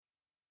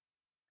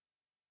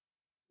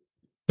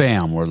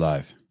Bam, we're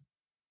live.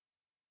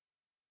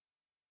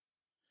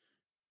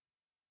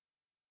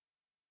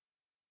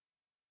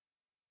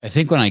 I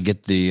think when I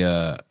get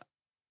I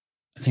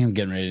think I'm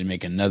getting ready to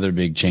make another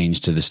big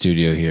change to the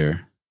studio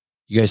here.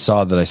 You guys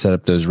saw that I set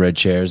up those red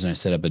chairs and I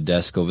set up a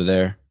desk over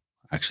there.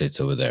 Actually,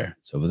 it's over there.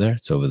 It's over there.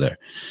 It's over there.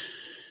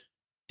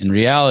 In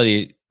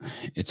reality,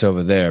 it's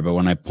over there. But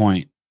when I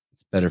point,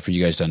 it's better for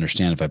you guys to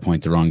understand if I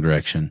point the wrong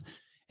direction.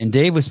 And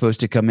Dave was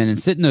supposed to come in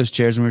and sit in those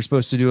chairs and we were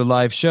supposed to do a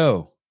live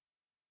show.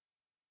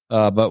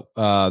 But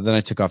then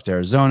I took off to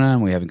Arizona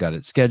and we haven't got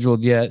it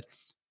scheduled yet.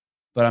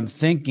 But I'm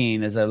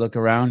thinking as I look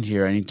around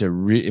here, I need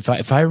to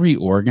if I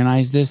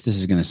reorganize this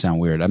is going to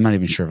sound weird. I'm not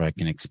even sure if I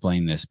can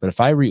explain this, but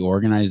if I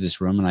reorganize this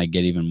room and I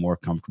get even more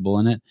comfortable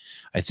in it,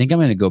 I think I'm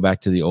going to go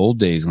back to the old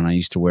days when I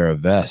used to wear a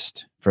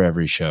vest for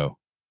every show.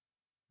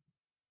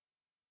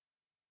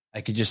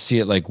 I could just see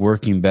it like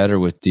working better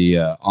with the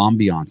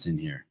ambiance in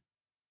here.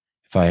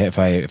 If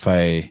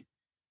I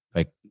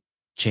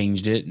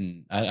changed it,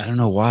 and I don't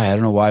know why. I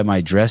don't know why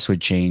my dress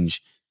would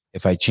change.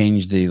 If I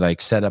change the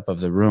like setup of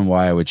the room,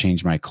 why I would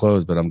change my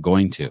clothes, but I'm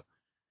going to.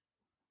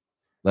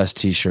 Less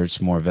t-shirts,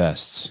 more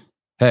vests.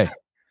 Hey.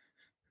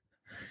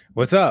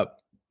 What's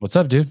up? What's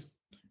up, dude?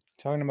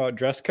 Talking about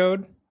dress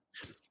code?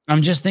 I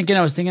was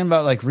thinking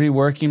about like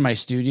reworking my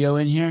studio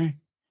in here. And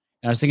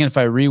I was thinking if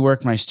I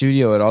rework my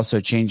studio, it'd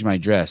also change my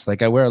dress.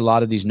 Like I wear a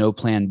lot of these no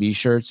plan B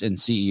shirts and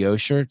CEO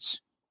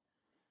shirts.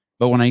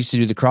 But when I used to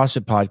do the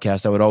CrossFit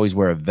podcast, I would always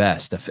wear a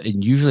vest,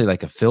 and usually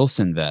like a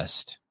Filson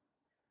vest.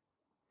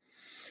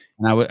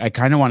 And I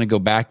kind of want to go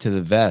back to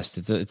the vest.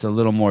 It's a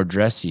little more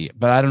dressy,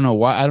 but I don't know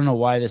why. I don't know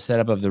why the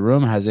setup of the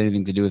room has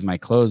anything to do with my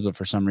clothes, but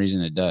for some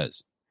reason it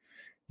does.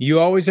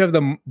 You always have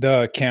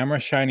the camera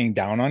shining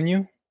down on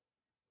you?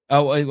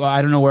 Oh, well,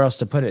 I don't know where else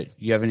to put it.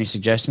 You have any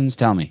suggestions?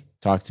 Tell me.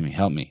 Talk to me.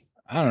 Help me.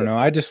 I don't know.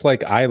 I just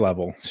like eye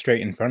level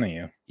straight in front of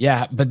you.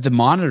 Yeah, but the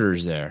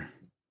monitor's there.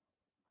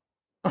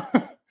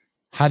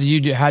 How do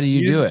you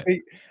do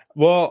it?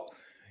 Well,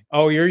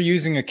 you're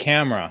using a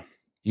camera.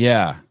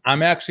 Yeah.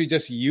 I'm actually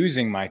just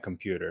using my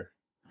computer.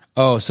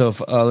 Oh, so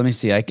if, let me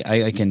see. I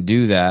can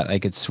do that. I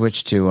could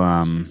switch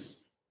to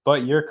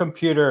But your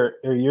computer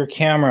or your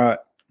camera,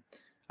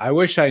 I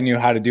wish I knew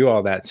how to do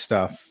all that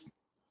stuff.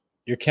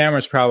 Your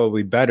camera's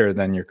probably better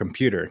than your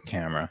computer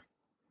camera.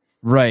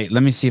 Right.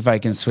 Let me see if I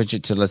can switch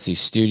it to, let's see,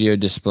 studio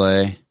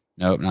display.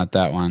 Nope, not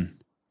that one.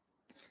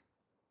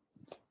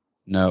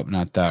 Nope,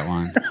 not that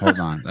one. Hold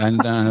on. I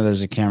know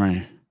there's a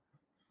camera.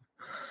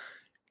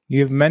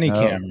 You have many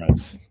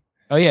cameras.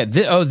 Oh yeah.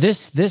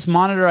 This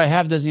monitor I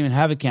have doesn't even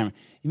have a camera.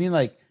 You mean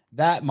like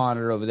that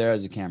monitor over there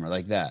has a camera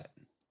like that?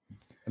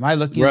 Am I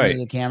looking into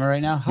the camera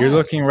right now? You're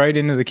looking right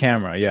into the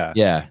camera. Yeah.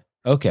 Yeah.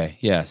 Okay.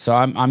 Yeah. So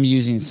I'm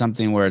using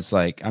something where it's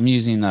like I'm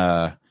using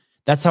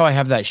that's how I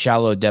have that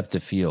shallow depth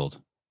of field.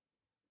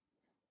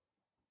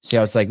 See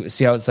how it's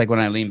like when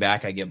I lean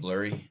back I get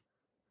blurry.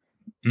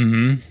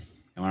 Mm-hmm.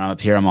 And when I'm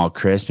up here I'm all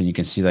crisp and you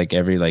can see like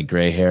every like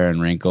gray hair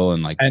and wrinkle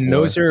and like. And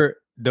those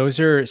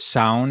are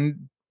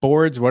sound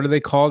boards. What are they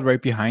called right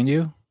behind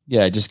you?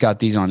 Yeah, I just got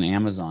these on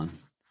Amazon.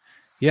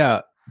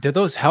 Yeah. Did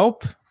those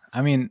help?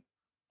 I mean,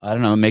 I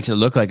don't know. It makes it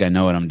look like I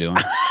know what I'm doing.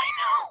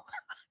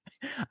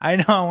 I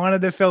know. I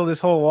wanted to fill this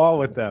whole wall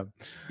with them.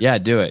 Yeah,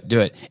 do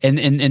it.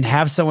 And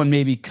have someone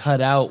maybe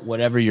cut out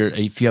whatever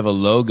if you have a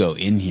logo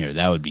in here,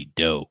 that would be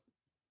dope.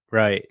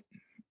 Right.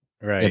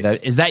 Yeah,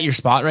 is that your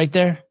spot right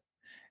there?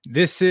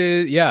 This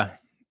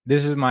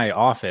is my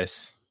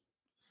office.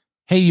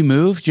 Hey, you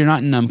moved? You're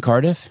not in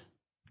Cardiff?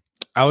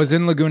 I was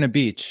in Laguna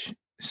Beach.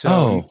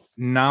 So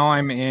now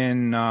I'm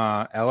in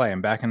LA.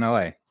 I'm back in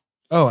LA.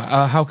 Oh,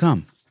 how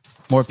come?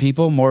 More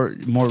people, more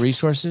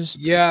resources?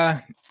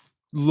 Yeah.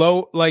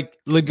 Like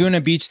Laguna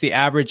Beach, the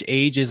average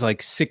age is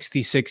like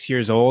 66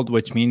 years old,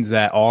 which means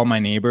that all my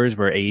neighbors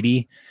were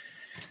 80.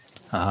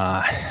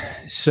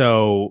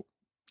 So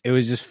it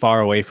was just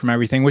far away from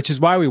everything, which is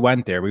why we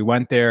went there. We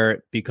went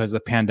there because the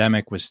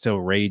pandemic was still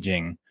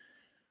raging.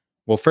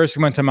 Well, first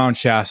we went to Mount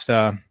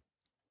Shasta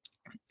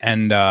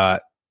and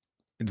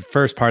the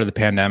first part of the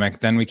pandemic.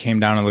 Then we came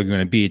down to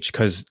Laguna Beach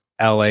because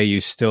LA,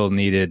 you still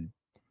needed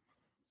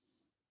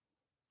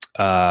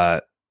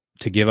to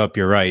give up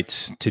your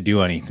rights to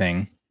do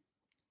anything.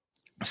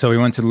 So we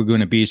went to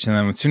Laguna Beach, and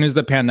then as soon as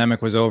the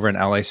pandemic was over and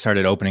LA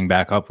started opening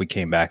back up, we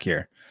came back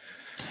here.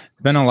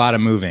 It's been a lot of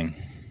moving.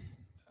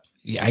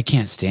 Yeah, I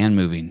can't stand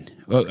moving.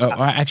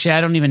 Actually, I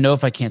don't even know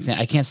if I can't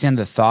stand. I can't stand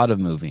the thought of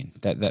moving.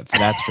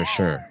 That's for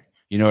sure.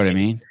 You know what I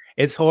mean?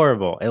 It's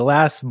horrible. It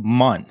lasts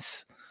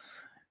months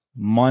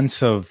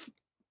of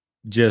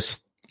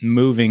just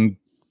moving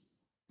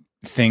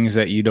things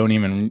that you don't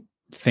even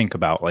think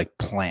about, like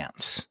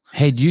plants.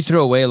 Hey, do you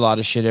throw away a lot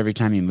of shit every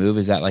time you move?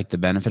 Is that like the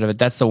benefit of it?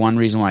 That's the one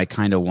reason why I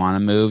kind of want to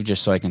move,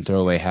 just so I can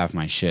throw away half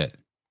my shit.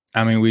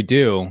 I mean, we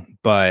do,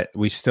 but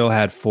we still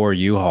had 4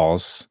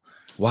 U-Hauls.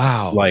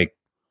 Wow. Like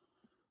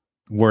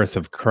worth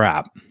of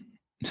crap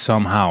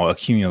somehow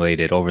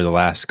accumulated over the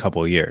last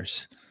couple of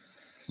years.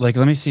 Like,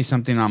 let me see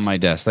something on my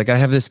desk. Like, I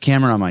have this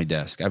camera on my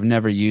desk. I've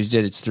never used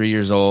it. It's 3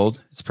 years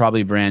old. It's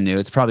probably brand new.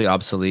 It's probably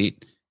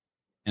obsolete.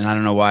 and I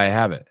don't know why I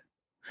have it.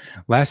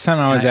 Last time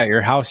I was at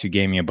your house, you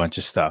gave me a bunch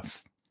of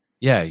stuff.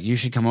 Yeah, you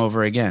should come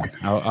over again.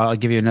 I'll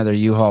give you another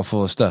U-Haul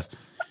full of stuff.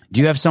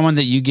 Do you have someone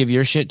that you give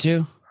your shit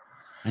to?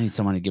 I need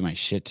someone to give my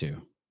shit to.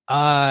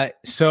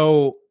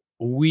 So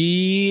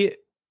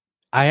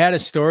I had a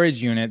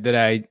storage unit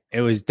that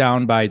it was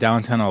down by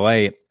downtown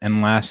LA,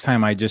 and last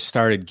time I just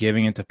started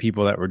giving it to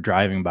people that were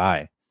driving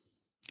by.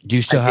 Do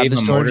you still have the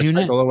storage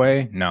unit?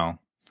 Away? No.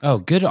 Oh,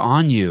 good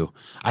on you.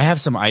 I have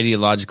some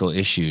ideological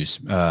issues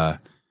with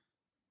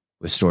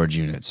storage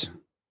units.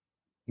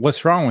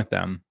 What's wrong with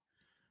them?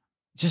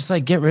 Just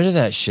like get rid of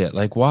that shit.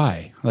 Like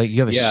why? Like you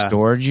have a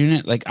storage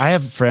unit? Like I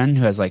have a friend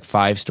who has like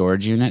 5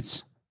 storage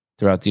units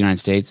throughout the United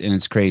States, and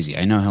it's crazy.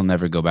 I know he'll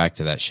never go back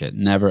to that shit.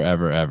 Never,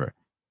 ever, ever.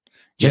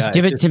 Just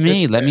give it to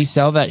me. Let me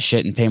sell that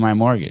shit and pay my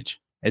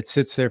mortgage. It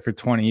sits there for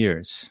 20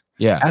 years.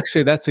 Yeah.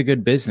 Actually, that's a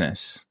good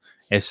business.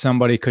 If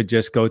somebody could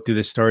just go through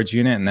the storage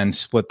unit and then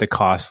split the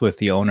cost with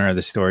the owner of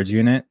the storage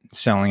unit,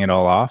 selling it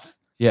all off.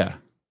 Yeah.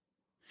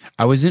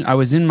 I was in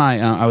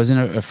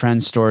a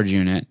friend's storage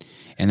unit,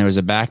 and there was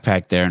a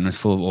backpack there, and it was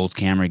full of old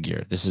camera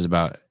gear. This is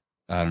about,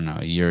 I don't know,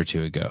 a year or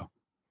two ago.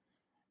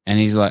 And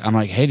I'm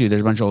like, hey, dude,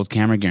 there's a bunch of old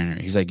camera gear in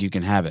here. He's like, you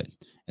can have it.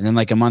 And then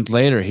like a month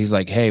later, he's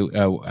like, hey,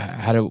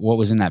 what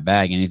was in that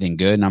bag? Anything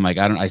good? And I'm like,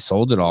 I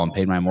sold it all and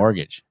paid my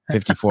mortgage,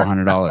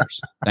 $5,400.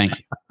 Thank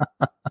you.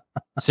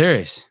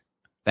 Serious.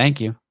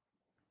 Thank you.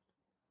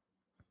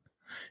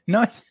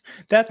 No,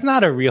 that's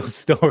not a real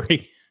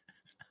story.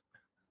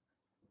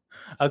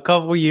 A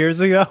couple years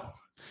ago.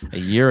 A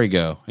year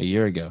ago.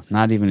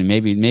 Not even,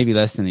 maybe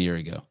less than a year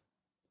ago.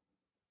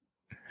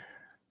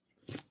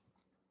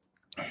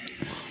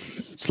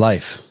 It's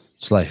life.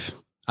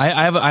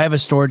 I have a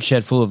storage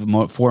shed full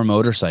of 4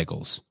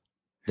 motorcycles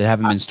that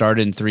haven't been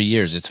started in 3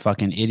 years. It's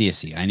fucking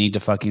idiocy. I need to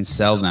fucking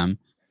sell them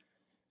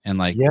and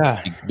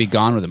be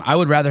gone with them. I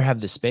would rather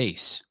have the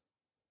space.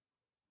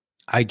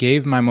 I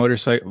gave my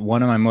motorcycle,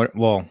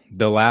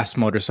 the last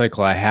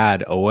motorcycle I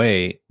had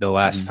away the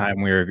last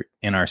time we were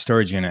in our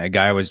storage unit. A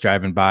guy was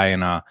driving by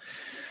in a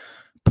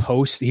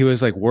post. He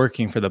was like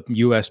working for the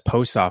U.S.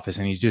 Post Office,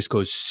 and he just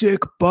goes,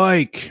 sick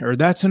bike, or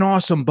that's an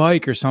awesome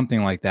bike, or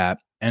something like that.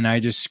 And I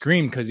just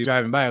screamed because he was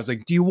driving by. I was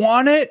like, do you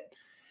want it?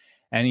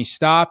 And he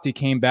stopped. He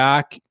came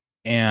back,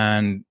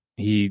 and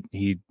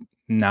he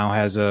now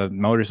has a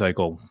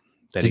motorcycle.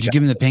 Did you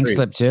give him the pink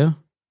slip too?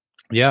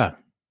 Yeah.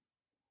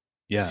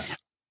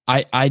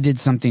 I did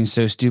something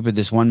so stupid.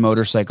 This one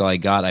motorcycle I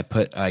got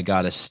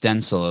a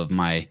stencil of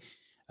my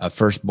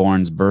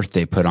firstborn's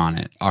birthday put on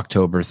it,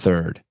 October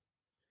 3rd.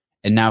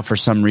 And now for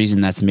some reason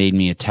that's made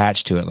me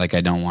attached to it. Like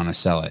I don't want to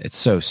sell it. It's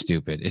so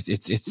stupid.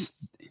 It's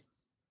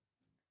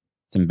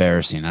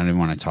embarrassing. I don't even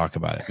want to talk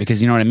about it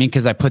because you know what I mean?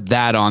 Because I put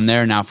that on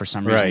there now for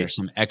some reason there's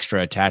some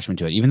extra attachment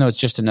to it, even though it's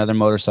just another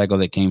motorcycle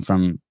that came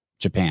from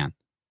Japan.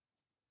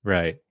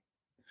 Right.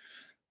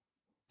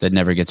 That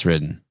never gets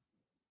ridden.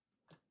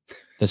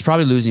 That's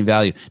probably losing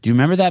value. Do you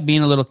remember that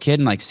being a little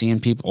kid and like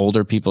seeing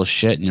older people's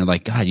shit and you're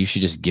like, God, you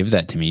should just give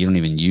that to me. You don't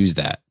even use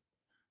that.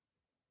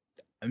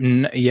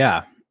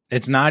 Yeah.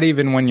 It's not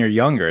even when you're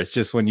younger. It's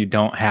just when you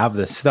don't have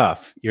the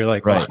stuff. You're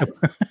like, right.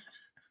 Wow.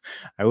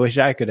 I wish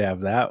I could have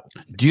that.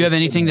 Do you have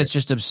anything that's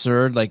just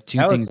absurd? Like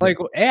two things. Like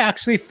it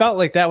actually felt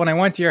like that when I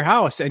went to your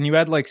house and you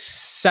had like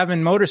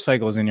 7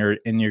 motorcycles in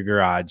your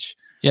garage.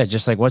 Yeah.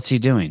 Just like, what's he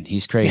doing?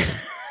 He's crazy.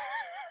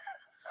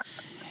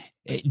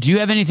 Do you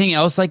have anything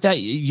else like that?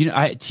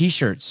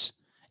 T-shirts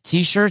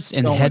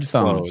and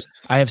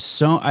headphones. I have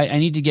I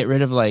need to get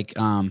rid of I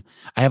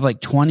have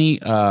like 20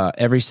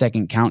 Every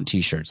Second Count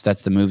T-shirts.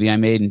 That's the movie I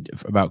made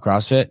about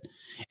CrossFit.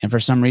 And for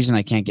some reason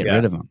I can't get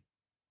rid of them.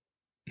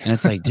 And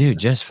it's like, dude,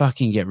 just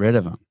fucking get rid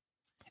of them.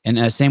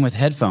 And same with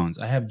headphones.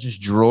 I have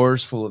just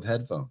drawers full of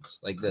headphones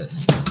like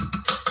this,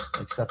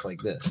 like stuff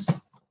like this.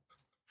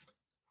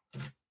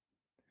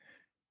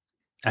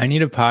 I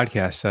need a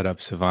podcast set up,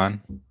 Sivan.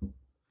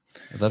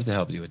 I'd love to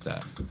help you with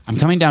that. I'm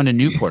coming down to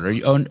Newport. Are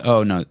you?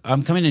 Oh no,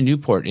 I'm coming to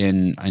Newport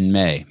in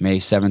May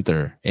 7th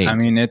or 8th. I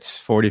mean, it's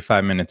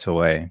 45 minutes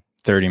away,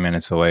 30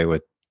 minutes away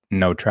with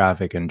no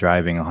traffic and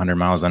driving 100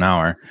 miles an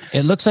hour.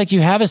 It looks like you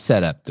have a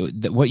setup.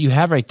 What you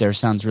have right there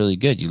sounds really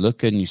good. You look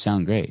good and you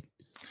sound great.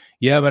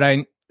 Yeah,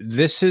 but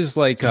this is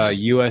like a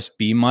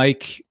USB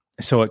mic,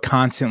 so it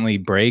constantly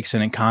breaks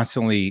and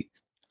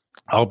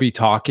I'll be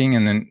talking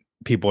and then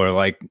people are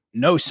like,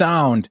 no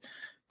sound,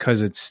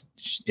 because it's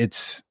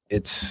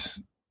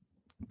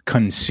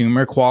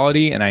consumer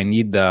quality and I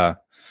need the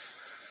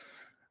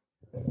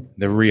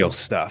real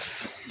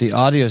stuff. The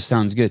audio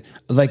sounds good.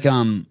 Like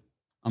I'm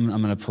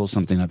gonna pull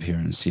something up here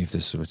and see if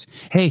this is what.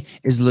 Hey,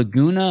 is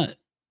Laguna's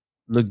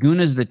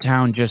the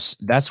town,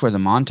 just that's where the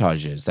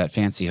Montage is, that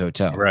fancy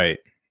hotel. Right.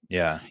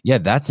 Yeah. Yeah,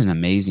 that's an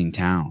amazing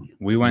town.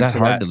 We went. Is that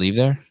hard to leave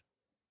there?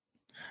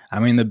 I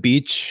mean, the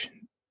beach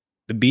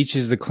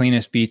is the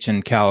cleanest beach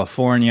in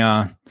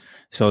California.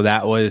 So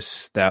that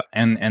was that,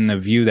 and the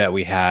view that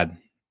we had,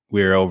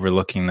 we were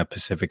overlooking the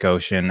Pacific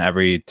Ocean.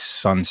 Every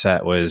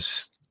sunset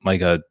was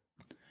like a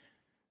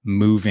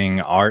moving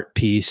art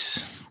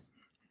piece.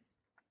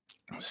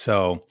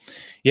 So,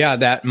 yeah,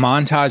 that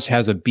Montage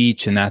has a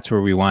beach, and that's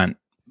where we went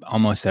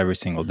almost every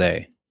single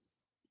day.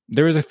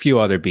 There was a few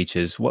other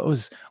beaches. What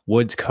was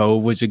Woods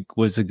Cove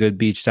was a good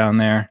beach down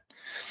there.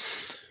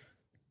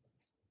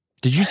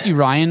 Did you see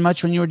Ryan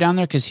much when you were down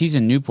there? Because he's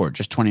in Newport,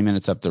 just 20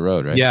 minutes up the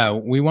road, right? Yeah,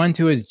 we went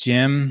to his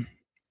gym.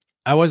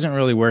 I wasn't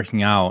really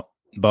working out,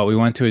 but we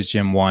went to his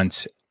gym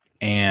once,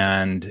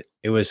 and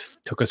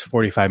took us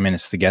 45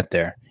 minutes to get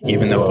there,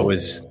 even though it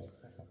was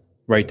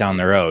right down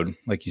the road,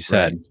 like you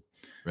said.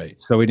 Right.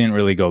 So we didn't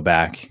really go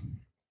back.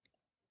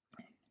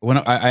 When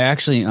I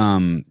actually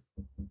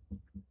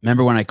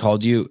remember when I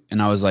called you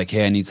and I was like,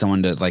 hey, I need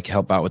someone to like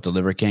help out with the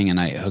Liver King, and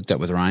I hooked up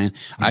with Ryan.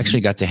 I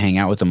actually got to hang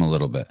out with him a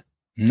little bit.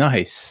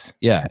 Nice.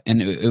 Yeah,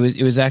 and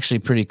it was actually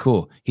pretty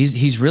cool.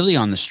 He's really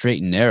on the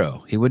straight and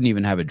narrow. He wouldn't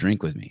even have a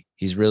drink with me.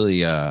 He's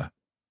really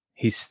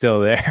he's still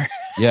there.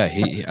 Yeah,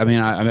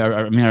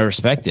 I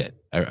respect it.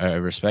 I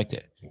respect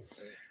it.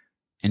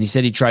 And he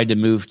said he tried to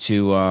move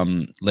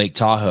to Lake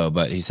Tahoe,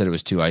 but he said it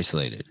was too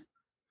isolated.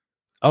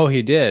 Oh,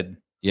 he did?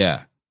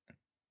 Yeah.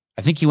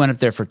 I think he went up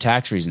there for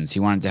tax reasons. He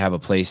wanted to have a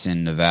place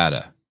in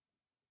Nevada.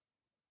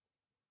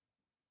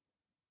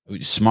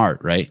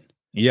 Smart, right?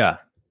 Yeah.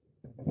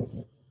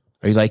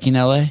 Are you liking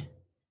LA?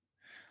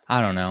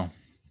 I don't know.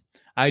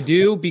 I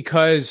do,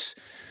 because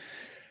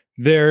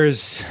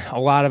there's a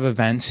lot of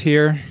events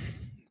here.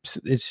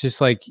 It's just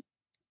like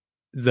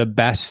the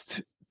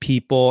best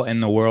people in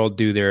the world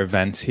do their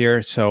events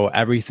here. So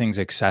everything's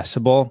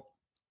accessible.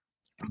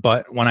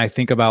 But when I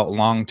think about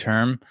long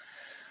term,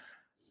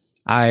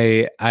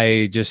 I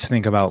just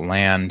think about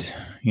land,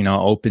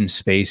 open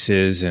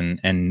spaces and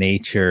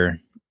nature.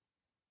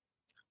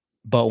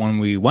 But when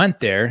we went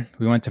there,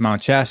 we went to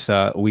Mount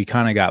Shasta, we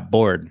kind of got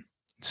bored.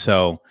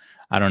 So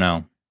I don't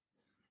know.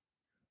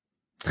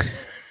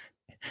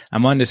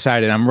 I'm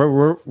undecided.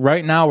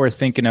 Right now we're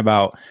thinking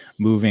about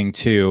moving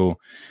to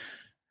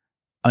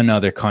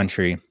another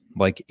country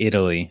like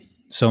Italy.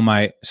 So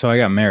I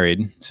got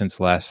married since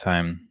the last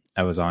time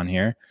I was on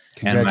here.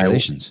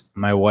 Congratulations.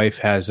 And my wife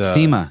has a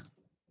Sima.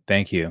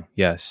 Thank you.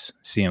 Yes,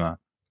 Sima.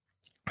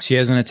 She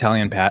has an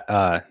Italian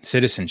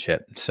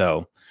citizenship.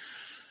 So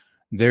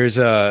there's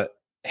a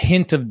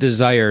hint of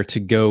desire to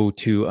go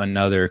to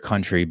another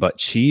country, but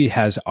she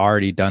has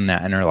already done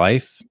that in her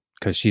life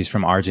because she's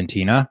from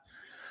Argentina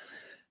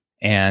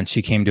and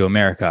she came to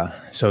America.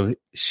 So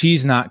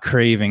she's not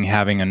craving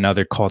having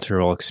another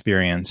cultural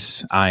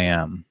experience. I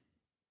am,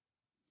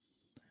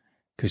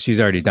 because she's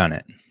already done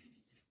it.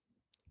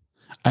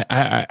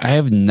 I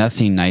have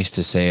nothing nice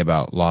to say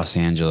about Los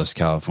Angeles,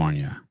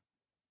 California.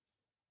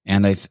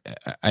 And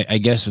I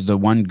guess the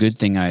one good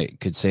thing I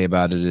could say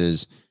about it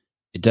is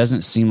it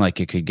doesn't seem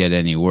like it could get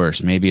any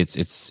worse. Maybe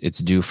it's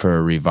due for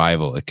a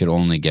revival. It could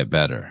only get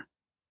better.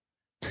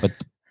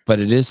 But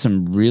it is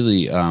some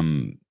really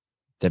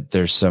that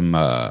there's some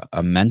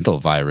a mental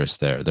virus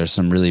there. There's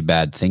some really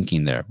bad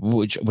thinking there,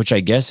 which I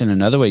guess in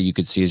another way you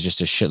could see is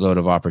just a shitload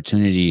of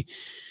opportunity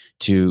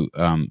to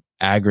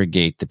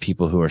aggregate the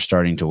people who are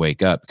starting to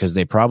wake up, because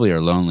they probably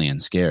are lonely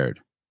and scared.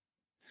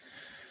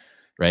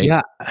 Right?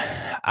 Yeah.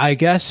 I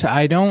guess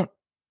I don't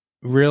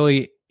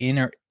really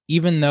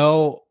even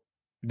though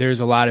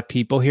there's a lot of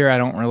people here, I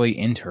don't really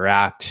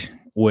interact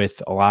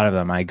with a lot of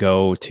them. I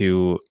go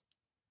to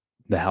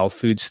the health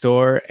food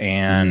store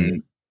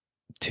and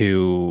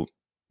to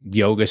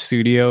yoga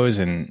studios,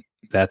 and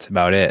that's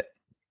about it.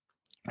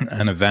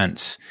 And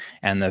events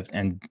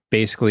and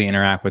basically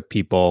interact with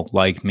people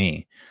like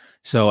me.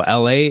 So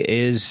LA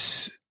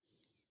is,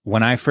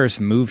 when I first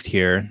moved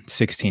here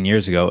 16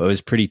 years ago, it was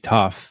pretty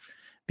tough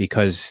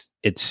because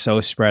it's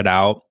so spread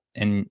out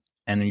and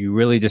you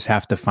really just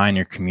have to find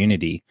your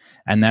community.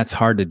 And that's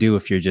hard to do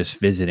if you're just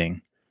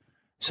visiting.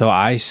 So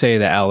I say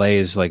that LA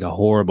is like a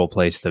horrible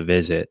place to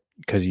visit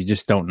because you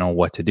just don't know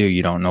what to do.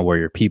 You don't know where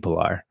your people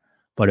are.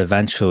 But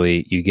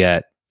eventually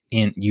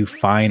you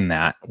find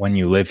that when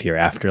you live here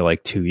after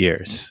like 2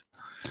 years.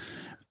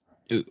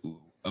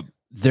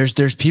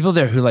 There's people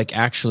there who like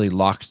actually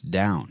locked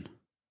down.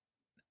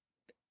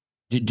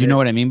 Do you know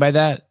what I mean by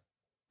that?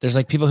 There's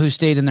like people who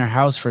stayed in their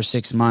house for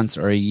 6 months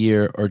or a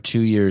year or 2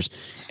 years,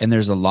 and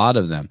there's a lot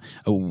of them.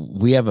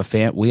 We have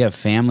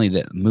family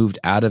that moved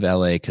out of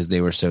LA because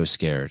they were so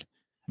scared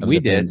of the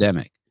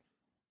pandemic.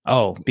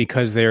 Oh,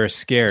 because they were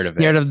scared of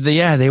it.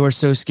 They were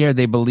so scared.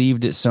 They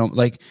believed it so,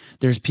 like,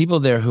 there's people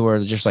there who are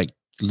just like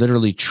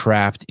literally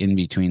trapped in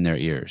between their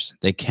ears.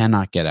 They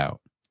cannot get out.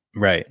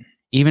 Right.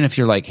 Even if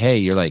you're like, hey,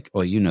 you're like,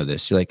 oh, you know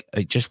this. You're like,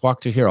 hey, just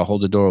walk through here. I'll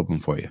hold the door open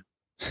for you.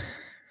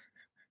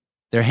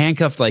 They're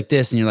handcuffed like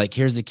this, and you're like,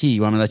 here's the key.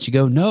 You want me to let you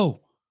go? No.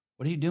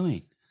 What are you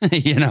doing?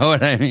 You know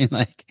what I mean?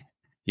 Like,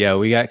 yeah,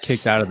 we got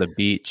kicked out of the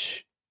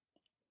beach.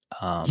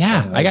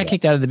 I got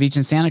kicked out of the beach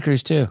in Santa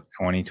Cruz too.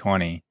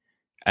 2020.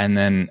 And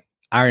then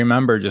I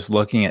remember just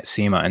looking at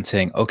Sima and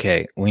saying,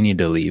 okay, we need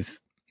to leave.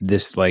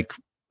 This, like,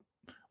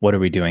 what are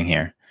we doing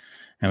here?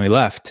 And we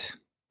left.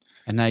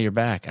 And now you're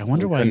back. I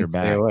wonder why you're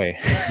back. Away.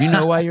 You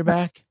know why you're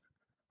back?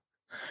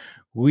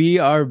 We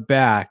are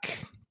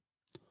back.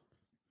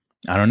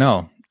 I don't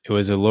know. It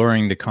was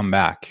alluring to come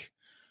back.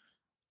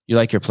 You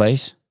like your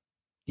place?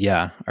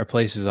 Yeah, our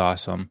place is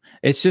awesome.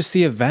 It's just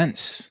the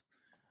events.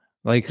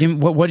 Like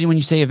What do you, when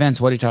you say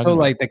events, what are you talking so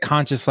about? like the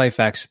Conscious Life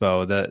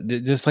Expo, the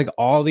just like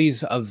all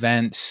these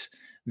events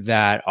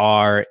that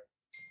are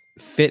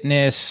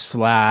fitness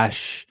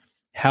slash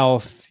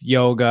health,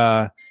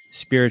 yoga,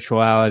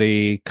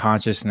 spirituality,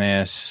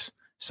 consciousness,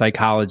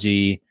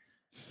 psychology.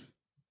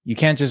 You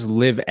can't just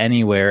live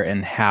anywhere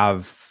and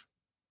have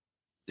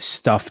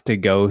stuff to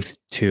go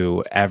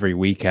to every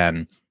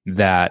weekend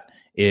that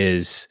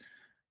is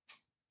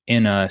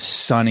in a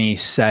sunny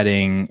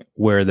setting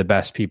where the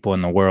best people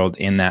in the world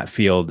in that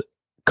field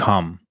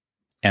come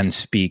and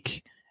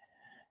speak,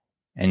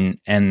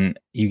 and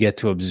you get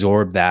to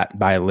absorb that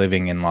by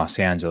living in Los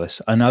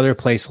Angeles. Another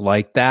place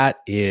like that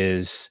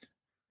is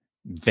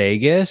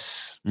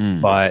Vegas,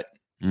 but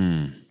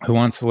who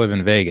wants to live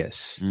in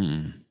Vegas?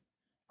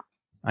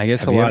 I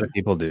guess a lot of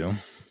people do.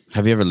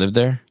 Have you ever lived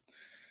there?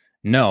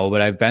 No,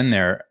 but I've been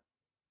there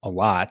a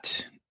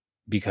lot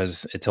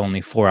because it's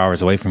only 4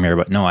 hours away from here.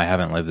 But no, I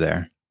haven't lived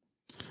there.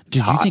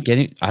 Dude, you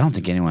think I don't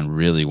think anyone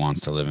really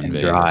wants to live in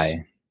Vegas.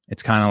 Dry.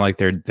 It's kind of like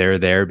they're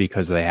there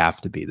because they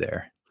have to be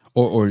there,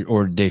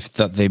 or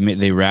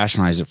they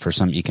rationalize it for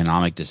some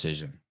economic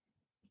decision.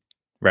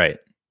 Right.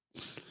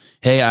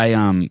 Hey,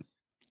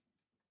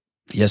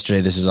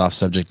 yesterday, this is off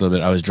subject a little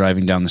bit. I was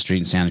driving down the street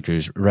in Santa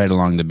Cruz, right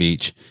along the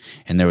beach,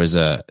 and there was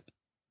a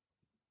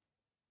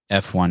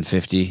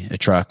F-150, a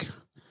truck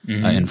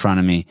in front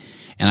of me,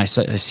 and I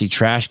see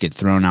trash get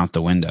thrown out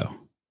the window.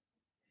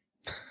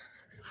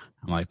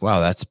 I'm like, wow,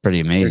 that's pretty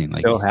amazing.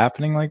 Like, still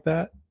happening like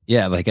that?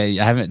 Yeah, like I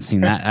haven't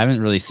seen that. I haven't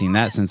really seen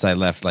that since I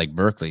left like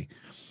Berkeley.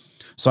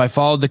 So I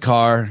followed the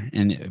car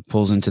and it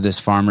pulls into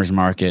this farmer's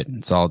market.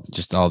 It's all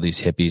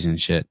these hippies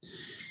and shit.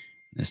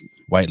 This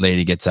white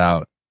lady gets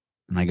out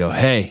and I go,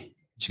 hey.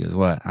 She goes,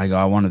 what? I go,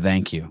 I want to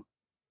thank you.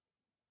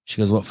 She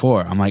goes, what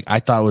for? I'm like, I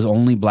thought it was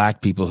only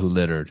black people who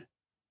littered.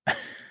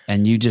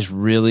 And you just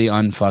really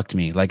unfucked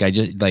me. Like I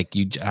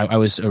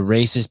was a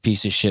racist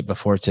piece of shit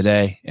before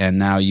today. And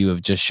now you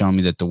have just shown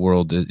me that the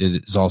world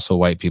is also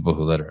white people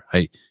who litter.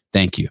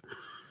 Thank you.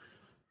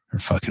 Her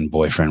fucking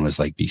boyfriend was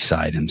like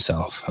beside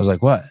himself. I was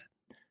like, what?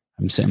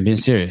 I'm being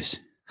serious.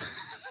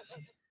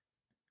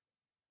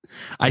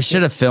 I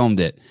should have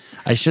filmed it.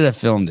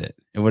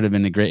 It would have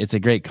been it's a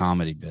great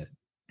comedy bit.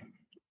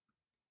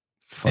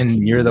 Fucking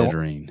and you're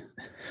littering.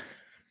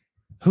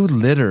 Who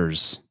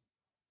litters?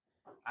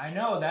 I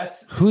know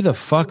who the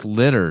fuck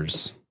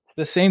litters? It's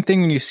the same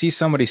thing when you see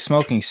somebody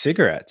smoking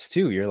cigarettes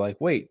too. You're like,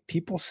 wait,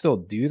 people still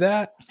do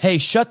that? Hey,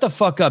 shut the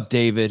fuck up,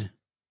 David.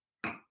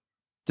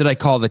 Did I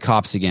call the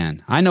cops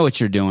again? I know what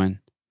you're doing.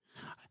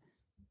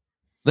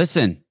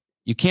 Listen,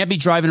 you can't be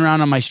driving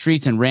around on my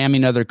streets and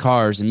ramming other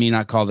cars and me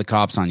not call the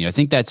cops on you. I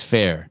think that's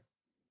fair.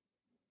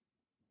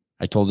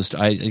 I told this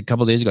a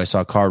couple of days ago. I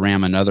saw a car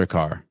ram another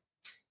car.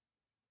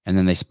 And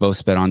then they both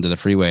sped onto the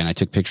freeway, and I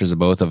took pictures of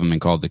both of them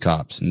and called the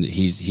cops. And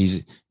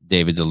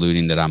David's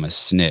alluding that I'm a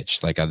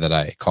snitch, like that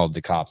I called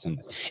the cops.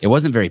 And it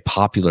wasn't very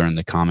popular in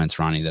the comments,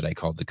 Ronnie, that I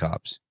called the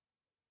cops.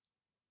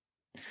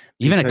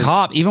 Even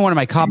one of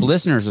my cop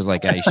listeners was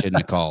like, I shouldn't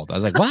have called. I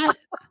was like, what?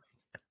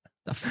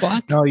 The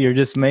fuck? No, you're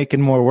just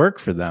making more work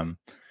for them.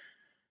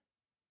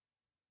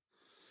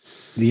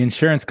 The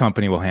insurance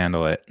company will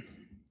handle it.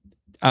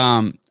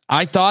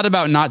 I thought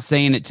about not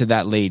saying it to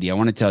that lady. I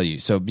want to tell you.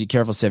 So be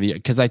careful, Sevia,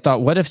 because I thought,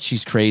 what if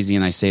she's crazy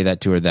and I say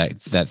that to her,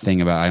 that thing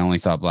about I only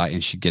thought black,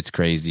 and she gets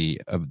crazy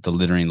of the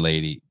littering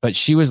lady. But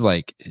she was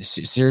like,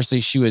 seriously,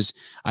 she was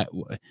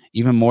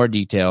even more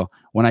detail.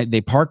 When they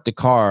parked the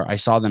car, I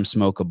saw them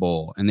smoke a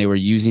bowl and they were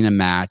using a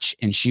match,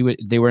 and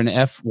they were in an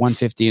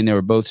F-150 and they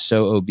were both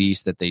so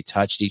obese that they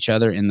touched each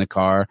other in the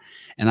car.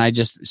 And I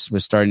just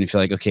was starting to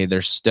feel like, okay,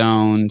 they're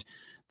stoned.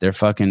 They're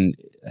fucking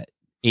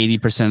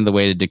 80% of the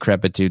way to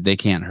decrepitude. They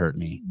can't hurt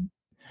me.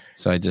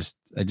 So I just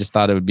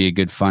thought it would be a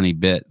good funny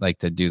bit, like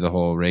to do the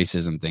whole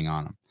racism thing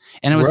on them.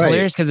 And it was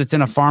hilarious because it's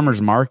in a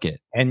farmer's market.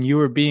 And you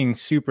were being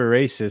super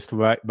racist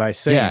by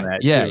saying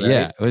that. Yeah, too, right?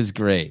 yeah. It was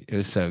great. It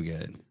was so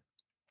good.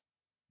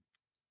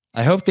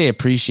 I hope they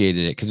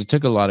appreciated it because it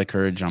took a lot of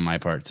courage on my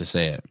part to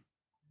say it.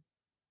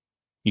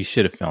 You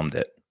should have filmed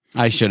it.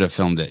 I should have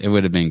filmed it. It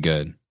would have been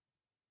good.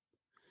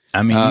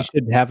 I mean, you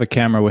should have a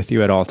camera with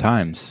you at all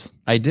times.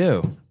 I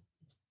do.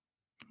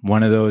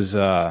 One of those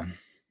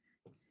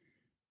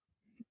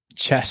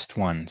chest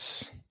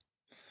ones.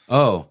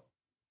 Oh,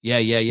 yeah.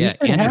 You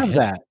should have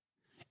that.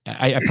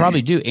 I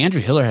probably do.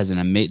 Andrew Hiller has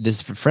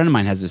this friend of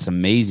mine has this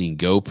amazing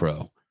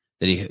GoPro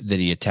that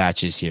he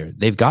attaches here.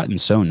 They've gotten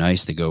so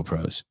nice, the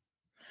GoPros.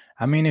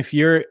 I mean, if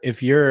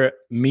you're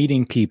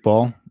meeting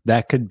people,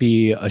 that could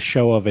be a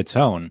show of its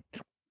own.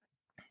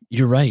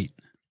 You're right.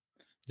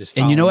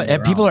 And you know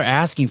what? People are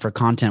asking for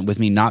content with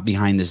me not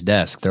behind this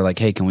desk. They're like,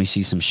 hey, can we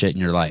see some shit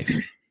in your life?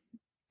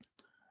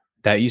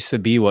 That used to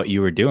be what you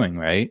were doing,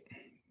 right?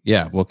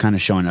 Yeah. Well, kind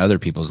of showing other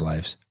people's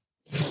lives.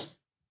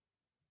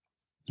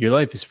 Your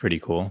life is pretty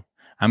cool.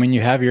 I mean,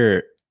 you have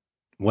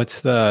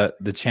what's the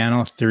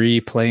channel? Three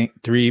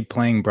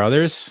Playing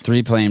Brothers?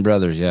 Three Playing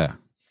Brothers. Yeah.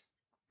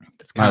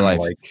 That's kind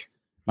of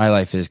my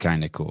life is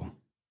kind of cool.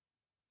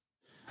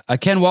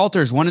 Ken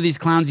Walters, one of these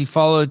clowns you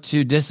follow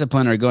to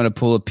discipline are going to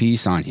pull a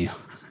piece on you.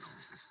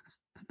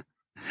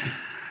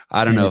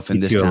 I don't know if in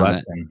this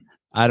town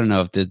I don't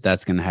know if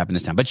that's going to happen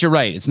this time, but you're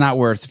right. It's not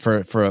worth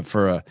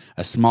for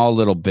a small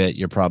little bit.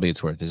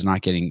 It's worth. It's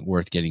not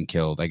worth getting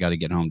killed. I got to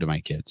get home to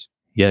my kids.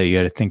 Yeah, you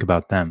got to think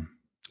about them.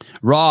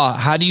 Raw.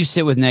 How do you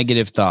sit with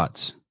negative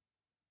thoughts?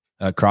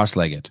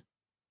 Cross-legged,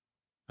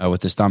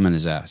 with his thumb in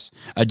his ass.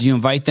 Do you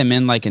invite them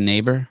in like a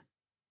neighbor?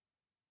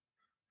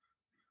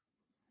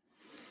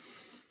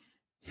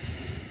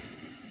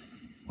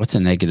 What's a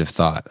negative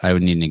thought? I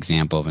would need an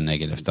example of a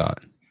negative thought.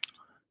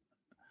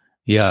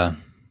 Yeah.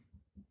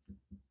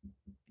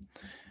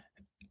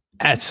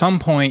 At some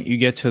point, you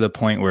get to the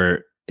point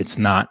where it's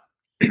not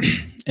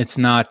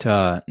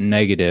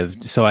negative.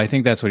 So I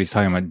think that's what he's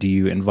talking about. Do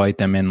you invite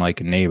them in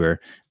like a neighbor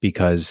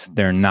because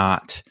they're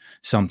not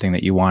something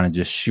that you want to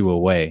just shoo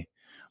away?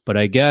 But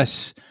I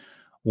guess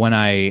when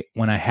I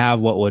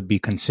have what would be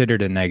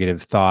considered a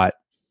negative thought,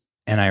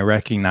 and I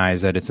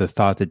recognize that it's a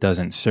thought that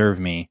doesn't serve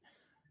me,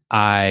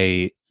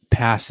 I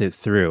pass it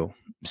through.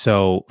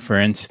 So, for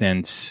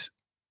instance,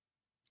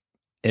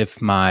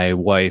 if my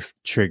wife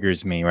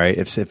triggers me, right?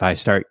 If I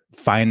start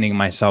finding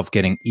myself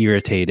getting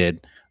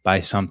irritated by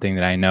something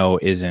that I know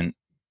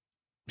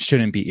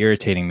shouldn't be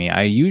irritating me,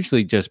 I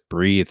usually just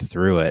breathe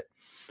through it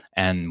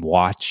and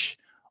watch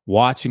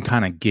and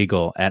kind of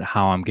giggle at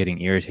how I'm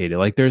getting irritated.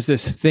 Like there's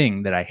this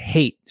thing that I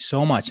hate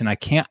so much and I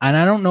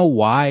don't know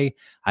why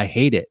I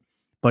hate it,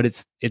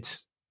 but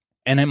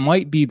and it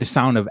might be the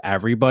sound of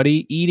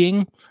everybody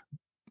eating,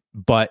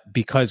 but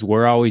because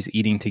we're always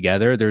eating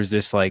together, there's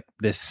this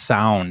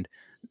sound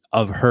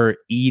of her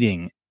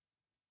eating.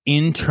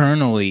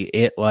 Internally,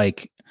 it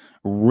like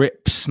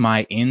rips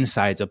my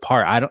insides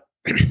apart.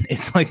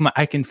 It's like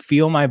I can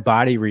feel my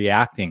body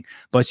reacting,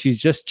 but she's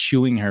just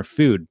chewing her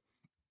food.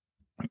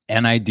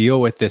 And I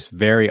deal with this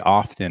very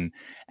often,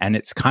 and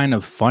it's kind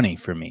of funny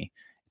for me.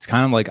 It's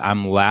kind of like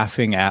I'm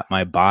laughing at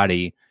my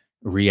body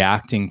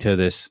reacting to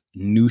this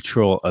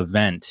neutral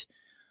event.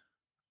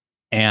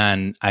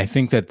 And I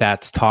think that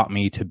that's taught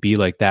me to be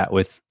like that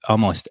with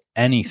almost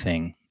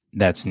anything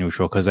that's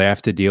neutral, because I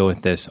have to deal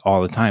with this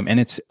all the time. And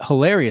it's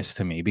hilarious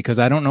to me because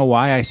I don't know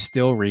why I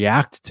still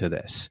react to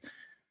this.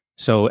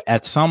 So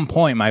at some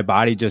point, my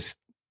body just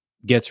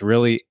gets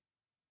really,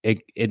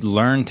 it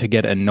learned to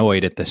get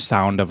annoyed at the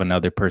sound of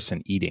another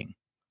person eating.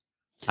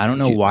 I don't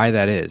know why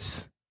that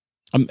is.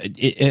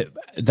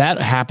 That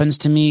happens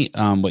to me,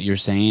 what you're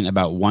saying,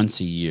 about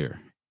once a year.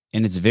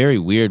 And it's very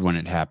weird when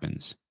it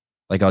happens.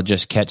 Like I'll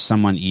just catch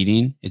someone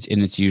eating,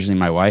 it's usually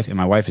my wife, and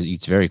my wife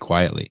eats very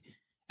quietly.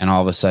 And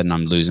all of a sudden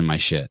I'm losing my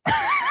shit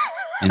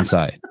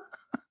inside.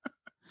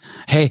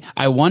 Hey,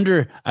 I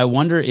wonder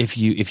if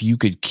you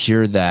could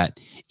cure that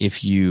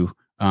if you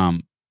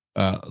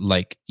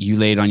like you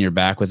laid on your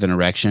back with an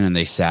erection and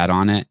they sat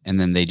on it and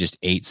then they just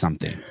ate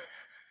something.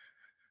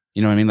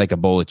 You know what I mean? Like a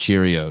bowl of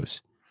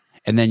Cheerios.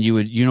 And then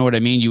you know what I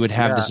mean? You would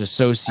have this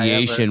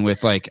association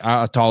with like,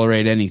 I'll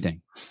tolerate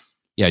anything.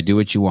 Yeah, do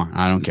what you want.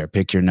 I don't care.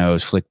 Pick your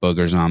nose, flick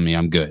boogers on me.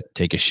 I'm good.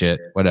 Take a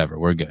shit, whatever.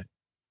 We're good.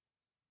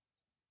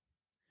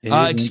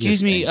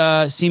 Excuse me,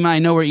 Seema, I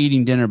know we're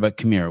eating dinner, but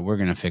come here. We're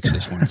going to fix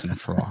this once and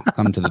for all.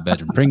 Come to the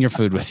bedroom. Bring your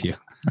food with you.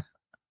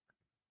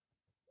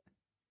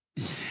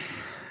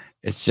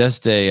 It's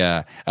just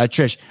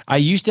Trish, I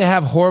used to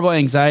have horrible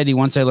anxiety.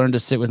 Once I learned to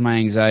sit with my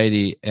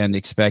anxiety and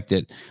expect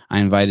it, I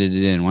invited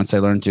it in. Once I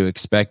learned to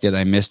expect it,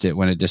 I missed it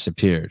when it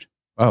disappeared.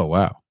 Oh,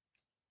 wow.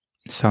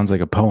 Sounds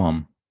like a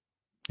poem.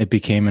 It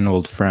became an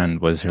old friend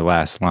was her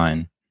last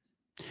line.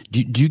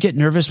 Do you get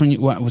nervous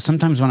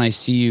sometimes when I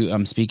see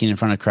you speaking in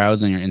front of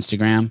crowds on your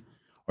Instagram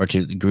or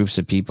to groups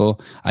of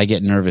people? I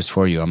get nervous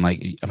for you. I'm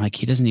like,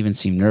 he doesn't even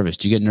seem nervous.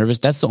 Do you get nervous?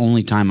 That's the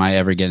only time I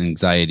ever get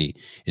anxiety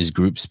is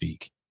group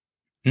speak.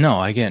 No,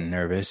 I get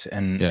nervous,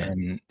 and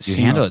you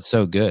handle it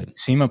so good.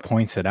 Seema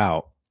points it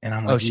out, and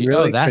I'm like,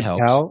 that helps.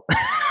 Tell?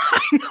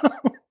 I know.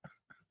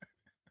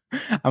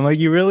 I'm like,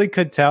 you really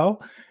could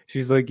tell?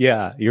 She's like,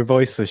 yeah, your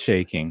voice was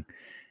shaking.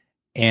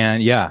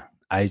 And yeah,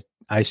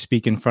 I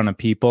speak in front of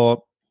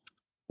people.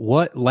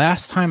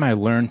 Last time I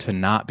learned to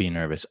not be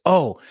nervous.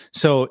 Oh,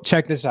 so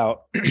check this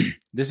out.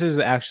 This is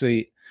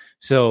actually,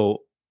 so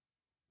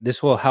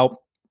this will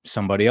help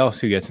somebody else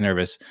who gets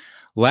nervous.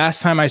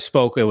 Last time I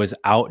spoke, it was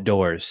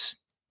outdoors.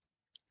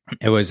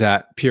 It was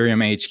at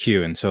Purium HQ.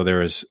 And so there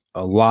was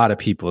a lot of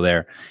people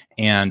there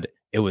and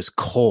it was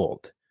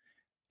cold.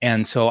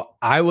 And so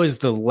I was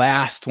the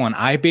last one.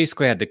 I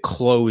basically had to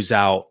close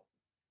out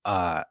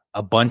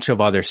a bunch of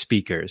other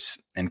speakers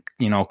and,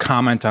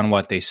 comment on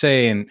what they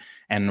say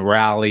and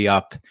rally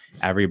up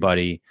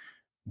everybody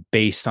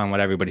based on what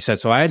everybody said.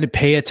 So I had to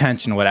pay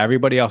attention to what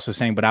everybody else was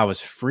saying, but I was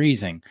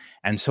freezing.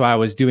 And so I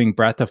was doing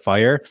breath of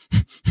fire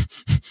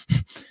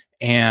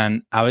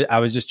and I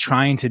was just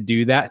trying to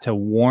do that to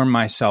warm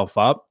myself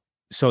up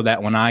so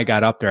that when I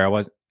got up there,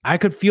 I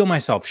could feel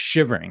myself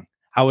shivering.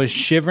 I was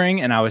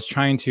shivering and I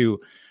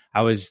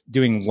was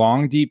doing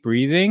long, deep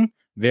breathing,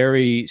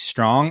 very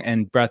strong,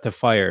 and breath of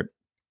fire.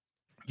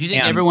 Do you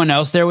think everyone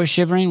else there was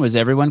shivering? Was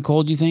everyone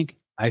cold, you think?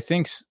 I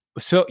think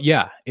So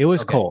yeah, it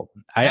was Okay. cold.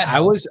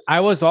 I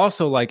was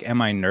also like,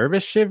 am I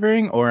nervous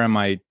shivering or am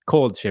I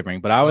cold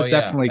shivering? But I was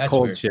definitely that's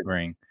cold weird.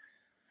 shivering.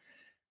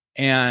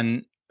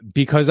 And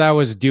because I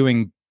was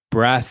doing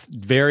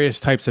various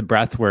types of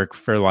breath work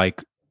for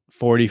like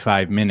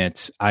 45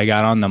 minutes, I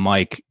got on the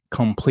mic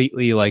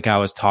completely like I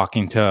was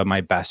talking to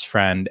my best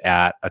friend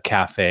at a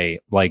cafe.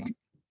 Like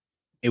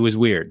it was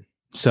weird.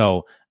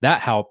 So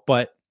that helped,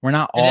 but we're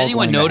not all. Did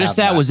anyone going to notice have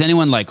that? Was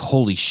anyone like,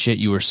 holy shit,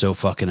 you were so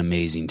fucking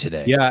amazing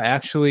today? Yeah,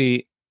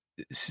 actually,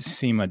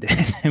 Seema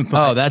did.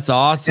 Oh, that's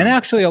awesome. And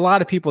actually, a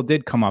lot of people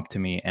did come up to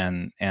me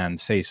and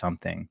say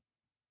something.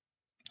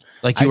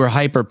 Like you were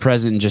hyper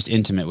present and just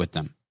intimate with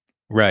them.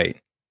 Right.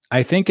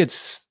 I think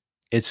it's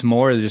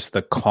more just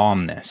the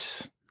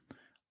calmness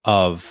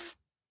of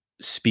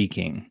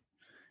speaking.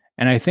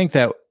 And I think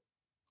that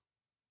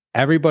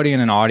everybody in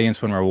an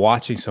audience, when we're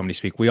watching somebody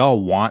speak, we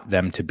all want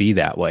them to be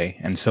that way.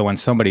 And so when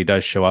somebody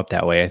does show up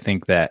that way, I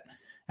think that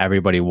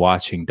everybody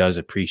watching does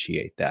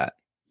appreciate that,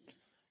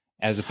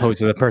 as opposed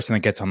to the person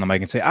that gets on the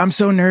mic and say, I'm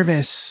so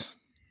nervous.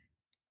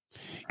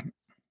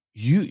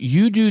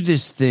 You do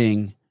this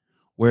thing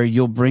where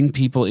you'll bring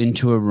people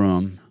into a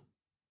room.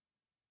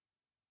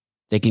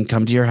 They can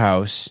come to your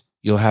house.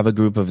 You'll have a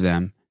group of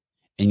them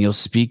and you'll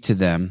speak to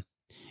them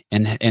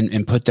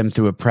and put them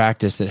through a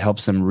practice that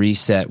helps them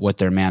reset what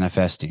they're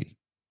manifesting.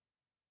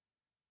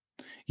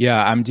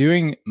 Yeah, I'm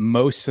doing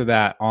most of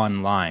that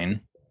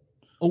online.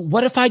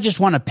 What if I just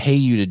want to pay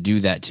you to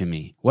do that to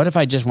me? What if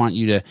I just want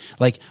you to,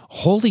 like,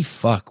 holy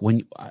fuck,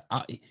 when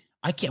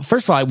I can't,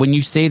 first of all, when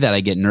you say that,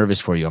 I get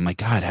nervous for you. I'm like,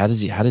 God, how does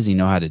he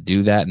know how to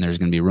do that? And there's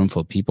going to be a room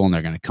full of people and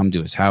they're going to come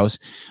to his house.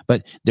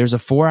 But there's a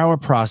 4-hour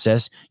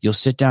process. You'll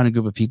sit down a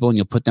group of people and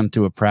you'll put them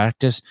through a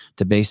practice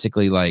to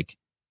basically like,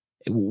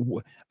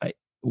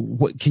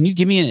 can you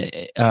give me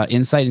an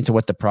insight into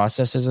what the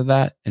process is of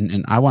that?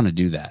 And I want to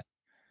do that.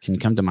 Can you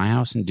come to my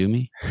house and do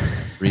me?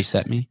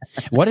 Reset me?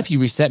 What if you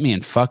reset me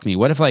and fuck me?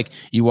 What if like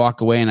you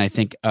walk away and I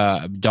think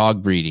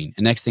dog breeding?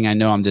 And next thing I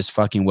know, I'm this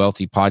fucking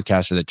wealthy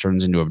podcaster that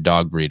turns into a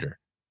dog breeder.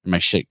 And my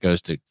shit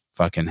goes to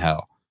fucking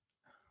hell.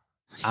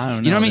 I don't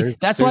know. You know what I mean?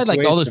 That's why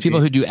like all those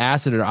people who do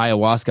acid or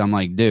ayahuasca, I'm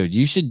like, dude,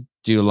 you should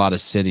do a lot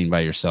of sitting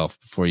by yourself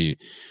before you,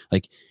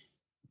 like,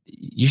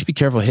 you should be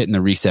careful hitting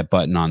the reset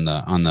button on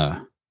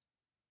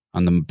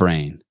the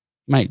brain.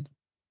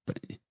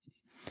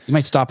 You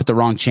might stop at the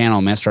wrong channel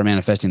and start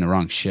manifesting the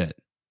wrong shit.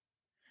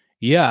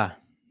 Yeah.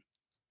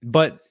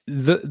 But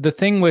the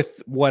thing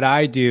with what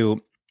I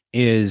do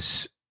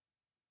is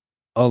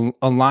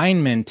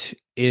alignment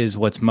is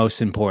what's most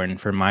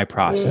important for my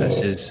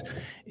process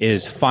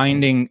is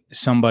finding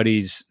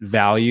somebody's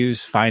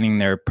values, finding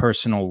their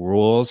personal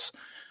rules,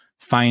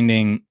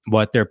 finding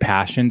what their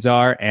passions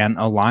are and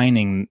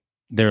aligning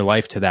their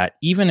life to that.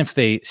 Even if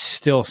they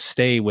still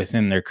stay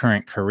within their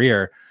current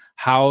career,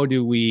 how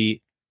do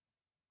we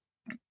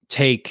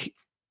take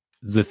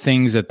the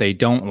things that they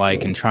don't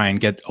like and try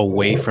and get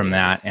away from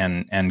that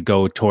and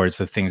go towards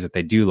the things that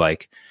they do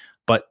like?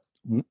 But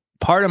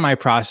part of my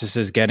process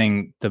is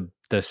getting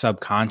the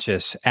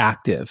subconscious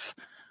active.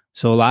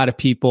 So a lot of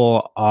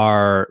people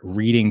are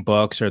reading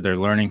books or they're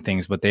learning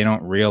things, but they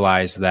don't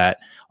realize that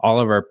all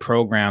of our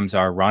programs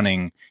are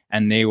running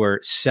and they were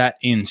set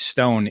in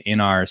stone in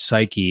our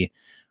psyche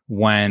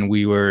when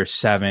we were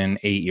 7,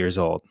 8 years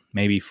old.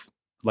 Maybe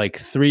like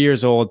 3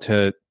 years old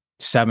to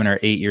 7 or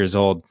 8 years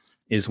old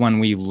is when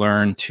we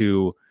learn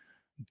to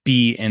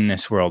be in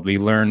this world. We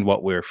learned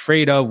what we're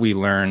afraid of. We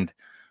learned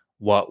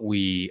what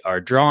we are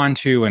drawn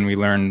to, and we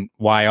learn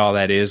why all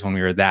that is when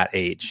we were that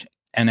age.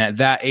 And at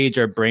that age,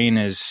 our brain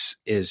is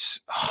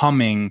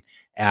humming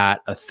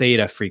at a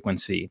theta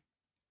frequency,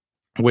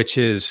 which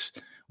is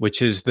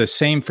the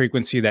same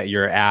frequency that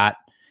you're at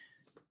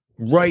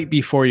right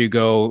before you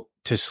go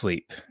to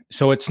sleep.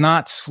 So it's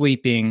not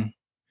sleeping.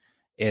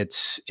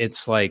 It's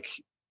like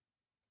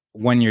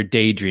when you're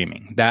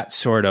daydreaming, that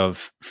sort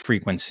of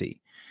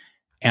frequency.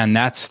 And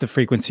that's the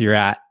frequency you're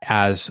at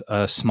as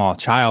a small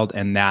child.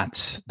 And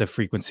that's the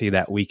frequency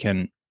that we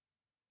can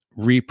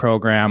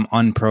reprogram,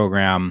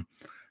 unprogram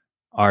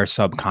our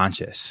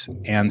subconscious.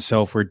 And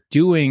so if we're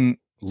doing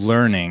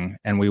learning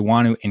and we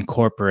want to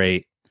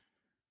incorporate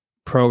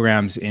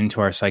programs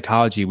into our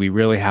psychology, we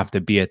really have to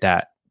be at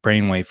that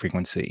brainwave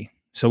frequency.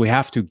 So we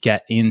have to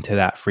get into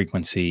that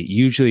frequency,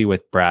 usually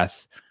with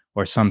breath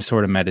or some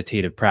sort of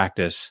meditative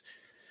practice,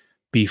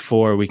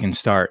 before we can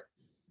start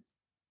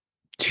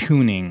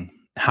tuning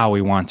how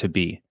we want to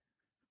be.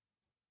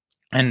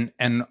 And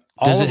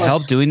does it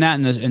help doing that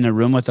in the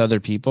room with other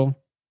people?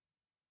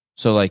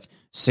 So like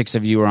 6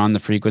 of you are on the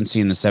frequency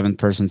and the 7th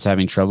person's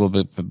having trouble,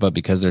 but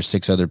because there's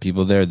 6 other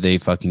people there, they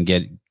fucking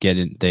get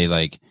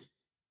it.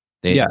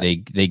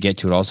 They get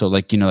to it also.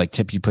 Like, you know, like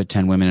you put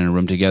 10 women in a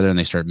room together and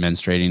they start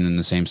menstruating in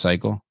the same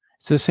cycle.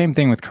 It's the same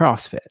thing with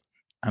CrossFit.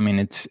 I mean,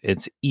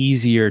 it's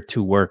easier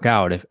to work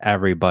out if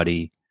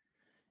everybody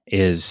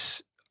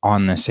is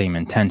on the same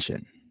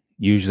intention.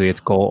 Usually it's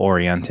goal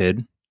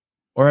oriented.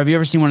 Or have you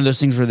ever seen one of those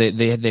things where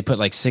they put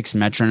like 6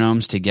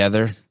 metronomes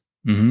together,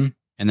 mm-hmm.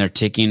 and they're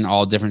ticking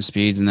all different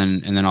speeds, and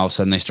then all of a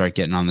sudden they start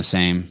getting on the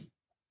same?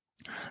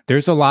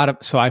 There's a lot of,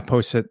 so I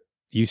posted,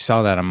 you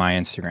saw that on my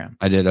Instagram.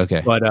 I did.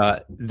 Okay.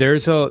 But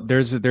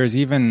there's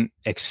even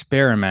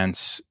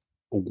experiments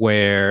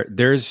where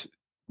there's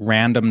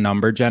random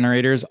number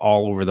generators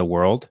all over the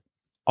world.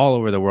 All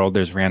over the world,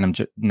 there's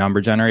random number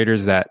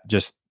generators that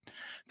just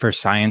for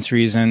science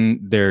reason,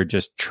 they're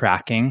just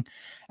tracking,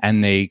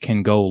 and they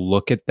can go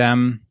look at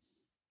them.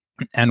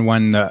 And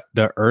when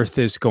the Earth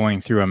is going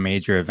through a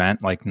major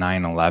event like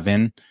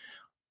 9/11,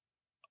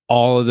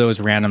 all of those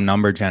random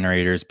number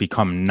generators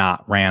become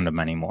not random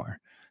anymore.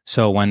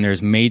 So when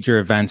there's major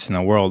events in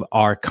the world,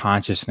 our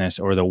consciousness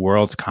or the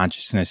world's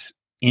consciousness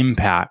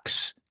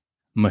impacts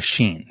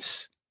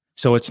machines.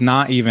 So it's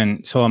not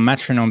even, so a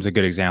metronome's a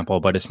good example,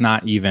 but it's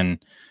not even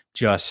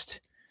just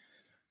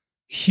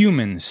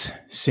humans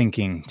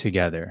syncing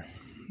together.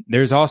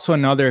 There's also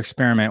another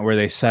experiment where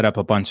they set up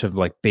a bunch of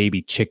like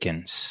baby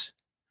chickens,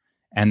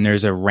 and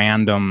there's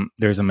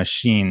a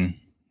machine.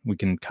 We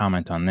can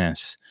comment on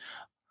this.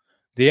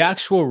 The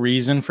actual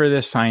reason for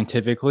this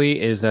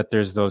scientifically is that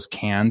there's those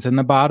cans in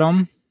the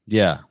bottom.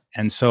 Yeah.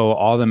 And so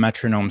all the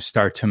metronomes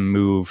start to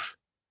move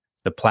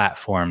the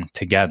platform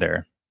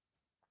together.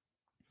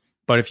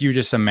 But if you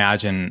just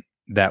imagine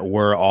that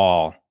we're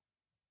all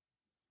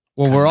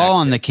we're all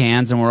on the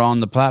cans and we're all on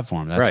the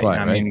platform. That's right. Why,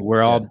 I right? mean,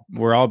 we're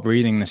all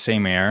breathing the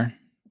same air.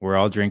 We're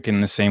all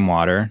drinking the same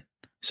water.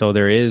 So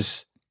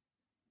it's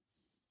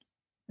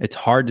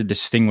hard to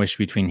distinguish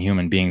between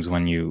human beings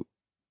when you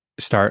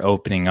start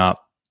opening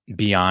up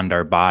beyond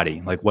our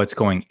body. Like what's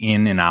going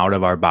in and out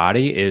of our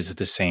body is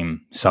the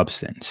same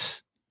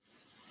substance.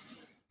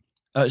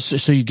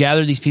 So you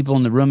gather these people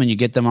in the room and you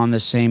get them on the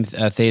same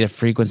theta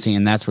frequency,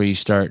 and that's where you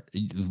start,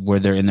 where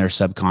they're in their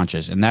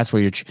subconscious, and that's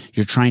where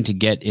you're trying to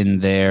get in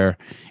there.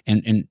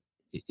 And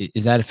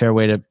is that a fair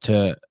way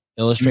to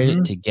illustrate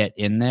it? To get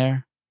in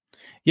there?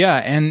 Yeah,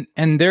 and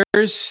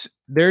there's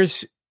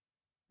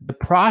the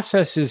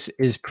process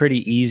is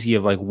pretty easy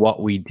of like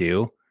what we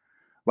do.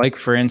 Like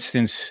for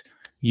instance,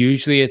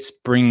 usually it's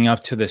bringing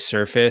up to the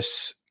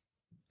surface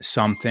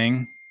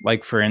something.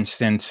 Like, for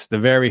instance, the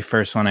very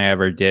first one I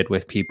ever did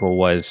with people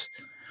was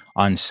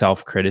on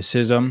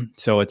self-criticism.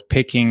 So it's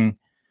picking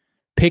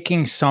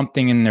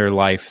something in their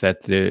life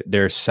that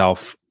they're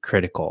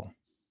self-critical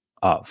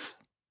of.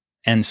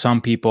 And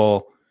some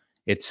people,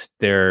 it's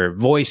their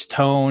voice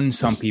tone.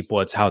 Some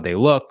people, it's how they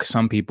look.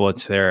 Some people,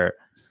 it's their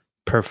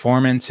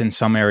performance in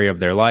some area of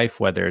their life,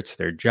 whether it's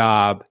their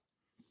job.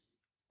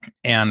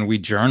 And we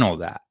journal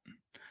that.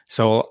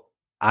 So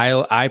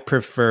I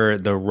prefer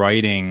the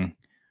writing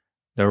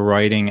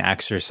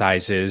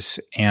exercises.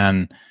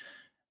 And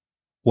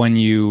when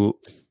you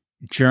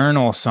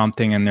journal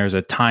something and there's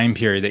a time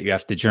period that you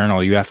have to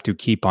journal, you have to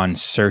keep on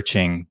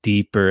searching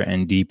deeper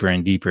and deeper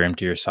and deeper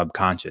into your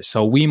subconscious.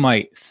 So we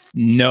might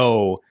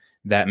know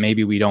that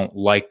maybe we don't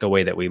like the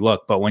way that we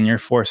look, but when you're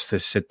forced to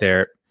sit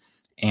there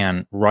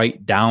and write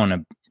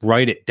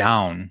it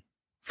down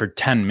for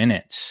 10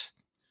 minutes,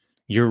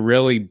 you're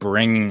really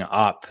bringing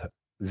up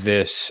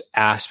this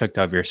aspect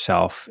of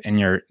yourself, and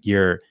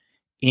you're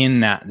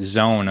in that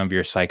zone of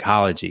your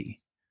psychology.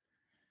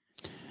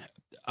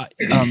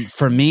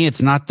 For me,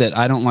 it's not that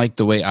I don't like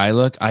the way I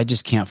look. I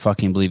just can't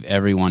fucking believe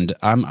everyone.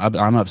 I'm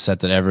upset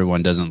that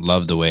everyone doesn't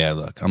love the way I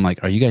look. I'm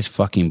like, are you guys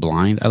fucking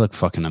blind? I look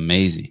fucking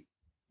amazing.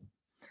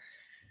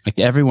 Like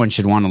everyone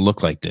should want to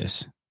look like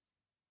this.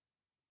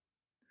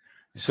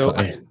 So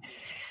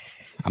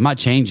I'm not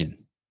changing.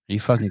 Are you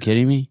fucking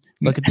kidding me?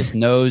 Look at this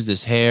nose,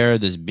 this hair,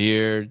 this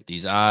beard,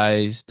 these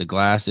eyes, the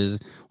glasses.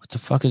 What the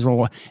fuck is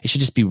wrong? It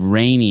should just be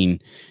raining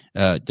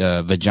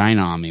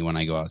vagina on me when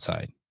I go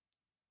outside.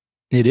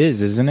 It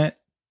is, isn't it?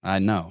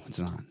 No, it's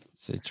not.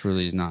 It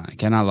truly is not. I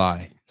cannot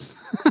lie.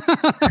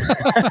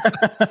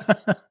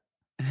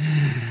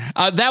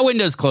 That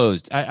window's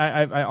closed.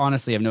 I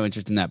honestly have no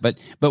interest in that. But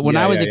when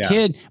I was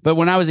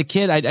a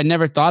kid, I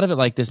never thought of it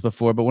like this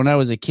before. But when I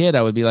was a kid,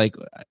 I would be like,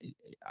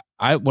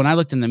 when I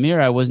looked in the mirror,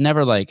 I was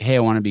never like, hey, I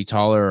want to be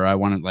taller, or I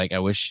want to, like, I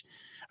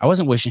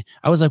wasn't wishing.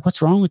 I was like,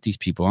 what's wrong with these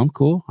people? I'm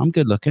cool. I'm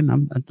good looking.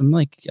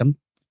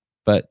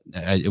 But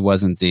it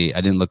wasn't I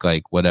didn't look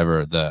like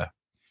whatever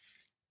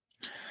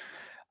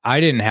I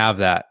didn't have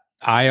that.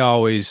 I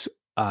always,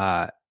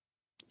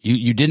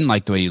 you didn't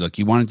like the way you look.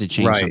 You wanted to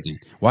change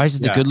something. Why is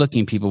it the good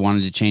looking people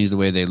wanted to change the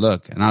way they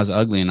look? And I was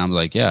ugly, and I'm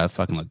like, yeah, I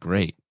fucking look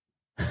great.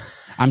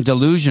 I'm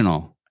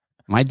delusional.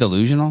 Am I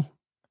delusional?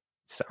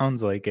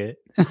 Sounds like it.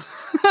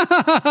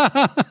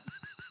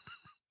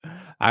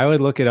 I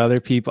would look at other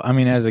people. I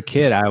mean, as a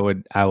kid, I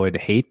would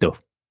hate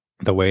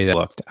the way they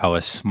looked. I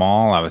was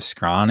small. I was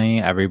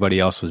scrawny. Everybody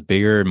else was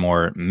bigger,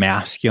 more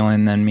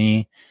masculine than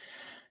me.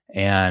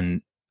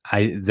 And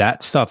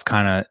that stuff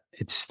kind of,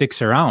 it sticks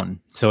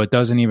around. So it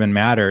doesn't even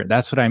matter.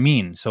 That's what I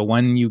mean. So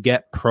when you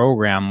get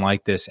programmed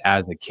like this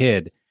as a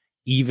kid,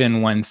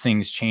 even when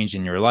things change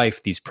in your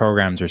life, these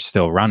programs are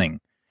still running.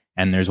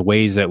 And there's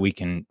ways that we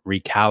can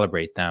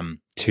recalibrate them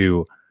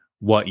to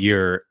what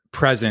your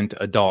present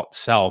adult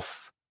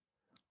self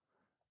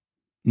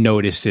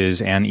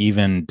notices and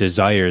even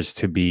desires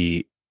to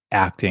be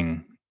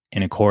acting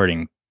in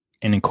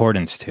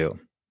accordance to.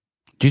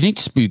 Do you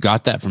think you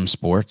got that from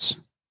sports?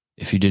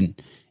 If you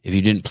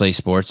didn't play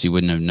sports, you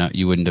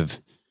wouldn't have,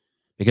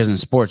 because in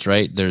sports,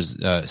 right, there's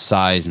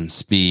size and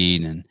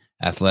speed and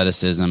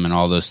athleticism and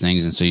all those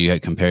things, and so you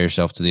compare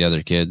yourself to the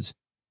other kids.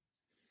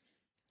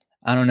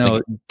 I don't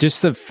know.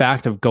 Just the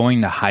fact of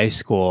going to high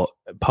school,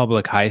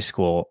 public high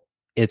school,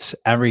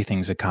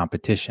 everything's a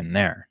competition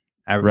there.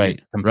 Right.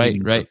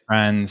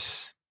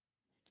 Friends.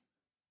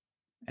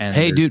 And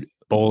hey, dude,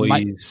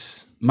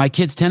 bullies. My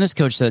kid's tennis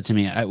coach said to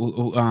me,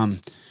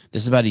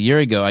 this is about a year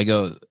ago. I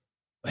go,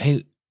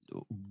 hey,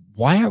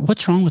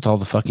 what's wrong with all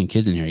the fucking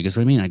kids in here? He goes,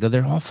 what do you mean? I go,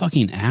 they're all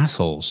fucking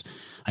assholes.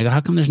 I go,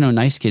 how come there's no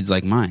nice kids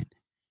like mine?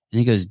 And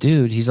he goes,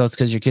 dude, it's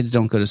because your kids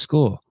don't go to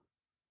school.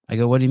 I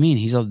go, what do you mean?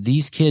 He's all,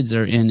 these kids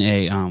are in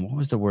a, what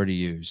was the word he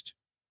used?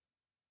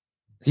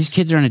 These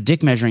kids are in a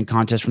dick measuring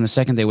contest from the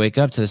second they wake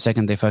up to the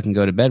second they fucking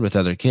go to bed with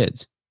other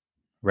kids.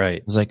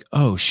 Right. I was like,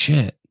 oh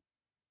shit.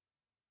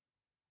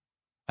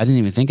 I didn't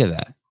even think of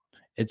that.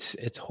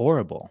 It's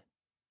horrible.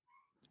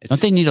 Don't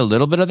they need a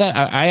little bit of that?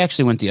 I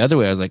actually went the other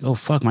way. I was like, oh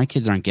fuck, my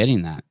kids aren't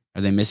getting that.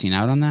 Are they missing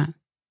out on that?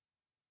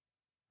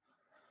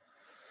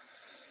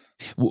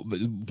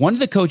 One of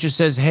the coaches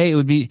says, hey, it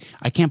would be,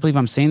 I can't believe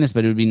I'm saying this,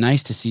 but it would be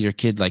nice to see your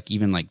kid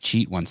even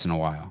cheat once in a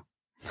while.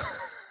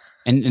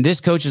 and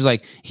this coach is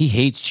like, he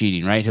hates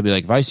cheating, right? He'll be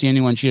like, if I see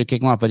anyone cheat, I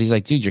kick him off. But he's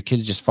like, dude, your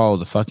kids just follow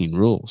the fucking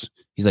rules.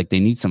 He's like, they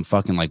need some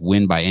fucking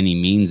win by any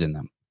means in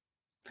them.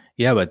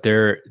 Yeah, but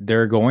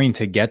they're going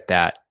to get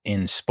that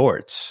in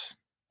sports.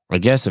 I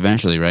guess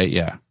eventually, right?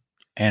 Yeah.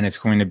 And it's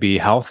going to be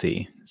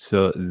healthy.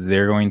 So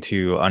they're going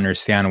to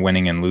understand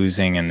winning and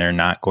losing, and they're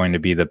not going to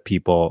be the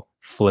people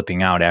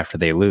flipping out after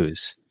they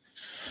lose.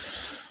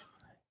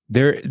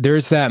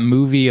 There's that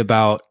movie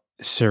about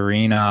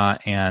Serena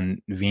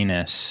and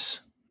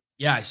Venus.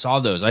 Yeah, I saw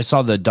those. I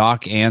saw the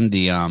doc and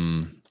the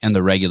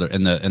regular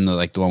and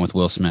the one with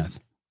Will Smith.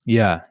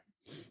 Yeah.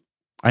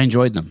 I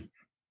enjoyed them.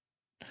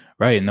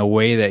 Right. And the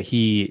way that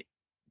he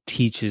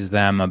teaches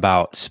them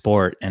about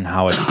sport and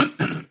how it's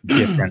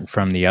different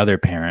from the other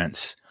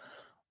parents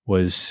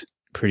was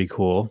pretty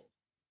cool.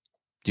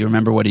 Do you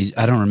remember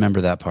I don't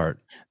remember that part.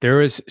 There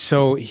was,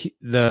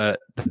 the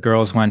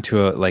girls went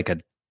to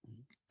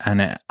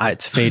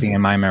it's fading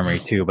in my memory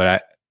too,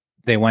 but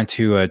they went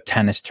to a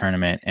tennis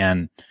tournament,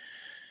 and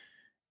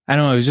I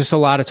don't know, it was just a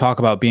lot of talk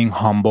about being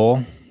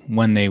humble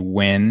when they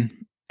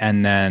win.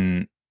 And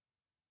then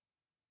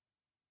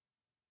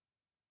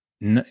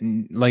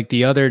like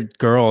the other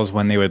girls,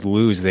 when they would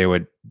lose, they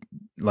would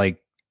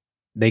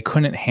they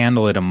couldn't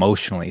handle it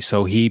emotionally.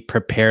 So he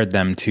prepared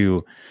them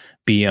to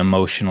be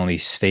emotionally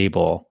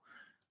stable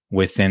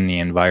within the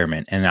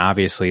environment. And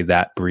obviously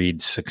that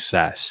breeds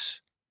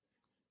success.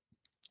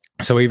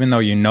 So even though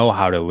you know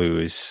how to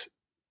lose,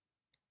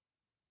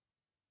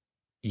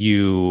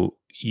 you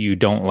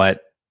don't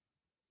let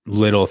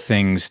little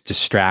things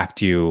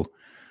distract you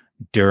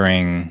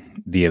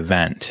during the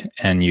event,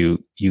 and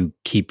you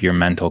keep your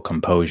mental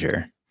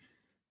composure,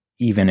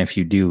 even if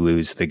you do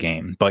lose the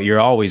game. But you're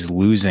always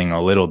losing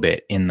a little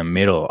bit in the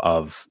middle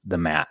of the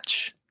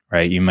match,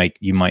 right? You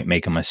might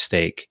make a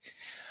mistake.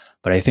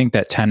 But I think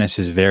that tennis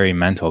is very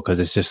mental because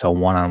it's just a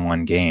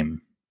one-on-one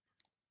game.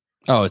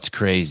 Oh, it's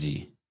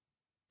crazy.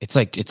 It's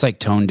like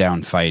toned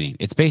down fighting.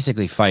 It's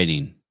basically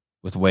fighting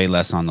with way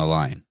less on the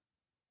line.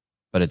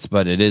 But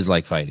it is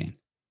like fighting.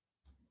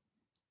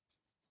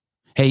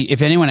 Hey,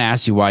 if anyone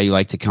asks you why you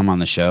like to come on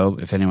the show,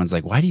 if anyone's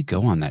like, why do you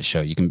go on that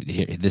show? You can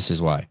hear, this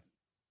is why.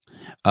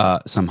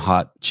 Some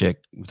hot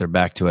chick with her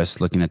back to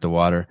us looking at the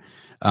water.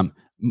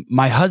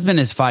 My husband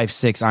is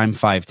 5'6", I'm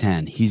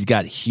 5'10". He's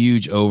got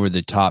huge over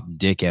the top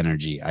dick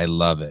energy. I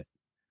love it.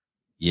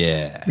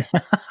 Yeah.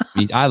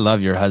 I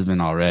love your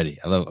husband already.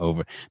 I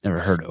love never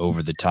heard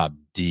over the top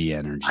D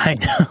energy. I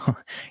know.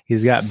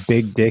 He's got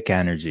big dick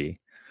energy.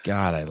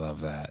 God, I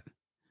love that.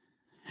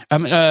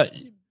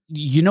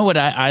 You know what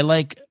I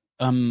like?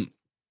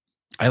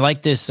 I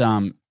like this.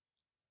 I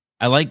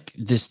like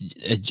this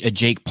a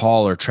Jake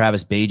Paul or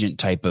Travis Bagent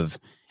type of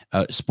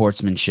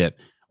sportsmanship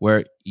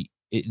where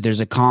there's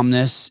a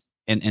calmness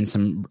and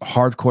some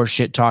hardcore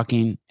shit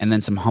talking, and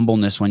then some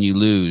humbleness when you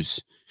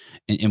lose,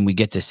 and we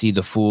get to see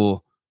the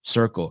full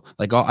circle.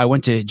 Like I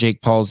went to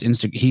Jake Paul's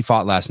Instagram. He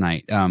fought last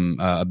night,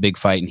 a big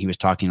fight, and he was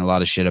talking a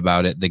lot of shit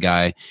about it, the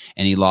guy,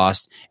 and he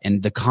lost.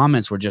 And the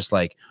comments were just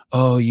like,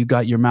 "Oh, you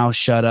got your mouth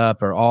shut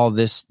up," or all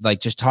this, like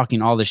just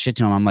talking all this shit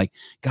to him. I'm like,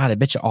 God, I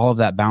bet you all of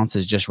that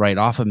bounces just right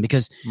off him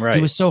because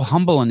he was so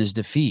humble in his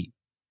defeat.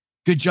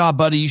 Good job,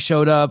 buddy. You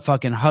showed up,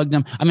 fucking hugged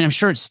him. I mean, I'm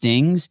sure it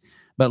stings,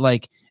 but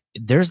like,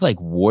 there's like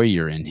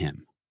warrior in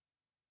him.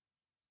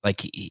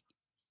 Like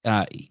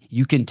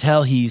you can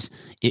tell if he's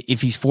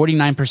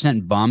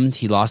 49% bummed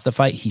he lost the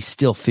fight, he's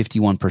still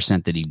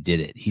 51% that he did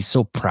it. He's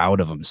so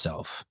proud of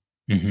himself.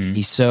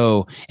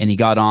 Mm-hmm. And he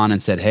got on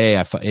and said,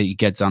 hey, he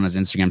gets on his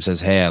Instagram, says,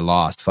 hey, I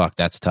lost. Fuck,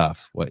 that's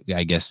tough. What,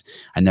 I guess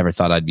I never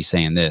thought I'd be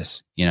saying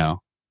this, you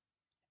know?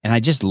 And I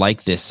just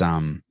like this.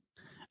 I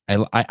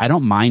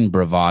don't mind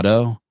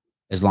bravado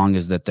as long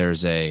as that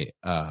there's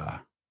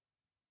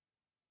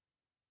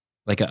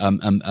like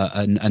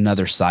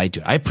another side to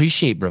it. I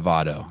appreciate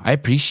bravado. I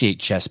appreciate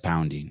chest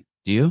pounding.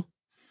 Do you?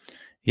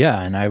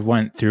 Yeah, and I've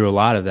went through a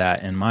lot of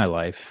that in my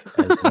life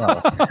as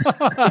well.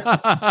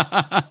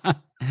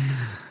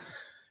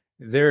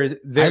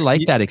 I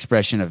like that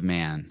expression of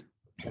man.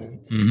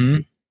 Mm-hmm.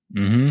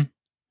 Mm-hmm.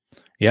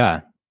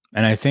 Yeah.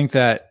 And I think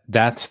that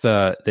that's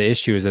the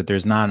issue, is that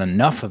there's not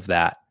enough of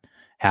that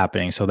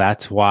happening. So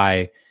that's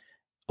why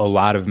a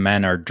lot of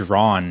men are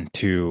drawn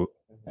to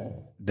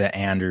the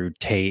Andrew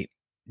Tate,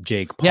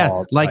 Jake Paul.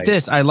 Yeah, like type.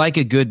 this. I like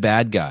a good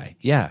bad guy.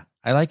 Yeah,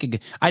 I like a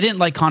good. I didn't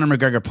like Conor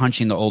McGregor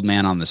punching the old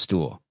man on the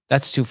stool.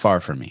 That's too far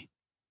for me.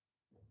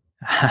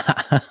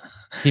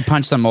 He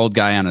punched some old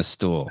guy on a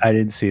stool. I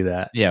didn't see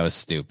that. Yeah, it was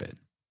stupid.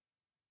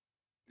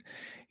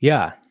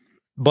 Yeah.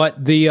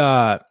 But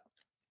the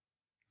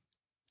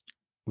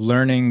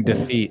learning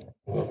defeat,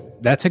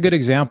 that's a good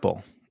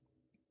example.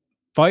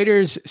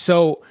 Fighters,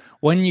 so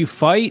when you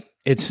fight,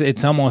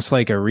 it's almost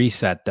like a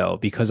reset though,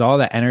 because all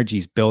the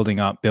energy's building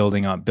up,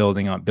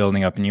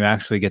 and you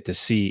actually get to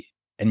see,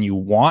 and you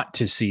want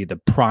to see the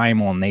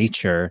primal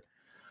nature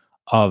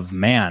of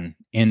man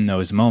in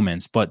those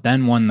moments. But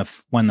then when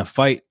the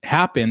fight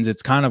happens,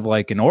 it's kind of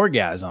like an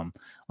orgasm.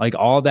 Like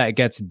all that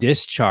gets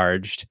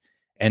discharged,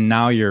 and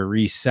now you're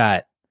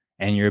reset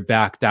and you're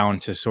back down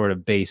to sort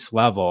of base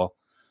level,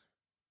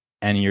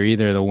 and you're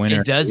either the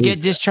winner. It does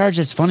get discharged.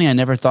 It's funny. I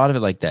never thought of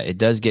it like that. It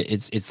does get,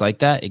 it's like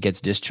that. It gets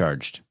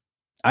discharged.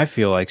 I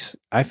feel like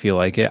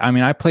it. I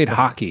mean, I played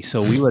hockey,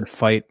 so we would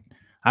fight.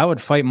 I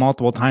would fight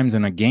multiple times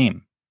in a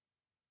game.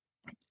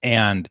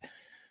 And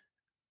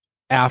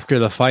after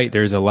the fight,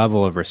 there's a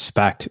level of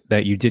respect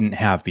that you didn't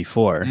have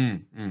before.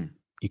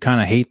 You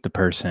kind of hate the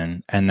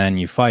person, and then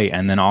you fight,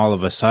 and then all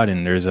of a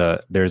sudden there's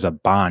a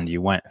bond.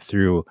 You went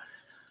through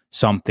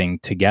something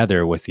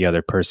together with the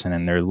other person,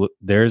 and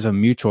there's a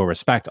mutual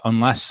respect,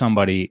 unless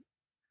somebody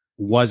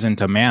wasn't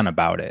a man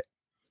about it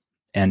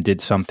and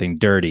did something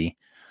dirty.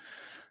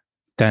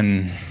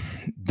 Then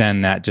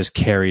that just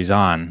carries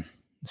on,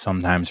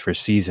 sometimes for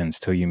seasons,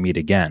 till you meet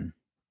again.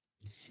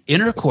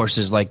 Intercourse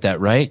is like that,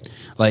 right?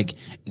 Like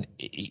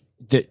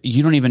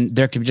you don't even,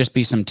 there could just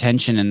be some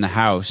tension in the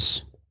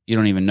house. You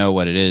don't even know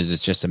what it is.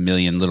 It's just a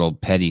million little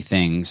petty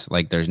things.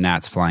 Like there's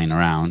gnats flying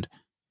around,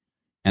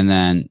 and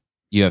then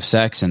you have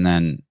sex, and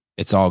then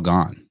it's all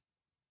gone.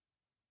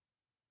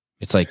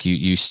 It's like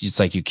it's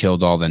like you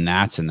killed all the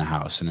gnats in the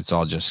house, and it's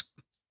all just,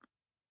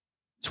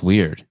 it's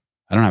weird.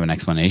 I don't have an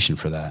explanation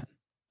for that.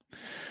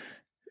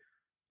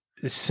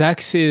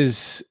 Sex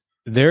is,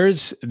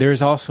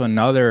 there's also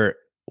another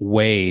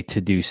way to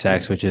do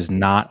sex, which is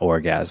not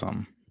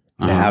orgasm.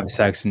 To have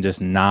sex and just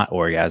not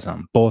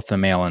orgasm, both the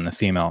male and the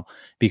female.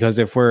 Because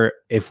if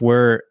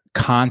we're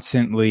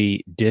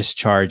constantly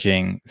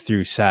discharging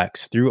through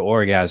sex, through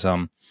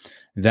orgasm,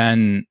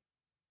 then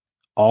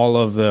all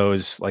of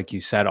those, like you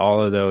said,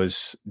 all of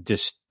those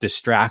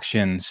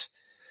distractions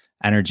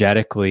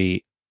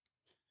energetically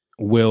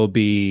will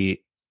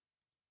be,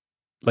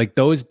 like,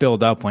 those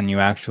build up when you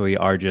actually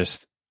are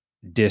just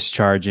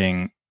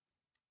discharging.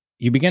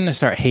 You begin to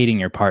start hating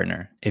your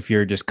partner if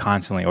you're just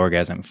constantly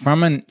orgasming.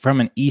 From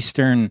an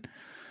Eastern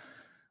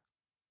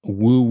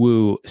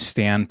woo-woo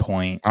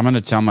standpoint. I'm going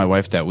to tell my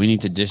wife that we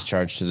need to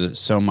discharge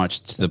so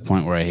much to the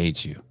point where I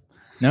hate you.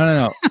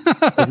 No.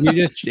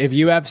 if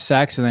you have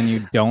sex and then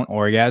you don't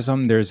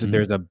orgasm, there's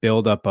a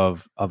buildup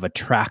of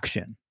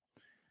attraction.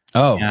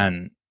 Oh,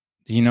 and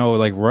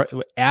like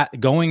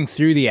going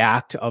through the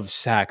act of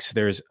sex,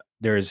 there's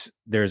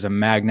a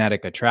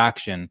magnetic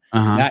attraction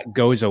that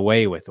goes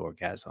away with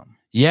orgasm.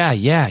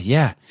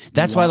 Yeah.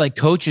 That's why, like,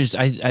 coaches,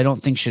 I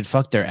don't think should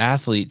fuck their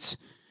athletes,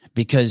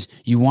 because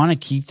you want to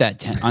keep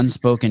that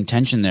unspoken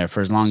tension there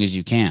for as long as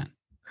you can.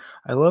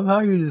 I love how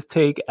you just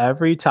take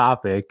every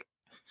topic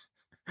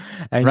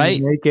and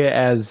you make it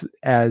as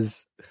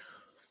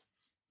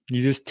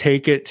you just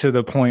take it to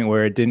the point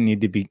where it didn't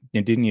need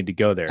to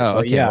go there. Oh,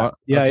 okay.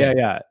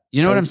 Yeah.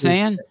 You know what I'm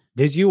saying?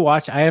 Did you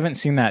watch? I haven't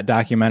seen that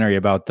documentary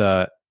about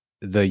the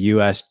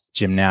U.S.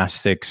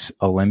 gymnastics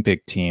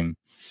Olympic team.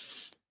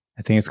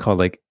 I think it's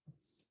called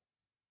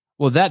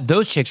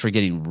those chicks were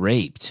getting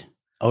raped.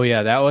 Oh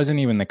yeah, that wasn't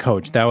even the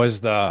coach. That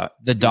was the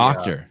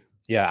doctor.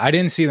 Yeah, I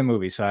didn't see the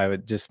movie, so I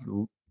would just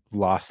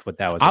lost what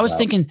that was. I was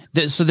thinking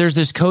that, so there's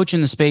this coach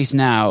in the space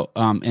now,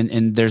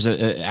 and there's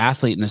a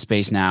athlete in the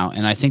space now,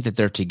 and I think that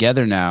they're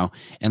together now,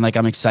 and like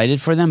I'm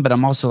excited for them, but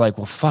I'm also like,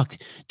 well, fuck,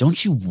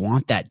 don't you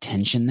want that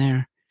tension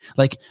there?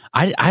 Like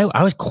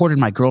I was courted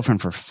my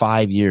girlfriend for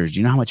 5 years. Do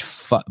you know how much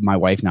my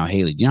wife now,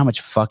 Haley? Do you know how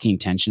much fucking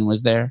tension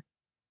was there?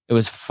 It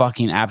was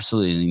fucking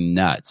absolutely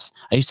nuts.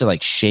 I used to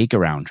like shake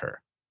around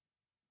her.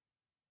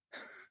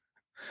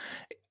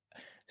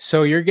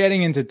 So you're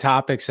getting into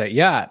topics that,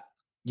 yeah.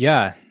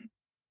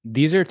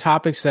 These are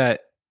topics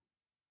that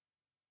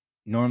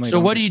normally. So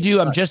what do you do?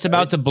 I'm just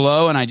about to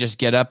blow, and I just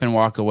get up and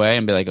walk away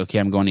and be like, okay,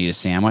 I'm going to eat a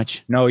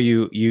sandwich. No,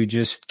 you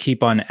just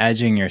keep on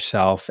edging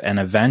yourself, and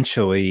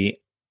eventually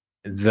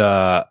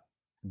the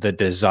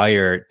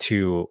desire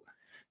to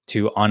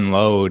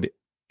unload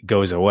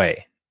goes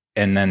away,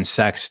 and then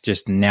sex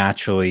just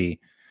naturally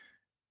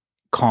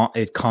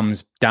it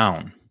comes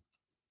down.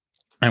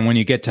 And when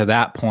you get to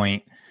that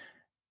point,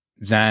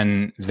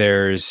 then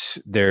there's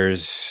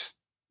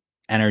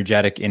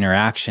energetic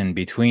interaction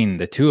between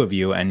the two of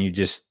you, and you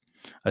just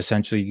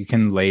essentially you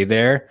can lay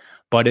there,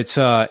 but it's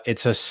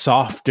a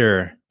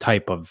softer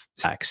type of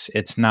sex.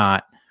 It's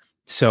not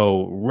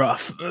so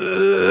rough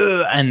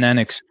and then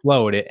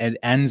explode. It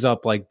ends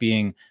up like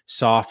being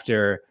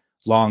softer,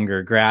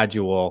 longer,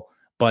 gradual,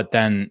 but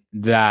then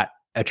that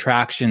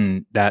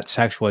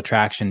sexual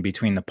attraction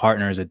between the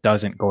partners, it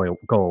doesn't go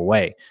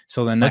away.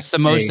 So the next What's the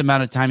most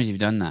amount of times you've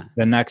done that?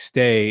 The next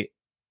day,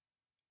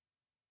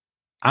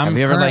 I'm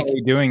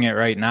currently doing it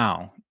right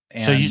now.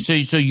 And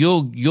so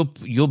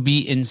you'll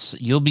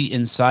be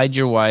inside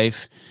your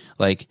wife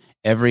like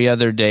every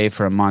other day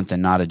for a month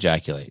and not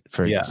ejaculate,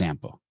 for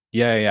example.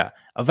 Yeah.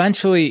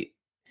 Eventually,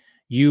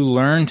 you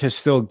learn to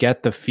still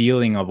get the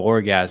feeling of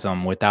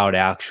orgasm without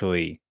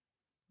actually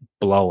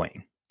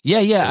blowing.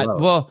 Yeah.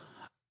 Well,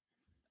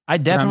 I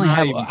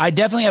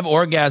definitely have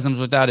orgasms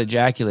without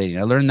ejaculating.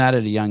 I learned that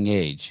at a young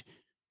age.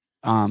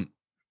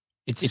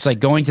 It's like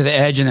going to the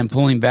edge and then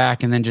pulling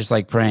back and then just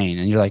like praying,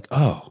 and you're like,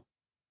 oh,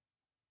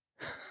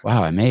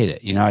 wow, I made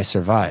it. I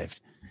survived.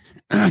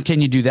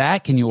 Can you do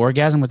that? Can you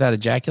orgasm without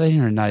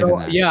ejaculating, or not even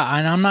that? Yeah,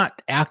 and I'm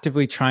not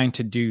actively trying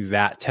to do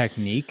that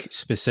technique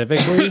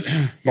specifically,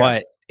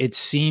 but it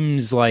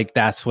seems like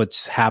that's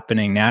what's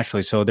happening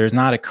naturally. So there's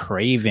not a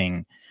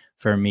craving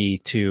for me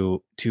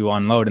to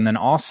unload. And then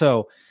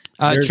also,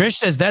 Trish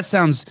says that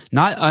sounds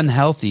not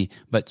unhealthy,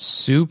 but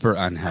super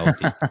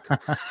unhealthy.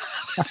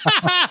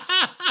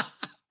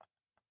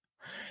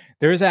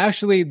 There's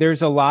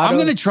a lot. I'm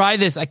going to try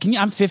this.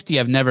 I'm 50.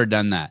 I've never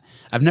done that.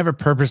 I've never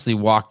purposely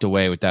walked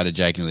away without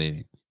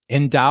ejaculating.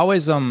 In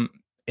Taoism,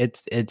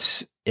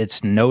 it's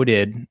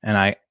noted, and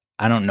I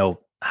don't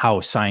know how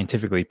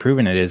scientifically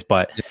proven it is,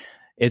 but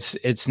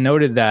it's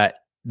noted that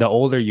the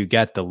older you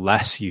get, the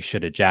less you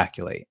should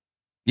ejaculate.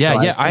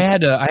 Yeah. I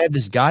had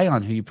this guy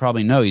on who you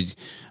probably know. He's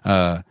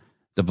the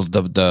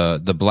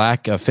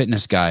black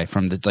fitness guy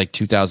from the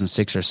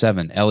 2006 or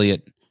 7.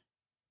 Elliot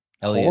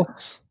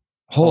Holtz.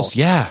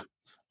 Yeah.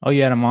 Oh,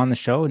 you had him on the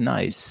show?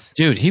 Nice.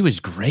 Dude, he was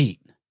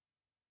great.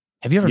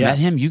 Have you ever met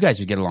him? You guys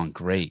would get along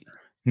great.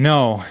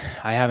 No,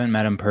 I haven't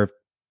met him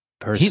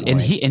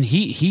personally.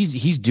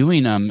 He's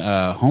doing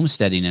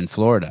homesteading in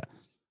Florida.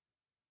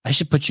 I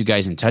should put you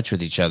guys in touch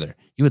with each other.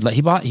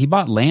 He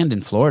bought land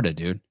in Florida,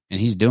 dude,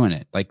 and he's doing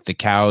it. Like the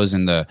cows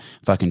and the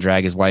fucking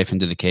drag his wife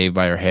into the cave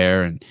by her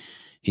hair, and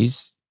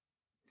he's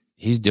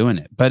doing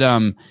it. But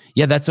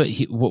that's what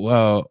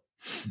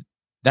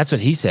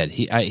he said.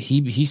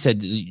 He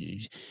said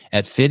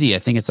at Fiddy, I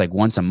think it's like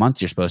once a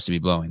month you're supposed to be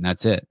blowing.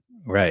 That's it.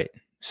 Right.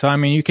 So, I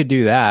mean, you could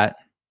do that.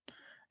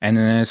 And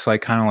then it's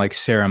like kind of like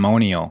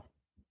ceremonial.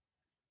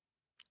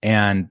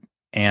 And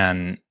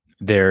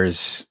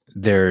there's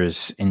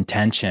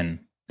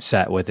intention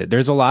set with it.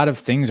 There's a lot of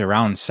things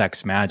around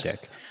sex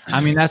magic. I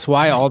mean, that's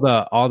why all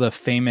the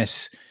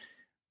famous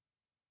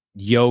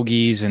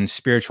yogis and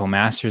spiritual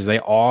masters, they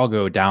all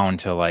go down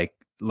to like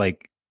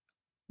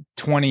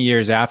 20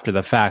 years after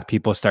the fact,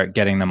 people start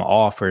getting them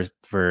all for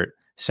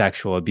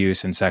sexual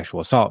abuse and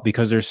sexual assault,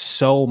 because there's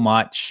so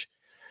much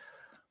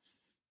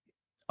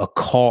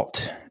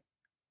occult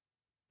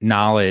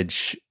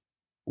knowledge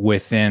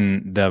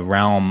within the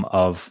realm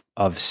of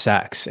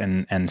sex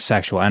and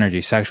sexual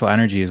energy. Sexual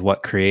energy is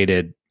what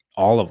created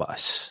all of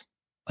us.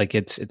 Like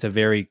it's a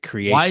very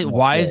creative.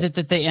 Why is it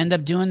that they end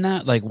up doing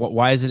that? Like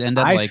why does it end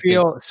up I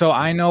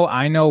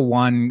know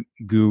one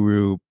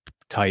guru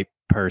type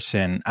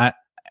person. I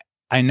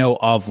know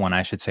of one,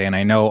 I should say, and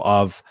I know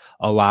of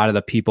a lot of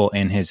the people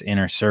in his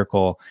inner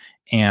circle,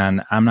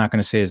 and I'm not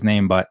going to say his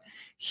name, but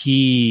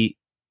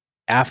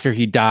after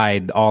he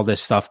died, all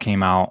this stuff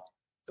came out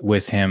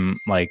with him,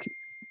 like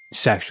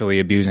sexually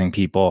abusing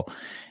people.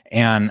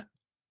 And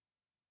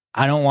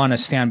I don't want to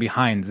stand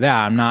behind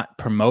that. I'm not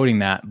promoting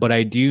that, but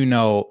I do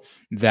know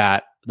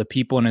that the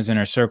people in his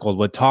inner circle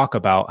would talk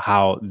about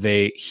how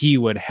he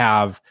would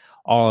have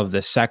all of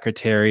the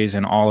secretaries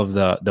and all of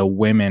the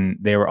women,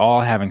 they were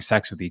all having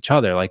sex with each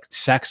other. Like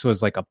sex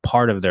was like a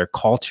part of their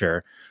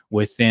culture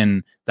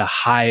within the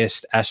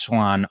highest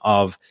echelon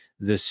of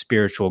the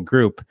spiritual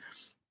group,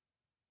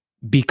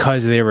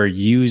 because they were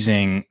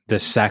using the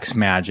sex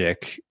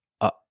magic.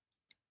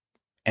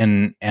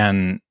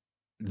 And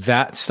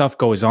that stuff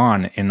goes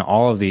on in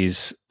all of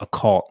these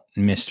occult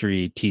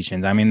mystery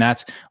teachings. I mean,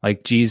 that's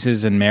like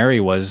Jesus and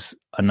Mary was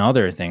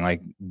another thing.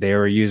 Like they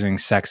were using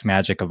sex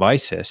magic of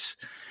Isis.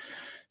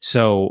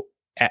 So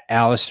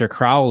Aleister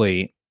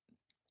Crowley,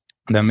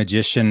 the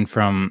magician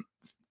from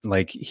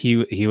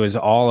he was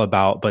all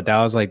about, but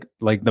that was like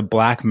the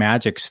black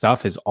magic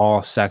stuff is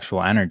all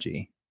sexual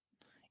energy.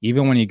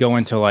 Even when you go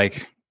into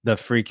like the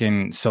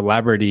freaking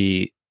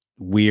celebrity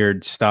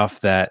weird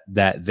stuff that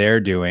they're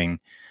doing,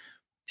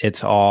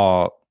 it's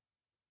all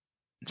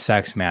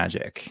sex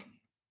magic.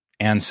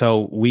 And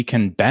so we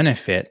can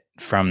benefit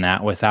from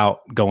that without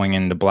going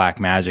into black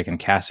magic and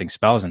casting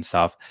spells and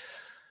stuff,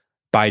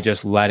 by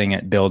just letting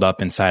it build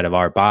up inside of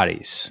our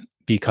bodies.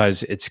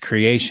 because it's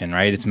creation,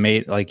 right? It's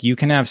made like you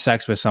can have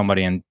sex with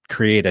somebody and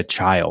create a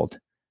child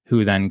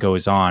who then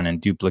goes on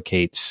and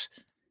duplicates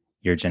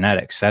your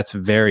genetics. That's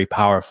very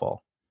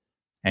powerful.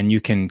 And you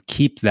can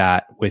keep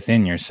that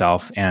within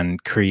yourself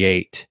and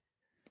create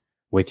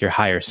with your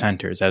higher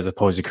centers as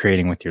opposed to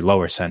creating with your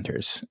lower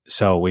centers.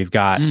 So we've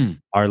got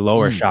our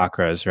lower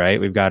chakras, right?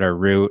 We've got our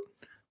root.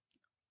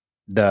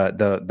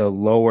 The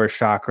lower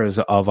chakras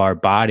of our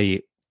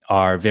body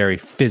are very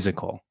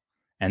physical.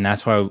 And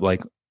that's why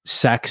like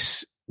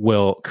sex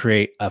will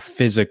create a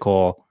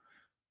physical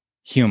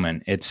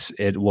human.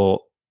 It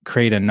will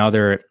create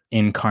another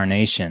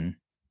incarnation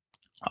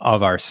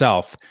of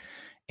ourself.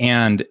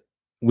 And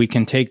we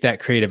can take that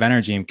creative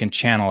energy and can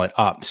channel it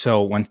up.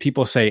 So when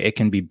people say it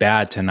can be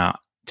bad to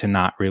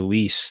not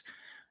release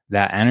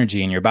that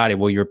energy in your body,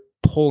 well, you're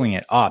pulling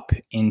it up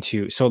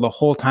into, so the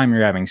whole time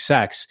you're having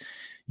sex,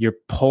 you're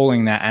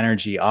pulling that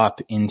energy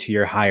up into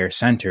your higher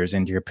centers,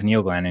 into your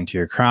pineal gland, into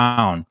your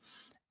crown.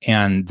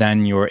 And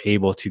then you're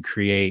able to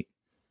create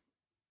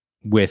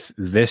with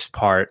this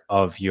part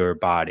of your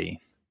body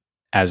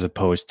as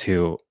opposed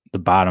to the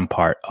bottom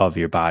part of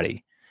your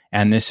body.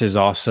 And this is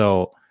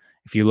also,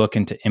 if you look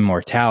into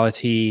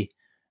immortality,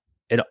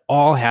 it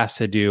all has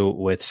to do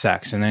with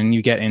sex. And then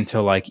you get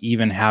into like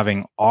even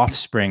having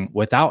offspring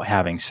without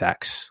having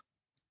sex.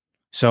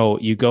 So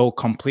you go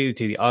completely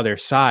to the other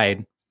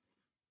side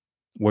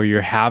where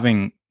you're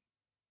having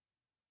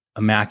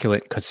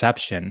immaculate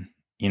conception,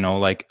 you know,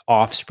 like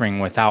offspring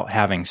without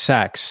having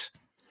sex.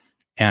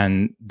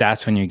 And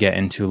that's when you get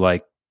into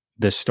like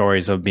the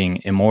stories of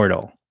being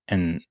immortal.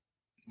 And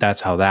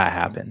that's how that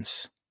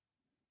happens.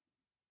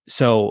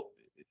 So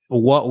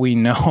what we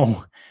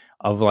know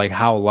of like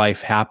how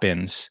life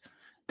happens,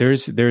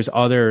 there's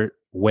other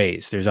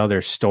ways, there's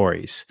other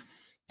stories.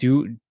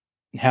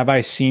 Have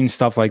I seen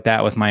stuff like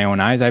that with my own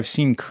eyes? I've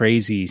seen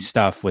crazy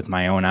stuff with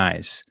my own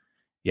eyes.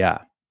 Yeah.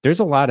 There's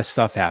a lot of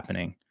stuff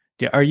happening.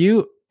 Are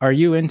you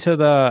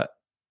into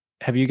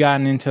have you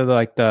gotten into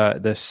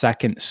the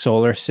second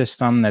solar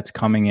system that's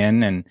coming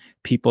in and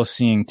people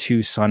seeing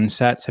two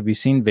sunsets? Have you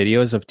seen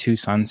videos of two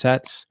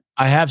sunsets?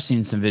 I have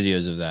seen some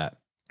videos of that.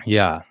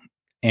 Yeah.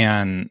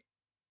 And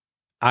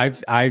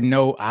I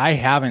know I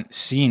haven't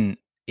seen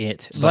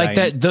it. Like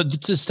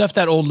the stuff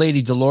that old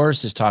lady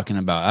Dolores is talking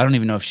about. I don't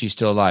even know if she's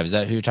still alive. Is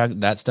that who you're talking,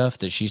 that stuff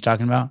that she's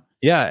talking about?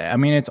 Yeah. I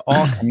mean, it's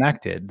all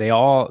connected.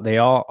 All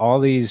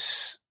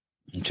these,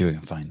 I'm sure we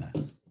can find that,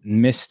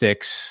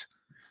 mystics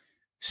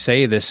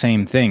say the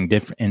same thing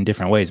in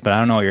different ways, but I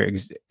don't know what you're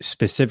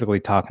specifically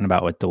talking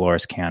about with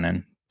Dolores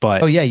Cannon.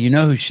 But oh yeah, you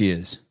know who she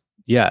is.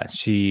 Yeah,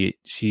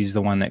 she's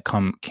the one that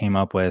came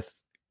up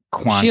with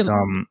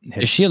quantum.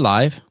 Is she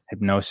alive?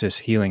 Hypnosis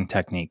healing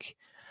technique.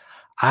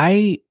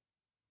 I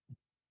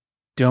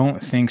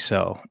don't think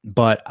so,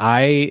 but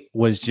I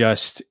was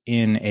just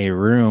in a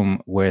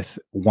room with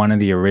one of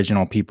the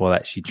original people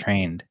that she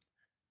trained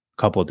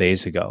a couple of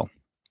days ago.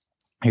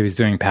 He was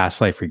doing past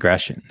life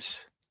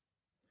regressions.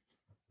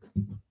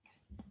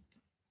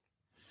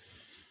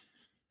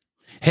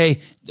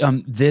 Hey, I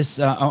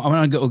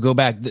want to go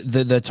back.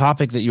 The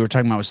topic that you were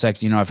talking about with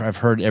sex, you know, I've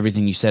heard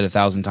everything you said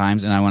 1,000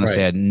 times, and I want to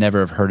say I'd never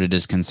have heard it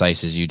as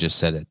concise as you just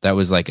said it. That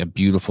was like a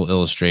beautiful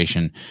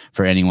illustration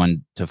for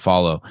anyone to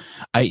follow.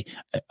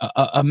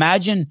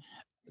 Imagine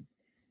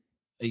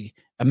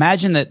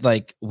that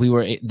like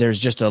there's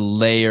just a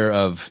layer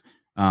of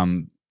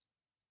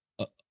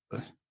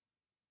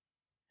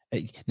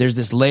there's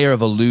this layer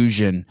of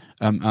illusion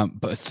to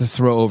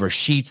throw over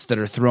sheets that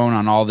are thrown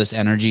on all this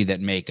energy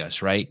that make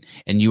us, right?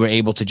 And you were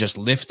able to just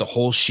lift the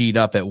whole sheet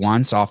up at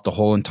once off the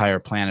whole entire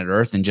planet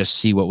Earth and just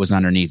see what was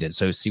underneath it.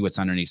 So see what's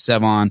underneath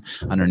Sevon,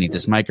 underneath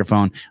this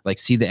microphone, like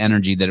see the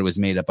energy that it was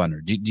made up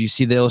under. Do you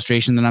see the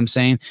illustration that I'm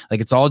saying? Like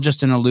it's all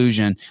just an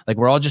illusion. Like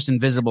we're all just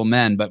invisible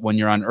men, but when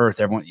you're on Earth,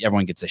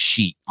 everyone gets a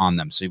sheet on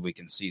them so we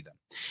can see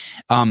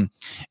them.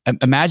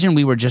 Imagine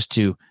we were just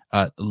to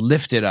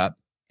lift it up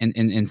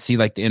and see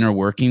like the inner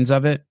workings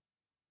of it.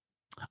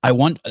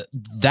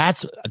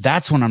 That's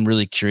when I'm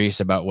really curious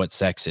about what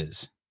sex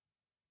is.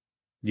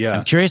 Yeah.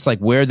 I'm curious like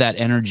where that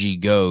energy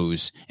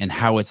goes and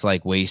how it's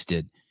like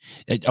wasted.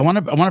 I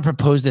want to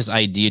propose this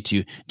idea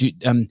to you.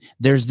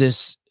 There's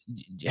this,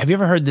 have you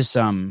ever heard this,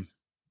 it's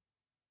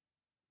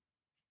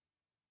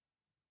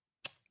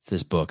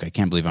this book. I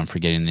can't believe I'm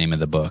forgetting the name of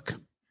the book.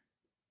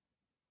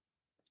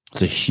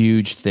 It's a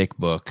huge, thick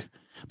book.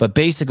 But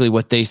basically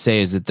what they say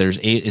is that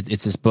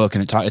it's this book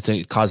and it's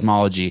a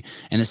cosmology,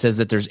 and it says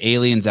that there's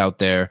aliens out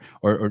there,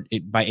 or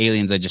by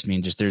aliens, I just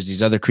mean there's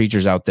these other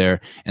creatures out there,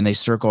 and they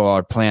circle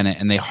our planet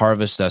and they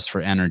harvest us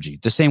for energy.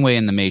 The same way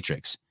in the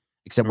Matrix,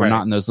 except we're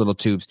not in those little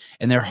tubes,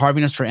 and they're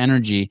harvesting us for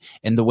energy.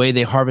 And the way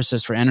they harvest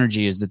us for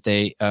energy is that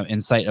they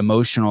incite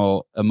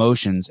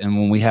emotions. And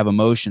when we have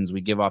emotions,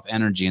 we give off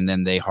energy and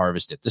then they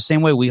harvest it. The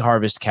same way we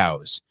harvest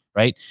cows.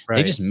 Right?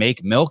 They just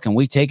make milk and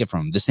we take it from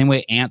them. The same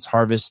way ants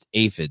harvest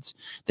aphids.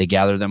 They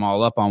gather them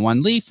all up on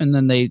one leaf and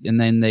then they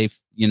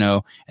you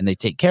know, and they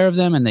take care of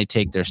them and they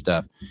take their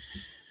stuff.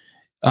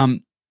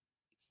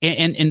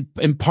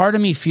 and part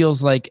of me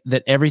feels like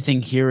that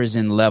everything here is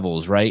in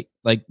levels, right?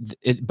 Like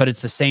but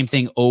it's the same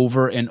thing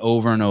over and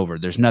over and over.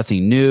 There's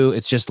nothing new.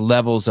 It's just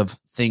levels of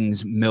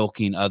things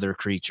milking other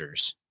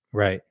creatures.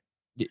 Right.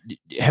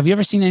 Have you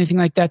ever seen anything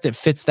like that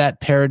fits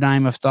that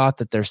paradigm of thought,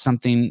 that there's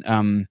something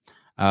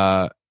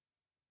yeah.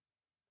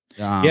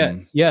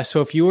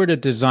 So if you were to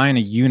design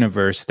a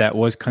universe that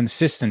was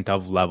consistent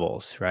of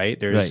levels, right?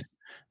 There's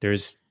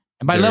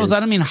and by levels, I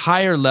don't mean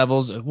higher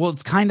levels. Well,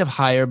 it's kind of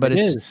higher, but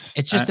it's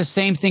just the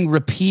same thing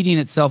repeating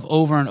itself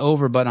over and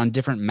over, but on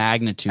different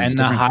magnitudes, and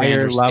different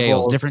higher scales,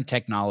 levels, different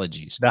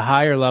technologies. The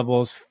higher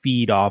levels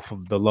feed off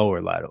of the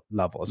lower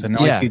levels, and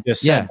like you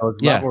just said,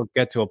 those levels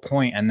get to a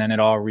point, and then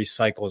it all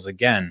recycles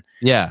again.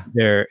 Yeah,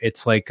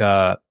 it's like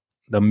the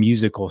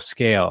musical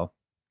scale.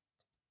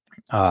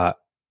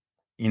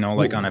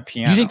 Like on a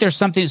piano. You think there's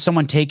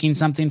someone taking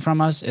something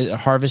from us,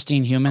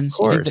 harvesting humans? Of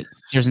course. You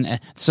think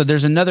that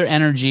there's another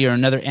energy or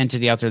another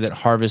entity out there that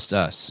harvests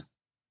us?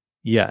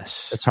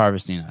 Yes. It's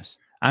harvesting us.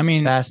 I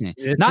mean,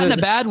 fascinating. Not in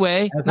a bad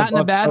way. Not in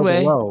a bad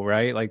way. Below,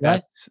 right? Like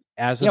that's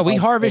as we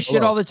harvest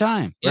shit all the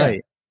time. Yeah.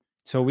 Right.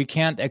 So we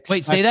can't expect.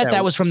 Wait, say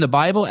that was from the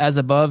Bible. As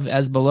above,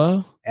 as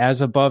below.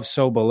 As above,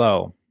 so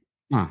below.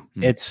 Huh.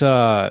 It's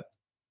not.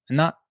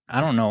 I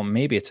don't know.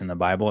 Maybe it's in the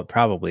Bible. It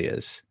probably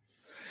is.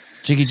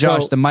 Jiggy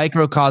Josh, the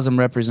microcosm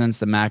represents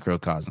the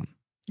macrocosm.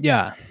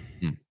 Yeah.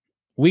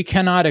 We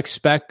cannot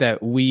expect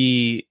that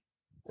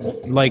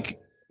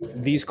like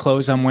these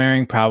clothes I'm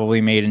wearing,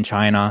 probably made in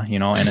China,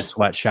 in a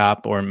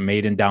sweatshop, or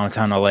made in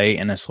downtown LA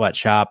in a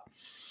sweatshop.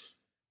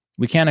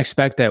 We can't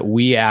expect that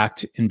we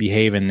act and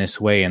behave in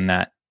this way and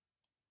that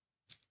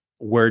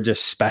we're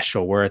just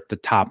special. We're at the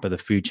top of the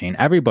food chain.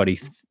 Everybody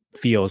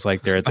feels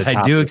like they're at the top.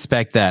 I do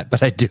expect that.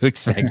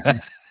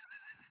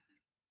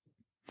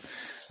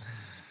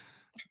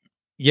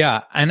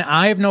 Yeah, and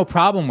I have no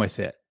problem with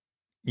it.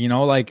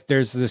 Like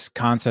there's this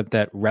concept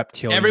that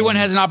reptilian. Everyone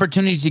has an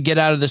opportunity to get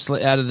out of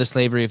the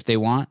slavery if they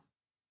want.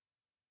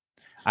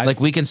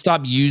 We can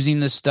stop using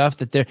the stuff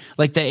that they're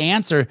like the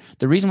ants are.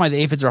 The reason why the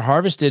aphids are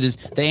harvested is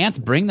the ants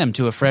bring them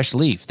to a fresh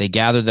leaf. They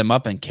gather them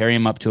up and carry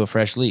them up to a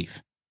fresh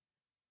leaf.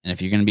 And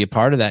if you're going to be a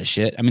part of that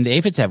shit, I mean, the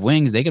aphids have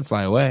wings; they could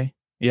fly away.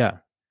 Yeah,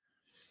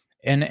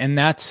 and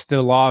that's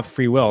the law of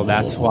free will.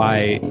 That's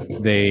why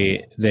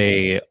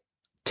they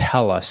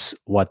tell us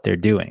what they're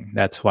doing.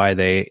 That's why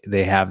they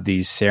have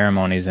these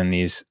ceremonies and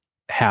these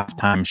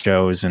halftime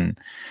shows and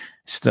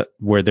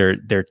where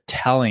they're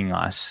telling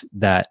us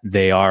that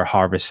they are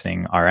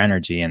harvesting our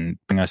energy and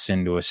bring us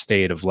into a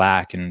state of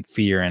lack and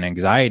fear and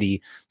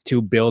anxiety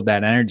to build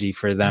that energy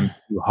for them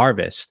to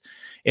harvest.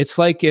 It's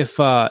like if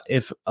a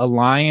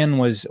lion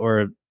was,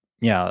 I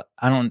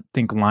don't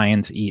think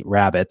lions eat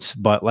rabbits,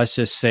 but let's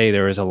just say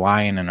there was a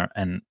lion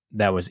and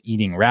that was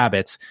eating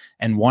rabbits,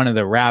 and one of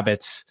the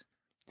rabbits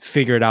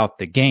figured out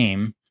the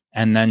game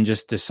and then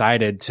just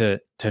decided to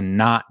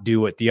not do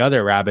what the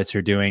other rabbits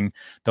are doing.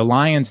 The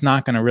lion's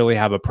not going to really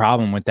have a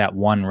problem with that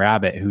one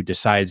rabbit who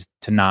decides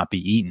to not be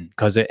eaten,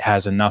 because it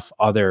has enough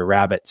other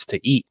rabbits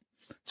to eat.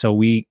 So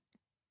we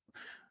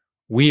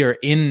are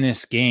in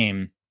this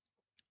game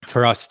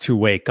for us to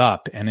wake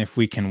up. And if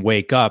we can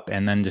wake up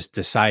and then just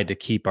decide to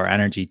keep our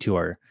energy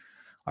to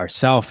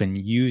ourself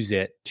and use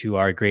it to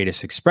our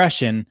greatest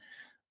expression,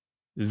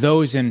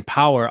 those in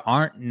power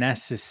aren't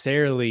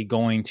necessarily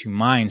going to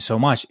mind so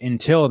much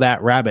until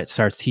that rabbit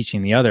starts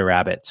teaching the other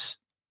rabbits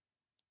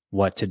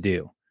what to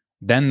do.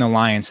 Then the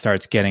lion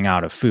starts getting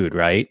out of food,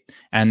 right?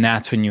 And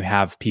that's when you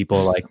have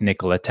people like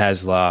Nikola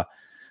Tesla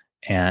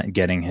and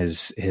getting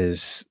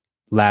his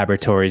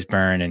laboratories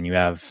burned, and you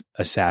have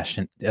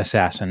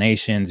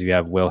assassinations. You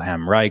have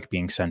Wilhelm Reich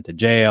being sent to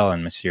jail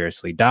and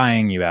mysteriously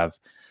dying. You have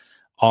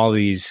all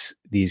these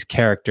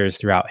characters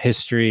throughout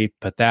history,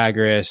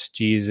 Pythagoras,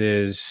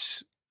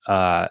 Jesus,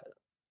 that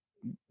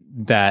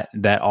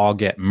all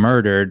get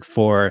murdered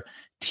for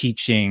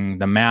teaching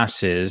the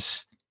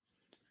masses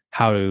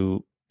how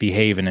to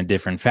behave in a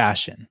different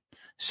fashion.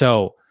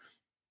 So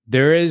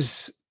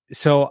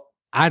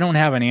I don't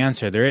have an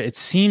answer there. It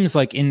seems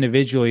like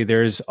individually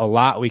there's a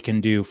lot we can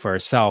do for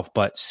ourselves,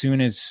 but soon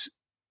as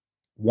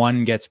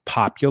one gets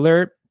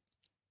popular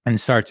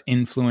and starts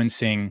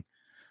influencing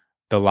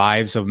the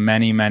lives of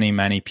many, many,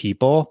 many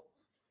people,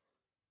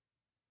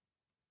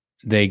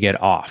 they get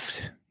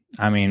offed.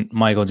 I mean,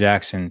 Michael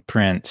Jackson,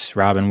 Prince,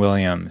 Robin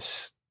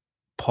Williams,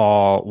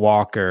 Paul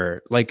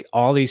Walker, like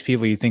all these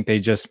people, you think they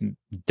just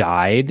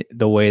died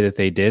the way that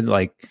they did?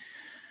 Like,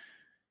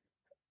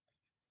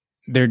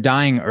 they're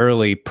dying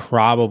early,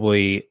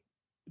 probably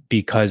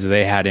because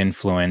they had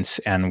influence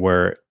and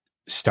were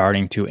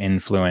starting to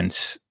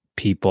influence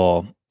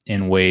people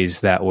in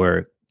ways that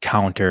were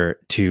counter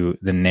to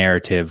the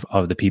narrative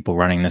of the people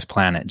running this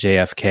planet.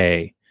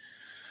 JFK,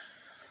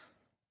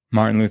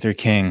 Martin Luther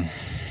King.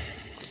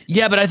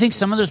 Yeah, but I think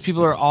some of those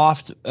people are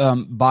offed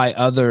by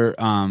other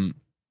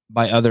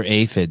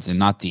aphids and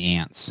not the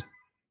ants.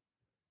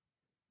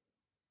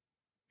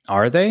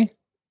 Are they?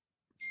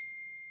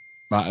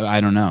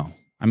 I don't know.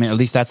 I mean, at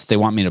least that's what they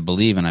want me to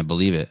believe, and I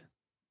believe it.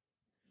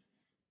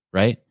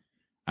 Right?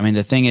 I mean,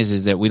 the thing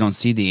is that we don't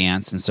see the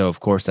ants, and so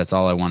of course that's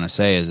all I want to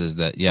say is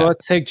that So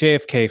let's take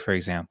JFK for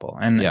example,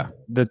 and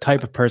the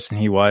type of person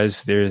he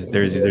was.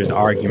 There's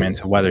arguments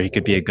of whether he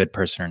could be a good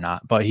person or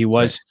not, but he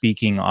was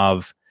speaking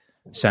of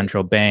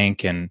central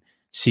bank and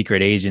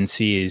secret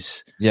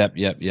agencies. Yep.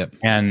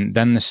 And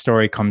then the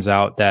story comes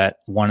out that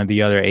one of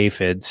the other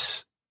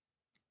aphids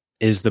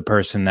is the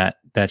person that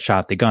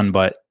shot the gun,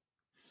 but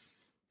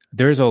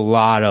there's a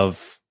lot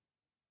of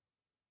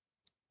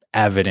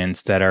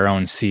evidence that our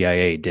own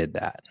CIA did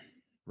that.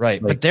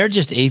 Right. But they're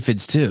just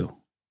aphids too.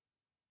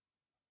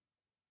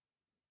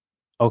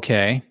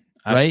 Okay.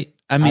 Right.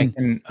 I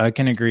mean, I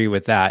can agree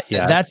with that.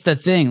 Yeah. That's the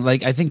thing.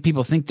 Like, I think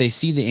people think they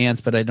see the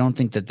ants, but I don't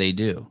think that they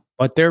do.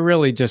 But they're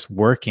really just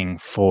working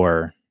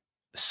for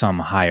some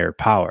higher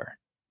power.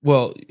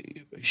 Well,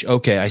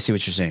 okay. I see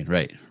what you're saying.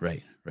 Right.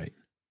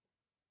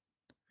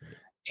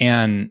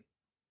 And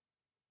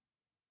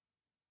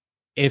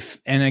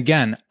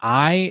again,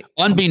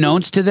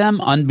 unbeknownst to them.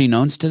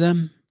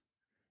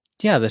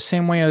 Yeah. The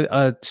same way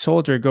a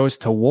soldier goes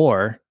to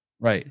war.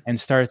 Right. And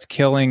starts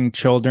killing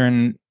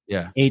children.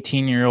 Yeah.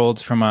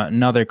 18-year-olds from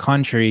another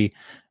country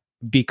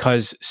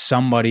because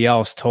somebody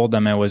else told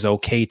them it was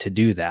okay to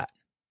do that.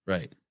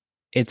 Right.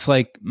 It's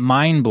like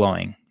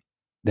mind-blowing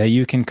that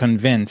you can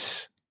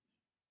convince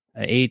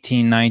an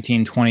 18,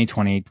 19, 20,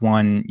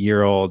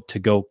 21-year-old to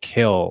go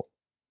kill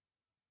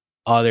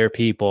other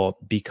people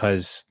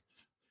because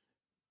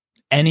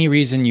any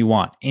reason you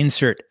want.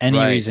 Insert any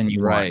reason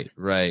you want.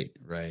 Right.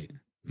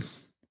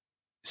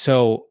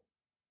 So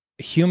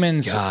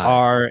humans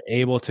are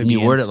able to when you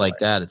word it like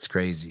that, it's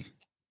crazy.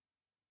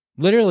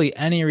 Literally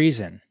any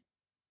reason.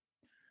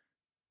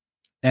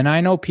 And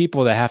I know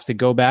people that have to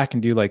go back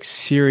and do like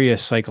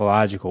serious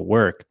psychological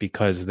work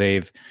because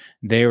they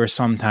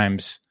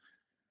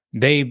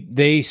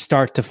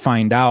start to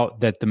find out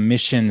that the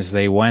missions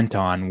they went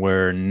on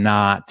were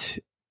not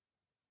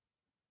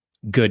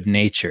good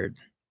natured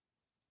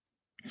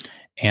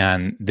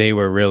and they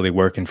were really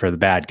working for the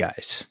bad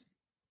guys.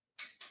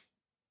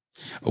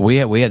 We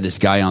had this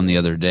guy on the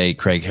other day,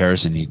 Craig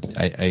Harrison.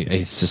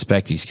 I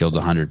suspect he's killed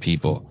 100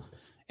 people.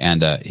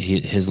 And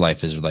his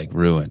life is like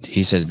ruined.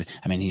 He says,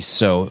 I mean, he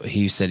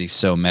said he's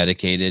so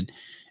medicated,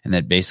 and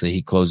that basically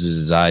he closes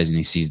his eyes and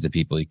he sees the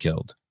people he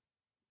killed.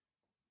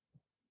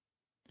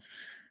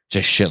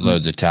 Just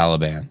shitloads of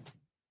Taliban.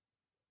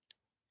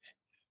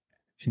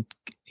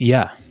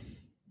 Yeah,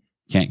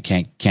 can't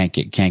get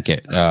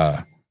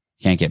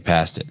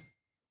past it.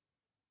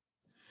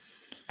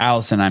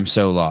 Allison, I'm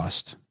so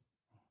lost.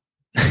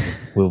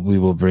 We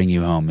will bring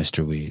you home,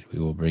 Mr. Weed. We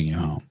will bring you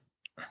home.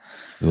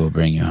 We will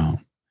bring you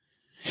home.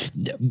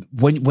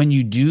 When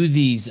you do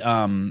these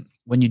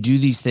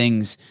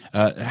things,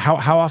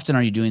 how often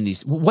are you doing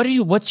these?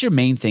 What's your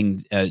main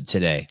thing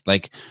today?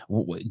 Like,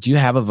 do you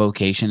have a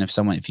vocation?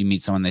 If you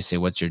meet someone, they say,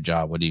 "What's your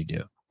job?" What do you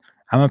do?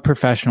 I'm a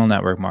professional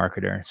network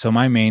marketer. So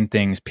my main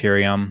thing is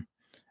Purium.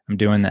 I'm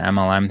doing the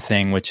MLM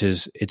thing,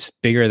 it's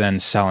bigger than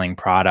selling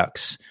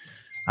products.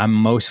 I'm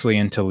mostly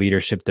into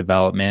leadership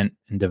development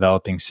and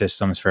developing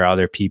systems for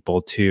other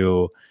people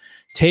to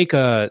take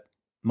a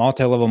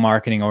multi-level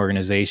marketing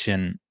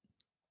organization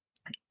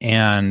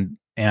and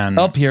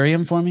spell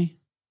Purium for me.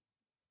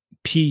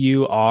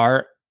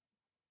 Purium.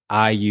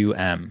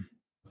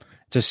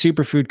 It's a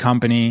superfood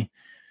company.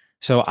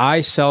 So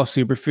I sell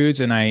superfoods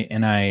and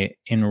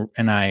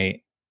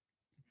I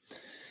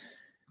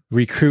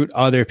recruit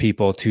other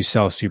people to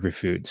sell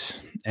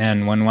superfoods.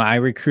 And when I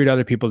recruit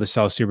other people to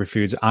sell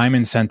superfoods, I'm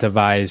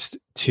incentivized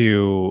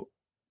to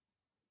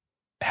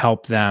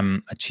help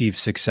them achieve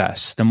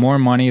success. The more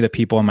money the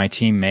people on my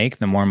team make,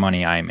 the more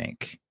money I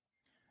make,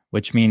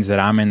 which means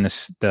that I'm in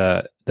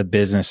the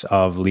business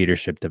of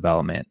leadership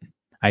development.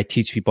 I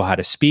teach people how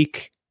to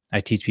speak.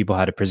 I teach people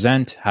how to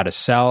present, how to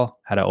sell,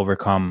 how to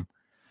overcome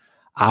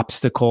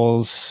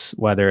obstacles,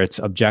 whether it's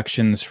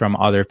objections from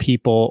other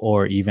people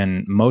or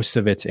even most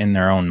of it's in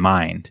their own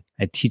mind.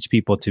 I teach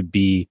people to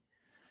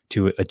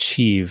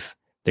achieve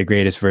the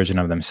greatest version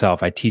of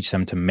themselves. I teach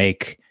them to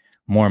make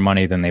more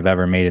money than they've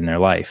ever made in their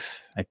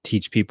life. I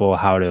teach people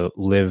how to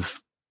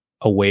live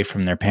away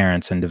from their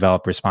parents and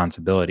develop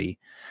responsibility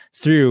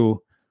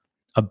through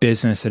a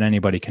business that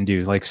anybody can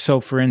do. Like, so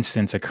for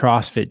instance, a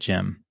CrossFit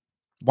gym.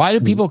 Why do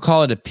people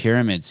call it a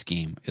pyramid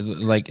scheme?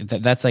 Like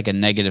that's like a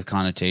negative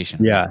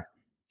connotation. Yeah.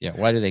 Yeah.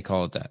 Why do they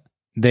call it that?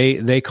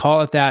 They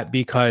call it that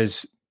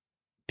because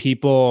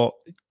people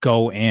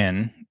go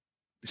in.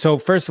 So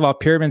first of all,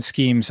 pyramid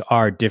schemes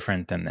are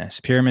different than this.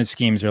 Pyramid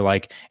schemes are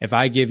like, if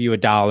I give you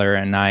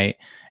 $1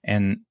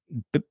 and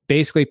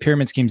basically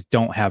pyramid schemes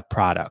don't have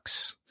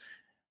products.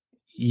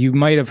 You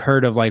might have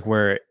heard of like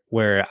where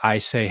I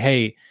say,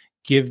 hey,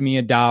 give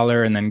me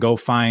 $1 and then go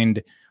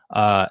find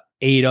 8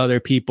 other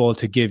people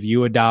to give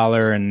you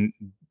 $1, and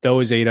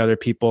those 8 other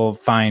people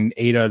find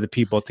 8 other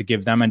people to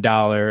give them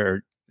 $1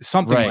 or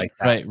something like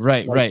that.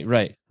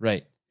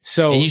 Right.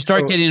 So and you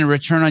start getting a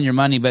return on your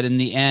money, but in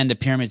the end, a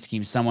pyramid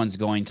scheme, someone's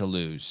going to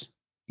lose.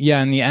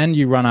 Yeah, in the end,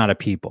 you run out of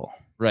people.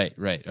 Right.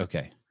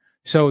 Okay.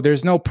 So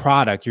there's no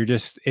product. You're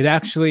just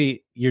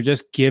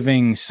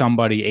giving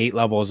somebody 8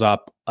 levels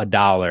up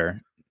 $1,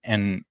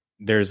 and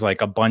there's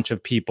like a bunch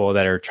of people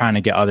that are trying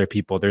to get other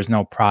people. There's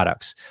no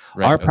products.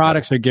 Right, Our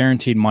products are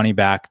guaranteed money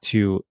back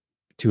to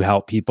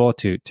help people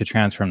to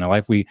transform their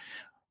life.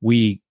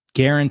 We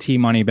guarantee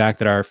money back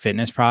that our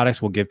fitness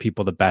products will give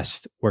people the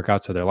best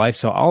workouts of their life.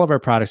 So all of our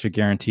products are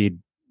guaranteed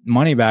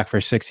money back for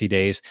 60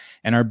 days,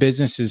 and our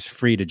business is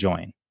free to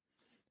join.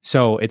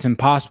 So it's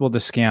impossible to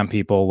scam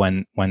people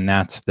when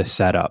that's the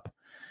setup.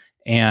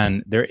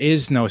 And there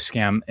is no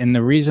scam. And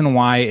the reason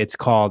why it's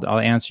called, I'll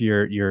answer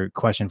your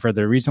question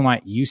further. The reason why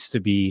it used to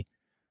be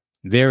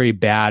very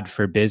bad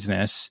for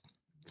business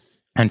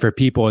and for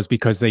people is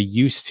because they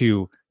used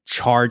to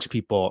charge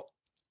people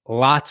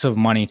lots of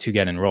money to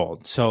get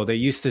enrolled. So they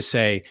used to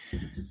say,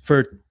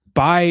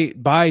 buy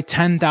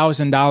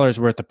 $10,000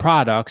 worth of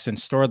products and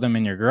store them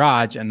in your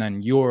garage, and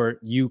then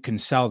you can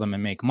sell them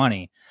and make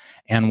money.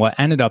 And what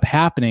ended up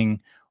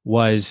happening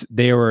was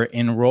they were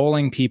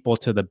enrolling people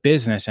to the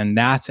business, and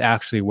that's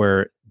actually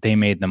where they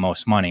made the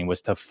most money,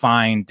 was to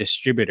find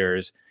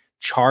distributors,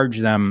 charge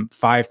them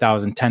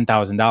 $5,000,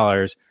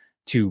 $10,000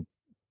 to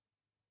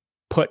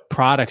put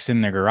products in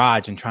their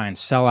garage and try and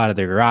sell out of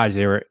their garage.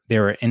 They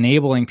were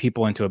enabling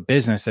people into a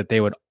business that they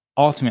would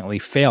ultimately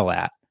fail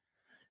at,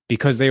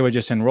 because they would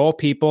just enroll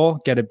people,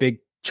 get a big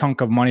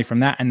chunk of money from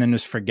that, and then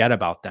just forget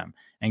about them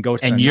and go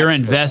to. And you're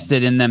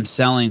invested in them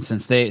selling,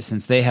 since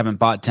they haven't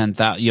bought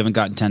 10,000, you haven't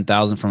gotten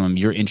 10,000 from them.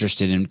 You're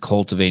interested in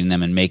cultivating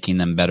them and making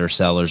them better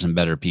sellers and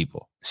better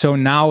people. So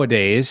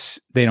nowadays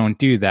they don't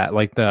do that.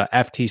 Like the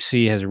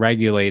FTC has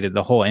regulated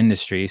the whole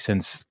industry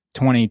since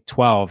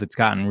 2012. It's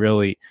gotten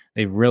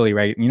they've really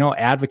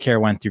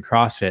Advocare went through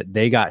CrossFit.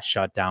 They got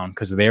shut down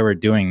because they were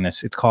doing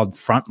this. It's called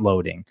front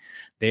loading.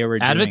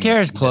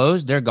 Advocare is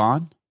closed. They're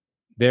gone.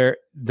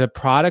 The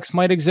products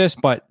might exist,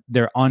 but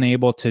they're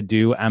unable to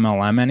do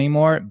MLM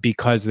anymore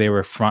because they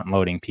were front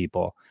loading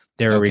people.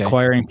 They were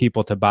requiring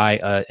people to buy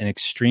an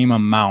extreme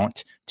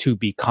amount to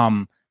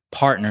become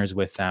partners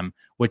with them,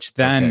 which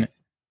then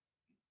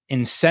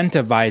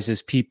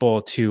incentivizes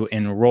people to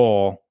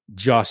enroll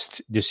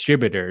just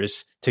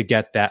distributors to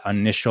get that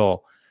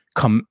initial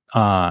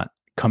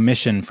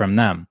commission from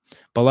them.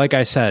 But like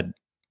I said,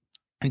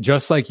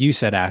 just like you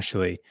said,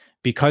 Ashley,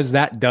 because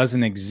that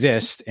doesn't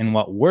exist in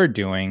what we're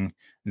doing,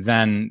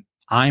 then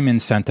I'm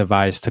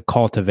incentivized to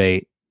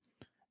cultivate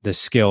the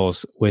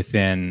skills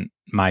within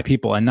my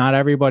people. And not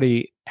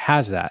everybody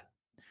has that.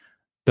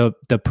 The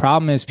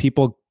problem is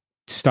people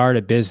start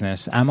a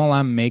business.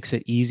 MLM makes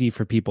it easy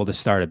for people to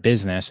start a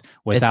business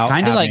without. It's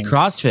kind of like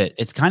CrossFit.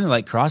 It's kind of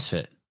like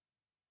CrossFit.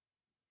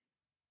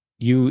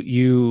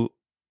 You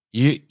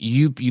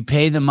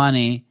pay the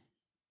money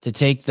to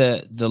take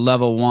the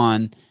level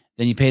 1,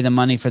 then you pay the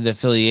money for the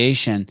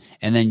affiliation,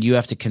 and then you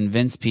have to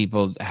convince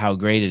people how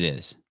great it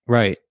is.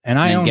 Right. And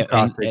I own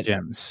CrossFit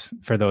gyms,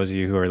 for those of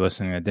you who are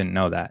listening that didn't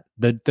know that.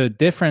 The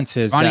difference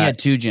is Ronnie had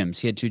 2 gyms.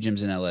 He had 2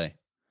 gyms in LA.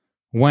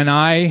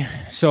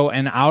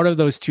 And out of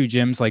those 2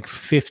 gyms, like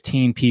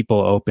 15 people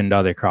opened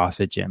other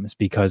CrossFit gyms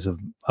because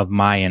of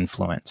my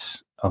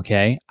influence.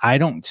 Okay. I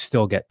don't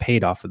still get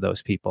paid off of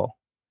those people,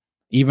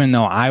 even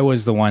though I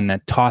was the one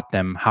that taught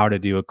them how to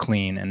do a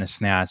clean and a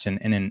snatch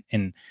and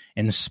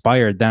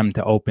inspired them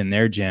to open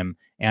their gym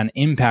and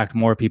impact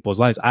more people's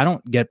lives. I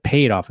don't get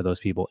paid off of those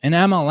people. In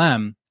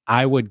MLM,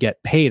 I would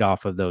get paid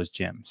off of those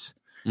gyms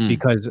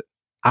because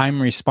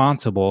I'm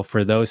responsible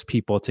for those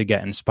people to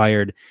get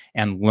inspired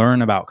and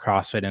learn about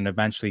CrossFit and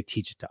eventually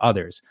teach it to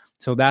others.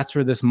 So that's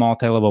where this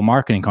multi-level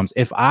marketing comes.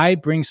 If I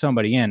bring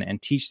somebody in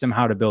and teach them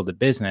how to build a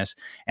business,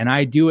 and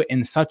I do it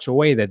in such a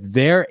way that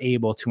they're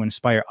able to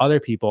inspire other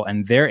people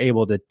and they're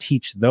able to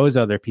teach those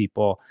other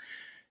people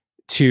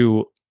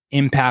to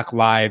impact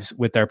lives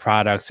with their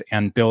products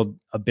and build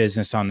a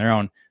business on their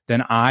own,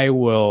 then I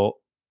will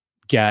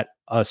get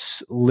a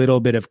little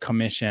bit of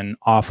commission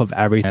off of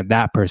everything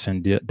that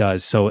person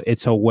does. So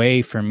it's a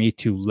way for me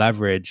to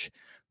leverage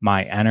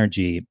my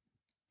energy.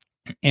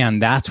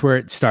 And that's where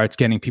it starts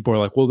getting people are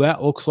like, well,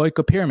 that looks like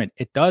a pyramid.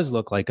 It does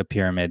look like a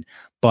pyramid,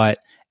 but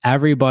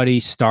everybody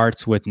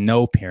starts with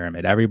no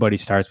pyramid. Everybody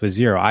starts with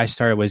 0. I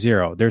started with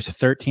 0. There's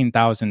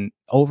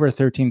over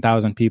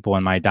 13,000 people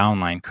in my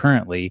downline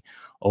currently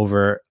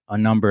over a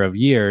number of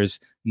years.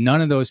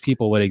 None of those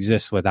people would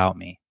exist without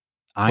me.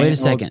 Wait a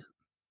second.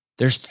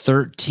 There's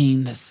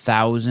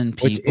 13,000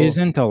 people. Which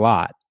isn't a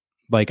lot.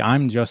 Like,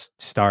 I'm just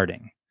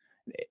starting.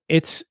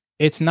 It's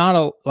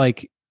not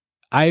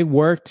I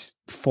worked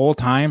full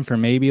time for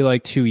maybe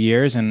like 2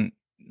 years, and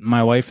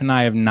my wife and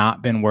I have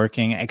not been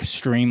working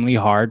extremely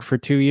hard for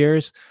 2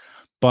 years,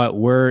 but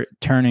we're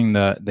turning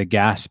the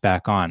gas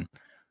back on.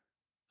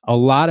 A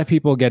lot of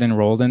people get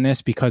enrolled in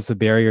this because the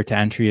barrier to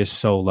entry is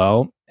so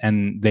low,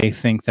 and they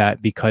think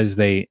that because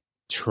they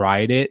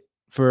tried it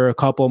for a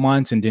couple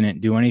months and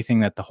didn't do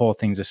anything, that the whole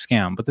thing's a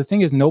scam. But the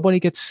thing is, nobody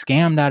gets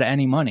scammed out of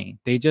any money.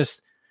 They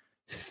just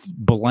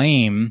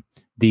blame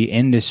the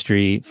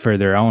industry for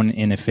their own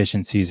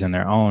inefficiencies and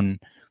their own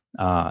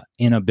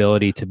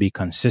inability to be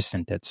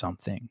consistent at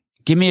something.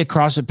 Give me a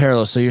CrossFit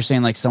parallel. So you're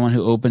saying like someone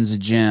who opens a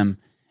gym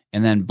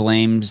and then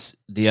blames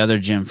the other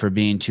gym for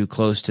being too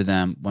close to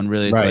them, when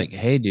really it's like,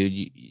 hey,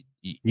 dude,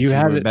 you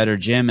have a better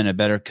gym and a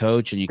better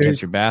coach and you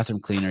kept your bathroom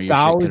cleaner, your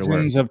shit could have worked.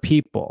 Thousands of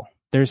people.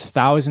 There's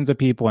thousands of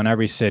people in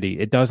every city.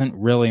 It doesn't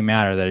really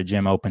matter that a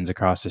gym opens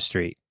across the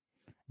street.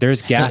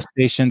 There's gas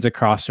stations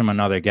across from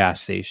another gas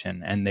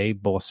station, and they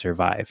both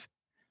survive.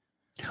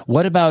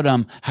 What about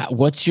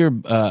what's your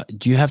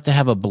do you have to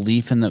have a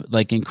belief in the,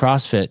 like in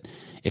CrossFit?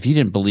 If you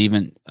didn't believe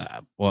in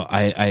well,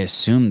 I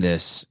assume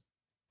this.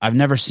 I've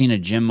never seen a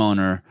gym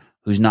owner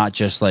who's not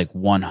just like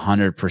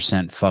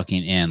 100%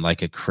 fucking in,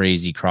 like a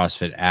crazy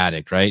CrossFit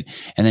addict, right?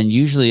 And then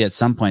usually at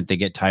some point they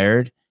get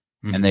tired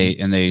and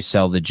they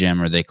sell the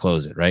gym or they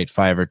close it, right?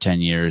 5 or 10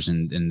 years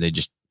and they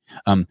just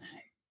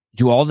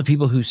do all the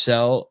people who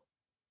sell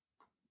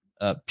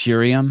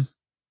Purium,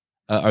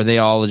 are they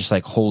all just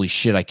like, holy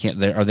shit, I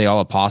can't, are they all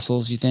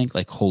apostles, you think?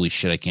 Like, holy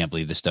shit, I can't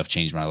believe this stuff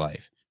changed my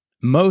life.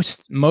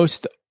 Most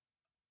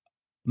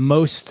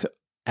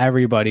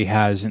everybody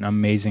has an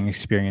amazing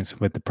experience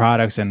with the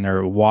products, and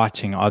they're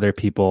watching other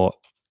people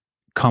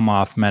come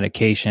off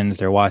medications.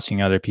 They're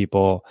watching other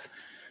people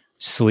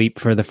sleep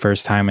for the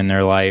first time in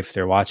their life.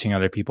 They're watching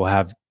other people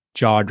have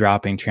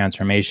jaw-dropping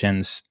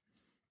transformations.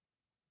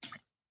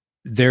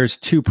 There's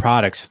two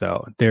products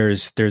though.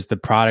 There's the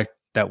product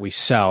that we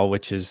sell,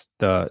 which is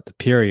the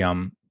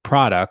Purium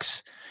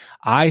products.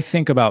 I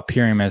think about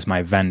Purium as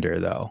my vendor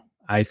though.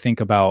 I think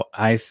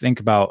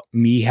about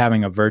me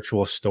having a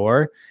virtual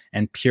store,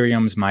 and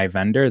Purium's my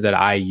vendor that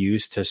I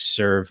use to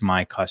serve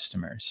my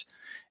customers.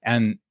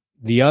 And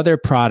the other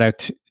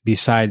product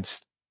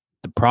besides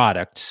the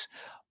products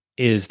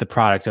is the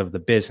product of the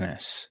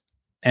business.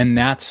 And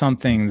that's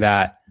something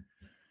that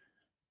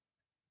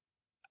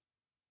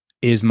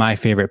is my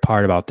favorite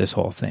part about this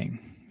whole thing,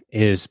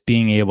 is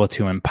being able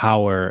to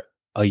empower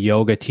a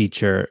yoga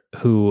teacher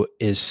who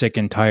is sick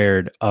and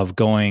tired of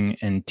going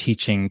and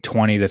teaching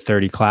 20 to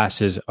 30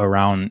 classes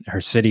around her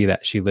city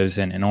that she lives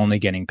in and only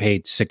getting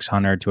paid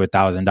 $600 to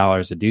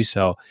 $1,000 to do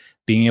so.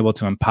 Being able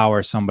to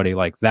empower somebody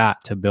like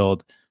that to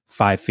build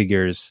 5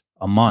 figures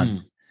a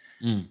month.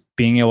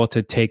 Being able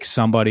to take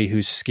somebody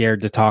who's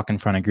scared to talk in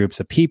front of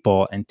groups of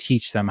people and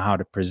teach them how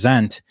to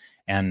present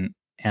and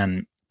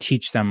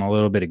teach them a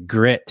little bit of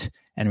grit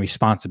and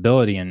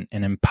responsibility and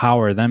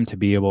empower them to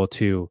be able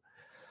to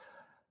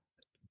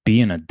be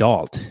an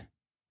adult.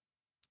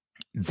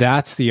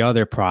 That's the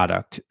other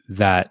product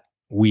that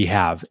we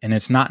have. And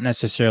it's not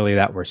necessarily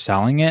that we're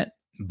selling it,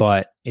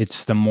 but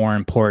it's the more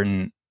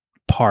important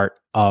part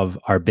of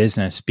our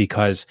business,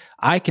 because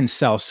I can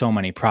sell so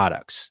many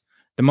products.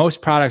 The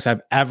most products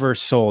I've ever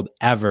sold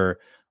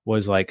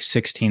was like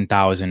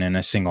 16,000 in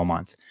a single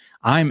month.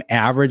 I'm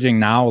averaging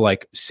now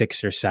like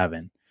 6 or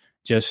 7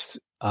 just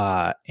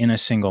in a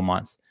single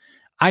month.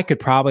 I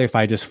could probably, if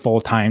I just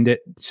full-timed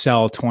it,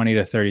 sell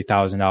 $20,000 to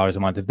 $30,000 a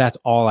month if that's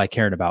all I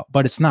cared about.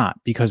 But it's not,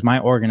 because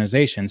my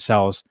organization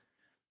sells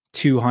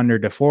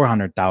 $200,000 to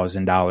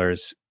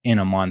 $400,000 in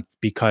a month,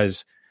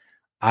 because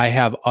I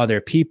have other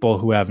people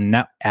who have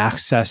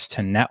access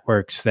to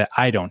networks that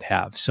I don't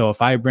have. So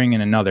if I bring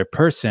in another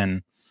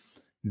person,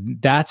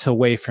 that's a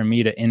way for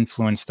me to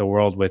influence the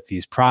world with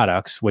these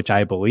products, which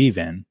I believe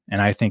in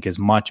and I think is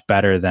much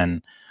better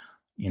than,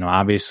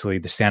 obviously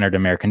the standard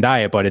American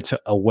diet, but it's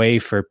a way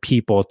for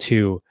people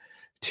to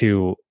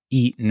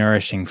eat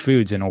nourishing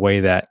foods in a way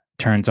that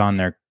turns on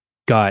their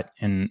gut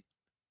and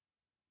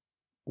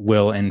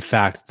will in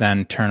fact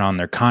then turn on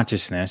their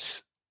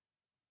consciousness.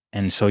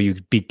 And so you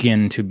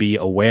begin to be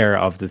aware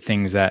of the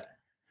things that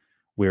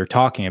we were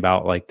talking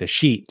about, like the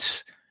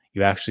sheets.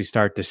 You actually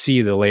start to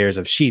see the layers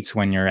of sheets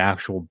when your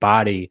actual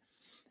body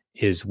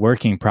is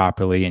working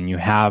properly and you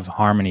have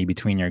harmony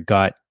between your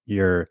gut,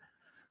 your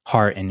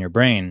heart, and your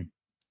brain.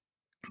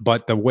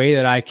 But the way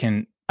that I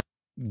can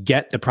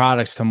get the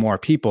products to more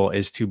people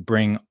is to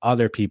bring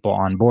other people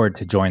on board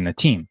to join the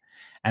team.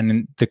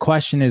 And the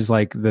question is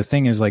like, the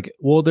thing is like,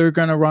 well, they're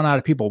going to run out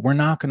of people. We're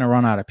not going to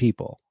run out of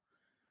people.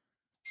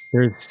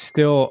 There's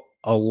still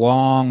a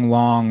long,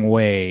 long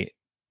way.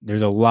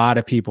 There's a lot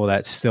of people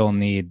that still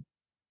need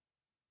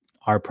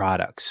our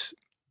products,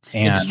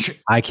 and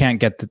I can't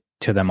get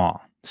to them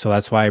all. So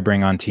that's why I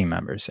bring on team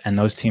members, and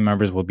those team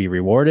members will be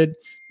rewarded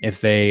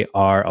if they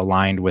are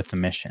aligned with the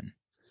mission.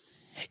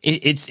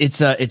 It's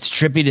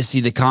trippy to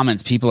see the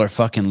comments. People are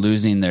fucking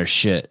losing their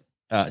shit.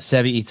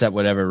 Sebi eats up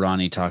whatever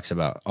Ronnie talks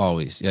about.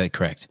 Always. Yeah,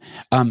 correct.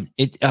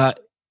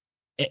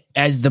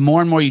 As the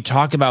more and more you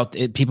talk about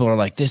it, people are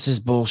like, this is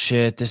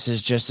bullshit. This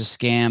is just a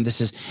scam.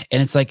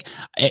 And it's like,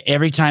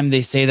 every time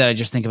they say that, I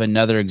just think of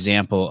another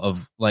example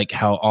of like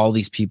how all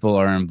these people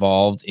are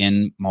involved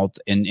in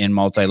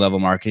multi-level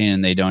marketing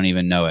and they don't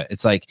even know it.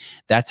 It's like,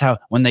 that's how,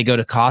 when they go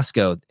to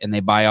Costco and they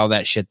buy all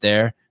that shit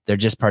there, they're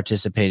just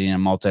participating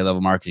in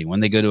multi-level marketing.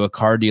 When they go to a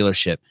car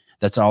dealership,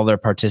 that's all they're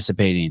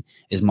participating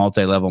is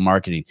multi-level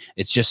marketing.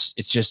 It's just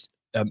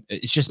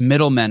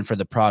middlemen for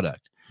the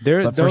product.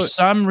 But for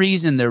some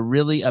reason, they're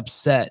really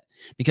upset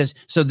Because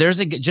so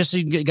just so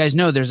you guys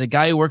know, there's a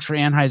guy who works for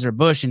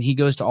Anheuser-Busch, and he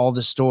goes to all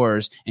the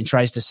stores and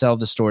tries to sell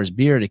the store's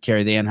beer to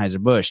carry the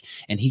Anheuser-Busch.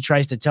 And he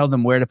tries to tell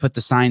them where to put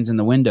the signs in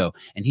the window.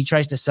 And he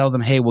tries to sell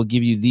them, hey, we'll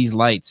give you these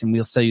lights and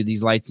we'll sell you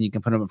these lights and you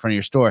can put them in front of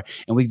your store.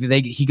 And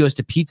he goes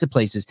to pizza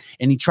places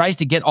and he tries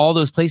to get all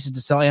those places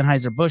to sell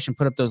Anheuser-Busch and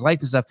put up those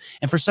lights and stuff.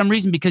 And for some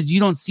reason, because you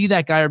don't see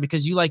that guy or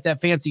because you like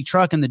that fancy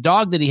truck and the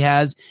dog that he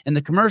has and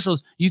the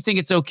commercials, you think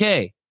it's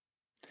okay.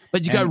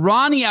 But you got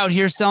Ronnie out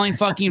here selling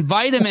fucking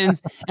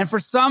vitamins, and for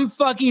some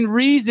fucking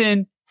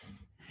reason,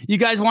 you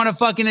guys want to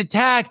fucking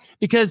attack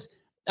because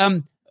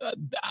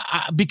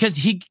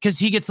he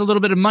gets a little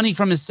bit of money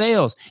from his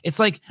sales. It's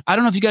like, I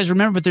don't know if you guys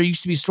remember, but there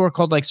used to be a store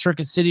called like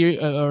Circuit City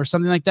or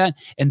something like that,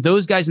 and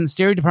those guys in the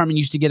stereo department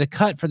used to get a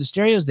cut for the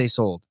stereos they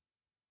sold.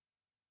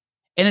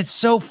 And it's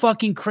so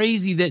fucking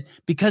crazy that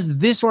because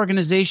this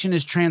organization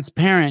is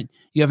transparent,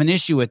 you have an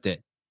issue with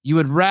it. Am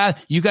I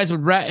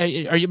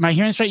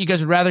hearing this right? You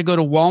guys would rather go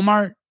to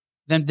Walmart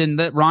than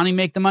let Ronnie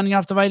make the money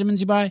off the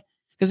vitamins you buy?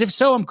 Because if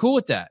so, I'm cool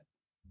with that.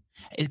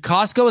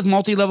 Costco is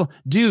multi-level.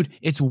 Dude,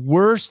 it's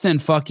worse than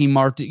fucking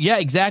Martin. Yeah,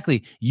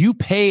 exactly. You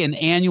pay an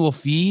annual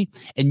fee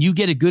and you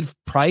get a good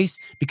price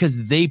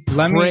because they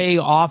prey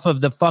off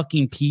of the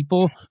fucking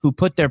people who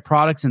put their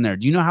products in there.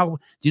 Do you know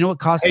what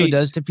Costco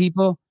does to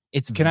people?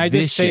 Can I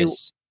just say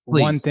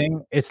one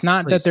thing? It's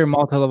not that they're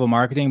multi-level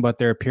marketing, but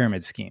they're a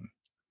pyramid scheme.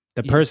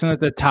 The person at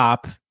the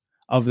top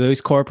of those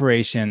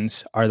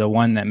corporations are the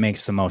one that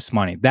makes the most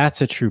money.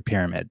 That's a true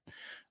pyramid,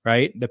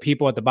 right? The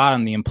people at the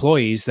bottom, the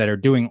employees that are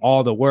doing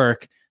all the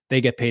work, they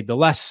get paid the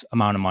less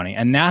amount of money.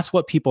 And that's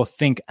what people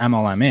think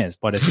MLM is,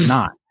 but it's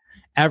not.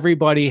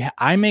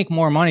 I make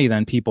more money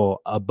than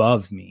people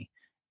above me.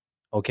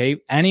 Okay.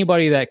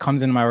 Anybody that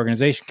comes into my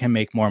organization can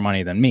make more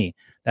money than me.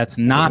 That's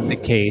not the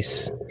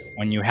case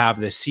when you have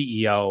the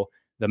CEO,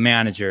 the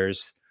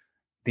managers,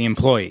 the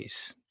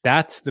employees.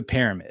 That's the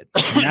pyramid.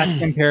 And that's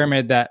the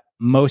pyramid that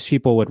most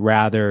people would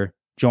rather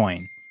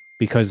join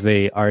because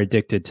they are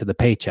addicted to the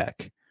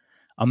paycheck.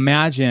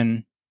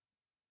 Imagine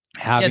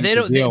having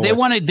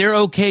they're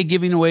okay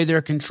giving away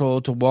their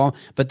control to Wall,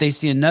 but they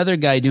see another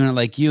guy doing it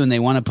like you and they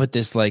want to put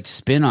this like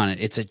spin on it.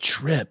 It's a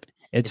trip.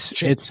 It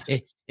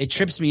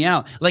trips me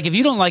out. Like if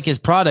you don't like his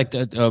product,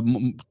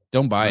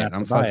 don't buy it.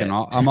 I'm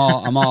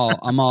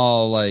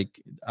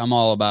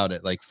all about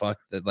it. Like fuck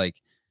that.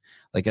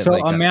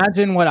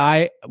 Imagine what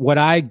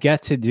I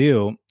get to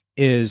do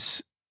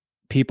is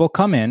people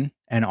come in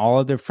and all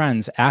of their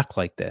friends act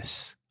like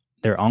this.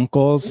 Their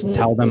uncles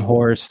tell them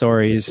horror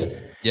stories.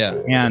 Yeah.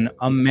 And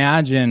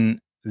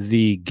imagine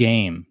the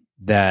game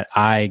that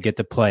I get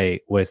to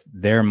play with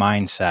their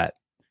mindset.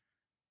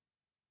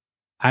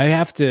 I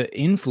have to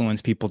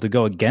influence people to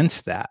go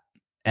against that.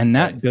 And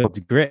that builds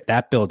grit,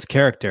 that builds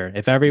character.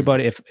 If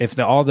everybody, if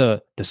all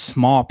the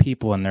small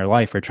people in their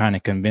life are trying to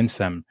convince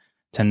them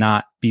to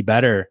not be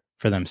better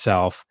for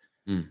themselves,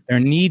 there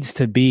needs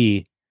to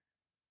be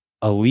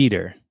a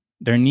leader.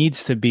 There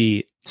needs to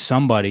be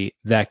somebody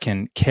that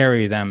can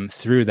carry them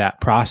through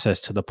that process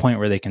to the point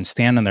where they can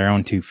stand on their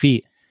own 2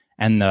 feet.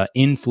 And the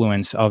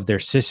influence of their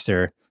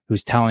sister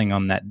who's telling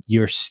them that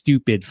you're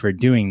stupid for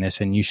doing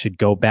this and you should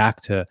go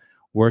back to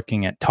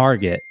working at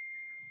Target.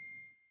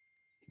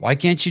 Why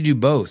can't you do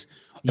both?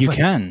 You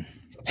can.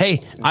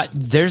 Hey,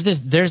 there's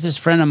this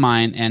friend of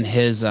mine and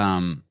his he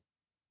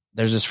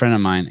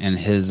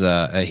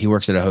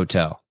works at a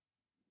hotel.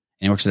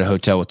 And he works at a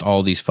hotel with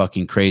all these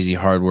fucking crazy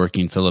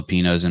hardworking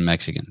Filipinos and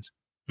Mexicans.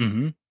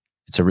 Mm-hmm.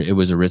 It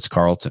was a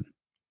Ritz-Carlton.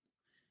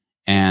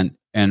 And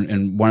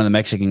one of the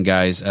Mexican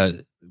guys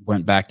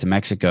went back to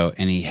Mexico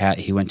and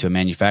he went to a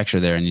manufacturer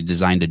there and he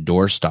designed a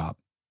doorstop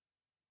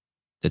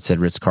that said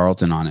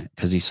Ritz-Carlton on it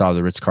because he saw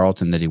the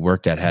Ritz-Carlton that he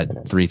worked at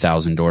had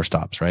 3,000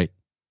 doorstops, right?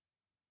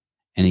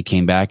 And he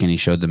came back and he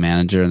showed the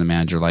manager and the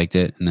manager liked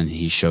it. And then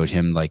he showed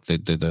him like the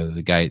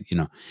guy,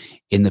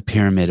 in the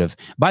pyramid of,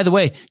 by the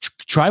way,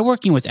 try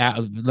working with,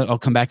 I'll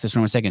come back to this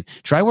in a second.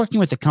 Try working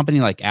with a company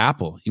like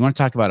Apple. You want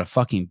to talk about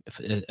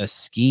a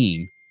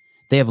scheme.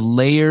 They have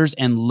layers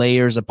and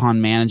layers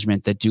upon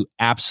management that do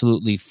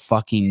absolutely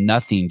fucking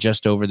nothing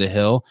just over the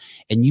hill.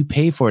 And you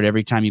pay for it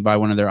every time you buy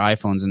one of their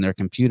iPhones and their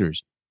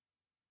computers.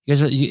 You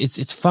guys,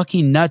 it's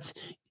fucking nuts.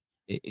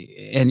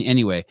 And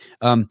anyway,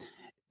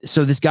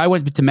 so this guy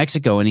went to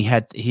Mexico and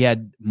he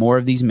had more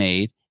of these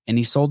made and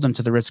he sold them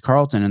to the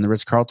Ritz-Carlton and the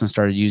Ritz-Carlton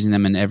started using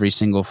them in every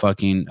single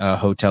fucking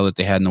hotel that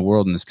they had in the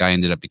world. And this guy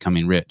ended up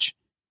becoming rich.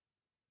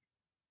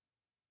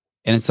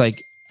 And it's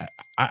like,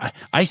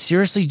 I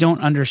seriously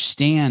don't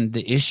understand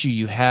the issue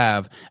you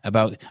have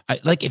about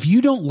like, if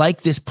you don't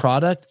like this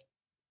product,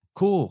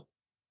 cool.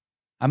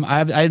 I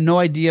have no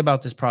idea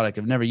about this product.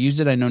 I've never used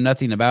it. I know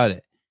nothing about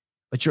it,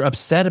 but you're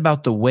upset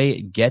about the way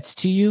it gets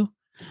to you,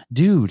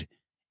 dude.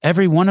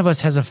 Every one of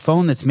us has a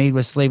phone that's made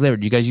with slave labor.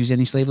 Do you guys use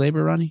any slave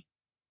labor, Ronnie?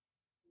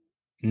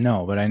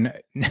 No, but I know.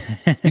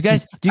 you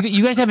guys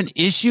have an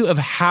issue of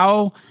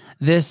how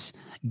this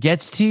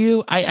gets to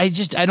you? I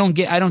don't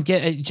get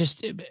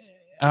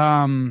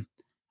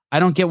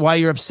why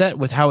you're upset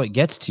with how it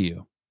gets to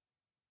you.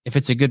 If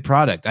it's a good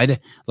product,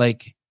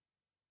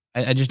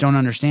 I just don't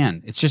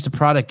understand. It's just a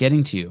product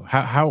getting to you.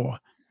 How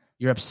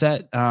you're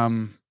upset.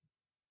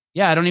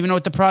 Yeah, I don't even know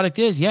what the product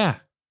is. Yeah.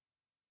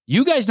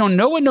 You guys don't.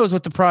 No one knows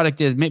what the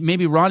product is.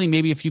 Maybe Ronnie,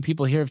 maybe a few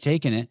people here have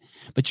taken it,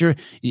 but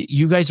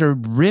you guys are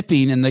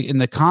ripping in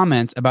the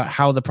comments about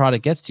how the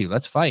product gets to you.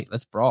 Let's fight.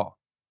 Let's brawl.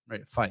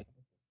 Right, fight.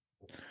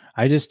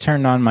 I just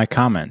turned on my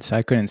comments.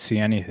 I couldn't see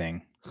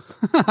anything.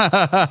 You're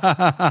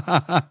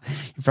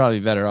probably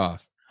better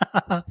off.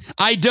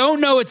 I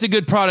don't know it's a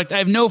good product. I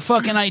have no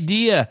fucking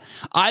idea.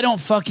 I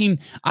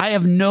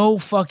have no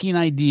fucking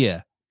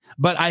idea.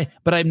 But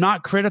I'm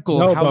not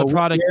critical of how the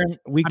product.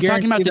 I'm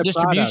talking about the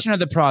distribution of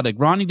the product.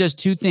 Ronnie does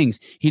two things.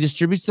 He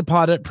distributes the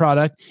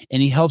product,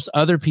 and he helps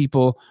other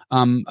people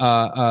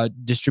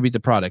distribute the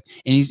product.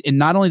 And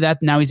not only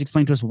that, now he's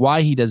explained to us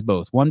why he does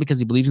both. One, because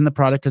he believes in the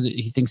product because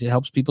he thinks it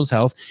helps people's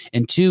health,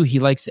 and two, he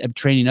likes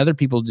training other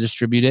people to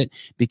distribute it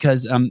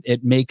because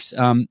it makes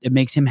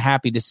him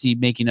happy to see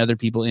making other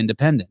people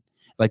independent,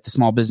 like the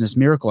small business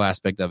miracle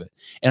aspect of it.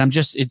 And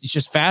it's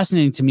just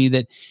fascinating to me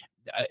that.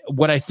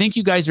 What I think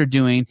you guys are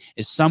doing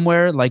is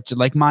somewhere like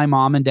my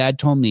mom and dad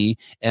told me,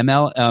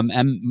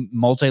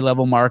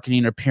 multi-level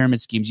marketing or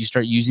pyramid schemes. You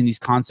start using these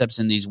concepts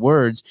and these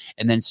words,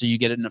 and then so you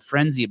get in a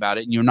frenzy about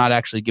it, and you're not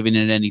actually giving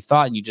it any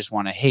thought, and you just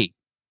want to hate.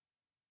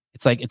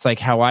 It's like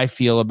how I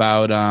feel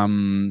about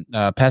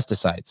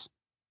pesticides,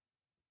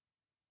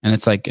 and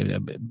it's like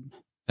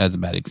that's a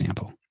bad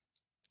example.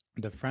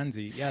 The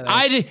frenzy,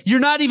 yeah. You're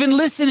not even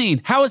listening.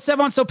 How is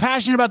Sevan so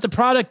passionate about the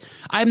product?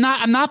 I'm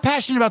not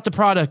passionate about the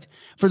product.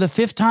 For the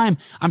fifth time,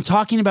 I'm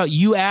talking about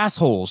you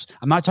assholes.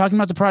 I'm not talking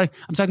about the product.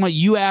 I'm talking about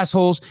you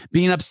assholes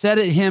being upset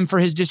at him for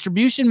his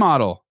distribution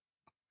model.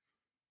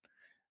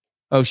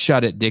 Oh,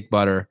 shut it, dick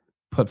butter.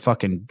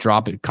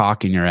 Drop it,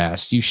 cock in your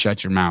ass. You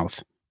shut your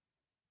mouth.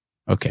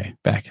 Okay,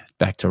 back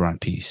to Ron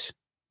Peace.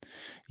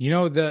 You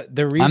know the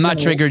reason I'm not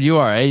triggered. You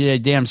are.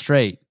 Damn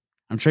straight.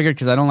 I'm triggered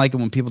because I don't like it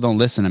when people don't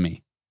listen to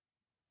me.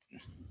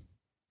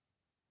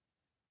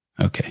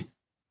 Okay.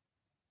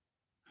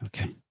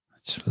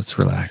 Let's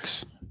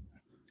relax.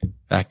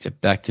 Back to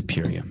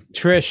Purium.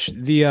 Trish,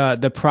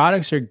 the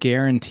products are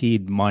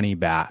guaranteed money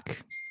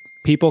back.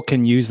 People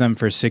can use them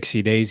for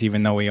 60 days,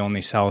 even though we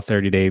only sell a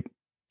 30-day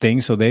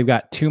thing. So they've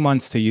got 2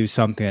 months to use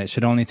something that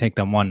should only take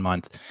them 1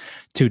 month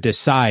to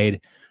decide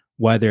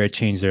whether it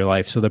changed their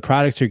life. So the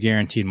products are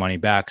guaranteed money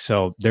back.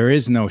 So there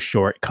is no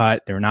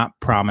shortcut. They're not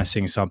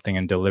promising something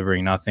and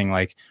delivering nothing.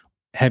 Like,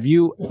 have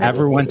you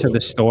ever went to the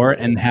store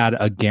and had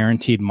a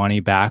guaranteed money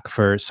back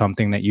for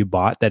something that you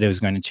bought that it was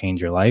going to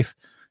change your life?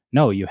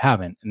 No, you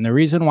haven't. And the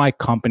reason why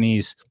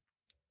companies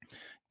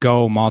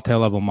go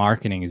multi-level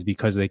marketing is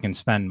because they can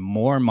spend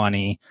more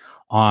money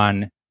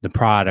on the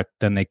product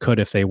than they could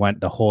if they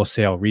went the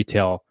wholesale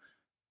retail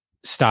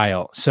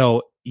style.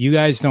 So you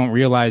guys don't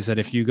realize that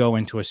if you go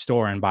into a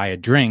store and buy a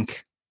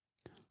drink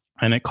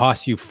and it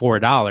costs you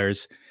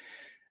 $4,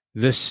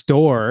 the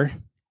store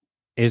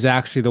is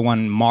actually the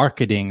one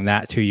marketing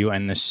that to you,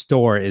 and the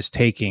store is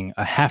taking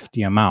a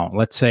hefty amount.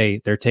 Let's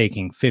say they're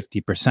taking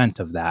 50%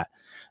 of that.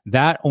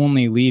 That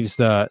only leaves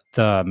the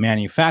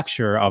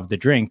manufacturer of the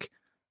drink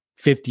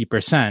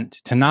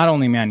 50% to not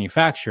only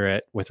manufacture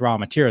it with raw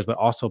materials, but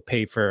also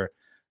pay for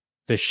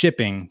the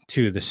shipping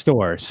to the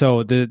store.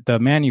 So the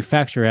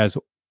manufacturer has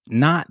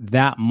not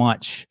that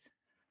much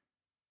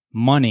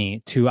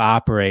money to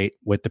operate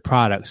with the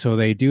product. So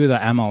they do the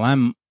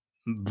MLM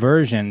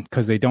version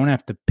because they don't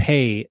have to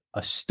pay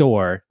a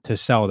store to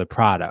sell the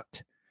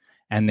product,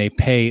 and they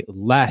pay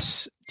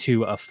less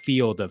to a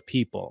field of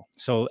people.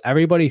 So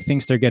everybody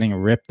thinks they're getting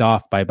ripped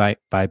off by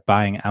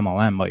buying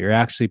MLM, but you're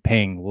actually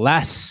paying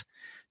less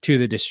to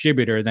the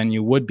distributor than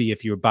you would be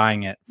if you were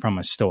buying it from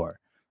a store.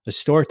 The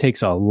store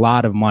takes a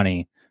lot of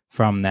money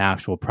from the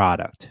actual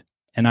product.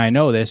 And I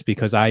know this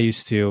because I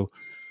used to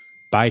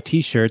buy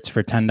t-shirts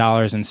for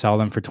 $10 and sell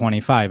them for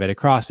 $25 at a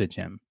CrossFit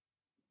gym.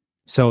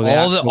 So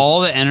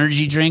all the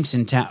energy drinks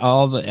in town,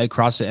 all the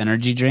CrossFit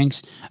energy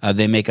drinks,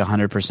 they make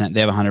 100%.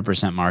 They have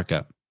 100%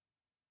 markup.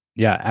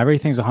 Yeah,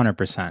 everything's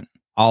 100%.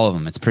 All of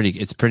them. It's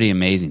pretty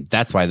amazing.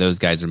 That's why those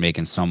guys are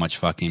making so much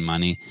fucking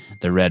money.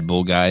 The Red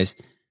Bull guys.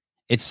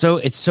 It's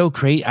so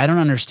crazy. I don't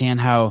understand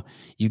how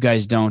you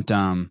guys don't.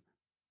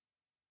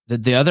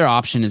 The other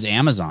option is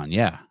Amazon.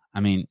 Yeah,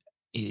 I mean,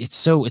 it's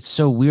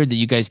so weird that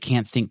you guys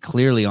can't think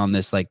clearly on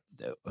this. Like,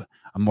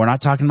 we're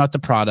not talking about the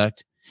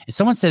product. If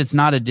someone said it's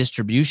not a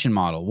distribution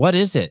model, what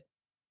is it?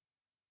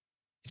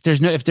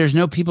 If there's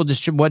no people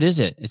distribute, what is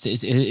it?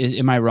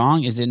 Am I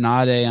wrong? Is it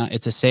not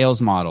it's a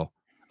sales model?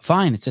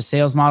 Fine, it's a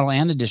sales model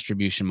and a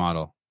distribution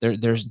model.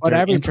 But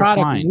every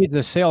product needs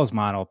a sales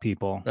model,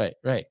 people.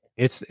 Right.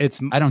 It's.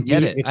 I don't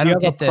get it. I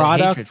don't get the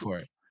hatred for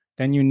it.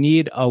 Then you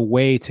need a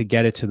way to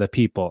get it to the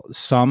people.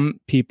 Some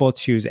people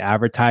choose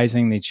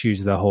advertising; they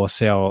choose the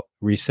wholesale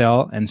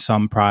resale, and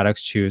some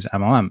products choose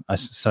MLM,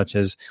 such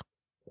as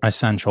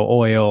essential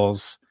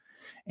oils.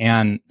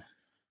 And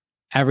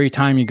every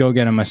time you go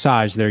get a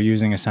massage, they're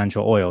using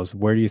essential oils.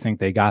 Where do you think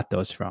they got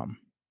those from?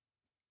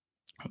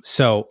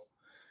 So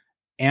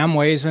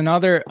Amway is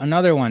another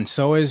one.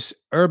 So is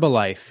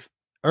Herbalife.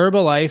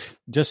 Herbalife,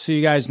 just so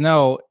you guys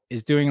know,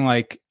 is doing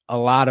like a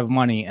lot of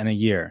money in a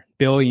year,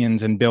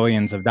 billions and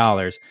billions of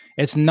dollars.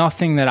 It's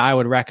nothing that I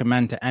would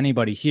recommend to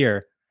anybody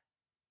here.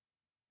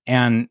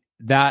 And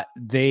that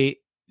they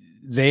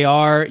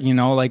are,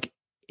 like,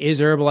 is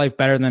Herbalife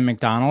better than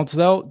McDonald's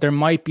though? There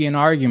might be an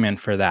argument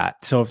for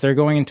that. So if they're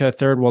going into a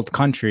third world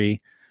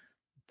country,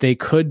 they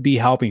could be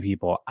helping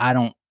people.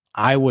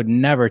 I would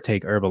never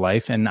take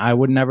Herbalife, and I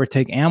would never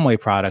take Amway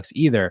products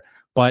either.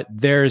 But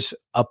there's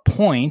a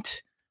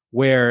point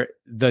where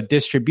the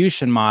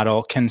distribution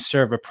model can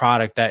serve a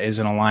product that is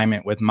in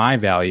alignment with my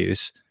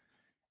values.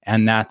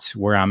 And that's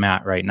where I'm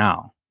at right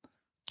now.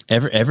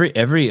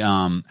 Every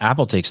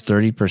Apple takes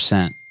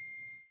 30%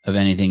 of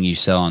anything you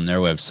sell on their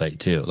website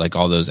too. Like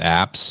all those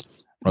apps.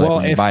 Or Well,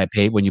 like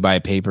when you buy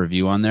a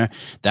pay-per-view on there.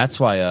 That's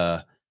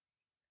why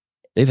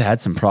they've had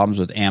some problems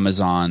with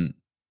Amazon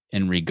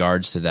in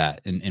regards to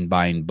that and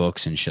buying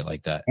books and shit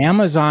like that.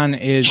 Amazon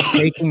is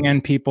taking in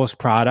people's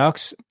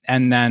products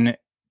and then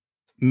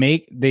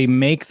make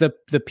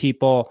the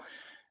people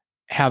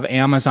have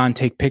Amazon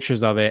take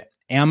pictures of it.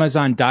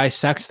 Amazon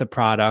dissects the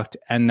product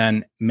and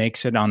then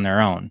makes it on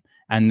their own.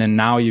 And then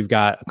now you've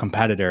got a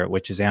competitor,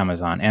 which is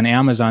Amazon. And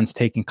Amazon's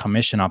taking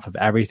commission off of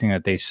everything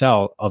that they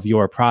sell of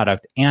your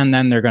product. And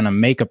then they're going to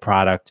make a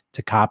product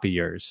to copy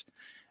yours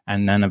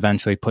and then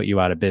eventually put you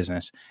out of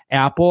business.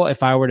 Apple,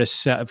 if I were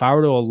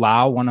to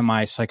allow one of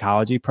my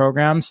psychology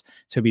programs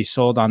to be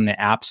sold on the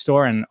App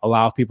Store and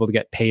allow people to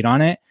get paid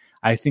on it,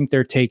 I think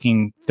they're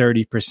taking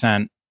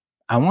 30%.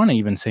 I want to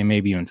even say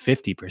maybe even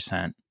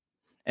 50%.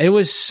 It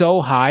was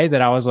so high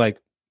that I was like,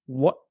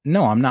 what?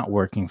 No, I'm not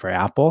working for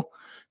Apple.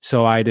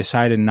 So I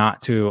decided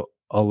not to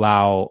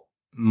allow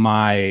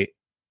my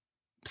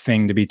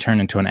thing to be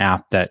turned into an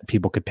app that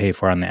people could pay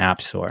for on the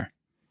App Store.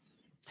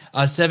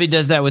 Sevi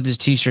does that with his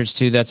t-shirts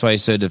too. That's why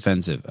he's so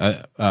defensive.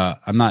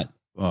 I'm not,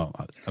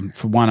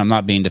 for one, I'm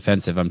not being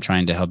defensive. I'm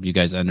trying to help you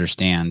guys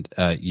understand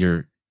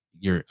your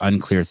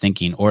unclear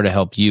thinking, or to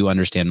help you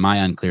understand my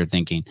unclear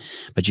thinking,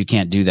 but you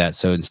can't do that.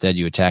 So instead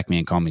you attack me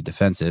and call me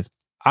defensive.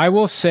 I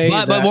will say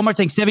but one more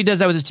thing. Sevi does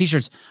that with his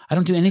t-shirts. I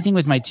don't do anything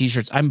with my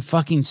t-shirts. I'm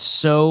fucking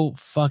so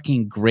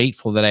fucking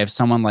grateful that I have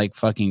someone like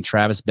fucking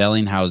Travis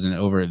Bellinghausen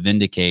over at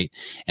Vindicate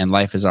and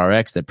Life is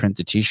RX that print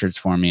the t-shirts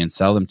for me and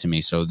sell them to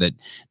me so that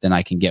then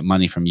I can get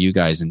money from you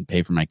guys and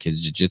pay for my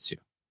kids' jiu-jitsu.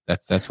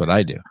 That's what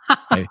I do.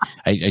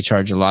 I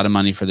charge a lot of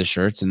money for the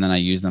shirts, and then I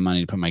use the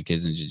money to put my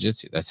kids in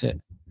jiu-jitsu. That's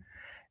it.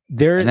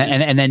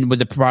 And then with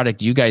the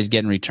product you guys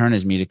get in return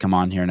is me to come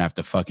on here and have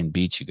to fucking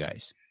beat you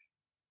guys.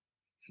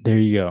 There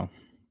you go.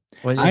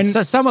 Well,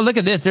 someone look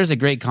at this. There's a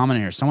great comment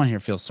here. Someone here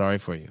feels sorry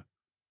for you.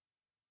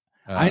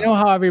 I know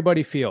how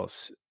everybody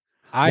feels.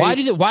 Why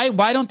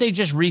don't they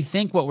just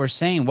rethink what we're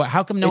saying?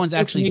 How come no one's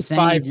actually saying?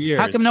 5 years.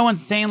 How come no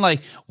one's saying, like,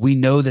 we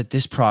know that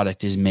this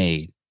product is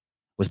made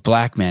with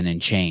black men in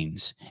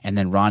chains, and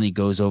then Ronnie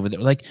goes over there?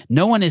 Like,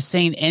 no one is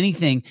saying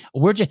anything.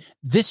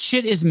 This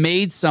shit is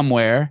made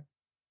somewhere,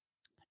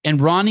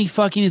 and Ronnie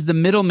fucking is the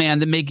middleman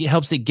that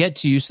helps it get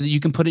to you so that you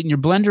can put it in your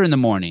blender in the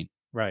morning.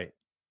 Right.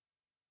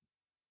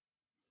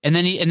 And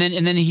then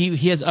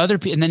he has other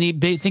people, and then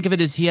think of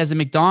it as he has a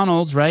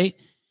McDonald's, right,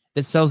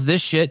 that sells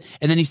this shit,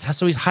 and then he's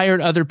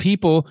hired other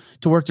people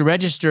to work the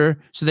register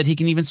so that he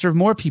can even serve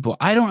more people.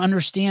 I don't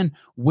understand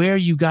where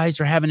you guys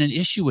are having an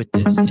issue with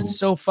this. It's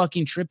so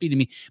fucking trippy to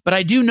me. But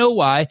I do know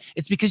why.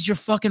 It's because you're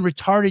fucking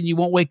retarded and you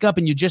won't wake up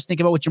and you just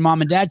think about what your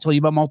mom and dad told you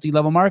about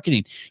multi-level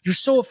marketing. You're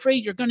so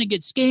afraid you're going to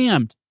get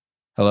scammed.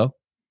 Hello?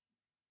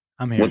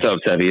 I'm here. What's up,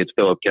 Sevi? It's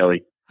Philip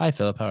Kelly. Hi,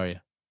 Philip. How are you?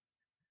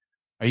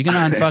 Are you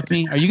going to unfuck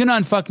me? Are you going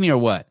to unfuck me or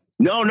what?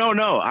 No.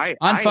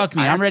 Unfuck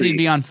me. I'm ready to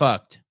be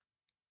unfucked.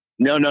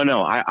 No.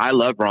 I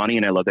love Ronnie,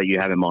 and I love that you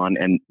have him on.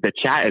 And the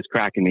chat is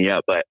cracking me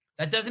up. But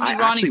that doesn't mean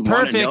Ronnie's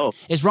perfect.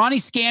 Is Ronnie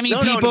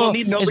scamming people?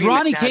 Is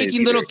Ronnie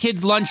taking little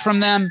kids' lunch from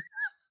them?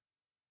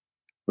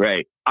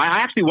 Right. I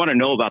actually want to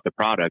know about the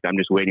product. I'm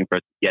just waiting for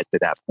us to get to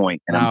that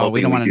point. And no, we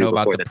don't want to know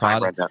about the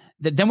product.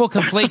 Then we'll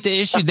conflate the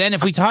issue. Then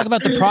if we talk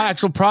about the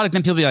actual product,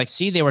 then people will be like,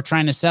 see, they were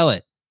trying to sell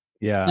it.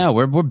 Yeah. No,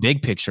 we're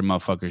big picture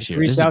motherfuckers here.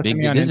 This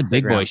is a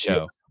big boy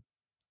show.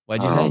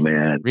 What'd you say?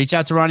 Man. Reach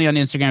out to Ronnie on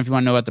Instagram if you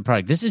want to know about the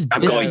product. This is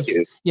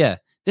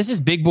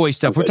big boy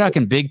stuff. We're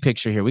talking big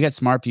picture here. We got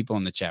smart people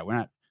in the chat. We're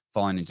not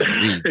falling into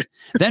the weeds.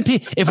 Then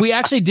if we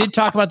actually did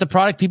talk about the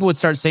product, people would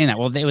start saying that.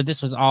 Well,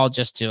 this was all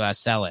just to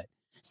sell it.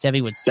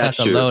 Sevi would suck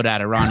a load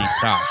out of Ronnie's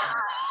cock.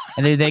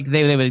 And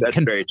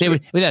they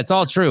would. That's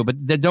all true, but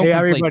they don't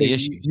conflate the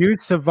issues.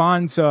 Use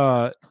Savon's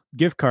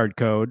gift card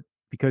code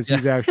because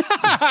he's actually.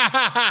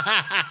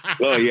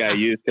 Oh yeah,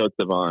 use code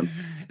Savon.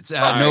 It's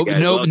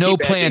no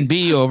plan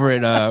B over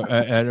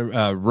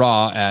at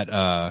Raw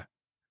at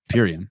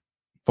Purium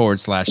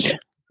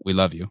 / we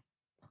love you.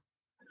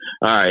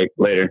 All right,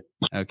 later.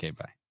 Okay,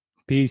 bye.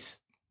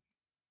 Peace.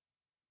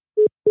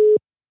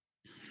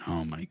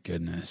 Oh my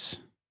goodness.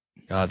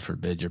 God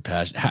forbid your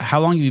passion.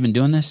 How long have you been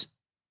doing this?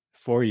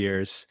 4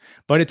 years,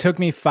 but it took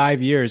me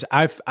 5 years.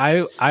 I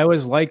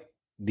was like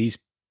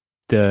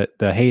the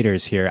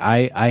haters here.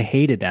 I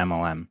hated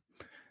MLM.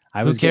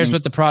 Who cares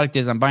what the product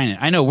is? I'm buying it.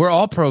 I know we're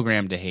all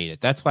programmed to hate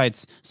it. That's why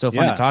it's so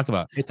fun to talk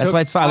about. That's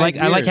why it's fun.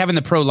 I like having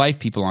the pro-life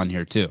people on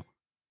here too,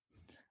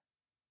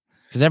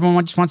 because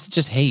everyone just wants to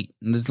just hate.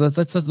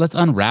 Let's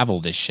unravel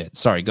this shit.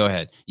 Sorry, go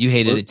ahead. You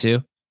hated it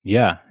too?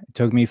 Yeah, it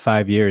took me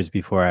 5 years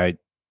before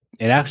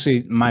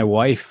my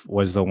wife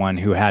was the one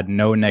who had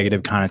no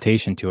negative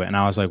connotation to it, and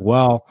I was like,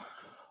 well,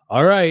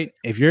 all right,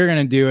 if you're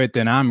gonna do it,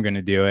 then I'm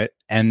gonna do it.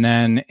 And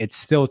then it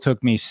still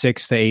took me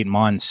 6 to 8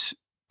 months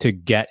to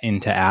get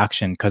into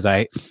action because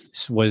I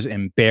was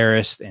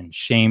embarrassed and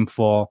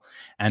shameful.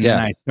 And then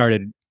I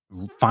started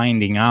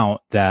finding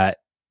out that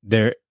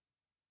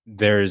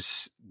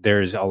there's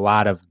a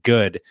lot of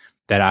good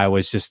that I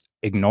was just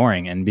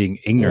ignoring and being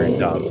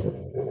ignorant of.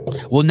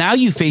 Well, now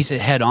you face it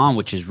head on,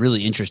 which is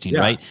really interesting,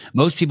 right?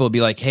 Most people will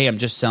be like, hey, I'm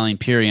just selling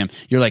Purium.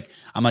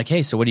 I'm like,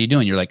 hey, so what are you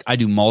doing? You're like, I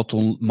do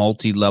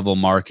multi-level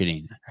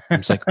marketing. I'm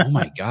just like, oh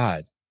my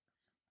God.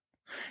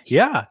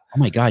 Yeah. Oh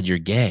my God, you're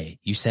gay.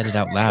 You said it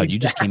out loud. You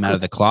just came out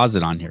of the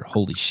closet on here.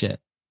 Holy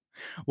shit.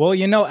 Well,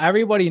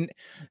 everybody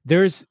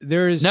there's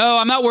No,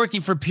 I'm not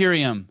working for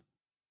Purium.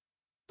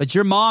 But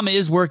your mom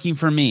is working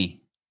for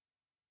me.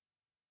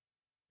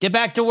 Get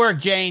back to work,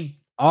 Jane.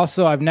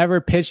 Also, I've never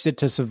pitched it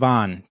to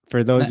Savan.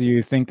 For those of you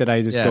who think that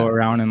I just go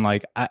around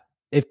and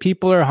if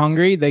people are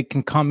hungry, they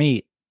can come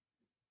eat.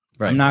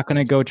 Right. I'm not going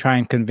to go try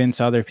and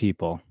convince other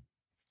people.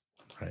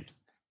 Right.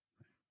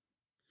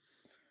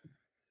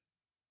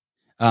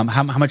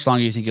 How much longer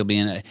do you think you'll be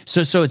in it?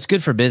 So it's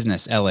good for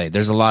business, LA.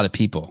 There's a lot of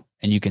people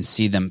and you can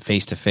see them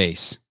face to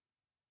face.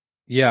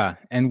 Yeah.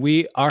 And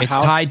it's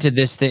tied to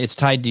this thing. It's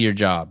tied to your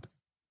job.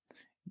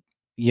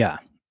 Yeah.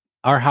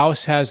 Our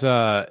house has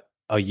a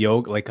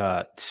yoga, like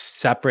a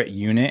separate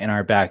unit in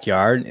our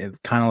backyard.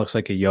 It kind of looks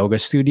like a yoga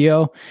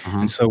studio.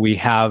 And so we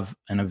have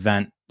an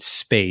event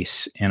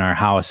space in our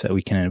house that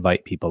we can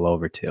invite people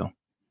over to.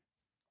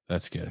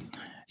 That's good.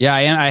 Yeah.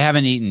 I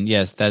haven't eaten.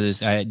 Yes, that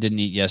is. I didn't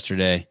eat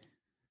yesterday.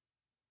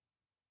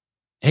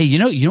 Hey, you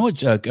know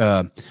what?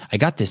 I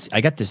had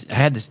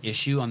this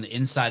issue on the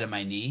inside of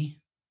my knee.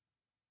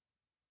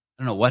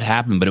 I don't know what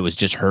happened, but it was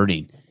just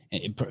hurting.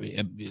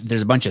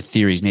 There's a bunch of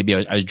theories. Maybe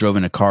I was drove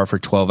in a car for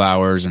 12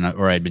 hours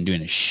or I'd been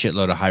doing a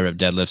shitload of high rep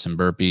deadlifts and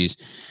burpees.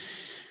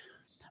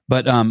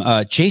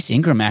 But Chase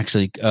Ingram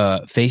actually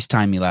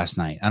FaceTimed me last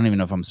night. I don't even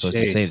know if I'm supposed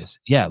to say this.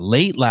 Yeah,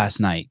 late last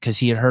night because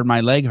he had heard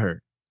my leg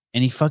hurt.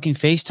 And he fucking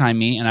FaceTimed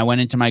me, and I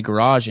went into my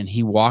garage, and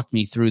he walked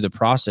me through the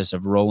process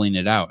of rolling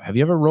it out. Have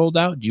you ever rolled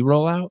out? Do you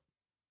roll out?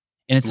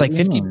 And it's like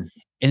 50, and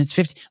it's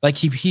 50. Like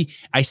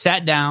I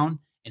sat down,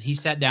 and he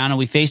sat down, and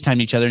we FaceTimed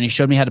each other, and he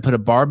showed me how to put a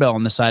barbell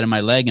on the side of my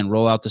leg and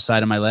roll out the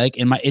side of my leg.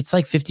 And it's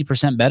like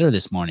 50% better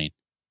this morning.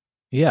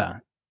 Yeah.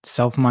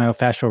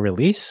 Self-myofascial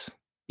release?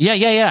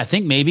 Yeah. I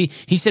think maybe.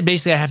 He said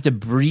basically I have to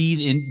breathe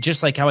in,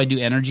 just like how I do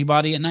Energy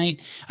Body at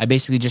night. I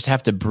basically just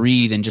have to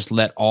breathe and just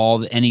let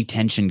any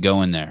tension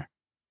go in there.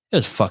 It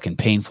was fucking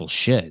painful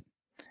shit.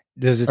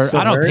 Does it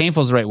I don't know if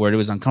painful is the right word. It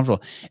was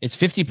uncomfortable. It's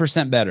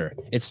 50% better.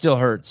 It still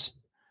hurts.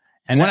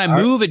 And when I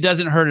move, it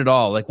doesn't hurt at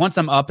all. Like once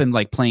I'm up and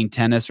like playing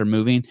tennis or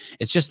moving,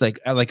 it's just like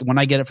when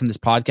I get it from this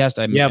podcast,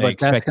 I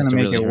expect that's going to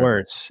make really it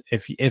worse.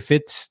 If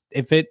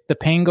the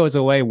pain goes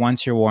away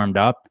once you're warmed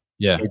up,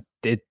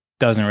 it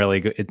doesn't really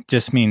go. It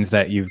just means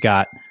that you've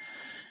got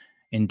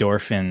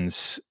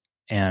endorphins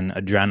and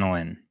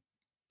adrenaline.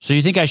 So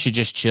you think I should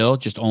just chill,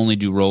 just only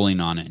do rolling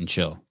on it and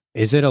chill?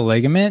 Is it a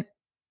ligament?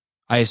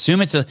 I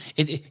assume it's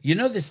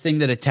this thing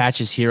that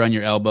attaches here on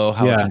your elbow,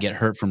 how it can get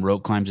hurt from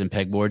rope climbs and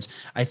pegboards.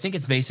 I think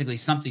it's basically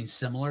something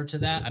similar to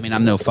that. I mean,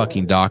 I'm no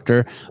fucking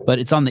doctor, but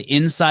it's on the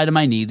inside of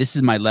my knee. This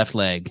is my left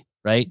leg,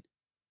 right?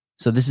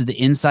 So this is the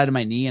inside of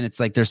my knee, and it's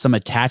like there's some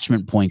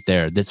attachment point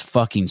there that's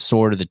fucking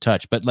sore to the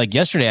touch. But like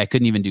yesterday, I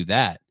couldn't even do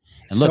that.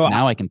 And look,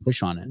 now I can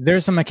push on it.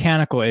 There's a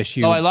mechanical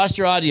issue. Oh, I lost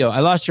your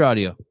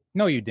audio.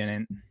 No, you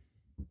didn't.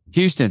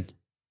 Houston.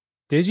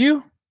 Did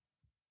you?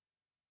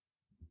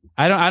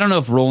 I don't know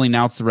if rolling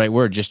out's the right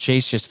word.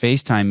 Chase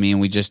FaceTimed me and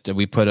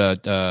we put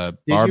a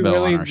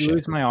barbell on our shit. Did you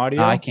lose my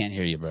audio? I can't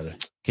hear you, brother.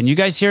 Can you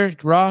guys hear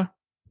it raw?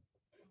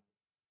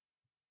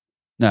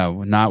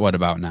 No, not what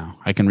about now?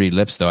 I can read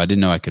lips though. I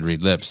didn't know I could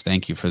read lips.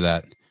 Thank you for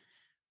that.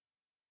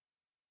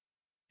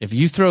 If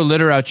you throw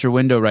litter out your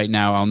window right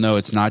now, I'll know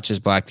it's not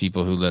just black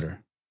people who litter.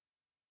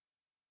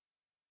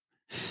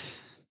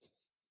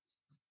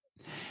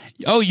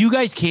 Oh, you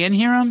guys can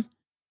hear him?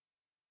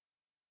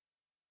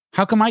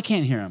 How come I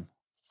can't hear him?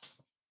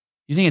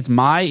 You think it's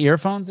my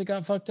earphones that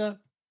got fucked up?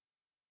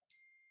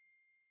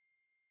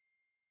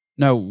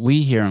 No,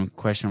 we hear him,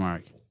 question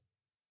mark.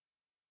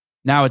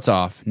 Now it's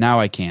off. Now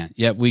I can't.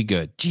 Yep, we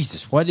good.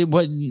 Jesus, what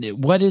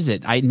is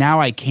it?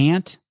 I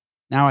can't.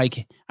 Now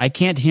I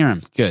can't hear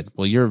him. Good.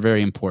 Well, you're a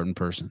very important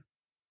person.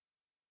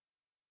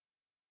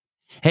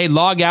 Hey,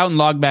 log out and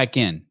log back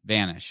in.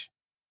 Vanish.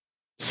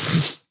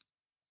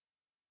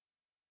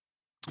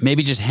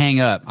 Maybe just hang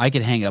up. I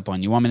could hang up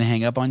on you. Want me to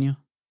hang up on you?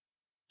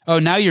 Oh,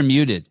 now you're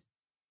muted.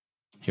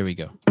 Here we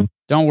go.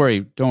 Don't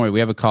worry. We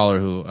have a caller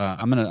who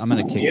I'm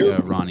gonna kick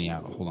Ronnie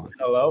out. Hold on.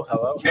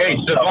 Hello. Hey,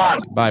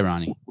 Stefan. Bye,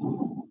 Ronnie.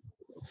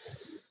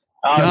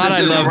 God,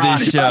 I love Ronnie.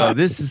 this show.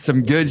 This is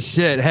some good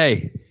shit.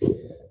 Hey,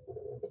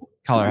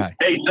 caller, hi.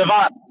 Hey,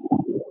 Savant.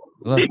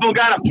 Look, People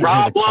got a can't hear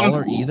the problem.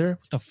 caller either.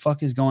 What the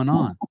fuck is going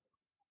on?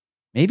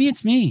 Maybe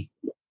it's me.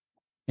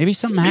 Maybe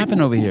something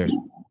happened over here.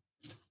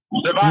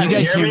 Savant, Can you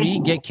guys hear hear me?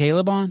 Get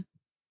Caleb on.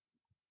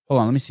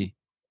 Hold on, let me see.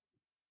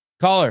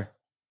 Caller.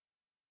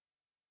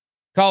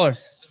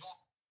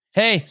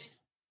 Hey.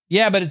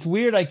 Yeah, but it's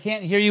weird. I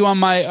can't hear you on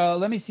my.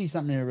 Let me see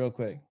something here real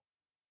quick.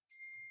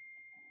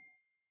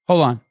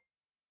 Hold on.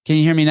 Can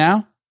you hear me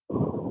now?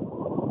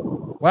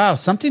 Wow,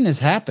 something has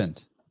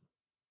happened.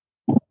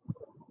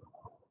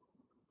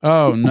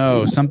 Oh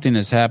no, something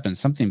has happened.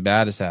 Something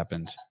bad has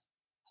happened.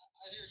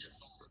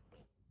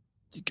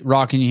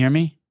 Rock, can you hear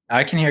me?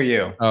 I can hear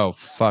you. Oh,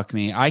 fuck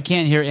me. I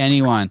can't hear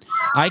anyone.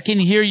 I can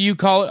hear you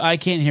call. I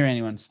can't hear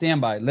anyone.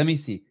 Stand by. Let me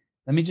see.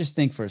 Let me just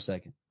think for a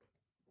second.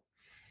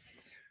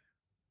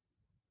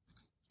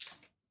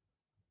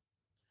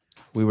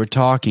 We were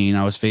talking.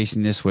 I was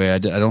facing this way. I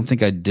don't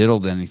think I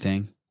diddled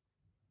anything.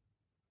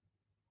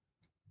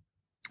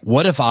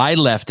 What if I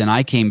left and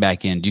I came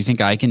back in? Do you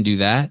think I can do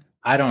that?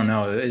 I don't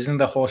know. Isn't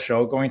the whole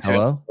show going to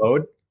Hello?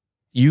 load?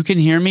 You can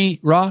hear me,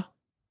 Raw?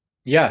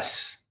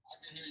 Yes.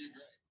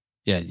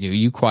 Yeah,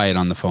 you quiet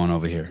on the phone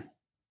over here.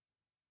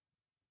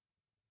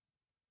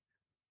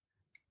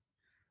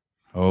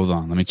 Hold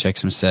on. Let me check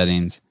some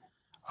settings.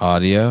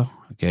 Audio.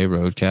 Okay,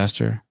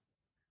 Roadcaster.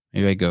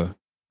 Maybe I go.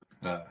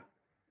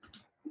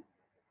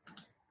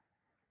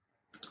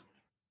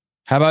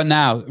 How about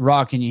now?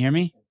 Raw, can you hear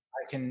me?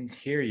 I can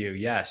hear you.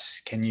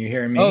 Yes. Can you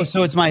hear me? Oh,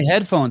 so it's my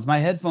headphones. My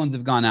headphones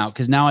have gone out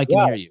because now I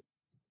can hear you.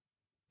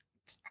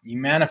 You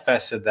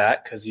manifested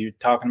that because you're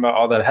talking about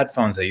all the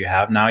headphones that you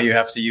have. Now you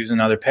have to use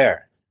another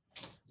pair.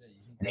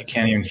 And you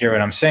can't even hear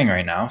what I'm saying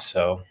right now.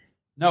 So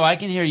No, I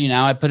can hear you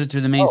now. I put it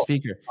through the main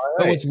speaker. right.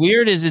 But what's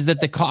weird is that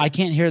the call. I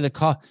can't hear the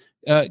call.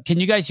 Can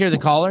you guys hear the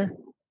caller?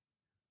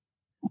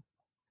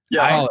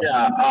 Yeah,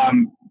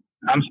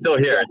 I'm still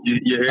here. You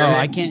hear me?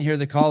 I can't hear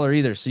the caller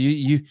either. So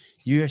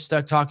you're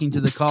stuck talking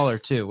to the caller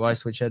too. While I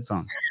switch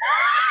headphones.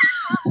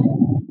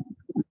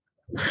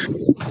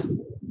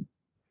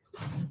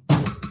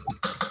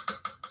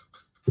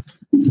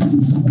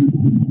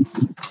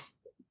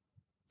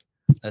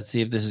 Let's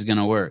see if this is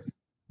gonna work.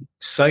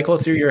 cycle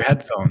through your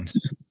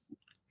headphones.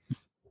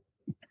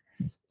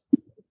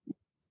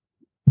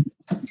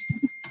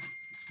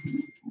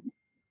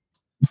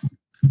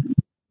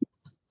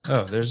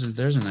 Oh, there's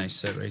a nice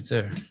set right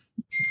there.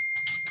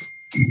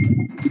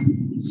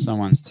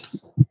 Someone's.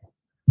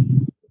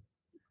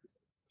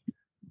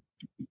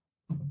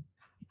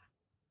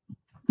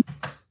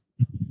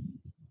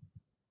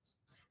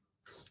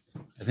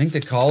 I think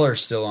the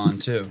caller's still on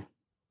too.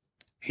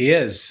 He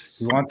is.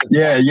 He wants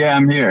to Yeah,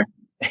 I'm here.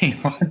 He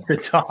wants to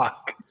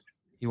talk.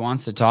 He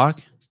wants to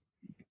talk.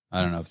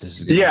 I don't know if this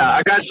is. Gonna Yeah,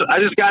 work. I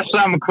just got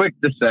something quick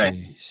to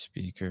say.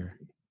 Speaker.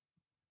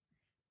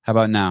 How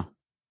about now?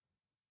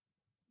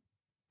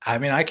 I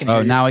mean, I can. Oh,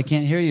 hear now I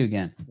can't hear you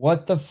again.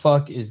 What the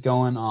fuck is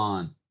going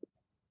on?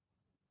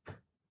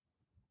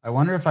 I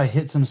wonder if I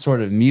hit some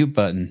sort of mute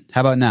button.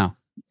 How about now?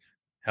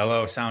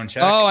 Hello, sound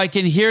check. Oh, I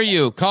can hear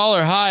you.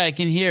 Caller, hi, I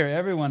can hear.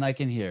 Everyone I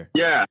can hear.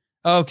 Yeah.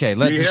 Okay, You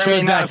the hear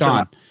show's me now, back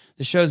on.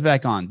 The show's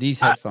back on. These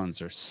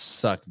headphones are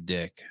suck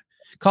dick.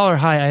 Caller,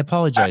 hi, I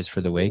apologize for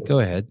the wait. Go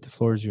ahead. The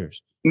floor is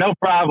yours. No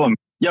problem.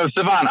 Yo,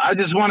 Savant, I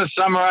just want to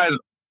summarize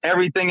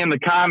everything in the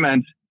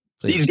comments.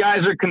 Please. These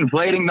guys are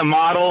conflating the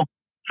model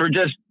for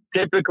just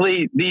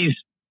typically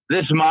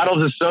this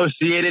model is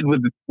associated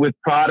with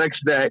products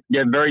that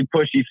get very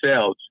pushy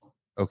sales.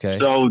 Okay.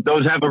 So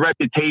those have a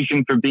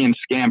reputation for being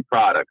scam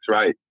products,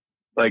 right?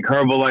 Like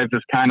Herbalife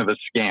is kind of a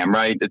scam,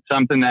 right? It's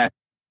something that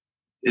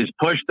is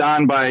pushed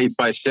on by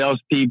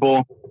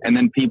salespeople, and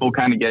then people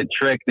kind of get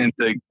tricked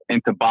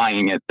into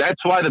buying it. That's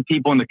why the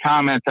people in the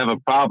comments have a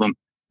problem.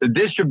 The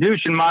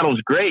distribution model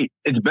is great.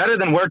 It's better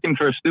than working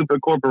for a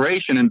stupid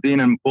corporation and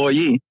being an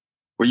employee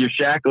where you're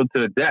shackled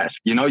to a desk.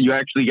 You know, you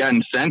actually got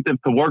incentive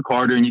to work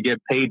harder and you get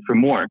paid for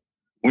more.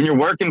 When you're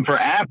working for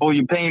Apple,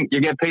 you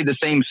get paid the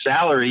same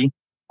salary,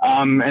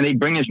 and they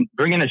bring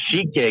in a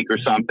sheet cake or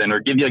something, or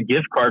give you a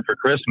gift card for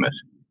Christmas.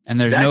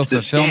 And there's no That's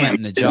the fulfillment scam,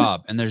 in the dude.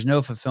 job. And there's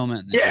no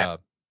fulfillment in the job.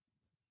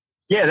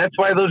 Yeah, that's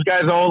why those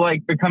guys all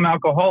like become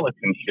alcoholics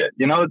and shit.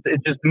 You know,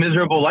 it's just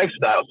miserable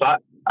lifestyle. So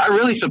I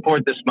really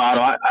support this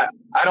model.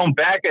 I don't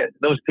back it.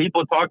 Those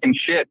people talking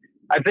shit.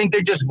 I think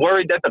they're just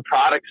worried that the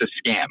product's a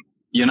scam.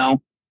 You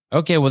know.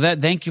 Okay, well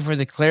thank you for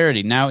the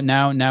clarity. Now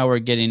we're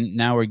getting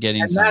And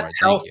somewhere. that's Thank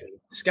healthy. you.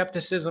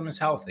 Skepticism is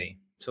healthy.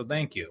 So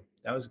thank you.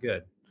 That was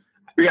good.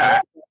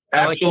 Yeah,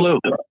 I like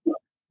absolutely.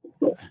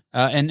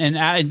 And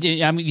I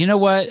mean, you know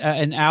what?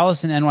 And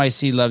Alice in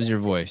NYC loves your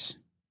voice.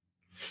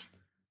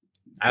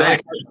 I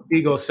like how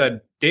Spiegel said,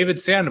 David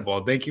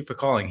Sandoval, thank you for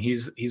calling.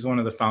 He's one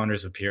of the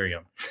founders of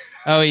Purium.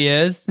 Oh, he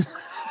is?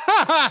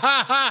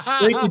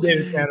 Thank you,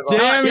 David Sandoval.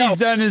 Damn, he's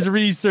done his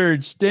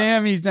research.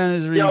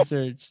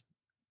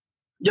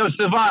 Yo,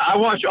 Savant, I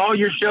watch all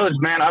your shows,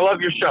 man. I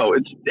love your show.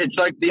 It's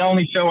like the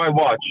only show I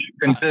watch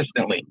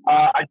consistently.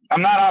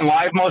 I'm not on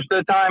live most of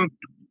the time,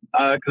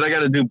 because I got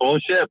to do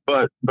bullshit.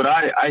 But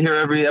I hear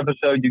every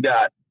episode you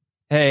got.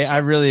 Hey, I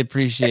really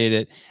appreciate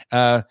it.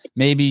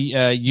 Maybe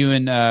you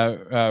and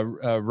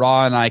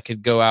Raw and I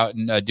could go out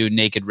and do a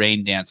naked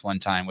rain dance one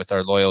time with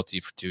our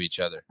loyalty to each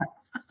other.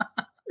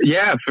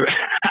 Yeah.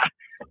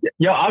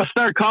 Yo, I'll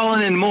start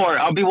calling in more.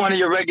 I'll be one of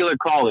your regular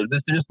callers.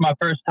 This is just my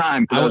first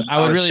time. I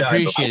would really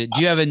appreciate it.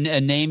 Do you have a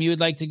name you would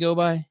like to go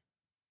by?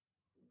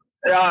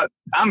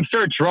 I'm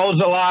sure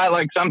trolls a lot.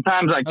 Like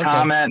sometimes I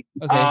comment.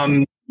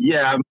 Okay.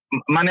 Yeah,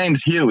 my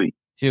name's Huey.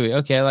 Huey.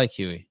 Okay, I like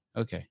Huey.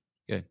 Okay,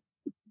 good.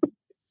 All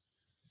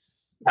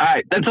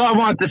right, that's all I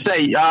want to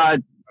say.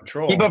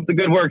 Keep up the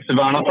good work,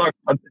 Savon.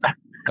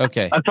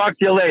 Okay. I'll talk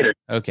to you later.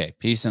 Okay,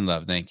 peace and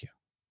love. Thank you.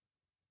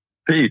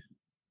 Peace.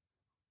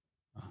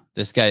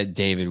 This guy,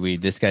 David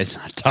Weed, this guy's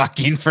not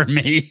talking for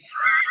me.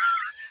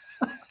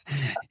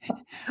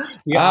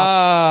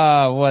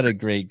 What a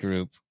great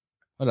group.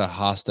 What a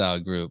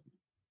hostile group.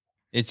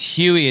 It's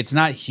Huey. It's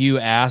not Hugh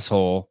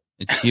asshole.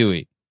 It's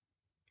Huey.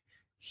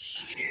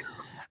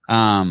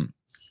 All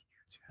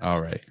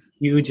right.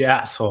 Huge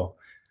asshole.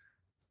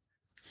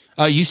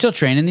 Oh, you still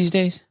training these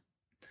days?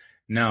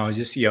 No,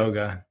 just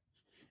yoga.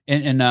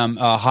 And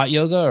hot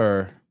yoga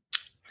or?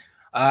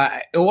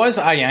 It was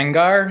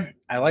Iyengar.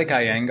 I like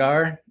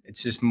Iyengar.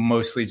 It's just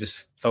mostly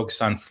just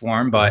focused on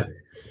form, but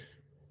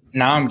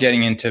now I'm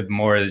getting into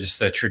more of just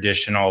the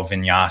traditional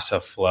vinyasa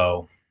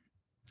flow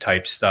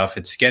type stuff.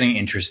 It's getting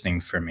interesting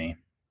for me.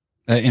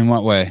 In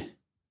what way?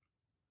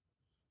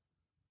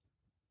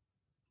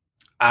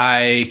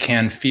 I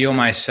can feel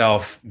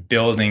myself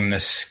building the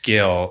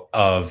skill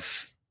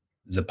of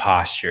the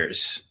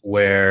postures,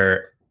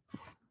 where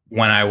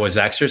when I was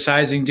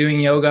exercising doing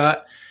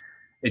yoga,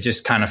 it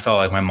just kind of felt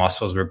like my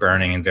muscles were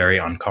burning and very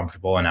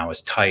uncomfortable and I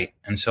was tight.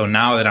 And so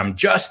now that I'm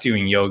just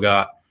doing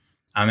yoga,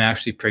 I'm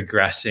actually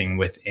progressing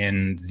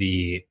within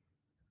the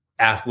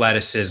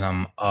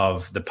athleticism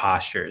of the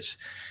postures.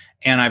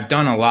 And I've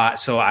done a lot.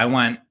 So I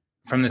went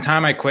from the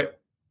time I quit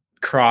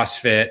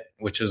CrossFit,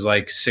 which was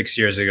like 6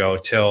 years ago,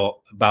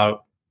 till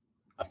about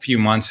a few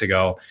months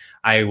ago,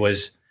 I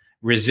was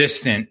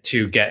resistant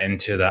to get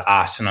into the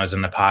asanas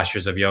and the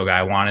postures of yoga.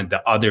 I wanted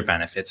the other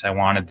benefits. I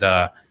wanted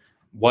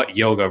what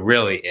yoga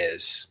really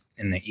is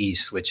in the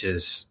East, which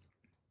is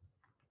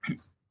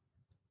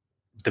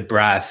the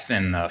breath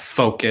and the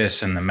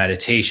focus and the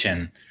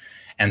meditation.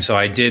 And so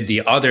I did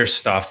the other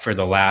stuff for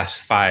the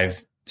last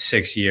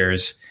 5-6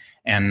 years.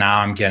 And now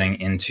I'm getting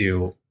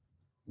into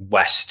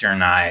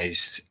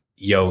westernized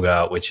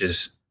yoga, which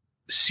is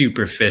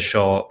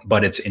superficial,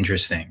 but it's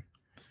interesting.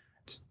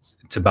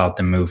 It's about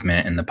the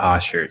movement and the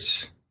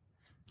postures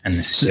and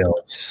the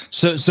skills.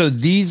 So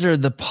these are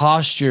the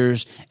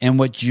postures, and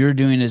what you're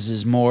doing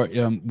is more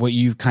what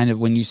you kind of,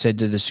 when you said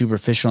to the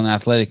superficial and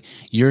athletic,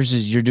 yours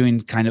is you're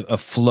doing kind of a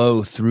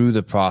flow through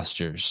the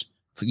postures.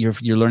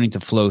 You're learning to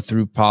flow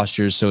through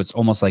postures, so it's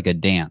almost like a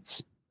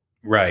dance,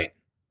 right?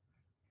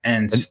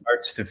 And it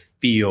starts to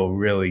feel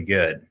really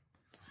good.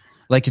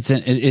 Like it's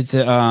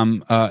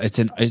an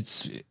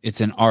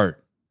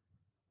art.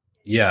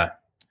 Yeah,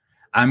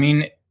 I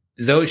mean,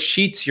 those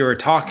sheets you were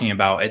talking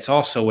about, it's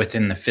also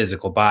within the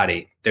physical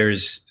body.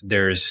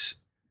 There's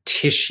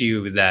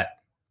tissue that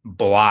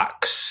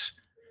blocks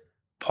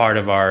part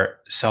of our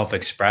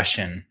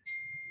self-expression.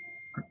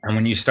 And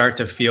when you start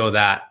to feel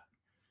that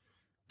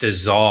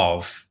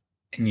dissolve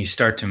and you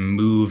start to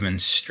move and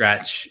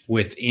stretch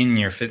within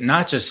your fit,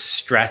 not just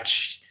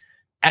stretch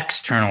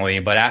externally,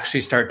 but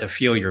actually start to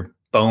feel your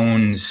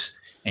bones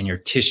and your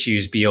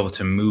tissues be able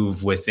to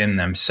move within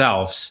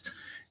themselves,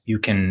 you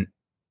can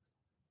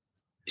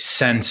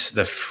sense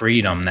the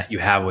freedom that you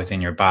have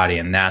within your body.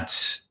 And that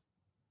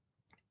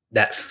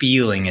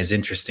feeling is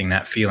interesting.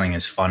 That feeling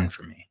is fun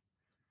for me.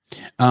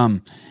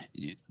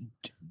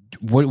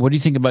 What do you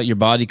think about your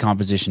body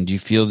composition? Do you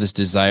feel this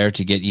desire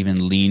to get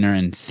even leaner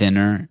and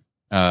thinner,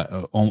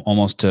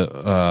 almost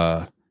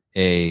to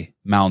a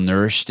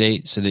malnourished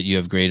state, so that you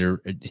have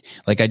greater,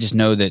 like, I just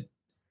know that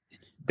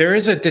there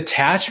is a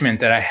detachment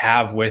that I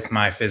have with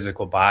my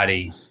physical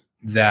body,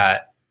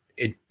 that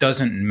it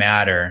doesn't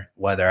matter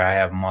whether I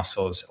have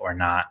muscles or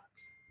not,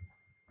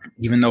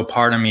 even though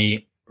part of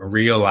me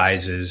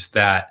realizes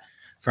that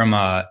from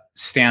a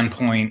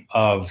standpoint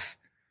of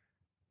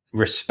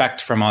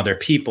respect from other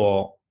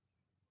people,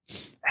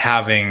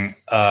 having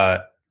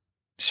a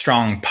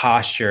strong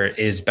posture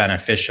is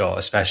beneficial,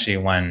 especially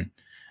when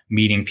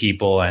meeting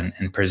people and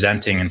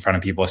presenting in front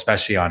of people,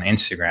 especially on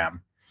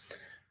Instagram.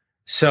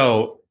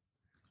 So,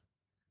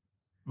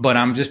 but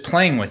I'm just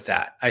playing with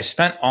that. I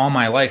spent all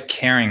my life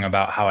caring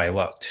about how I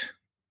looked.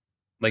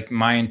 Like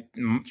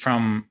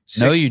from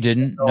No, you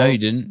didn't. No, you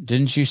didn't.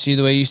 Didn't you see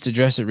the way you used to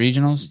dress at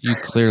regionals? You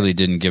clearly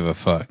didn't give a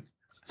fuck.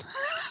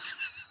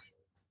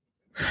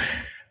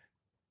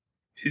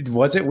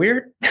 Was it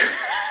weird?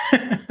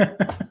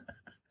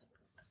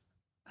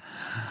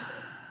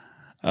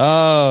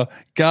 Oh,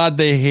 God,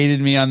 they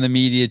hated me on the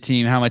media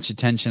team, how much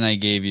attention I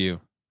gave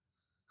you.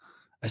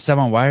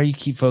 Esteban, why are you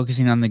keep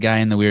focusing on the guy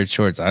in the weird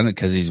shorts? I don't know,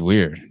 because he's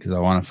weird. Because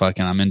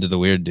I'm into the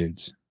weird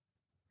dudes.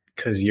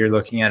 because you're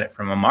looking at it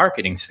from a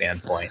marketing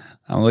standpoint.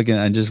 I want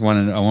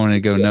to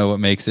go know what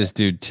makes this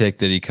dude tick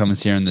that he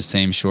comes here in the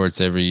same shorts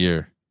every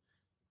year.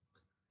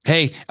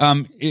 Hey,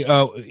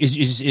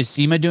 is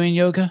Seema doing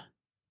yoga?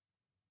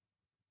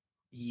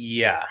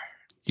 Yeah.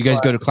 You guys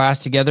go to class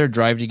together,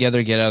 drive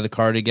together, get out of the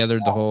car together,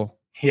 the whole.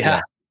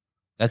 Yeah.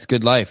 That's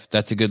good life.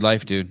 That's a good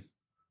life, dude.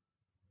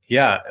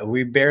 Yeah,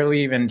 we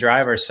barely even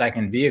drive our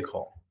second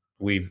vehicle.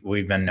 We've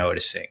been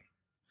noticing.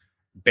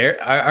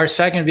 Our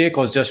second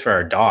vehicle is just for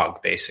our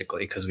dog,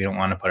 basically, because we don't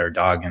want to put our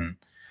dog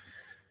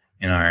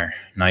in our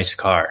nice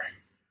car.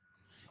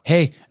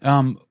 Hey,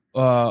 I'm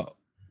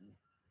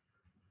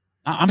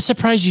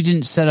surprised you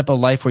didn't set up a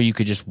life where you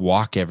could just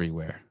walk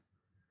everywhere.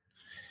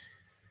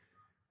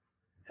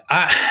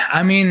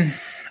 I mean,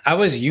 I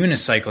was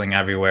unicycling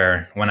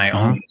everywhere when I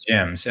owned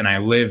gyms, and I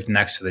lived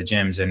next to the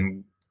gyms,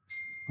 and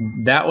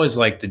that was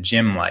like the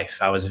gym life.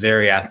 I was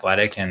very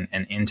athletic and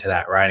into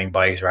that, riding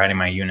bikes, riding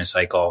my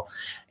unicycle.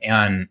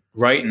 And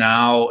right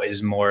now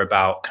is more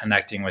about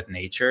connecting with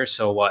nature.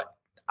 So what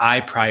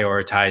I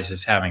prioritize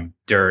is having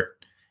dirt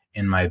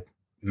in my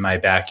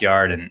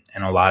backyard and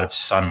a lot of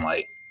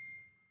sunlight.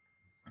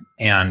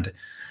 And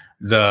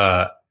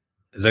the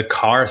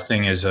car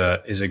thing is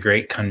a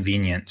great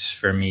convenience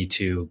for me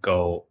to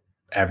go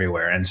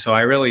everywhere. And so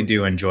I really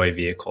do enjoy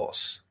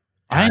vehicles.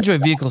 I enjoy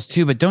vehicles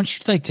too, but don't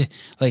you like to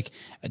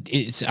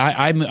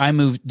I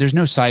move, there's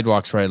no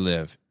sidewalks where I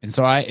live. And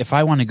so if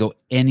I want to go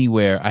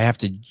anywhere, I have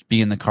to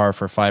be in the car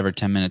for 5 or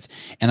 10 minutes.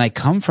 And I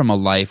come from a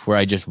life where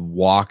I just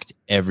walked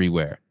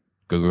everywhere.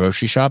 Go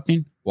grocery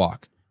shopping,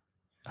 walk.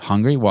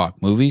 Hungry,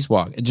 walk. Movies,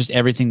 walk. Just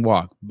everything,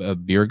 walk.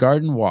 Beer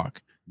garden,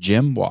 walk.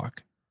 Gym,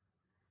 walk.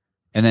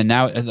 And then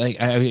now,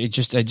 like I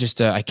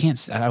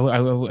can't.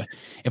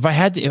 If I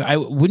had to,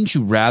 wouldn't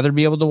you rather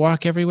be able to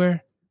walk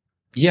everywhere?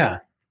 Yeah.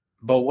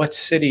 But what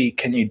city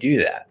can you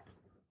do that?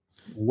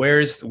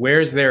 Where's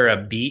there a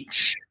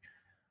beach,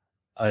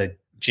 a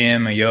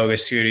gym, a yoga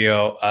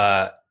studio?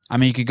 I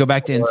mean, you could go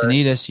back to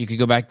Encinitas. You could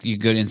go to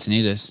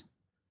Encinitas,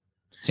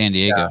 San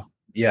Diego.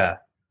 Yeah.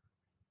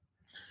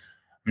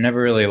 I've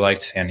never really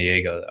liked San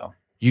Diego, though.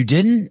 You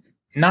didn't?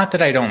 Not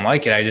that I don't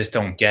like it. I just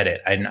don't get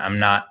it. I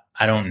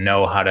don't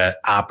know how to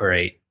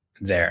operate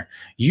there.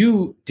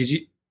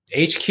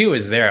 HQ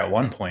is there at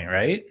one point,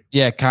 right?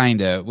 Yeah, kind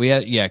of.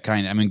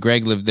 Kind of. I mean,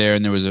 Greg lived there,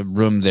 and there was a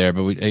room there,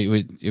 but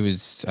it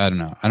was. I don't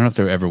know. I don't know if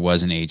there ever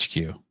was an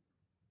HQ.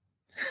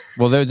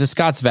 Well, there the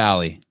Scotts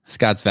Valley.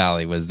 Scotts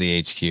Valley was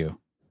the HQ.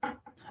 I mean,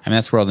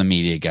 that's where all the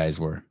media guys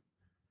were.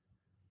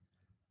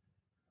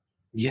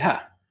 Yeah,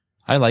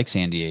 I like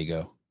San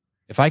Diego.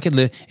 If I could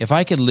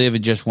live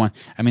in just one.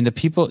 I mean,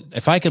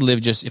 if I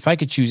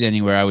could choose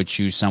anywhere, I would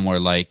choose somewhere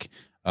like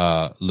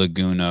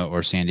Laguna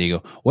or San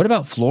Diego. What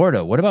about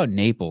Florida? What about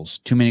Naples?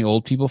 Too many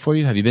old people for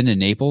you? Have you been to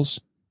Naples?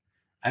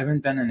 I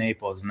haven't been to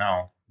Naples,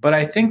 no. But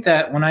I think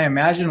that when I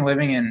imagine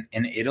living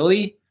in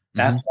Italy,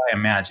 that's what I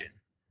imagine.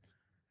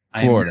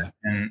 Florida.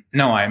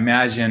 I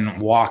imagine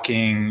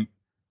walking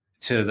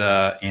to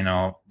the.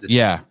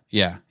 Yeah.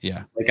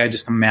 Like I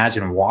just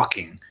imagine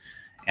walking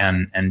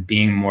and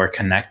being more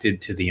connected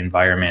to the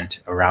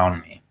environment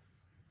around me.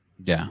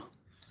 Yeah.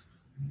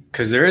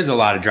 Because there is a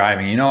lot of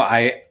driving.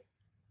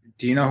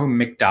 Do you know who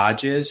Mick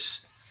Dodge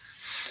is?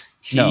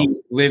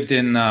 He lived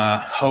in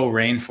the Hoh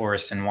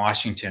rainforest in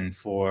Washington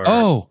for.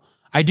 Oh,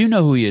 I do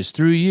know who he is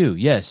through you.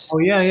 Yes. Oh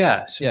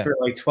yeah. So for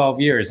like 12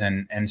 years,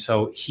 and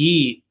so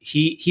he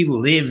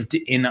lived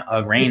in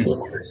a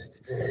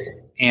rainforest,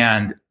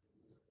 and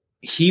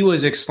he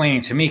was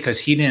explaining to me because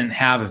he didn't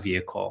have a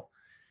vehicle.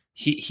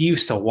 He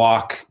used to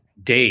walk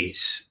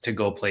days to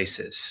go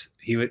places.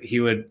 He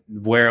would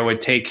where it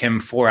would take him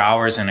 4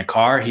 hours in a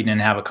car. He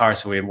didn't have a car,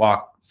 so he'd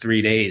walk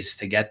 3 days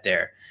to get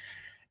there.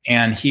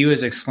 And he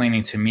was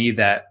explaining to me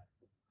that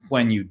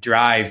when you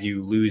drive,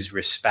 you lose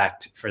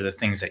respect for the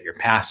things that you're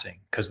passing.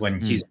 Because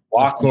when he's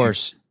walking, of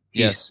course,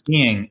 he's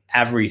seeing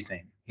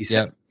everything.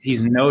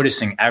 He's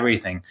noticing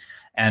everything.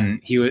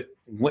 And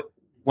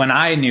when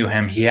I knew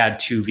him, he had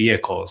 2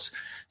 vehicles.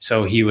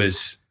 So he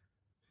was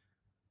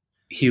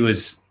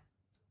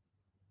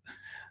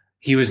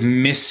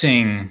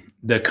missing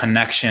the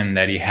connection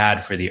that he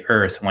had for the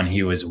earth when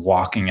he was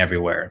walking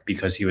everywhere,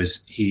 because he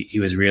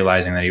was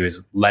realizing that he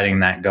was letting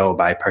that go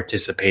by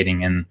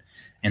participating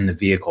in the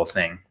vehicle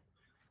thing.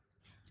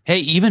 Hey,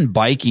 even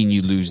biking,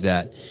 you lose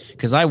that,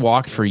 because I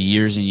walked for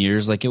years and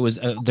years. Like it was,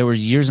 there were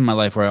years in my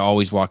life where I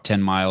always walked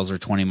 10 miles or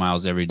 20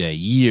 miles every day.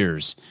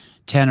 Years,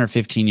 10 or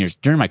 15 years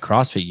during my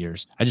CrossFit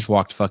years. I just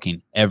walked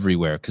fucking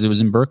everywhere because it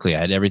was in Berkeley. I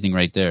had everything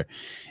right there.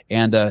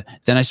 And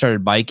then I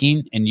started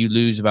biking, and you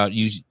lose about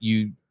you.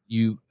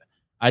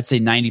 I'd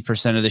say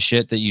 90% of the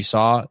shit that you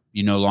saw,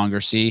 you no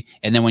longer see.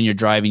 And then when you're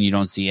driving, you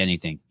don't see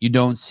anything. You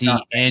don't see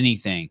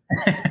anything.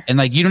 And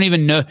like, you don't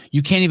even know,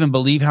 you can't even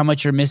believe how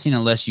much you're missing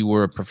unless you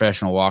were a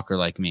professional walker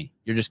like me.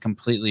 You're just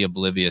completely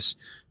oblivious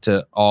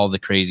to all the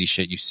crazy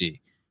shit you see.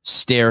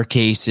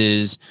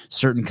 Staircases,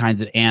 certain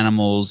kinds of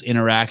animals,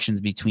 interactions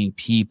between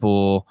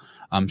people,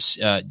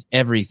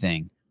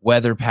 everything.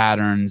 weather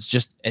patterns,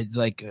 just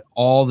like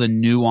all the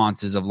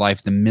nuances of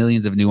life, the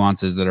millions of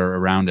nuances that are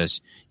around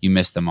us. You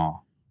miss them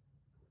all.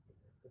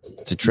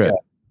 It's a trip.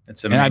 Yeah,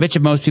 it's and I bet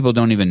you most people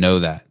don't even know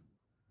that.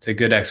 It's a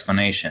good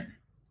explanation.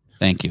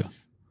 Thank you.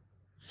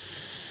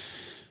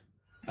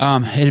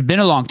 It had been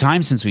a long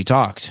time since we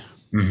talked.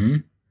 Mm-hmm.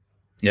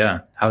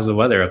 Yeah. How's the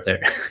weather up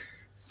there?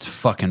 It's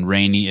fucking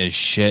rainy as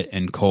shit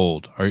and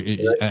cold.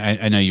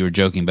 I know you were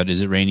joking, but is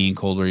it rainy and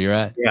cold where you're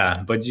at?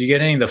 Yeah. But did you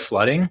get any of the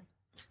flooding?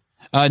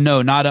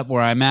 No, not up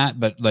where I'm at,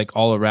 but like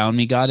all around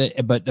me got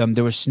it. But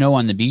there was snow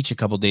on the beach a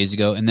couple days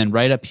ago. And then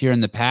right up here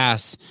in the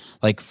pass,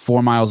 like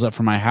 4 miles up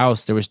from my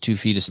house, there was 2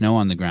 feet of snow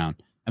on the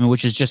ground. I mean,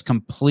 which is just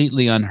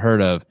completely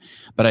unheard of.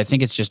 But I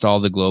think it's just all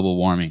the global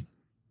warming.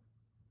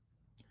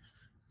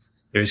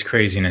 There's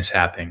craziness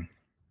happening.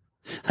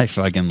 I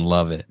fucking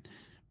love it.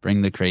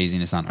 Bring the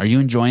craziness on. Are you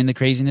enjoying the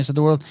craziness of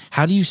the world?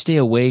 How do you stay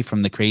away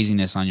from the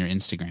craziness on your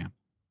Instagram?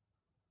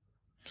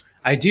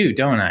 I do,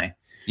 don't I?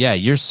 Yeah,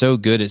 you're so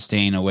good at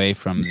staying away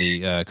from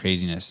the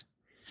craziness.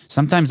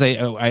 Sometimes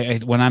I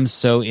when I'm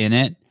so in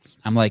it,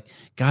 I'm like,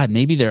 God,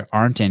 maybe there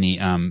aren't any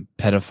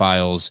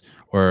pedophiles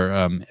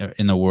or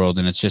in the world,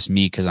 and it's just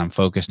me because I'm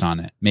focused on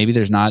it. Maybe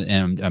there's not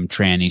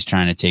trannies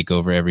trying to take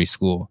over every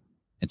school.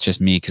 It's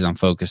just me because I'm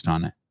focused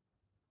on it.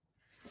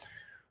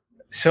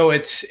 So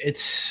it's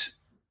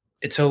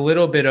a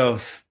little bit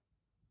of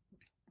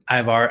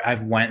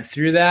I've went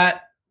through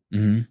that,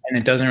 and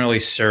it doesn't really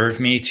serve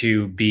me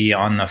to be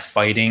on the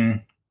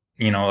fighting,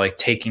 like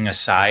taking a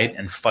side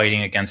and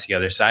fighting against the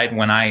other side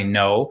when I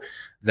know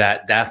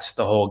that that's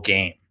the whole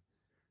game.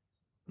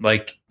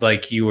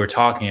 Like you were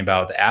talking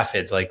about the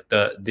aphids, like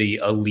the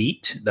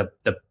elite,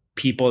 the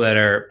people that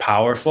are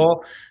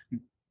powerful,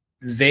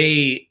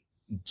 they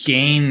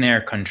gain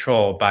their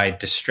control by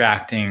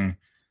distracting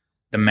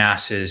the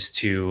masses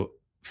to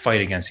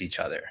fight against each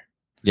other.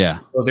 Yeah.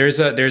 So there's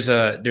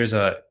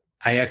a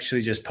I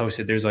actually just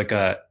posted, there's like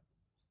a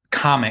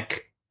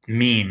comic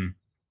meme,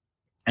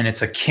 and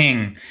it's a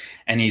king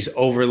and he's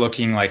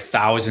overlooking like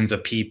thousands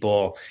of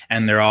people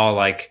and they're all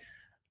like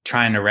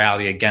trying to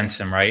rally against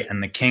him, right?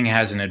 And the king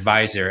has an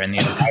advisor, and the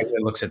advisor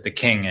looks at the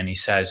king and he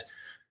says,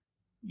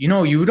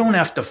 you don't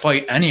have to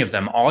fight any of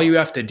them. All you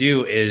have to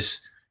do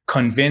is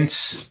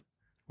convince,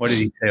 what did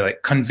he say?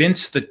 Like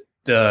convince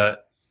the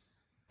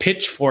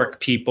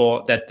pitchfork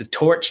people that the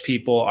torch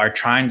people are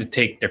trying to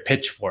take their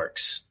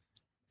pitchforks,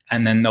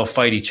 and then they'll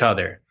fight each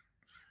other.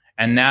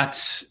 And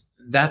that's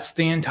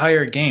the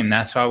entire game.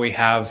 That's why we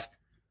have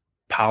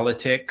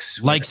politics.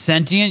 Like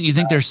sentient? You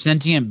think there's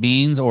sentient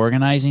beings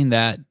organizing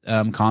that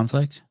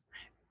conflict?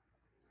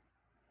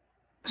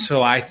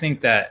 So I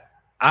think that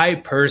I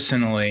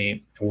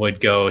personally would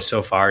go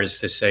so far as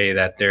to say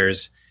that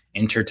there's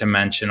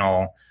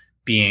interdimensional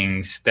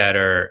beings that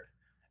are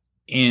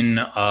in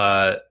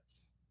a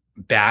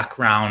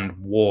background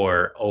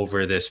war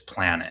over this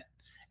planet,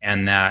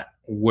 and that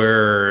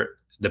we're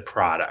the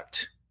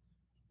product.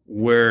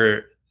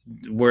 We're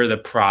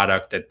the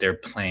product that they're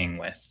playing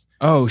with.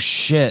 Oh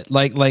shit!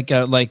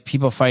 Like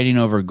people fighting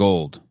over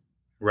gold.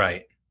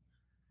 Right.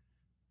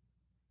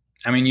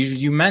 I mean,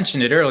 you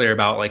mentioned it earlier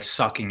about like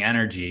sucking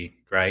energy,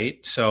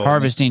 right? So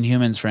harvesting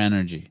humans for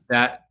energy.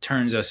 That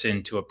turns us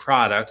into a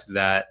product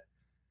that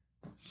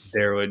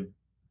there would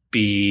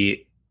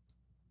be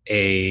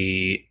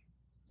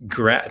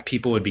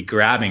people would be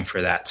grabbing for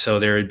that. So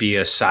there would be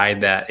a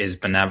side that is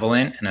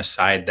benevolent and a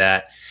side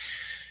that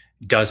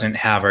doesn't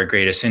have our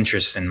greatest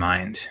interests in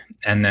mind.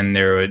 And then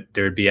there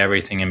would be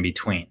everything in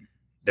between.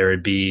 There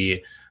would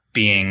be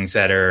beings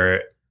that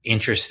are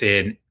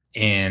interested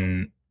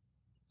in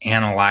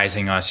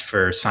analyzing us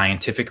for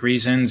scientific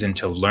reasons and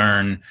to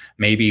learn.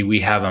 Maybe we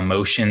have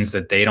emotions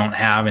that they don't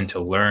have, and to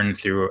learn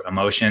through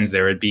emotions.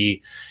 There would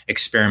be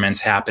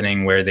experiments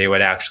happening where they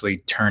would actually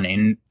turn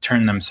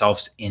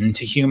themselves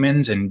into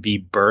humans and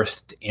be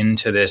birthed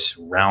into this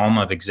realm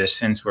of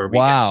existence where we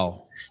can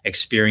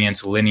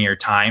experience linear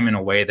time in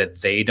a way that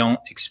they don't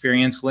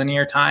experience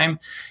linear time.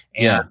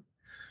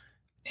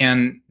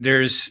 And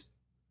there's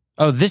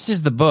this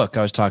is the book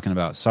I was talking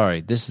about.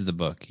 Sorry, this is the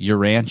book,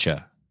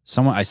 Urantia.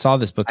 I saw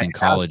this book in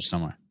college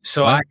somewhere.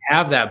 So what? I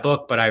have that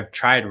book, but I've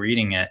tried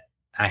reading it.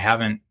 I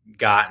haven't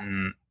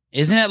gotten.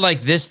 Isn't it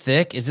like this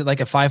thick? Is it like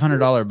a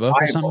 $500 book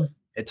or something?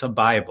 It's a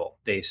Bible,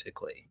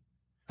 basically.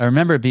 I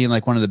remember it being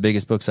like one of the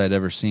biggest books I'd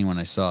ever seen when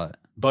I saw it.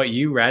 But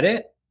you read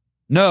it?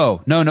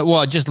 No.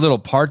 Well, just little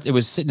parts. It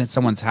was sitting at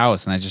someone's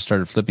house, and I just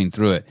started flipping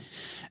through it.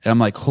 And I'm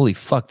like, holy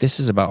fuck, this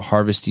is about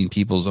harvesting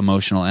people's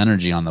emotional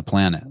energy on the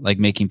planet, like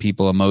making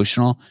people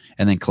emotional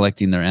and then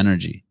collecting their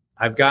energy.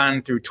 I've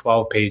gotten through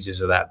 12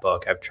 pages of that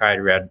book. I've tried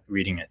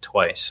reading it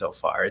twice so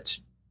far. It's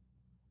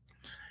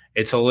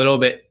a little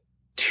bit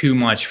too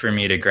much for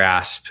me to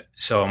grasp.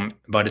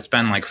 But it's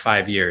been like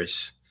 5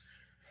 years.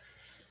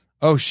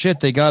 Oh shit,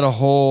 they got a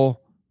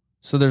whole.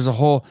 So there's a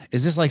whole.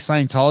 Is this like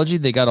Scientology?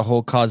 They got a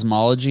whole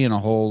cosmology and a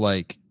whole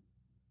like.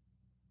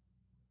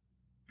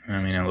 I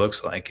mean, it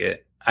looks like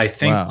it. I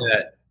think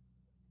that.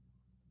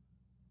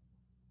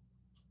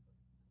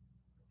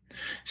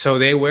 So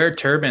they wear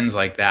turbans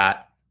like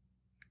that.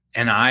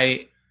 And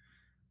I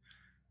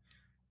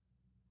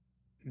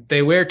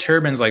they wear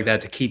turbans like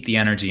that to keep the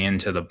energy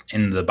into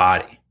the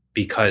body,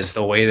 because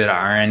the way that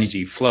our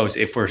energy flows,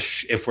 if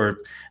we're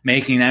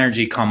making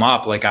energy come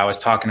up, like I was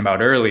talking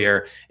about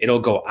earlier, it'll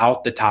go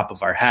out the top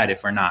of our head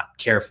if we're not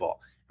careful.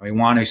 And we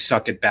want to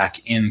suck it back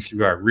in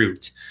through our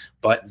root.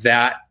 But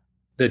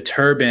the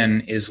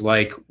turban is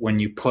like when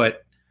you put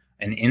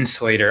an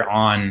insulator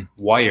on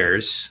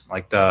wires,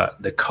 like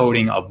the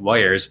coating of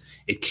wires,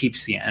 it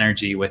keeps the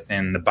energy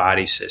within the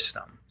body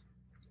system.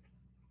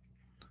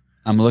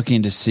 I'm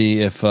looking to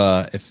see if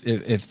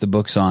the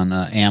book's on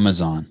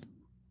Amazon.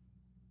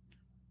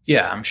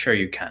 Yeah, I'm sure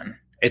you can.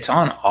 It's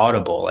on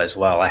Audible as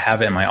well. I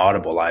have it in my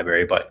Audible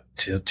library, but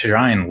to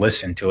try and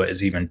listen to it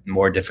is even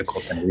more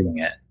difficult than reading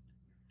it.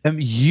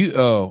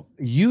 You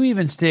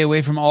even stay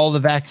away from all the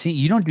vaccine.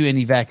 You don't do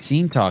any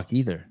vaccine talk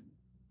either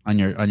on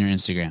your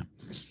Instagram.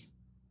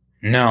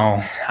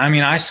 No, I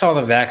mean, I saw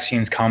the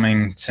vaccines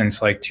coming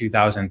since like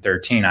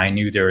 2013. I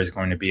knew there was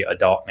going to be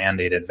adult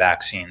mandated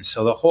vaccines.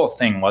 So the whole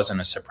thing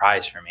wasn't a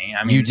surprise for me.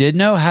 I mean, you did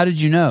know? How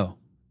did you know?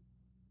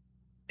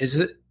 Is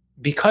it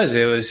because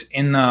it was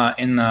in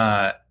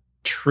the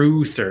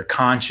truth or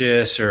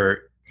conscious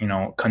or,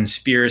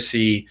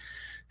 conspiracy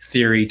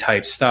theory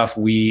type stuff?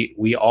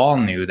 We all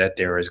knew that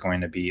there was going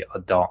to be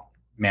adult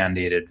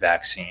mandated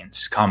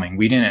vaccines coming.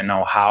 We didn't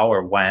know how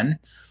or when.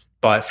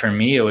 But for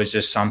me, it was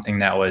just something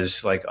that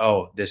was like,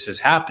 oh, this is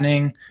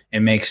happening. It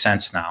makes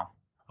sense now.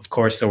 Of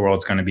course, the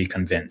world's going to be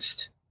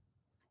convinced.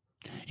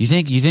 You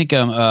think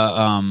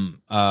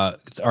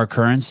our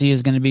currency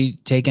is going to be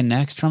taken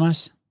next from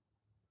us?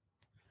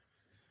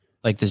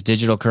 Like this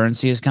digital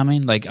currency is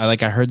coming? Like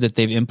I heard that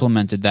they've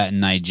implemented that in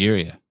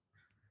Nigeria.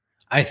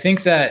 I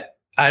think that,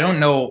 I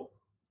don't know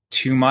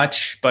too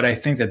much, but I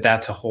think that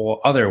that's a whole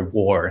other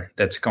war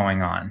that's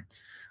going on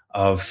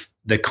of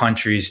the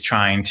countries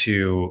trying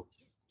to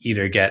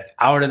either get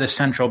out of the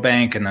central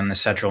bank, and then the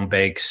central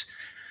banks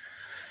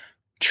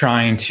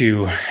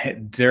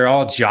they're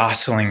all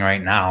jostling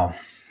right now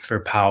for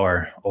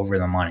power over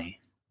the money.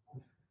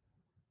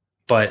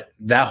 But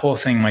that whole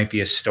thing might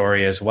be a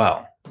story as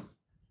well.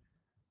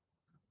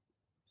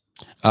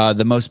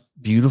 The most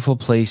beautiful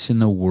place in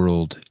the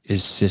world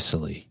is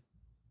Sicily.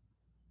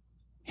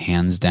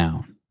 Hands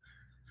down.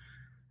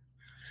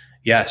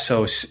 Yeah,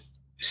 so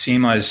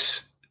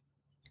Seema's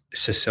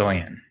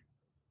Sicilian.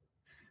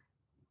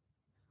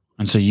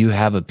 And so you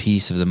have a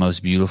piece of the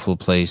most beautiful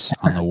place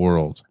on the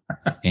world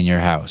in your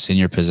house, in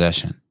your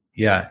possession.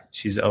 Yeah,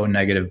 she's O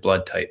negative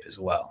blood type as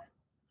well.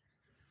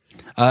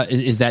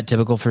 Is that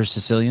typical for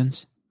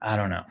Sicilians? I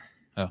don't know.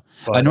 Oh,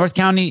 North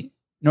County,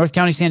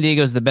 San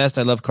Diego is the best.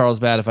 I love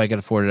Carlsbad. If I could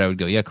afford it, I would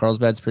go. Yeah,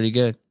 Carlsbad's pretty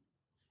good.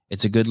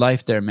 It's a good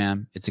life there,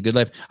 man. It's a good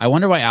life. I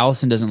wonder why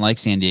Allison doesn't like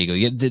San Diego.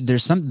 Yeah,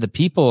 there's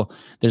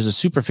a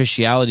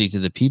superficiality to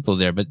the people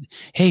there. But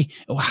hey,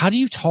 how do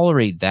you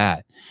tolerate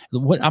that?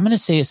 What I'm going to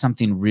say is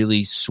something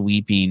really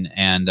sweeping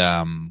and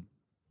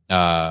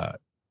a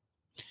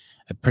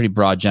pretty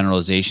broad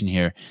generalization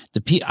here.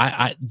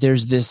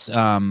 There's this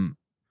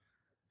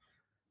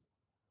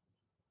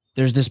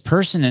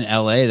person in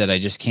LA that I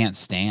just can't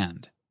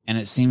stand. And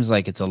it seems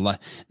like it's a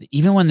lot.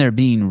 Even when they're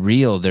being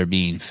real, they're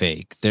being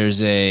fake. There's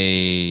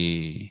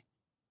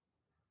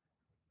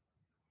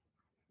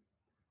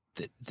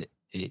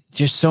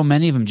just so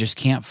many of them just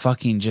can't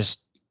fucking just.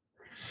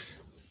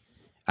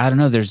 I don't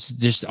know. There's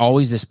just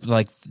always this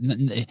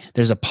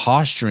there's a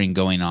posturing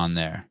going on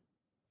there,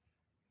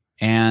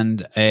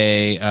 and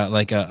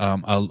like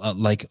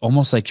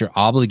almost like you're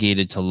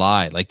obligated to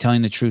lie. Like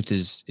telling the truth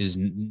is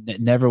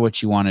never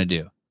what you want to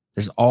do.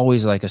 There's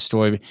always like a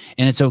story,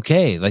 and it's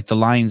okay. Like the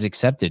lying's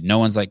accepted. No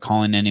one's like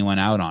calling anyone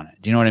out on it.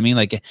 Do you know what I mean?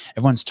 Like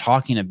everyone's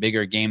talking a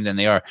bigger game than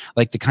they are.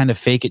 Like the kind of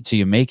fake it till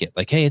you make it.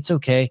 Like, hey, it's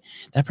okay.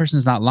 That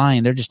person's not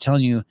lying. They're just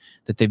telling you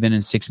that they've been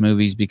in 6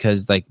 movies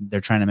because like they're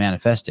trying to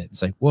manifest it.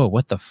 It's like, whoa,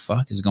 what the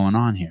fuck is going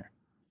on here?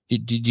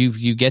 Did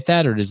you get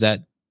that, or does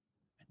that?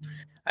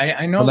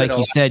 I know. Like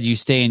you said, you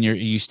stay in your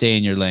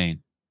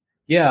lane.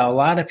 Yeah, a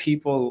lot of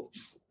people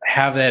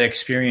have that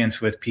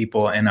experience with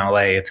people in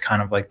LA. It's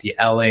kind of like the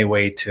LA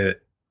way to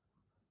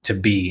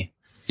be.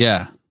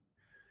 Yeah.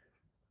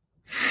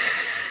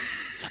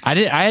 I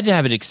had to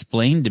have it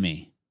explained to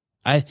me.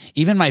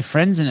 Even my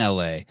friends in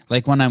LA,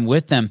 like when I'm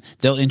with them,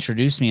 they'll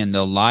introduce me and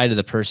they'll lie to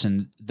the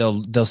person.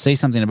 They'll say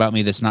something about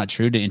me that's not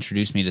true to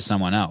introduce me to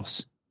someone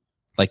else,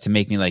 like to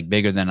make me like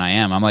bigger than I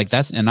am. I'm like,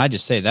 and I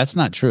just say, that's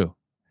not true.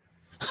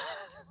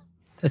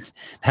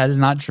 That is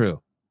not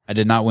true. I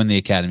did not win the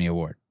Academy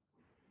Award.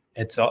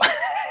 It's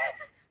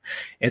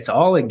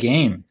all a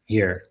game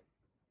here.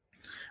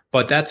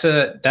 But that's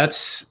a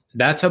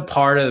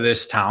part of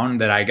this town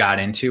that I got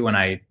into when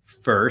I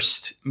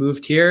first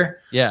moved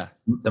here. Yeah.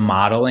 The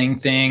modeling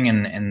thing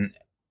and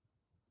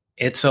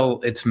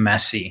it's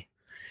messy.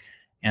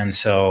 And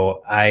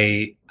so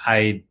I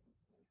did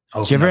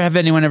you ever have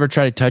anyone ever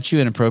try to touch you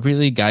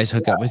inappropriately? Guys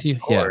hook up with you?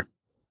 Yeah.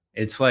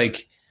 It's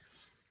like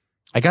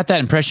I got that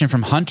impression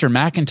from Hunter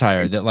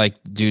McIntyre that like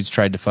dudes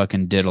tried to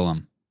fucking diddle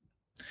him.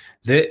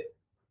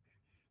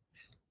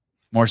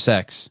 More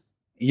sex.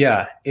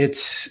 Yeah,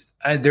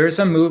 there's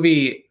a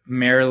movie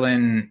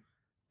Marilyn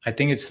I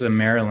think it's the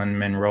Marilyn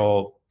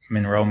Monroe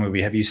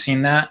movie. Have you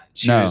seen that?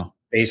 She No. was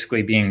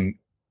basically being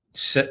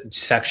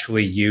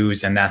sexually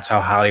used, and that's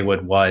how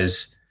Hollywood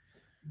was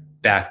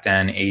back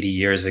then, 80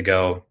 years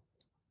ago.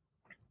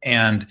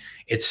 And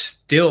it's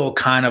still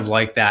kind of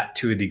like that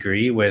to a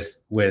degree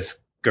with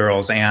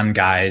girls and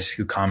guys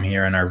who come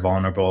here and are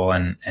vulnerable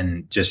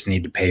and just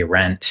need to pay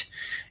rent.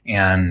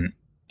 And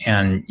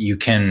you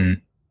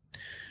can,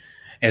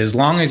 as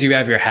long as you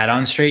have your head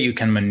on straight, you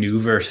can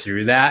maneuver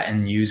through that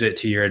and use it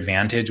to your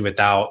advantage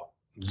without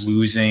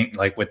losing,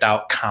 like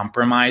without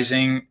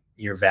compromising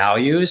your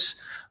values.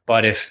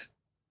 But if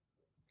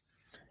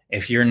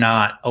you're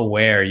not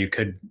aware, you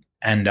could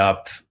end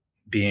up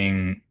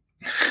being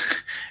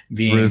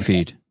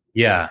roofied.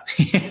 Yeah.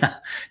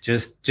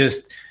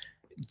 Just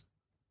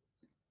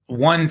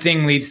one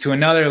thing leads to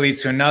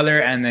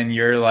another, and then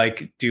you're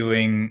like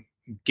doing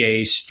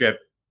gay strip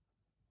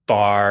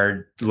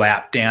bar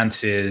lap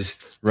dances.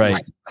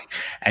 Right.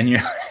 And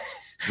you're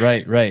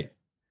right.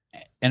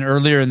 And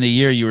earlier in the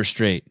year you were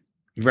straight.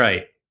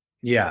 Right.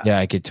 Yeah. Yeah,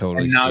 I could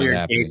totally and now see you're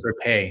that gay for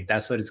pay.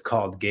 That's what it's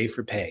called, gay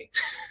for pay.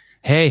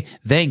 Hey,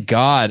 thank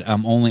God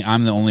I'm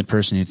the only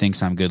person who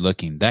thinks I'm good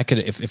looking. That could,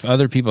 if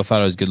other people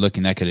thought I was good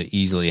looking, that could have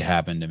easily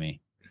happened to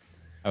me.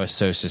 I was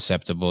so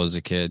susceptible as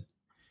a kid.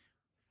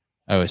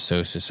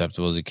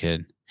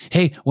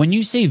 Hey, when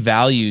you say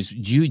values,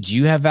 do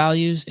you have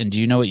values, and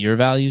do you know what your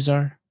values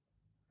are?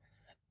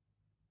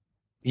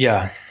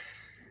 Yeah.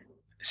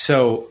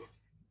 So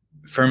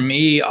for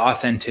me,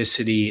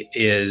 authenticity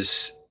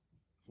is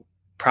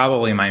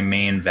probably my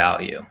main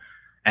value.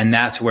 And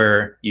that's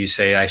where you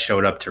say I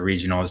showed up to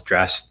regionals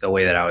dressed the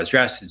way that I was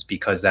dressed, is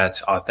because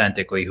that's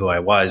authentically who I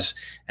was.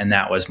 And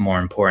that was more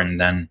important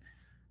than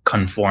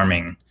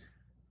conforming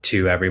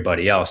to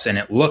everybody else. And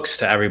it looks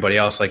to everybody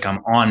else like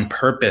I'm on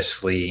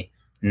purposely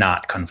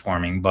not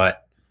conforming,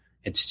 but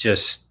it's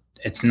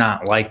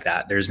not like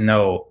that. There's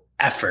no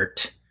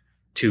effort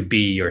to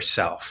be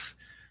yourself.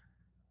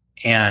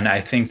 And I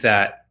think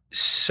that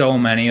so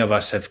many of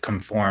us have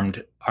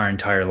conformed our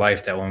entire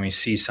life that when we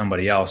see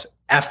somebody else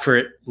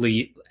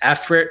effortlessly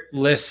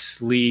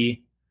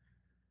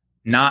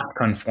not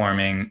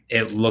conforming,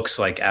 it looks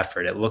like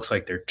effort. It looks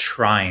like they're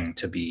trying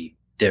to be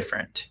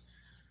different,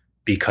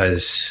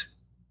 because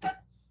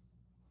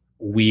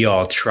we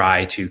all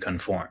try to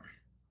conform.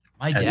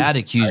 My dad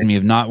accused me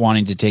of not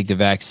wanting to take the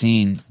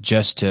vaccine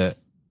just to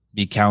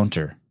be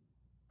counter.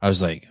 I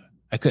was like,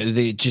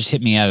 it just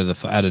hit me out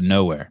of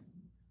nowhere.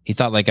 He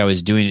thought like I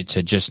was doing it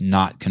to just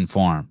not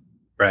conform.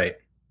 Right.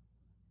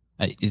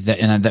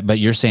 But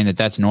you're saying that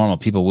that's normal.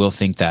 People will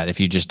think that if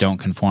you just don't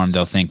conform,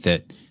 they'll think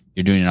that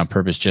you're doing it on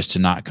purpose just to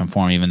not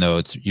conform, even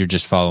though you're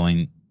just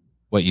following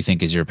what you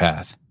think is your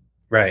path.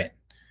 Right.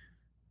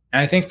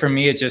 And I think for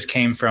me, it just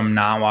came from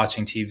not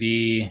watching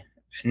TV,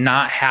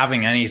 not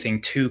having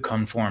anything to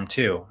conform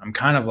to. I'm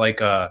kind of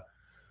like a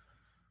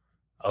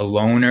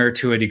loner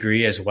to a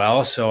degree as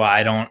well. So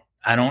I don't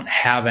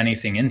have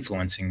anything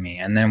influencing me.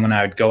 And then when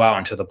I would go out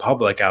into the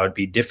public, I would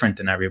be different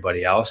than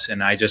everybody else.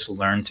 And I just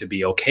learned to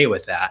be okay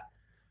with that.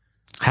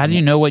 How do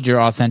you know what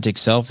your authentic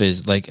self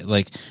is?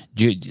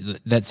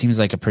 That seems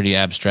like a pretty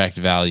abstract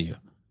value.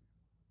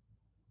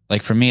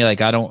 Like for me,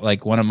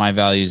 one of my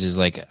values is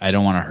like, I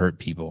don't want to hurt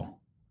people.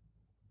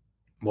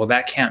 Well,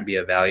 that can't be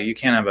a value. You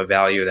can't have a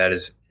value that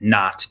is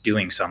not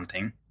doing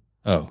something.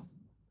 Oh,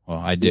 well,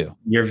 I do.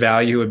 Your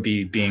value would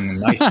be being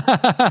nice. You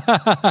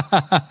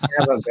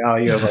have a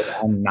value of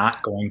like, I'm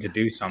not going to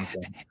do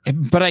something.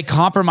 But I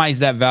compromised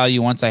that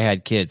value once I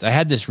had kids. I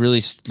had this really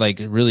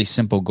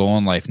simple goal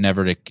in life,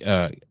 never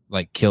to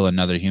kill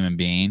another human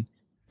being.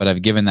 But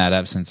I've given that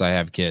up since I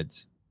have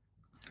kids.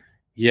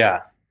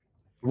 Yeah.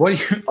 What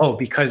do you? Oh,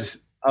 because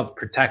of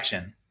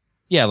protection.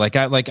 Yeah,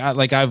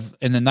 I've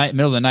in the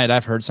middle of the night,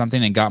 I've heard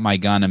something and got my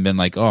gun and been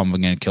like, oh, I'm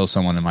going to kill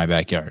someone in my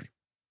backyard.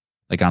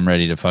 Like I'm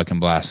ready to fucking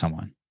blast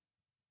someone.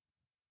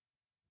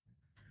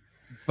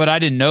 But I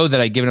didn't know that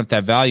I'd given up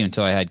that value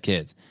until I had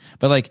kids.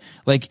 But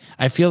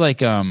I feel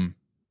like I'm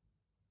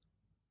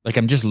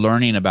just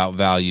learning about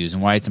values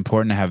and why it's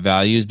important to have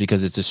values,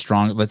 because it's a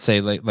strong, let's say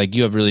like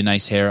you have really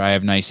nice hair, I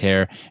have nice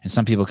hair, and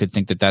some people could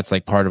think that that's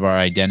like part of our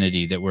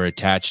identity that we're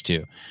attached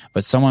to.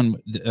 But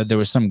there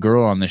was some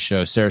girl on the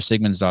show, Sarah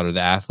Sigmundsdottir,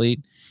 the athlete,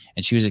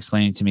 and she was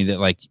explaining to me that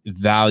like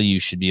value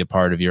should be a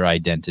part of your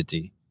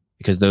identity,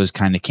 because those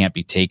kind of can't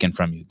be taken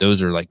from you.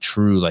 Those are like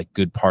true, like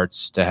good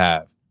parts to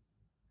have,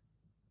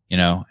 you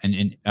know?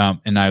 And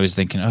I was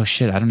thinking, oh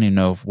shit, I don't even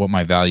know what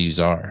my values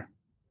are.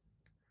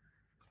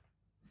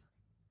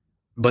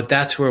 But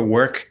that's where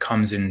work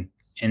comes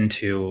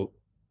into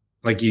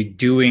like you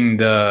doing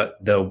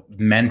the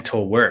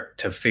mental work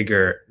to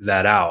figure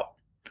that out.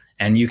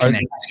 And you can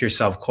ask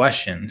yourself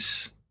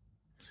questions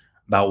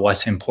about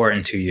what's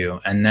important to you.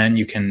 And then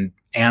you can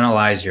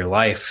analyze your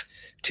life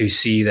to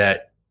see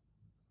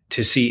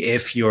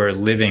if you're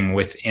living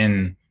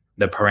within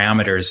the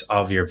parameters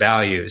of your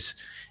values.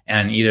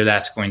 And either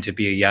that's going to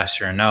be a yes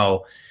or a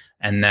no.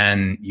 And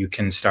then you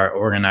can start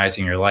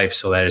organizing your life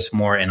so that it's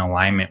more in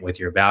alignment with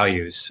your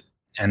values.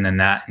 And then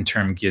that in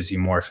turn gives you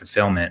more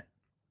fulfillment.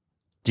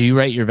 Do you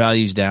write your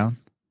values down?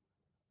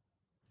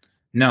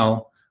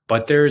 No,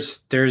 but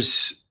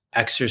there's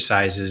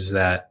exercises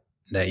that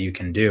you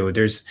can do.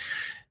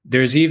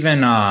 There's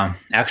even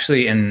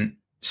actually in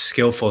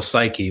Skillful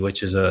Psyche,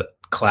 which is a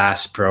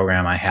class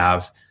program I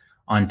have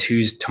on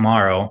Tuesday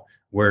tomorrow.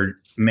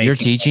 You're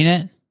teaching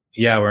it?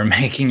 Yeah, we're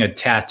making a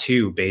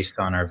tattoo based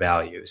on our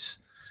values.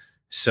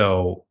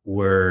 So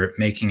we're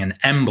making an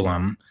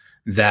emblem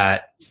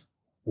that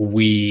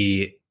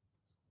we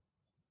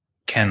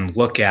can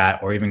look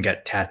at or even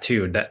get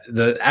tattooed. That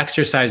the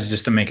exercise is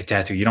just to make a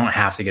tattoo. You don't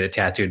have to get it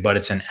tattooed, but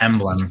it's an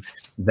emblem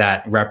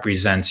that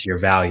represents your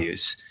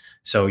values.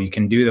 So you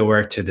can do the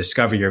work to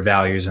discover your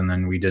values, and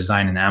then we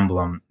design an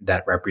emblem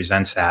that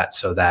represents that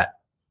so that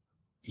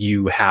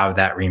you have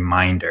that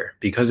reminder,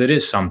 because it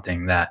is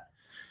something that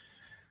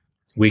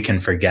we can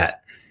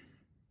forget.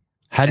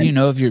 How do you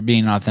know if you're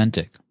being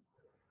authentic?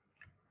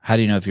 How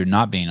do you know if you're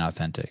not being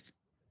authentic?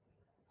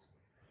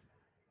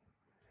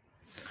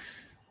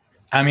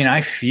 I mean,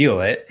 I feel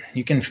it.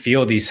 You can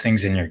feel these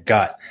things in your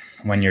gut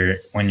when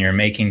you're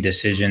making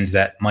decisions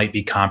that might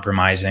be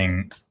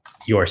compromising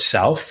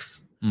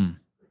yourself.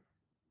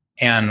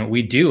 And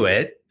we do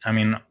it. I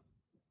mean,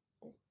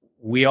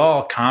 we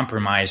all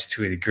compromise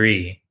to a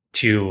degree,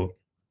 to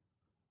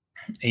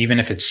even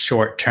if it's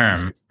short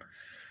term.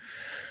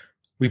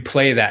 We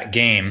play that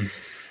game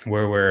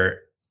where we're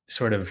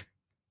sort of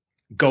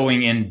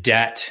going in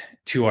debt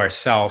to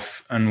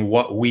ourselves and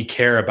what we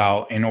care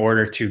about in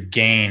order to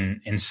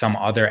gain in some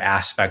other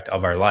aspect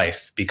of our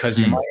life, because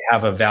we might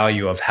have a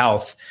value of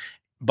health,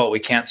 but we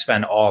can't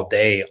spend all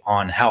day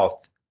on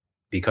health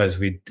because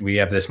we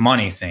have this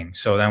money thing.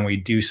 So then we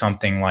do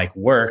something like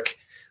work,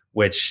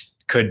 which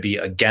could be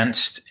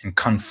against and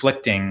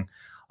conflicting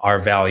our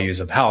values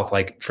of health.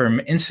 Like, for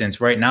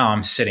instance, right now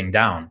I'm sitting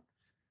down.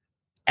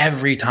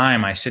 Every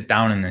time I sit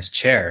down in this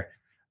chair,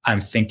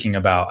 I'm thinking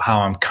about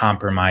how I'm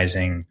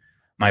compromising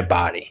my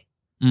body.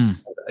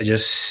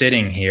 Just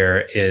sitting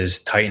here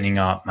is tightening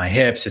up my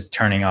hips. It's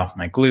turning off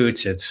my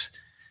glutes.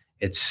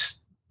 It's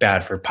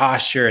bad for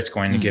posture. It's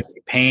going to give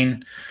me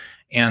pain.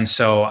 And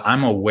so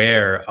I'm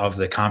aware of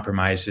the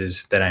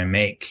compromises that I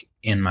make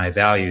in my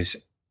values.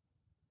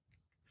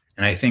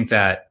 And I think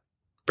that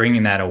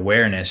bringing that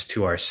awareness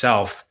to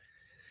ourself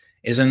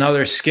is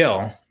another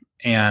skill,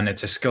 and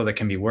it's a skill that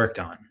can be worked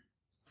on.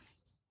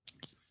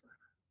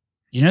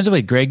 You know, the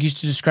way Greg used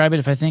to describe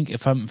it,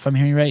 if I'm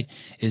hearing you right,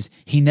 is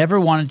he never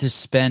wanted to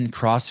spend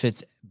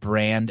CrossFit's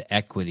brand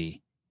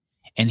equity.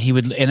 And he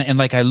would, and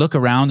like, I look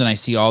around and I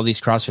see all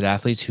these CrossFit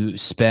athletes who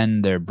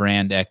spend their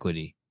brand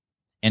equity.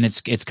 And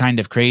it's kind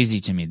of crazy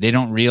to me. They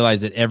don't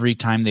realize that every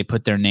time they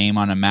put their name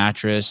on a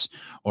mattress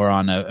or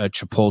on a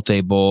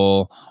Chipotle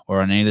bowl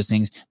or on any of those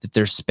things, that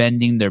they're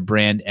spending their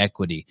brand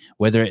equity.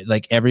 Whether,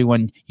 like,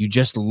 everyone, you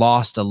just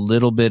lost a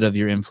little bit of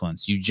your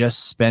influence. You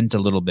just spent a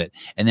little bit.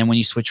 And then when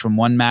you switch from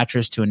one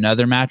mattress to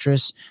another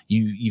mattress,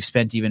 you've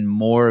spent even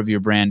more of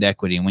your brand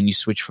equity. And when you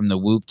switch from the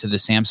Whoop to the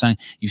Samsung,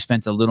 you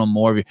spent a little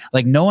more of your,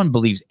 like, no one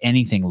believes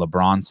anything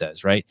LeBron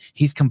says, right?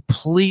 He's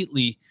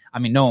completely, I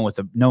mean, no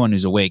one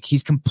who's awake,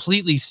 he's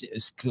completely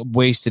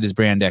wasted his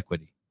brand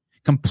equity,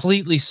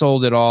 completely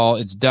sold it all.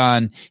 It's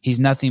done. He's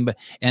nothing but,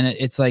 and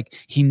it's like,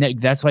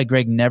 that's why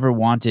Greg never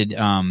wanted,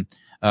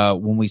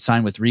 when we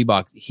signed with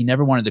Reebok, he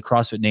never wanted the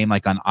CrossFit name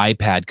like on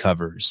iPad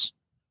covers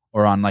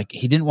or on, like,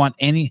 he didn't want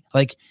any,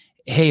 like,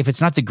 hey, if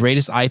it's not the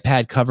greatest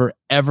iPad cover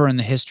ever in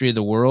the history of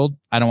the world,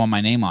 I don't want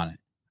my name on it.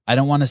 I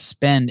don't want to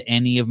spend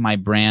any of my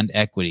brand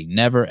equity.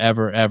 Never,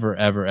 ever, ever,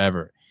 ever,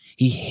 ever.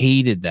 He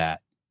hated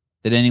that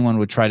anyone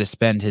would try to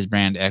spend his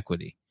brand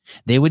equity.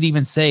 They would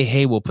even say,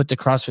 hey, we'll put the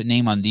CrossFit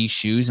name on these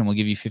shoes and we'll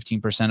give you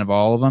 15% of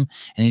all of them.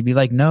 And he'd be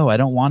like, no, I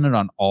don't want it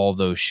on all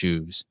those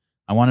shoes.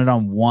 I want it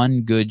on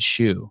one good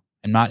shoe.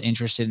 I'm not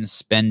interested in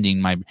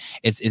spending my,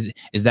 is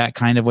that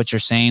kind of what you're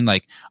saying?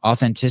 Like,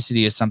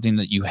 authenticity is something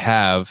that you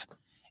have.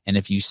 And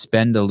if you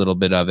spend a little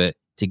bit of it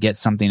to get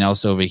something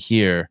else over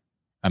here,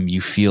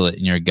 you feel it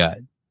in your gut.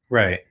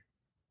 Right.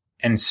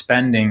 And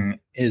spending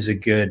is a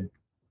good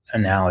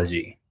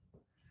analogy.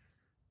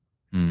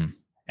 And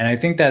I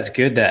think that's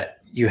good that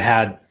you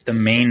had the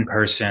main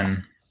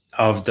person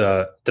of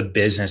the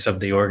business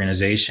of the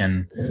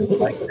organization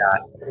like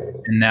that.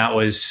 And that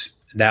was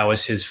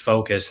his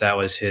focus. That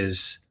was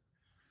his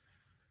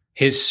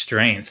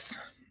strength.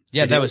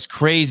 Yeah, that was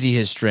crazy.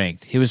 His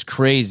strength. He was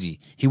crazy.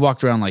 He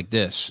walked around like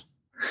this.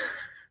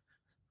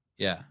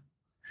 Yeah.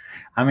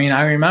 I mean,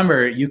 I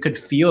remember you could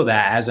feel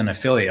that as an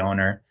affiliate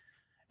owner,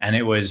 and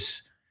it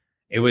was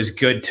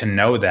good to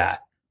know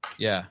that.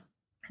 Yeah.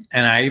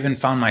 And I even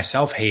found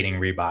myself hating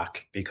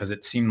Reebok because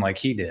it seemed like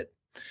he did.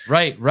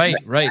 Right. He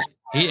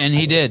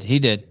did.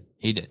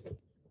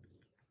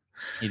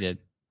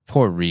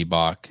 Poor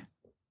Reebok.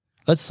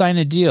 Let's sign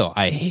a deal.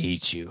 I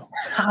hate you.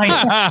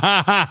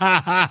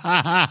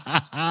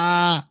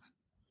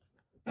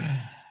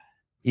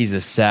 He's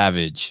a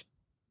savage.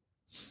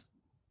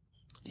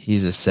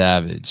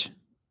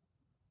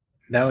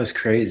 That was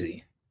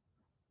crazy.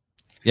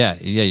 Yeah,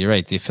 you're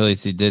right. The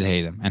affiliates, they did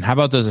hate him. And how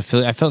about those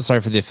affiliates? I felt sorry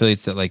for the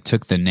affiliates that, like,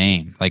 took the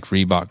name, like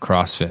Reebok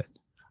CrossFit.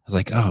 I was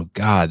like, oh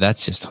God,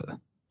 that's just,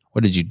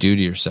 what did you do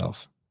to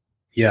yourself?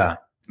 Yeah.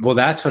 Well,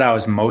 that's what I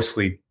was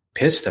mostly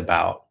pissed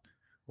about,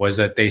 was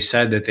that they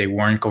said that they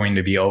weren't going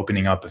to be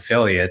opening up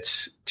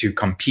affiliates to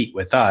compete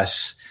with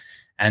us.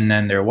 And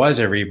then there was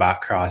a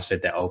Reebok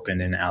CrossFit that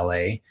opened in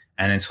LA.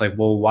 And it's like,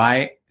 well,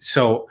 why?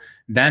 So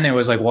then it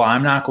was like, well,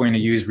 I'm not going to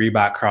use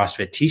Reebok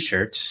CrossFit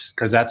t-shirts,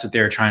 because that's what they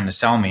were trying to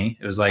sell me.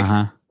 It was like,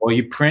 well,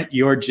 you print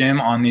your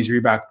gym on these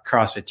Reebok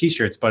CrossFit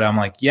t-shirts. But I'm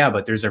like, yeah,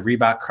 but there's a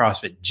Reebok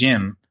CrossFit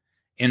gym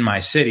in my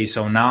city.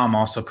 So now I'm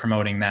also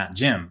promoting that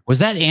gym. Was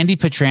that Andy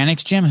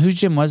Petranik's gym? Whose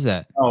gym was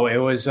that? Oh, it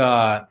was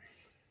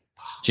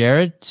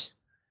Jared?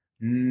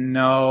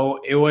 No,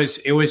 it was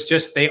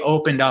just, they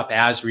opened up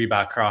as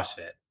Reebok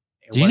CrossFit.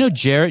 Do you know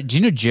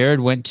Jared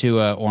went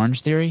to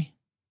Orange Theory?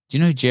 Do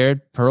you know who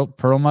Jared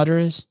Perlmutter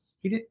is?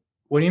 He did.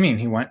 What do you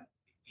mean?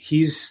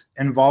 He's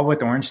involved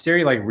with Orange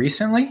Theory like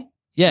recently?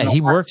 Yeah,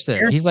 he works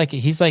there. He's like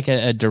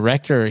a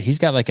director. He's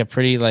got like a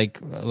pretty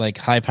like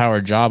high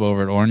powered job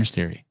over at Orange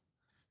Theory.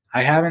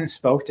 I haven't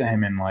spoke to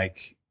him in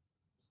like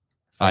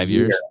 5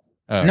 years.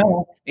 Oh.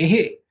 No,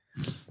 I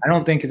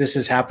don't think this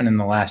has happened in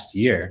the last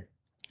year.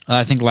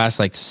 I think last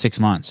like 6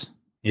 months.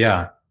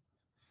 Yeah.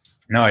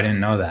 No, I didn't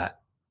know that.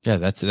 Yeah,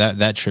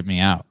 that tripped me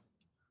out.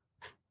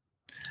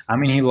 I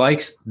mean, he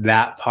likes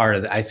that part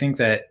of it. I think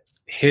that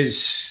his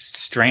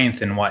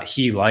strength and what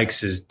he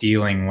likes is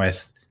dealing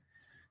with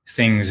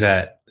things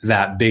at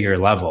that bigger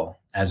level,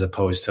 as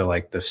opposed to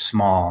like the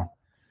small.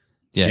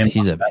 Yeah,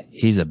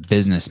 he's a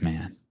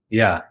businessman.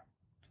 Yeah.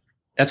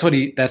 That's what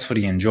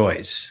he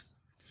enjoys.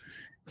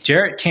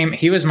 Jarrett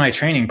he was my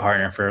training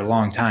partner for a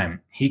long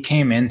time. He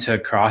came into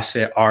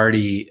CrossFit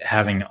already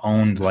having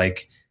owned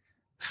like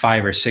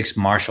 5 or 6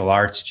 martial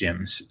arts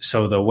gyms.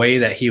 So the way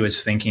that he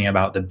was thinking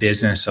about the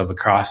business of a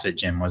CrossFit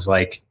gym was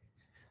like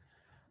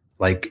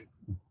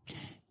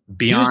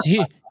beyond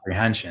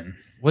comprehension.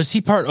 Was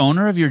he part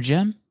owner of your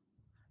gym?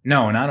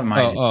 No, not of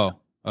my gym.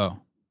 Oh.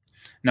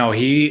 No,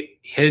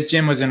 his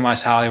gym was in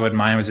West Hollywood.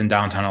 Mine was in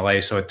downtown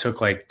LA. So it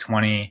took like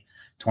 20,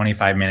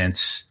 25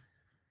 minutes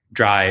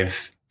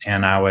drive,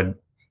 and I would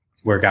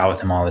work out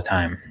with him all the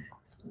time.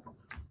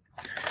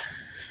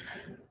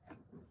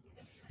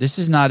 This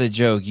is not a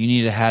joke. You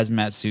need a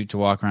hazmat suit to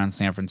walk around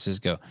San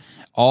Francisco.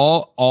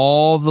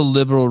 All the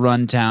liberal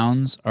run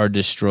towns are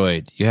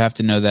destroyed. You have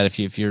to know that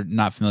if you're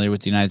not familiar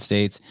with the United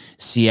States.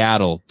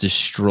 Seattle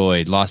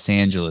destroyed, Los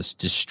Angeles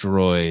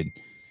destroyed.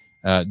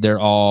 They're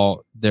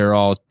all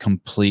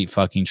complete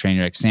fucking train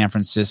wrecks. San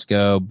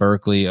Francisco,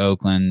 Berkeley,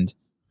 Oakland.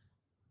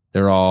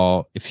 They're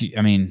all, it's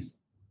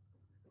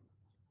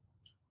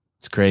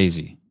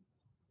crazy.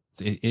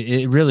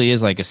 It really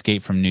is like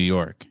Escape from New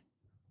York.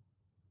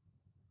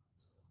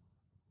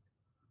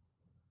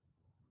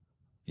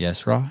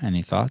 Yes, Raw.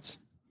 Any thoughts?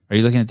 Are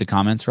you looking at the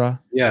comments, Raw?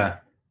 Yeah.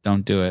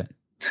 Don't do it.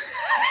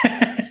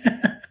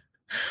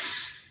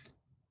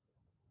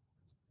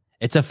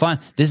 It's a fun.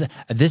 This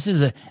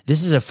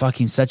is a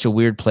fucking such a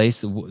weird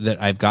place that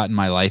I've gotten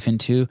my life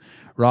into.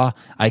 Raw.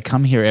 I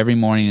come here every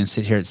morning and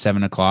sit here at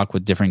 7:00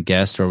 with different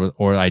guests,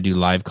 or I do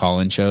live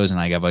call-in shows, and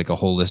I have like a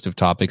whole list of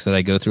topics that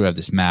I go through. I have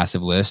this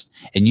massive list,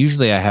 and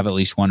usually I have at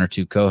least 1 or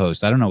 2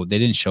 co-hosts. I don't know. They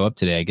didn't show up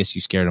today. I guess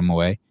you scared them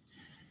away.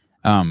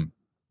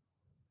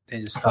 They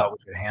just thought we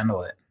could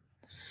handle it.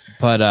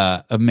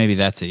 But maybe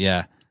that's it.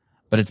 Yeah.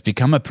 But and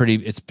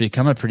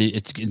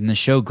the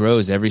show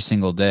grows every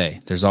single day.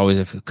 There's always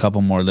a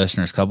couple more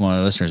listeners,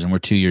 and we're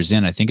 2 years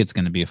in. I think it's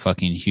going to be a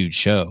fucking huge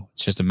show.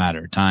 It's just a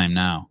matter of time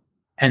now.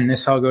 And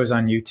this all goes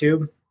on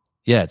YouTube?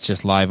 Yeah, it's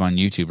just live on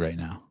YouTube right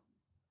now.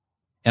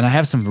 And I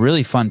have some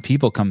really fun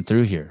people come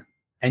through here.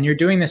 And you're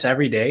doing this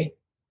every day?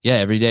 Yeah,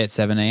 every day at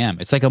 7 a.m.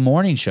 It's like a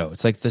morning show.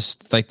 It's like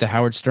the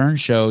Howard Stern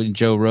show, and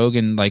Joe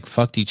Rogan like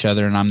fucked each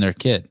other, and I'm their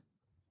kid.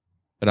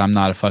 But I'm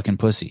not a fucking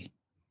pussy.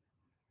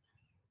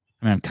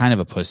 I mean, I'm kind of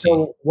a pussy.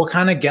 So what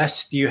kind of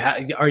guests do you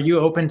have? Are you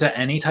open to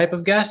any type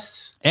of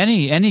guests?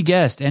 Any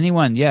guest,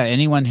 anyone. Yeah,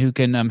 anyone who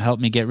can help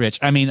me get rich.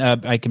 I mean,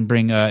 I can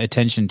bring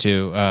attention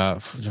to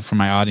for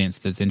my audience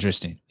that's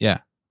interesting. Yeah,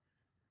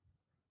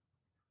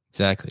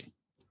 exactly.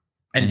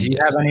 And do you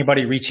have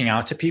anybody reaching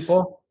out to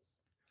people?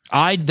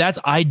 I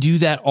do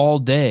that all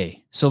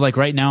day. So like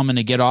right now I'm going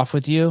to get off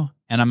with you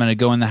and I'm going to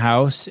go in the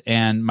house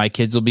and my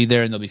kids will be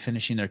there and they'll be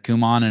finishing their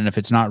Kumon. And if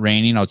it's not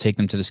raining, I'll take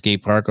them to the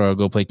skate park or I'll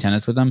go play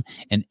tennis with them.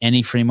 And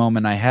any free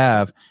moment I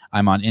have,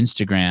 I'm on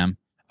Instagram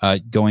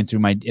going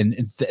through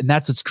and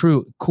that's what's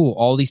cool.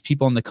 All these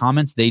people in the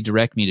comments, they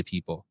direct me to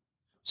people.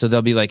 So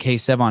they'll be like, hey,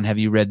 Sevan, have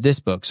you read this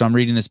book? So I'm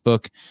reading this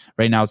book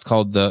right now. It's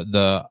called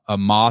The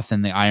Moth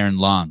and the Iron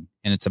Lung.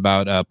 And it's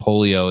about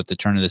polio at the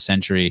turn of the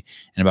century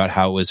and about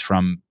how it was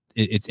from,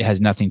 it has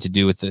nothing to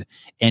do with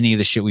any of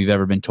the shit we've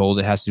ever been told.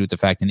 It has to do with the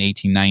fact in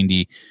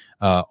 1890,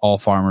 all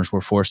farmers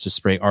were forced to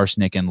spray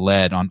arsenic and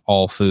lead on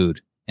all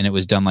food. And it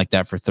was done like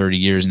that for 30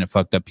 years and it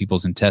fucked up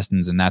people's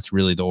intestines. And that's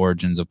really the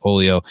origins of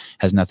polio.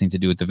 Has nothing to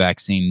do with the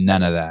vaccine.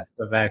 None of that.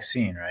 The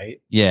vaccine, right?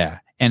 Yeah.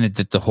 And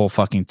the whole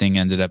fucking thing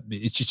ended up,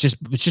 it's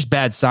just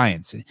bad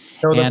science. So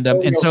the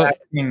polio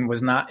vaccine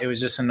was not, it was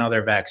just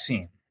another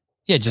vaccine.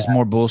 Yeah, just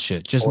more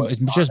bullshit. Just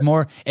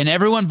more, and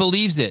everyone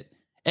believes it.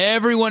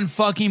 Everyone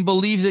fucking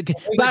believes it.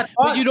 But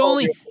you'd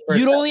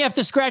only have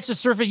to scratch the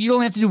surface. You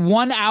only have to do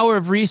 1 hour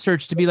of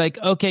research to be like,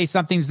 okay,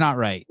 something's not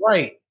right.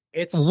 Right.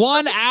 It's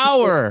 1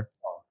 hour.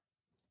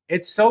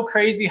 It's so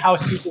crazy how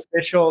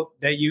superficial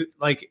that you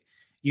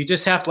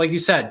just have to, like you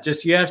said,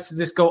 you have to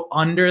just go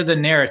under the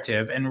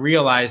narrative and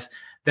realize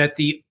that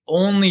the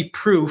only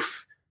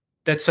proof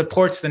that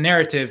supports the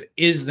narrative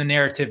is the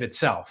narrative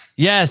itself.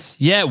 Yes.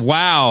 Yeah.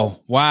 Wow.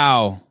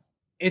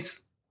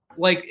 It's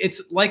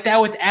like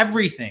that with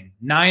everything.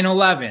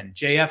 9/11,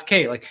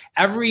 JFK, like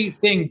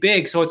everything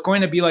big. So it's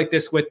going to be like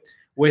this with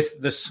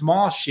the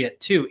small shit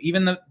too.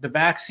 Even the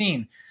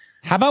vaccine.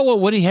 How about what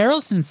Woody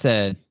Harrelson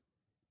said?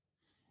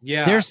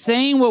 Yeah. They're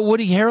saying what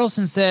Woody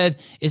Harrelson said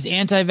is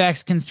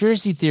anti-vax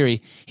conspiracy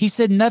theory. He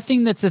said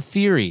nothing that's a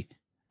theory.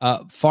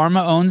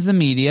 Pharma owns the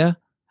media.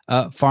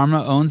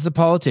 Pharma owns the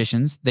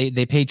politicians.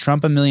 They pay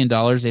Trump $1 million.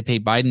 They pay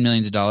Biden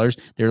millions of dollars.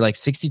 They're like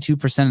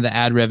 62% of the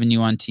ad revenue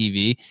on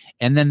TV.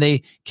 And then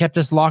they kept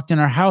us locked in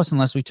our house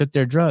unless we took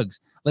their drugs.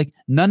 Like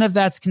none of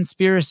that's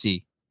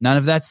conspiracy. None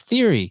of that's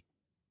theory.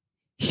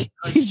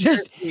 He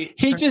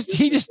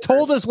just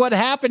told us what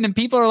happened, and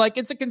people are like,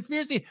 it's a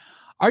conspiracy.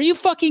 Are you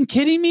fucking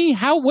kidding me?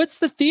 What's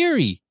the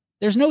theory?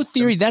 There's no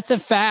theory. That's a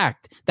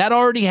fact. That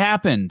already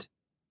happened.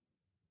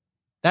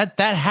 That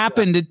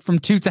happened from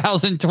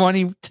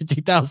 2020 to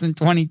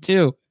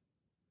 2022.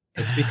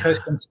 It's because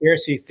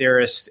conspiracy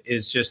theorist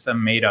is just a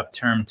made up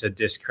term to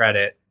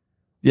discredit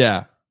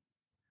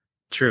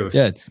truth.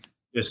 Yeah, it's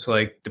just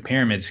like the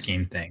pyramid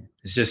scheme thing.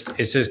 It's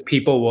just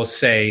people will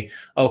say,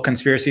 "Oh,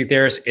 conspiracy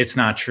theorist, it's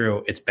not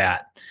true. It's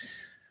bad."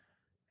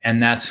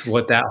 And that's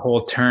what that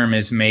whole term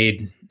is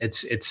made.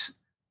 It's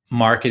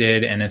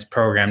marketed and it's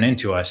programmed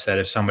into us that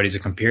if somebody's a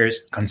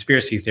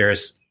conspiracy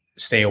theorist,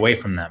 stay away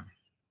from them.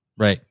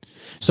 Right.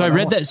 So I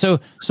read that. So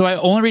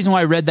only reason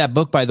why I read that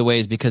book, by the way,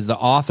 is because the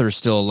author's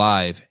still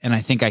alive, and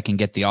I think I can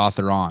get the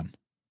author on.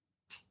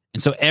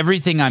 And so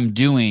everything I'm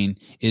doing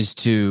is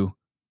to,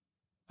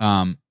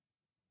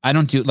 I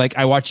don't do, like,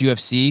 I watch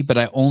UFC, but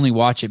I only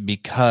watch it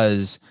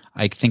because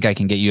I think I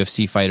can get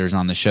UFC fighters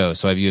on the show.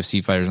 So I have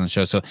UFC fighters on the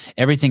show. So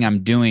everything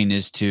I'm doing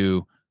is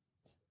to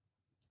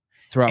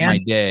throughout my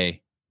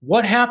day.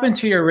 What happened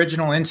to your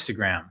original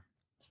Instagram?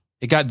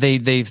 It got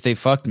they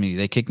fucked me.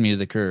 They kicked me to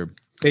the curb.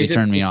 They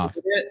turned me off.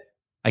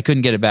 I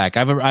couldn't get it back.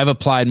 I've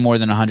applied more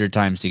than 100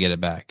 times to get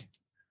it back.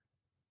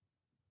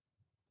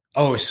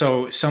 Oh,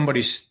 so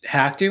somebody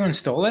hacked you and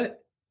stole it?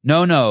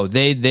 No.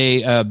 They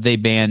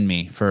banned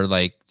me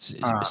for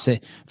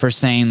for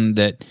saying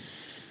that.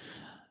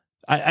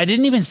 I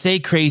didn't even say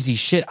crazy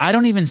shit. I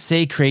don't even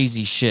say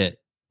crazy shit.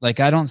 Like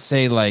I don't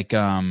say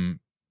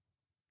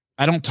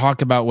I don't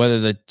talk about whether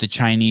the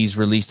Chinese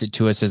released it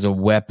to us as a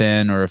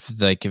weapon or if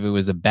it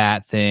was a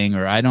bat thing,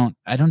 or I don't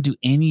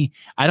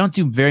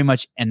do very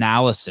much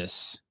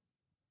analysis.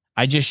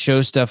 I just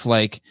show stuff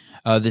like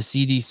the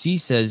CDC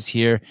says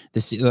here,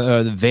 the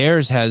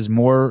VAERS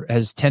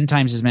has 10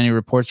 times as many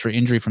reports for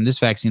injury from this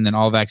vaccine than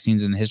all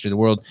vaccines in the history of the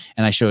world.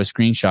 And I show a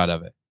screenshot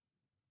of it.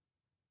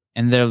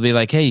 And they'll be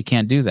like, hey, you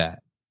can't do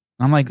that.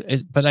 I'm like,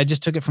 but I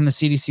just took it from the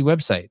CDC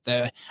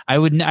website.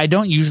 I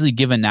don't usually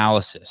give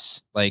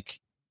analysis. Like,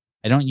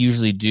 I don't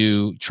usually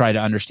try to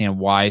understand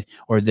why,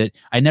 or that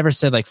I never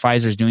said like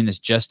Pfizer's doing this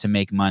just to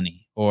make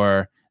money,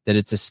 or that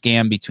it's a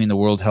scam between the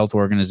World Health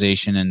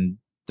Organization and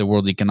the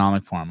World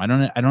Economic Forum. I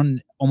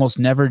don't almost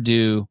never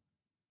do.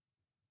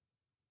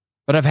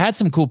 But I've had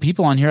some cool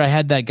people on here. I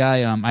had that guy.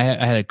 I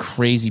had a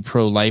crazy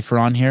pro-lifer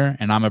on here,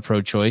 and I'm a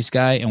pro-choice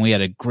guy, and we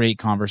had a great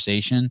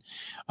conversation.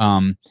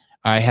 I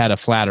had a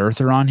flat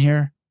earther on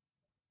here.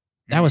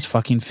 That was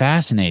fucking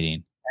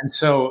fascinating. And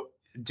so,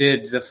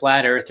 did the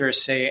flat earthers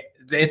say?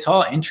 It's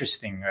all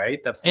interesting, right?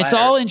 It's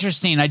all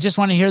interesting. I just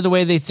want to hear the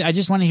way they. I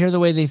just want to hear the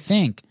way they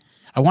think.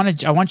 I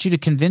want you to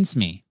convince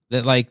me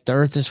that like the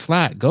Earth is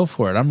flat. Go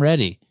for it. I'm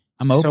ready.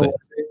 I'm open.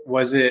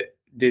 So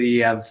did he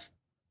have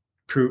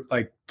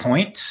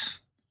points?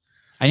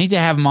 I need to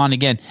have him on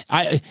again.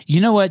 You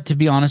know what? To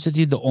be honest with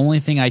you, the only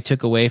thing I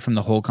took away from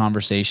the whole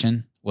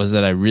conversation was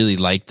that I really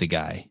liked the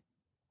guy.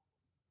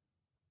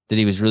 That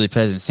he was really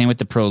pleasant. Same with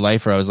the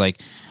pro-lifer. I was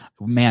like,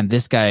 man,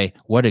 this guy,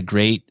 what a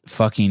great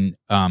fucking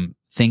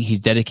thing. He's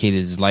dedicated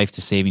his life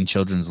to saving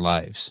children's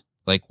lives.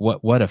 Like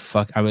what a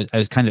fuck. I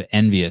was kind of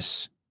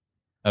envious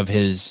of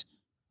his,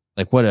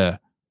 like, what a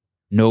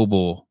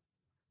noble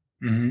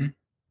thing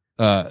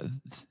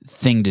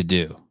to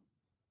do.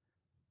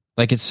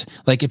 Like, it's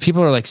like if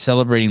people are like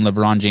celebrating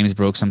LeBron James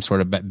broke some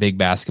sort of big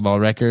basketball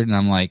record, and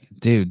I'm like,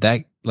 dude,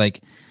 that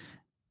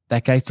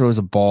guy throws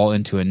a ball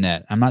into a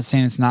net. I'm not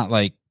saying it's not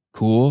like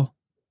cool,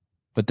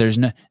 but there's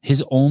no,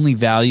 his only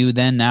value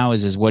then now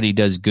is what he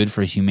does good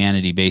for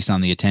humanity based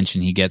on the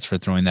attention he gets for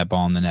throwing that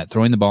ball in the net.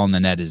 Throwing the ball in the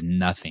net is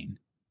nothing.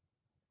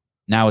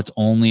 Now it's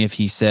only if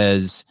he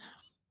says,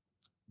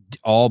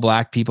 all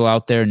black people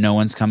out there, no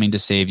one's coming to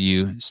save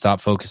you.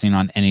 Stop focusing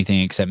on anything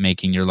except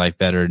making your life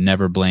better.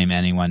 Never blame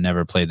anyone.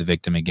 Never play the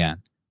victim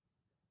again.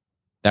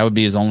 That would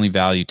be his only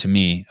value to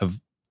me of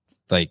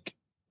like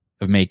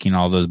of making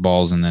all those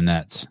balls in the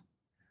nets.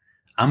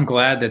 I'm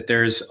glad that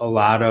there's a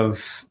lot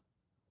of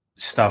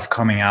stuff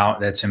coming out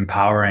that's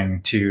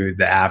empowering to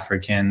the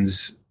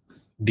Africans,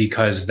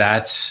 because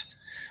that's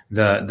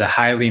the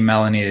highly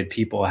melanated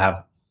people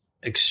have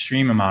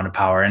extreme amount of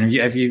power. And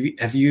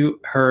have you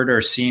heard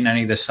or seen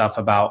any of the stuff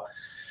about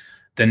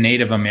the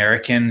Native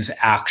Americans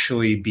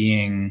actually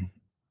being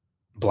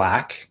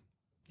black?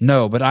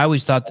 No, but I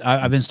always thought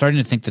I've been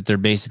starting to think that they're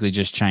basically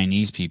just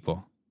Chinese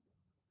people.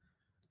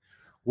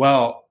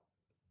 Well,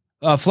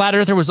 Flat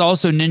Earther was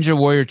also Ninja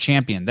Warrior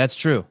champion. That's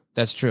true.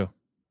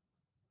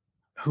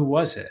 Who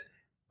was it?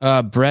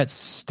 Brett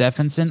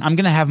Stephenson. I'm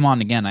gonna have him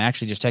on again. I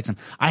actually just texted him.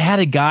 I had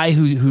a guy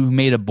who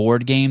made a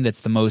board game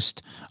that's the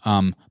most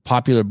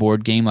popular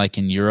board game, like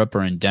in Europe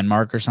or in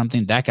Denmark or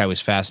something. That guy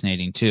was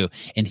fascinating too,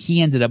 and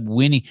he ended up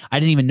winning. I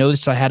didn't even know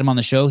this till I had him on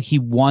the show. He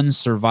won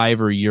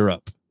Survivor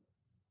Europe.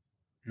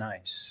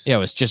 Nice. Yeah, it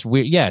was just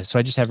weird. Yeah, so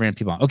I just have random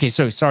people on. Okay,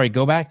 so sorry,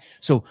 go back.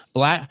 So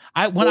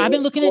I've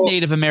been looking at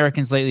Native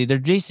Americans lately, they're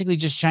basically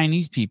just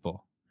Chinese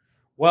people.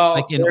 Well,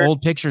 like in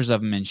old pictures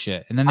of them and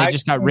shit. And then they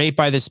just got raped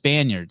by the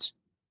Spaniards.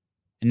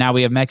 And now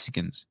we have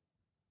Mexicans.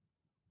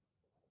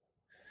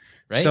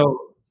 Right? So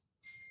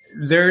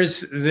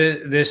there's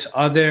this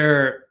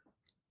other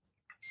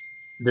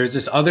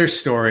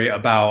story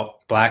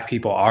about Black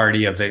people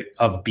already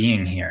of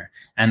being here,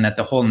 and that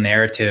the whole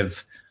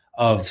narrative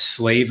of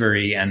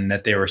slavery and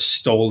that they were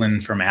stolen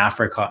from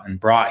Africa and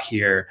brought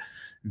here,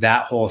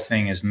 that whole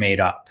thing is made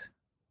up.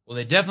 Well,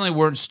 they definitely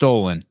weren't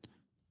stolen.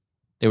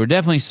 They were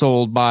definitely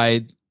sold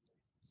by.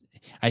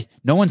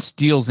 No one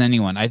steals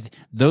anyone.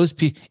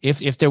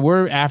 If there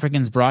were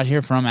Africans brought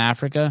here from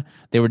Africa,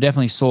 they were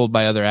definitely sold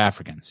by other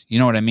Africans. You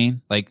know what I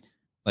mean? I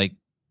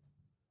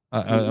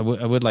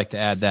would like to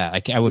add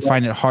that. I would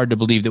find it hard to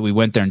believe that we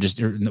went there and just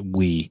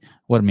we.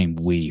 What do I mean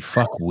we?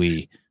 Fuck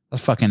we.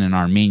 That's fucking in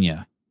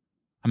Armenia.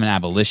 I'm an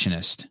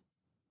abolitionist.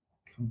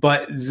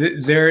 But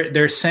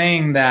they're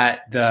saying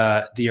that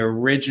the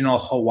original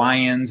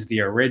Hawaiians,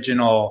 the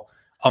original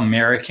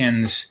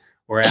Americans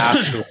were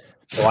actually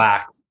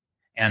Black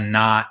and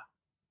not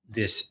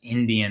this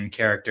Indian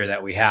character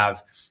that we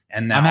have.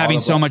 And that I'm having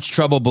so much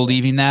trouble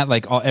believing that.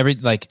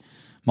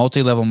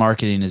 Multi-level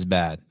marketing is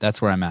bad.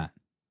 That's where I'm at.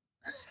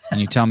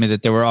 And you tell me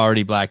that there were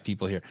already Black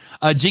people here.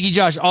 Jiggy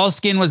Josh, all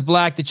skin was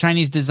black. The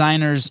Chinese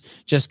designers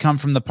just come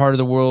from the part of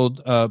the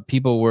world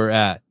people were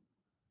at.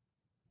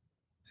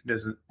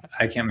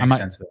 I can't make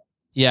sense of it.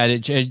 Yeah,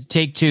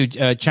 take two.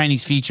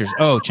 Chinese features.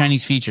 Oh,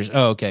 Chinese features.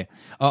 Oh, okay.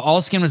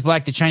 All skin was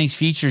black. The Chinese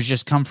features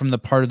just come from the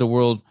part of the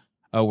world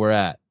we're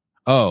at.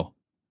 Oh,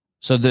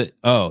 so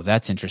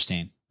that's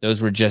interesting.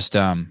 Those were just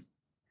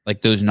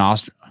like those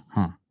nostrils.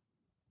 Huh.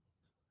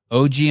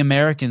 OG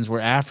Americans were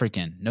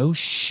African. No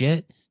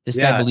shit. This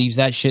guy believes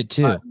that shit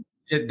too.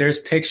 There's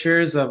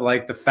pictures of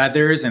like the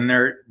feathers, and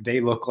they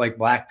look like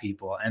Black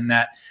people. And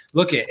that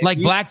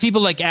Black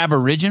people, like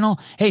Aboriginal.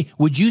 Hey,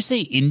 would you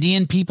say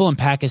Indian people and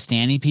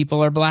Pakistani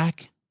people are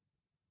Black?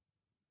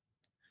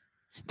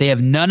 They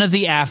have none of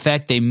the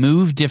affect. They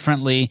move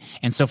differently,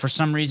 and so for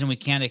some reason we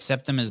can't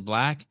accept them as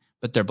Black.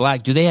 But they're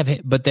Black. Do they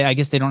have? But I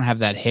guess they don't have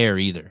that hair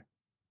either.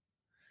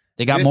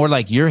 They got more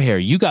like your hair.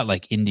 You got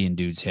like Indian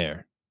dude's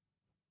hair.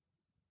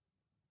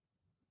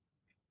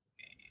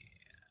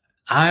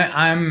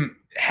 I'm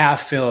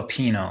half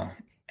Filipino,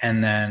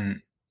 and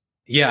then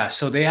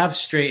so they have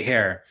straight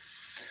hair.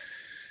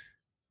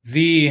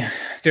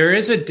 There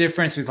is a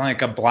difference with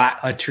like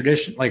a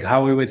tradition, like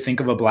how we would think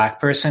of a Black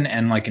person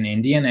and like an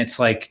Indian. It's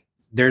like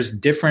there's a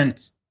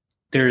different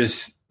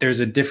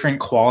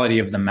quality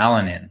of the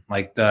melanin.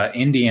 Like the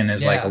Indian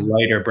is like a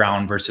lighter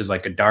brown versus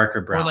like a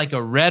darker brown, or like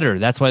a redder.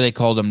 That's why they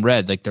call them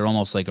red. Like they're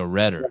almost like a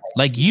redder.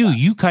 Like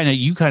you kind of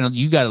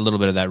got a little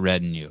bit of that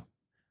red in you.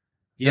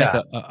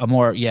 Yeah, like a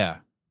more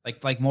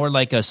like more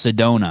like a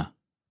Sedona,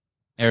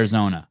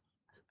 Arizona.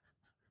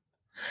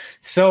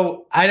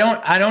 So I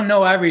don't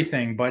know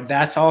everything, but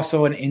that's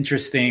also an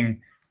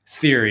interesting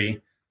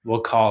theory,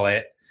 we'll call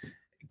it.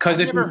 Because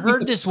I've never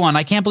heard this one.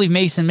 I can't believe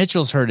Mason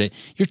Mitchell's heard it.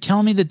 You're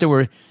telling me that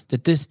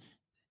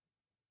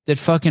that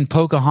fucking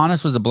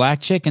Pocahontas was a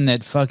Black chick, and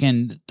that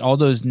fucking all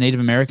those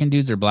Native American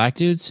dudes are Black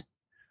dudes?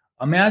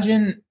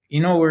 Imagine,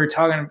 we're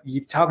talking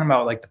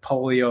about like the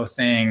polio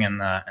thing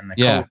and the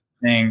COVID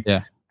thing,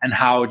 and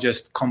how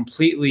just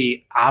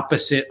completely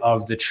opposite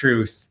of the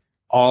truth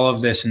all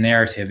of this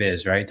narrative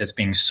is, right? That's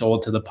being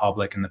sold to the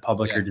public, and the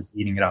public are just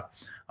eating it up.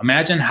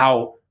 Imagine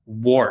how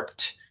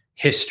warped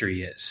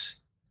history is.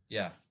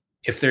 Yeah.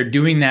 If they're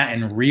doing that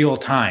in real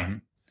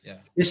time,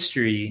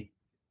 history,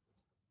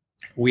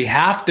 we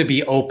have to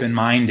be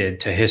open-minded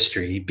to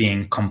history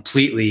being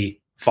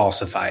completely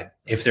falsified.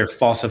 If they're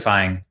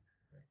falsifying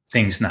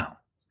things now,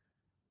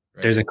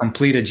 there's a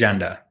complete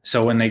agenda.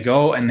 So when they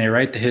go and they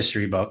write the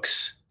history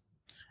books,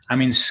 I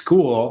mean,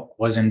 school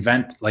was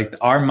like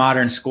our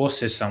modern school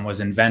system was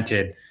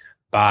invented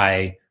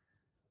by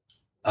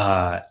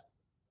a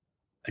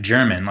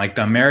German. Like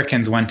the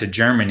Americans went to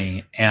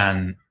Germany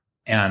and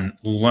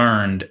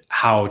learned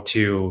how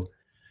to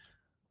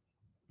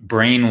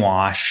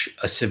brainwash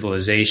a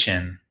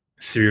civilization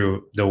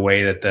through the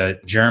way that the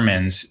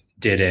Germans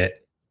did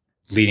it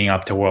leading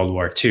up to World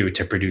War II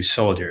to produce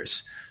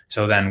soldiers.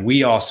 So then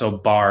we also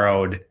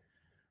borrowed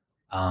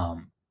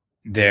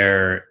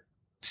their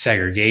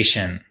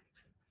segregation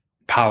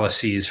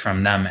policies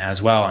from them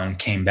as well and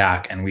came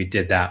back, and we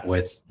did that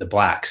with the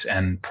blacks,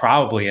 and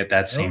probably at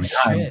that same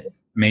time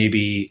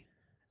maybe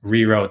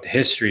rewrote the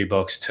history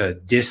books to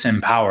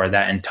disempower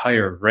that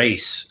entire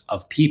race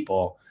of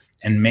people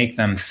and make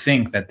them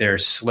think that they're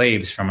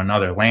slaves from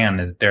another land,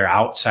 that they're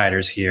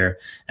outsiders here,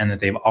 and that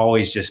they've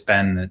always just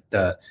been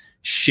the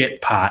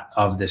shit pot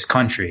of this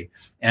country.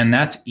 And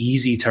that's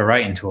easy to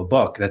write into a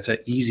book. That's an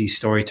easy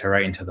story to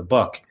write into the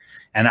book.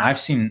 And I've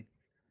seen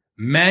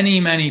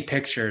many, many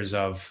pictures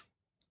of,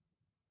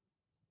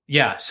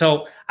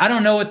 so I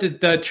don't know what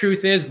the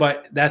truth is,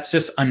 but that's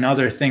just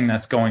another thing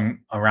that's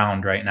going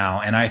around right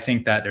now. And I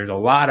think that there's a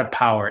lot of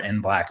power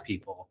in Black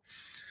people,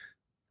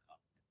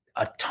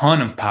 a ton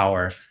of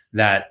power,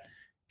 that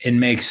it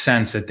makes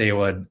sense that they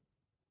would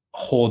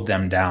hold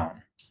them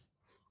down.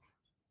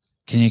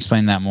 Can you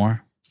explain that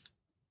more?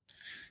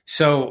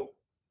 So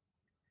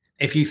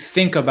if you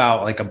think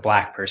about like a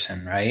Black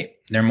person, right?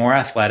 They're more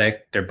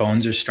athletic, their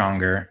bones are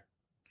stronger.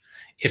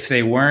 If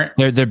they weren't,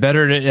 they're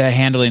better at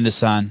handling the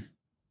sun.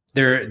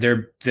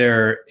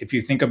 They're if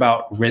you think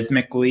about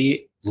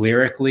rhythmically,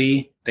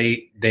 lyrically,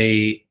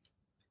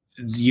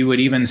 you would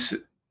even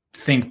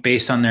think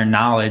based on their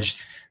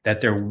knowledge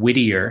that they're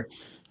wittier,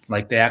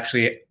 like they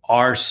actually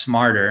are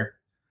smarter,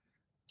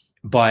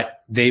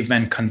 but they've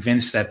been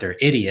convinced that they're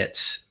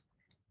idiots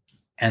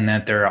and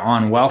that they're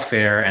on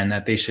welfare and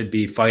that they should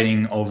be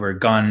fighting over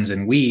guns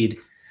and weed.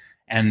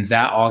 And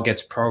that all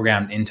gets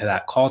programmed into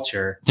that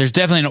culture. There's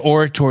definitely an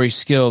oratory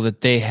skill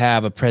that they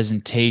have, a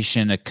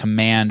presentation, a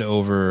command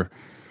over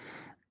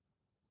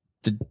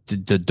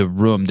the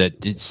room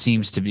that it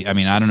seems to be. I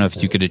mean, I don't know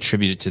if you could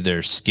attribute it to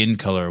their skin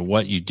color or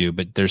what you do,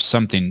 but there's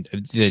something.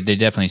 They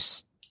definitely,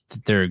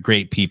 they're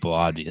great people,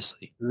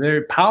 obviously.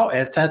 They're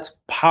power. That's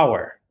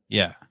power.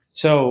 Yeah.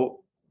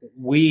 So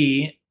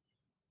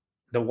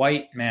the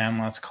white man,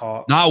 let's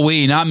call it.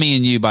 Not me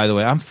and you, by the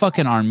way. I'm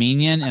fucking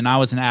Armenian and I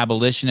was an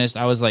abolitionist.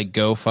 I was like,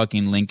 go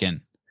fucking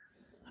Lincoln.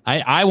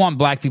 I want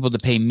Black people to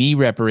pay me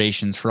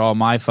reparations for all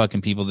my fucking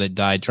people that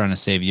died trying to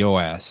save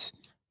your ass.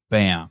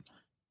 Bam.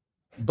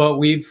 But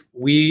we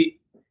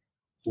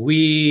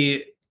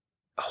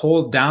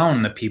hold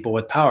down the people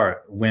with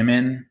power,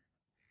 women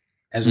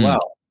as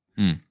well.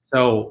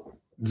 So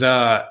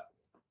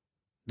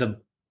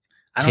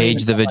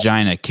cage the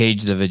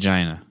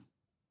vagina.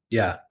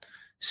 Yeah.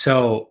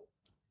 So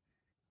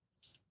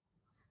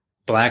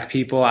Black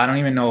people, I don't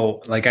even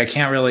know, like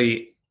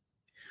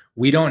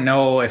we don't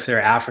know if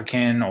they're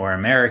African or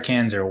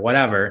Americans or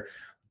whatever,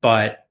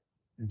 but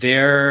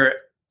they're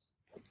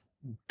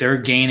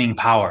gaining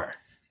power.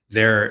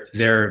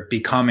 They're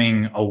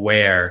becoming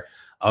aware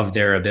of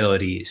their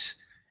abilities,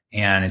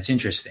 and it's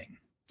interesting.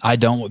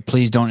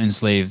 Please don't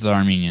enslave the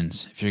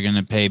Armenians if you're going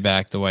to pay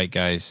back the white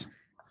guys.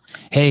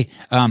 Hey,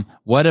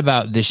 what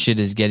about this shit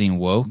is getting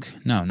woke?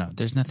 No,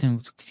 there's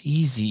nothing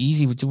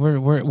easy.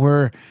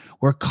 We're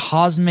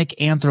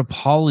cosmic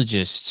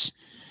anthropologists.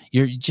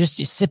 You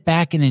sit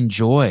back and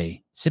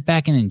enjoy.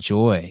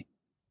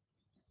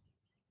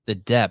 The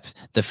depth,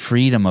 the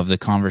freedom of the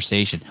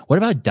conversation. What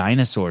about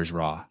dinosaurs,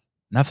 Raw?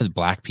 Enough of the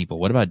Black people.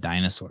 What about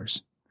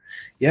dinosaurs?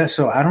 Yeah,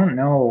 so I don't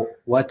know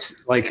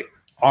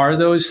are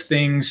those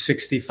things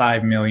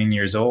 65 million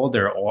years old,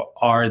 or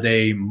are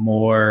they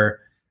more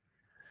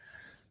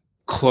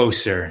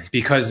closer?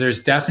 Because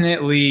there's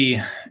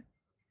definitely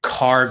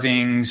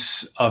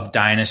carvings of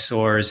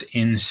dinosaurs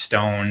in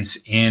stones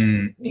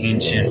in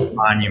ancient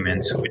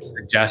monuments, which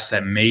suggests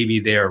that maybe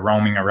they're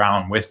roaming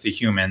around with the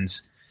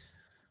humans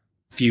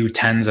a few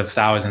tens of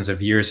thousands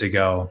of years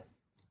ago,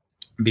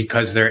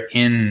 because they're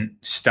in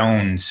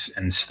stones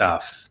and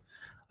stuff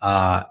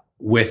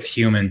with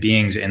human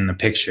beings in the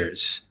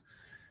pictures.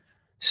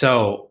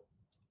 So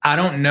I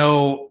don't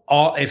know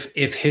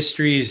if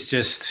history is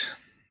just,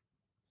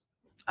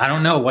 I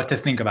don't know what to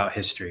think about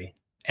history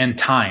and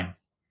time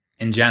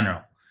in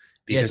general.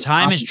 Because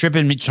time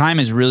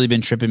has really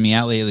been tripping me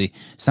out lately.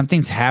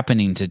 Something's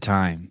happening to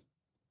time.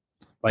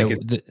 Like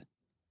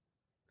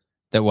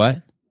that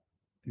what?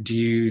 Do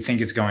you think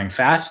it's going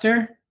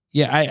faster?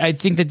 Yeah, I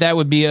think that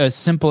would be a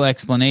simple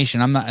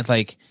explanation. I'm not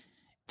like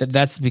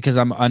that's because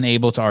I'm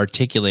unable to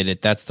articulate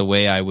it. That's the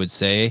way I would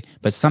say.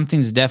 But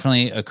something's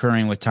definitely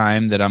occurring with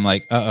time that I'm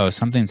like,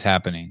 something's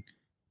happening,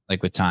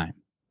 like with time.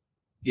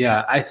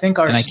 Yeah, I think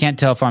and I can't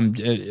tell if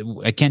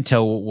I can't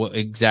tell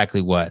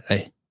exactly what.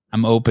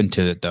 I'm open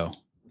to it though.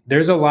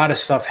 There's a lot of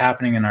stuff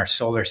happening in our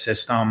solar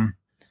system,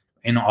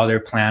 in other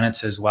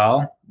planets as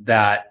well,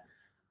 that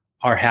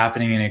are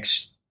happening in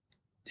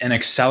an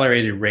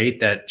accelerated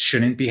rate that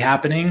shouldn't be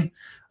happening.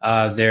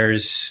 I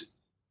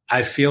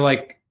feel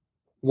like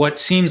what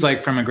seems like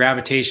from a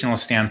gravitational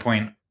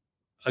standpoint,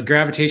 a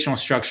gravitational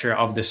structure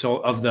of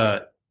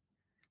the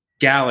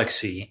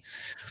galaxy,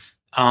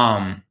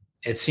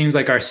 it seems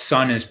like our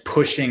sun is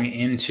pushing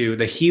into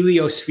the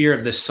heliosphere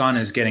of the sun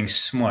is getting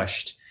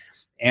smushed.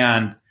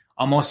 And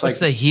almost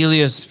What's like the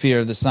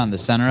heliosphere of the sun? The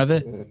center of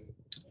it?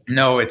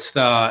 No,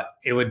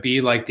 it would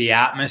be like the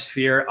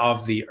atmosphere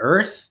of the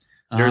Earth.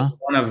 There's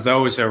one of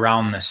those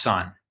around the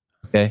sun.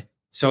 Okay.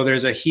 So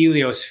there's a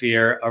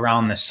heliosphere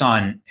around the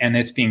sun, and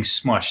it's being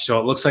smushed. So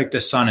it looks like the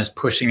sun is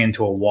pushing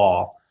into a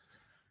wall.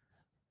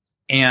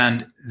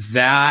 And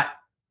that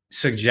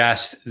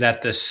suggests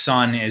that the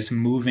sun is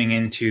moving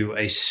into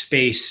a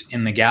space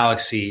in the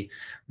galaxy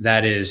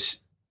that is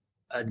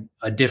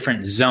a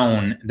different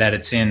zone that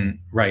it's in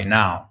right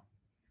now.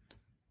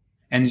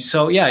 And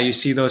so, yeah, you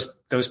see those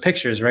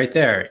pictures right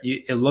there.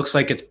 It looks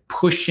like it's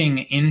pushing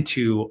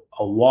into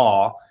a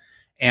wall.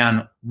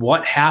 And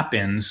what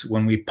happens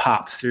when we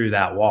pop through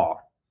that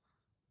wall?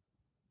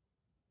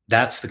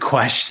 That's the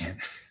question.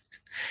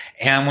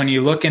 And when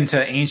you look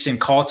into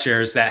ancient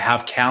cultures that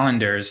have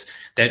calendars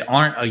that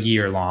aren't a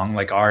year long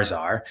like ours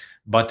are,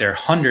 but they're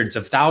hundreds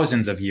of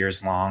thousands of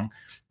years long,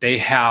 they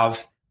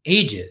have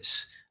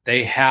ages.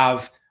 They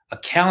have a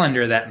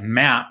calendar that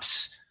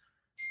maps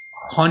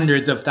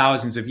hundreds of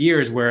thousands of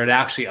years, where it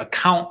actually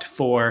account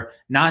for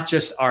not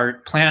just our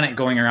planet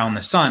going around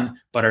the sun,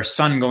 but our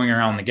sun going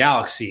around the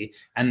galaxy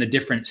and the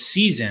different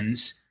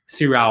seasons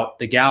throughout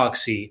the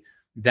galaxy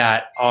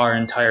that our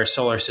entire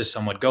solar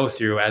system would go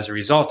through as a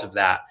result of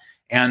that.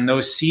 And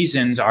those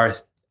seasons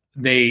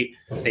they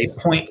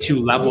point to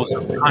levels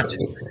of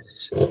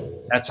consciousness.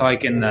 That's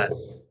like in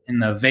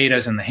the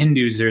Vedas and the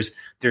Hindus,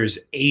 there's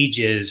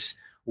ages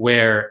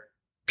where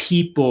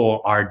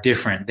people are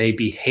different. They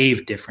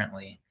behave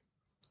differently.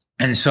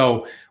 And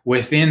so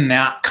within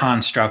that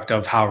construct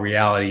of how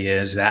reality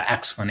is, that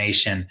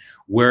explanation,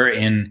 we're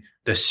in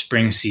the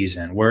spring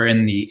season. We're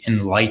in the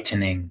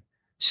enlightening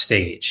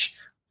stage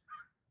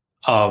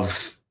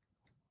of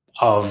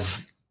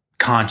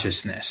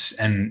consciousness.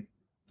 And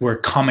we're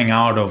coming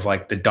out of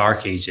like the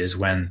dark ages,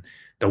 when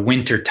the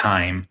winter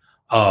time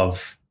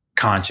of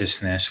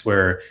consciousness,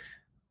 where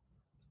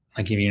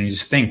like if you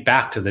just think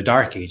back to the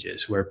dark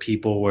ages where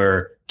people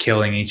were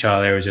killing each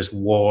other, it was just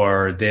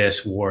war,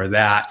 this, war,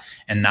 that.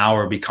 And now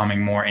we're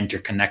becoming more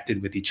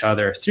interconnected with each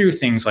other through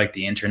things like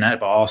the internet,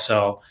 but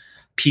also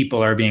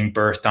people are being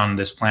birthed on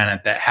this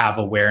planet that have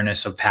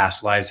awareness of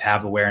past lives,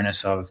 have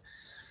awareness of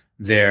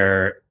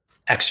their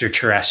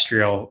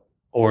extraterrestrial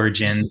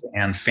origins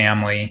and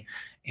family.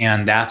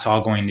 And that's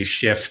all going to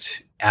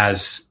shift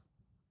as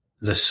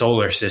the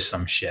solar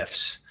system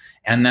shifts.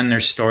 And then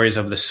there's stories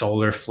of the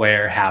solar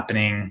flare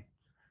happening.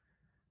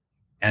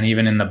 And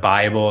even in the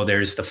Bible,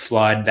 there's the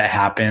flood that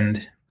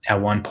happened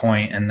at one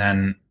point, and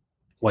then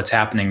what's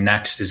happening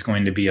next is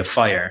going to be a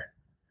fire.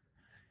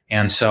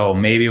 And so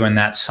maybe when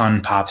that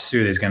sun pops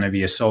through, there's going to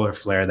be a solar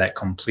flare that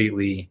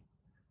completely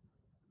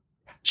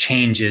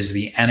changes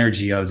the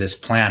energy of this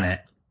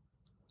planet.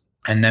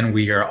 And then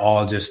we are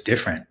all just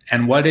different.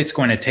 And what it's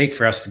going to take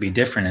for us to be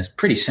different is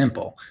pretty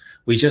simple.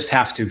 We just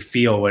have to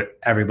feel what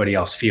everybody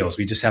else feels.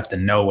 We just have to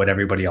know what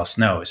everybody else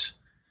knows.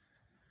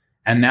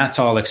 And that's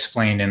all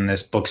explained in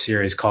this book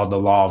series called The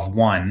Law of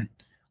One,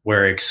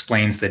 where it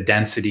explains the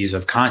densities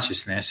of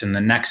consciousness. And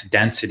the next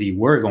density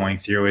we're going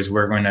through is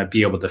we're going to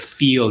be able to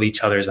feel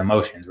each other's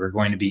emotions. We're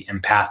going to be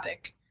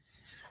empathic.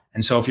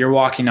 And so if you're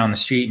walking down the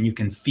street and you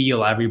can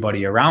feel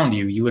everybody around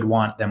you, you would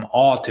want them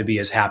all to be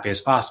as happy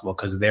as possible,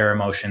 because their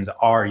emotions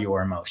are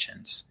your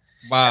emotions.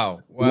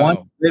 Wow.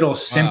 One little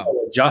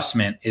simple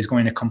adjustment is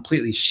going to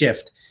completely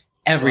shift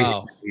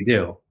everything that we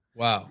do.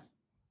 Wow.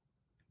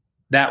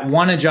 That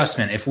one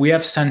adjustment, if we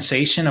have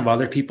sensation of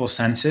other people's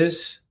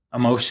senses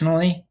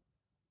emotionally,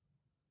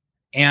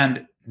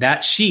 and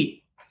that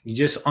sheet, you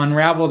just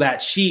unravel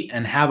that sheet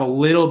and have a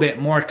little bit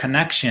more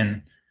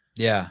connection.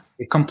 Yeah.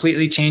 It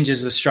completely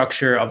changes the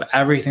structure of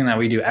everything that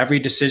we do. Every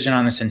decision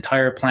on this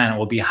entire planet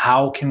will be,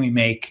 how can we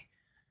make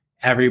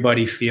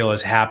everybody feel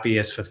as happy,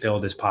 as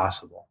fulfilled as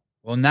possible?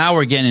 Well, now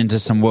we're getting into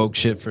some woke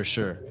shit for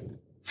sure.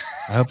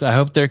 I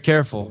hope they're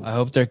careful. I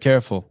hope they're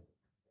careful.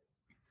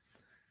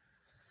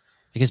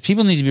 Because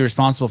people need to be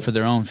responsible for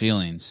their own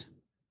feelings.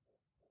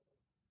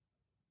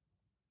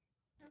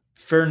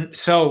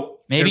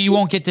 Maybe you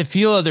won't get to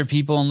feel other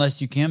people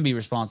unless you can be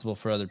responsible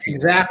for other people.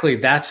 Exactly.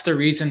 That's the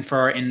reason for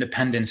our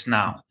independence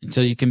now.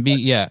 Until you can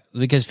be,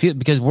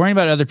 because worrying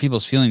about other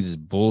people's feelings is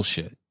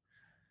bullshit.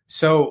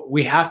 So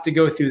we have to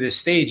go through this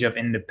stage of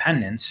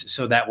independence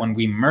so that when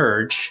we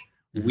merge,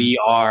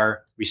 we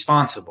are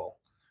responsible.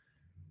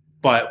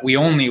 But we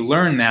only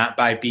learn that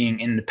by being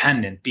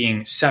independent,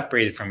 being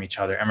separated from each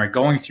other. And we're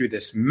going through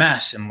this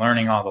mess and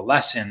learning all the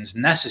lessons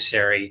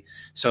necessary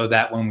so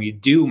that when we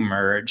do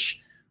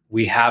merge,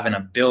 we have an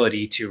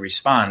ability to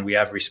respond. We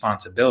have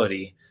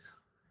responsibility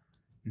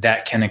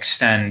that can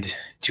extend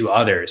to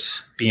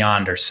others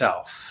beyond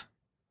ourselves.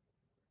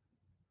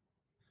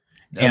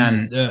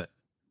 And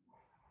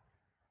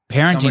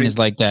parenting is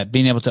like that.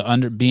 Being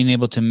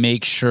able to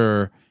make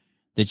sure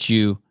that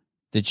you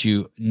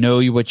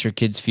know what your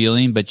kid's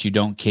feeling, but you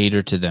don't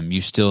cater to them.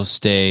 You still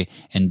stay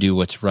and do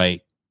what's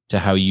right to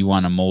how you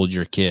want to mold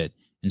your kid.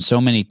 And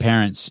so many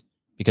parents,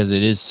 because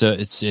it is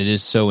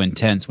so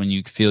intense when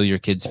you feel your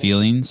kid's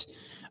feelings,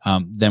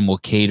 then will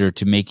cater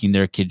to making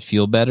their kid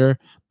feel better,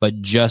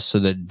 but just so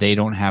that they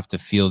don't have to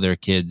feel their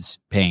kids'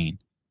 pain.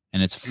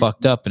 And it's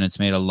fucked up, and it's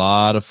made a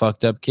lot of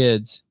fucked up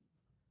kids.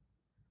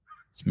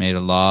 It's made a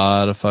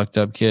lot of fucked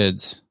up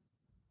kids.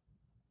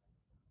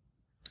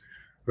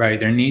 Right.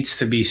 There needs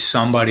to be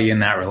somebody in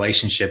that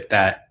relationship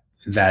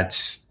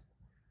that's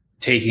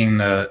making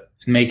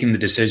the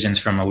decisions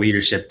from a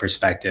leadership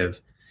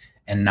perspective,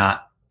 and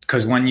not,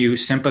 because when you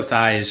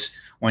sympathize,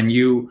 when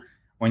you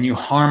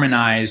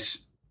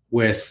harmonize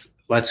with,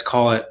 let's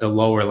call it the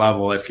lower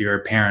level, if you're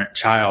a parent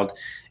child,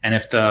 and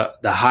if the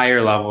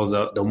higher level,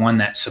 the one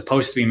that's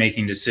supposed to be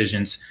making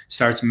decisions,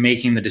 starts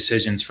making the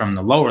decisions from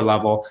the lower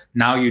level,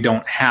 now you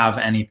don't have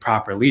any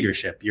proper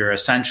leadership. You're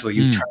essentially,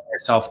 you turn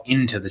yourself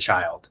into the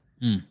child.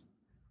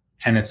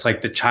 And it's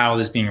like the child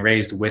is being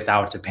raised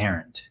without a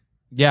parent.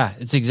 Yeah,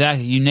 it's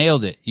exactly. You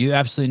nailed it. You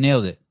absolutely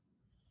nailed it.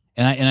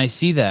 And I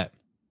see that.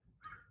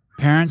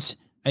 Parents,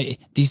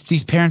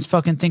 these parents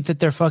fucking think that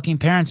they're fucking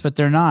parents, but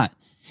they're not.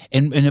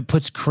 And it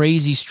puts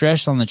crazy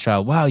stress on the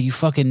child. Wow, you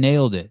fucking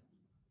nailed it.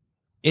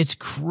 It's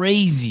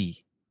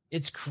crazy.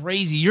 It's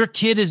crazy. Your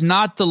kid is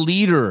not the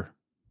leader.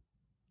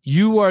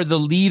 You are the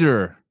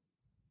leader.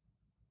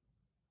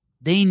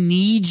 They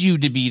need you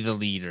to be the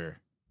leader.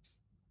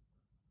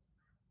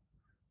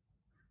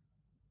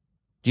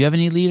 Do you have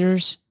any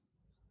leaders?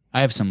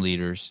 I have some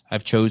leaders.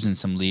 I've chosen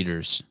some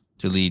leaders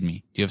to lead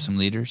me. Do you have some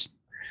leaders?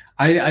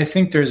 I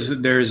think there's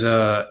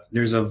a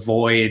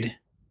void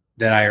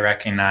that I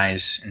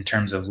recognize in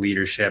terms of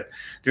leadership.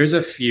 There's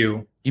a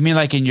few. You mean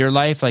like in your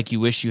life, like you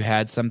wish you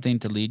had something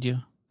to lead you?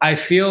 I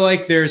feel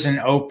like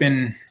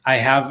I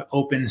have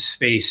open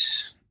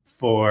space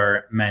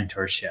for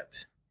mentorship.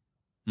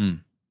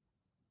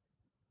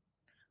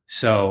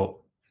 So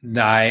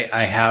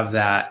I have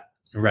that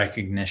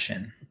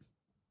recognition.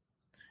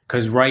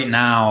 Because right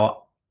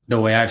now,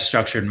 the way I've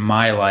structured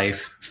my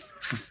life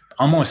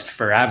almost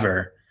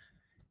forever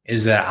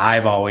is that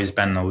I've always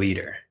been the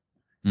leader.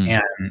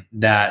 And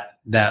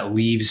that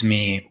leaves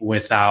me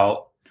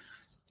without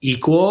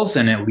equals,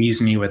 and it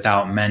leaves me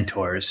without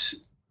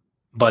mentors.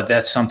 But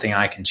that's something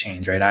I can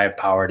change, right? I have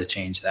power to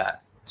change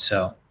that.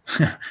 So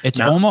it's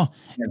almost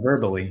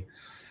verbally.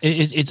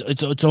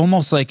 It's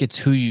almost like it's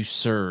who you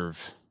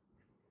serve.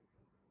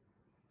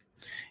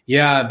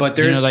 Yeah, but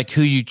there's like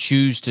who you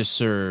choose to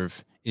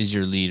serve is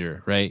your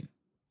leader, right?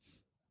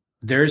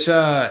 There's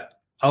a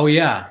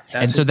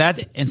that's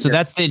the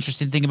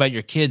interesting thing about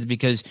your kids,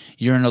 because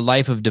you're in a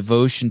life of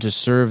devotion to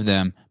serve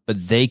them,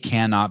 but they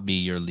cannot be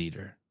your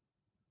leader.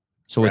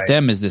 So with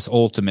them is this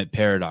ultimate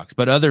paradox.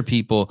 But other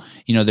people,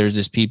 there's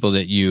this people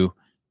that you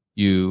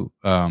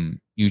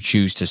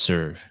choose to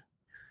serve.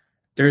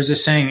 There's a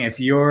saying: if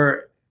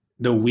you're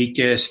the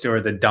weakest or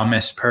the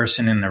dumbest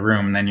person in the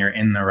room, then you're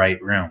in the right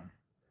room.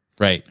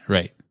 Right.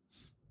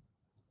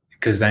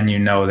 Because then you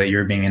know that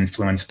you're being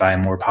influenced by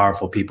more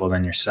powerful people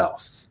than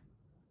yourself.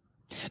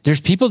 There's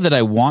people that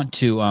I want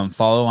to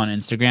follow on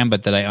Instagram,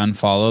 but that I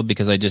unfollow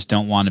because I just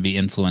don't want to be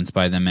influenced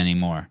by them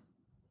anymore.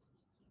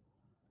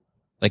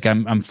 Like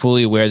I'm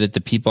fully aware that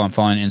the people I'm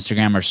following on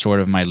Instagram are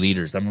sort of my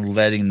leaders. I'm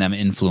letting them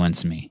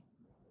influence me.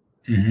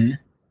 Mm-hmm.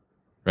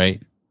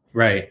 Right.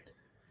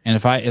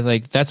 And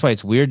that's why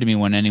it's weird to me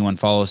when anyone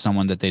follows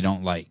someone that they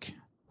don't like.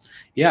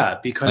 Yeah,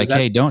 because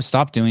hey, don't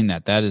stop doing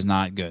that. That is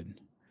not good.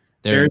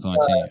 They're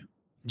influencing you.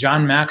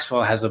 John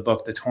Maxwell has a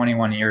book, The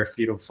 21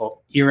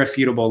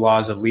 Irrefutable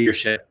Laws of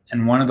Leadership.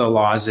 And one of the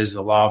laws is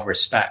the law of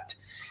respect.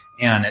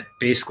 And it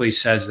basically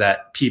says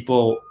that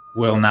people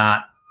will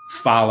not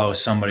follow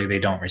somebody they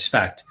don't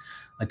respect.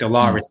 Like the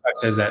law of respect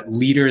says that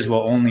leaders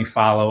will only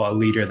follow a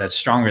leader that's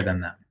stronger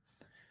than them.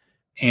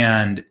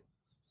 And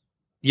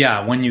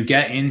yeah, when you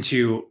get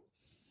into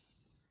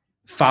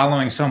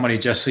following somebody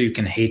just so you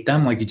can hate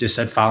them, like you just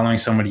said, following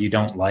somebody you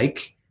don't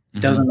like, it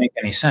doesn't make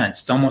any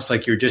sense. It's almost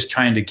like you're just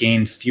trying to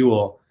gain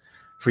fuel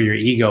for your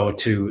ego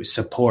to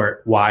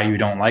support why you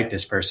don't like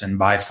this person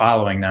by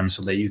following them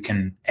so that you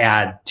can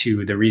add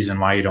to the reason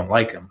why you don't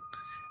like them.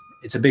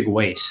 It's a big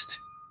waste.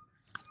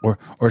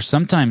 Or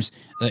sometimes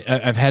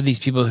I've had these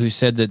people who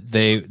said that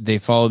they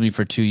followed me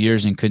for 2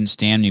 years and couldn't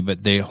stand me,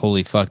 but they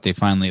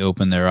finally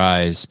opened their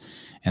eyes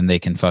and they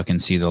can fucking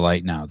see the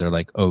light now. They're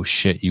like, oh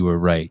shit, you were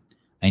right.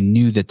 I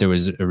knew that there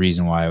was a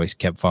reason why I always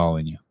kept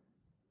following you.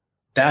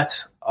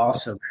 That's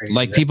also crazy.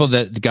 Like people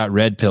that got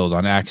red pilled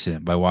on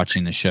accident by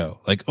watching the show.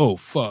 Like, oh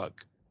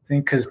fuck. I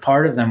think because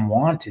part of them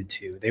wanted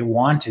to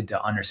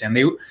understand.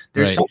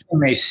 There's something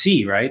they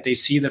see, right? They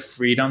see the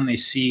freedom. They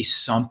see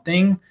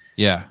something.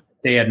 Yeah.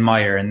 They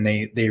admire and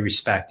they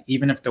respect.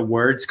 Even if the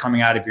words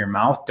coming out of your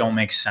mouth don't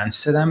make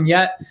sense to them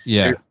yet,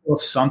 there's still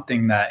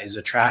something that is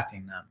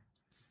attracting them.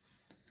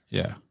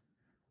 Yeah.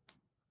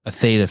 A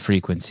theta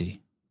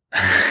frequency.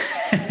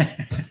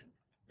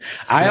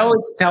 I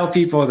always tell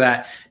people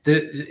that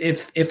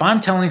if I'm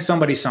telling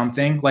somebody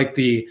something like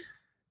the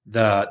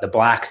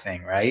black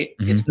thing, right?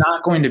 Mm-hmm. It's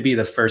not going to be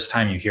the first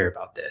time you hear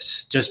about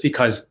this. Just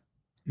because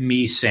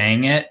me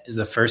saying it is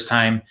the first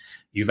time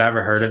you've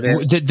ever heard of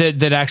it.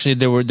 That actually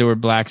there were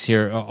blacks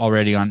here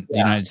already on the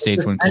United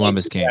States when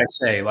Columbus came. I'd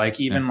say like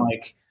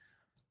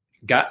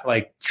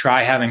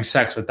try having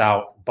sex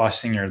without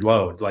busting your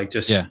load. Like,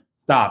 just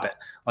stop it.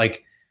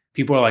 Like,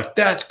 people are like,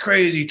 that's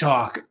crazy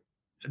talk.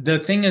 The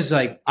thing is,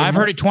 like, I've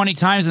heard it 20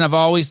 times and I've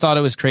always thought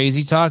it was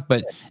crazy talk,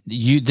 but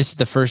this is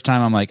the first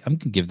time I'm like, I'm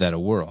gonna give that a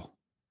whirl.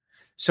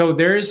 So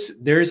there's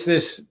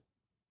this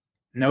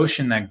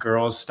notion that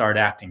girls start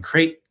acting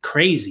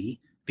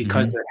crazy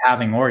because they're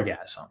having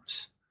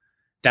orgasms.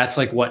 That's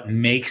like what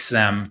makes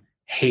them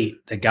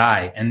hate the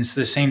guy. And it's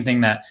the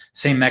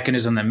same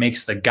mechanism that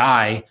makes the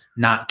guy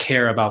not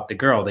care about the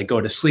girl. They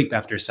go to sleep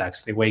after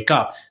sex. They wake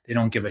up. They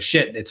don't give a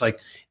shit. It's like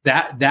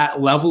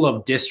that level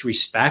of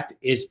disrespect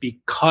is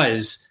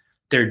because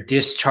they're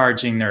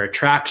discharging their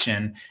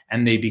attraction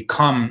and they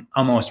become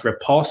almost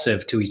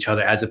repulsive to each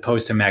other as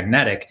opposed to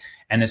magnetic.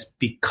 And it's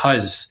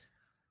because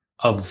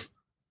of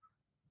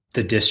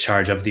the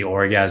discharge of the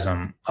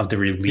orgasm, of the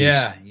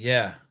release.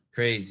 Yeah.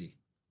 Crazy.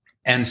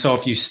 And so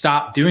if you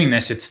stop doing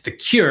this, it's the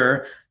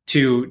cure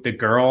to the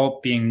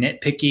girl being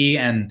nitpicky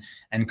and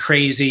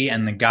crazy,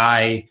 and the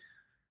guy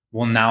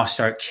will now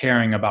start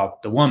caring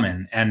about the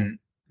woman. And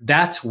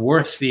that's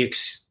worth the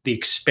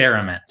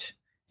experiment.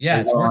 Yeah,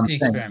 it's worth the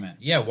experiment.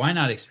 Yeah, why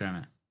not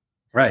experiment?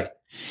 Right.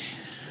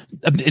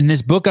 In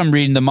this book I'm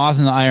reading, The Moth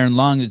and the Iron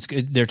Lung,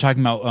 they're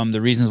talking about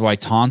the reasons why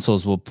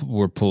tonsils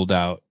were pulled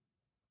out.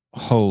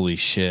 Holy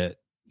shit.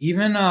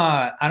 Even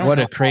I don't know. What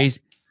a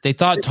crazy. They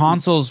thought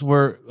tonsils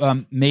were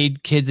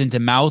made kids into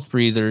mouth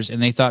breathers,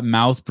 and they thought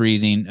mouth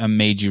breathing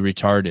made you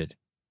retarded,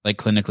 like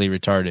clinically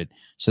retarded.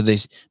 So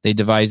they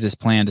devised this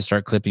plan to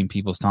start clipping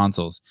people's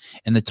tonsils.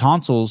 And the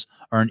tonsils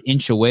are an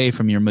inch away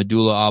from your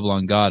medulla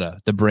oblongata,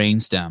 the brain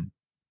stem.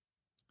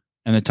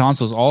 And the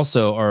tonsils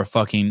also are a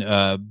fucking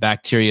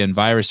bacteria and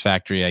virus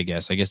factory, I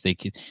guess. I guess they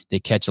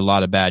catch a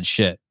lot of bad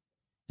shit.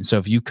 And so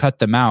if you cut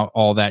them out,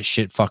 all that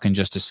shit fucking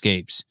just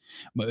escapes.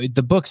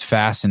 The book's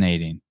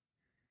fascinating.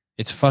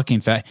 It's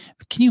fucking fat.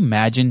 Can you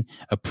imagine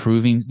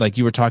approving, like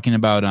you were talking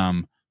about,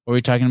 what were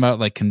we talking about?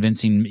 Like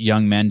convincing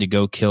young men to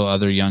go kill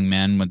other young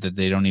men that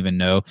they don't even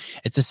know.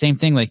 It's the same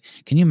thing. Like,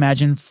 can you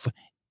imagine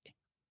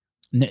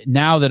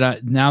now that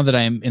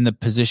I'm in the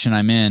position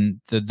I'm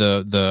in,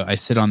 I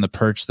sit on the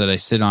perch that I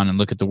sit on and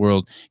look at the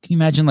world. Can you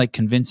imagine like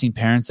convincing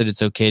parents that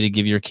it's okay to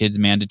give your kids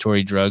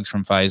mandatory drugs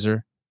from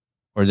Pfizer,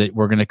 or that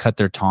we're going to cut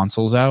their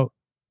tonsils out?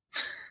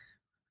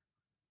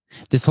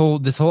 This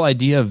whole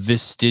idea of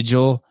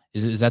vestigial,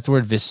 is that the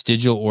word,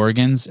 vestigial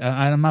organs?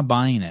 I'm not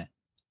buying it.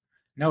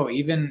 No,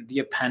 even the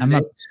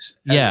appendix.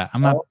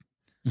 I'm not.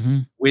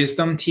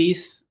 Wisdom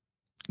teeth.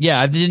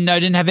 Yeah, I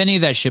didn't have any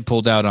of that shit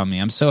pulled out on me.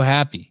 I'm so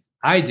happy.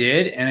 I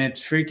did, and it's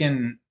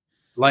freaking,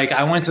 like,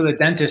 I went to the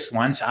dentist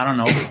once, I don't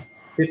know,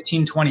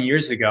 15, 20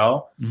 years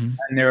ago, and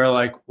they were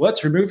like,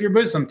 let's remove your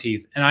wisdom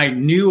teeth. And I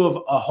knew of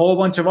a whole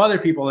bunch of other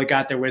people that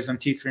got their wisdom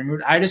teeth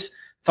removed. I just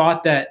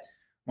thought that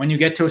when you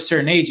get to a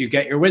certain age, you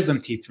get your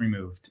wisdom teeth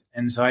removed.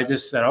 And so I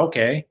just said,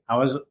 okay, I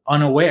was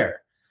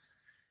unaware.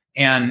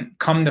 And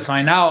come to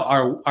find out,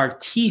 our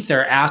teeth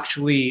are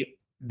actually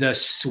the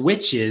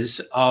switches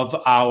of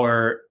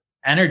our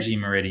energy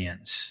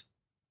meridians.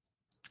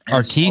 And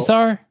our teeth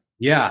are?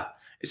 Yeah.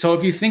 So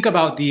if you think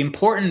about the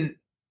important,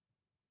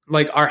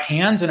 like our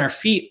hands and our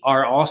feet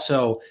are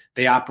also,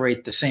 they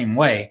operate the same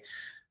way.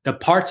 The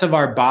parts of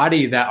our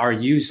body that are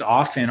used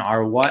often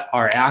are what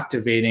are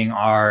activating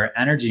our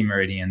energy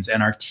meridians,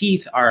 and our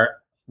teeth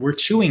we're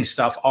chewing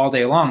stuff all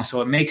day long.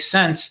 So it makes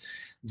sense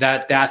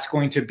that that's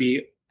going to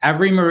be,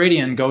 every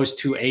meridian goes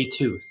to a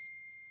tooth,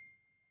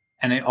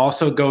 and it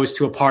also goes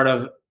to a part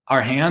of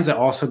our hands. It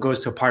also goes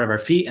to a part of our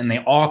feet, and they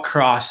all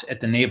cross at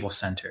the navel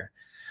center.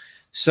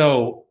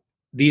 So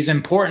these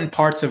important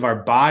parts of our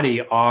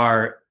body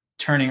are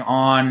turning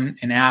on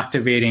and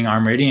activating our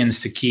meridians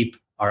to keep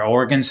our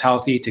organs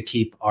healthy, to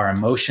keep our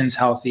emotions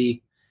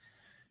healthy.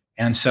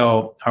 And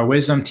so our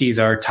wisdom teeth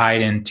are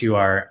tied into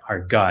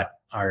our gut,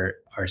 our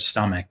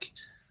stomach.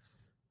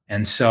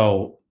 And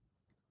so,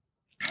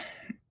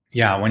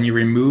 yeah, when you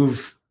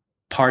remove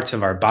parts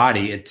of our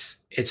body,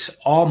 it's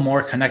all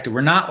more connected.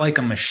 We're not like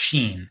a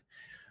machine.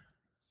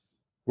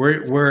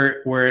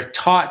 We're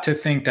taught to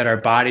think that our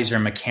bodies are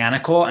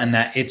mechanical and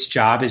that its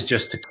job is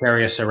just to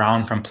carry us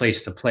around from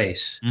place to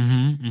place.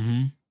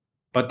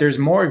 But there's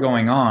more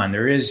going on.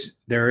 There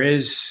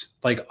is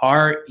like,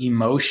 our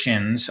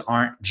emotions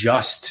aren't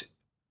just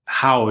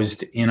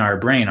housed in our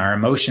brain. Our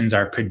emotions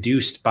are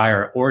produced by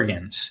our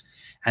organs,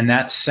 and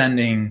that's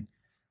sending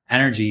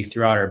energy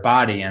throughout our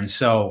body. And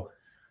so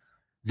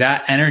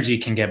that energy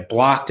can get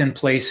blocked in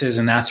places.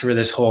 And that's where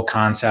this whole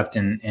concept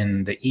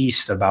in the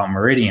East about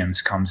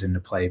meridians comes into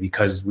play,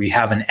 because we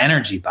have an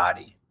energy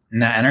body,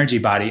 and that energy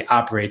body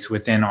operates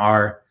within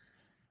our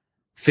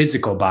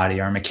physical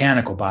body, our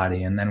mechanical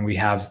body. And then we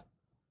have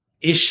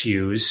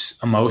issues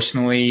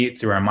emotionally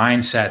through our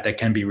mindset that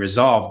can be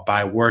resolved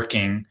by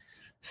working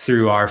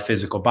through our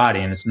physical body.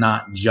 And it's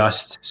not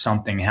just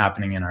something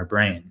happening in our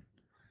brain.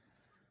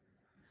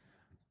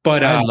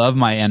 But I love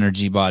my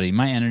energy body.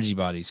 My energy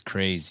body's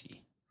crazy.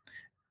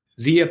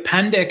 The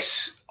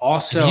appendix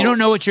also. If you don't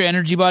know what your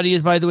energy body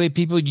is, by the way,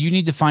 people, you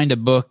need to find a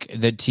book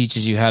that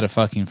teaches you how to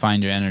fucking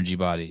find your energy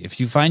body. If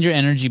you find your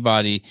energy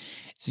body,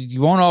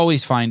 you won't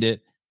always find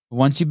it.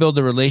 Once you build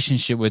a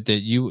relationship with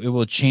it, it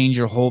will change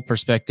your whole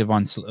perspective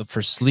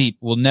for sleep.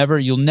 You'll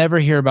never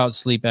hear about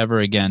sleep ever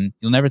again.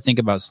 You'll never think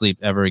about sleep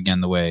ever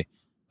again the way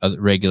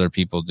regular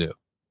people do.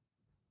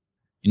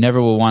 You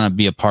never will want to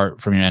be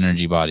apart from your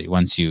energy body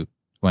once you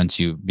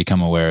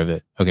become aware of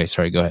it. Okay,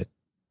 sorry, go ahead.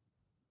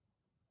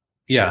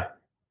 Yeah.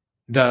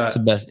 It's the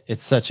best.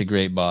 It's such a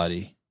great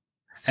body.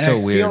 And so I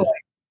weird. Feel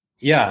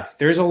like,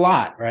 there's a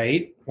lot,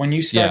 right? When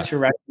you start Yeah. to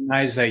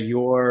recognize that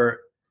you're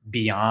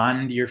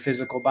beyond your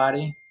physical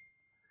body.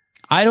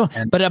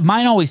 But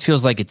mine always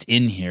feels like it's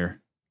in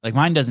here. Like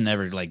mine doesn't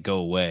ever like go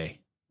away.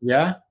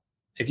 Yeah.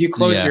 If you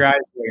close your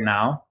eyes right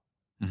now,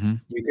 Mm-hmm.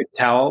 you could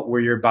tell where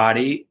your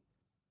body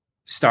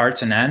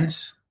starts and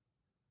ends.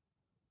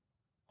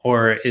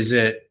 Or is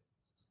it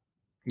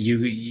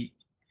you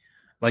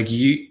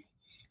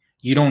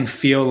don't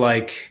feel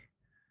like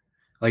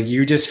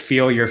you just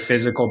feel your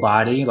physical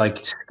body,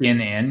 like skin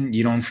in.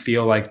 You don't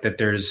feel like that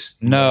there's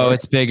No,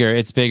 it's bigger.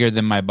 It's bigger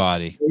than my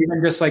body.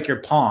 Even just like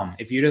your palm.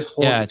 If you just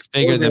hold it's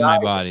bigger than my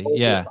body.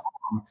 Yeah.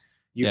 Palm,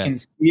 you can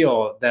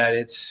feel that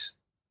it's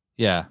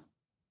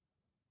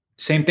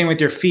same thing with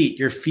your feet.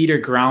 Your feet are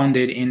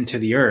grounded into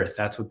the earth.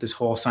 That's what this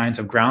whole science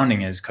of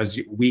grounding is, because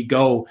we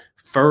go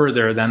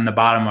further than the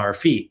bottom of our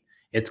feet.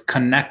 It's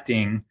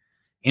connecting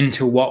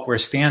into what we're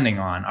standing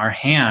on. Our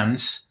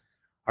hands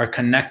are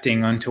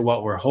connecting onto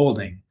what we're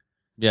holding.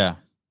 Yeah.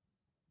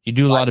 You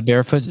do a lot of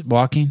barefoot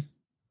walking?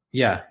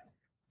 Yeah.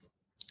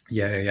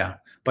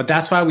 But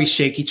that's why we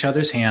shake each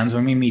other's hands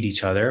when we meet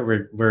each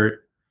other.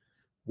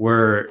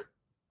 We're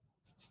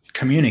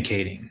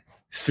communicating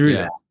through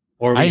that.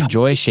 Or I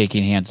enjoy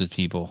shaking hands with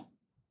people.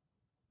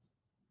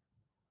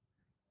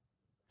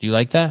 Do you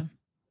like that?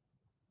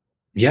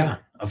 Yeah,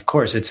 of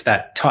course. It's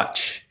that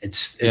touch.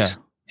 It's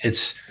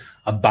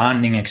a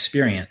bonding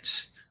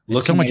experience.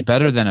 It's so much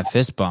better than a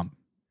fist bump.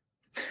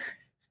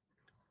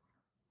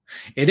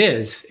 It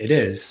is.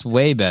 It's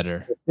way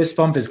better. The fist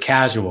bump is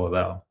casual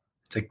though.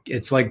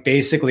 It's like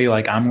basically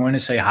like I'm going to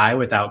say hi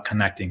without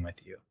connecting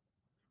with you.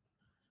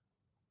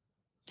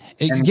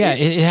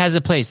 It has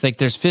a place. Like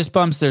there's fist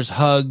bumps, there's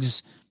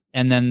hugs,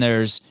 and then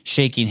there's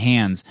shaking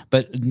hands.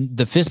 But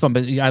the fist bump,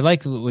 I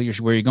like where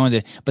you're going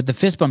to, but the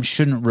fist bump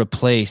shouldn't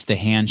replace the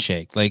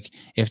handshake. Like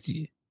if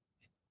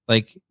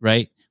I'm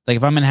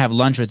going to have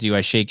lunch with you,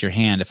 I shake your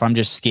hand. If I'm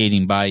just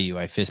skating by you,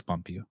 I fist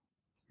bump you.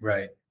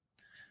 Right.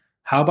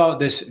 How about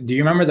this? Do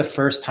you remember the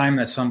first time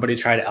that somebody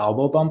tried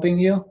elbow bumping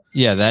you?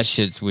 Yeah, that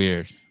shit's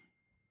weird.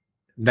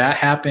 That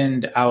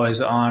happened. I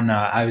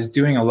was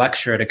doing a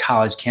lecture at a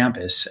college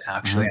campus,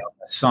 actually, on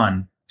the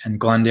Sun in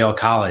Glendale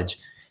College.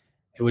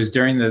 It was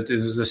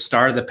the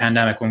start of the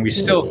pandemic when we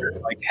still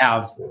could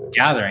have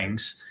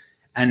gatherings,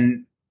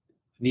 and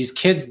these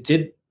kids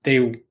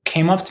they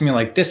came up to me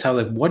like this. I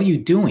was like, "What are you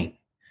doing?"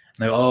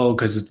 Like, "Oh,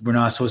 because we're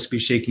not supposed to be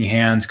shaking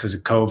hands because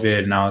of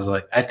COVID." And I was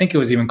like, I think it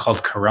was even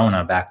called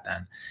Corona back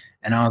then.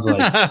 And I was like,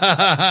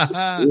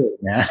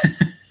 man.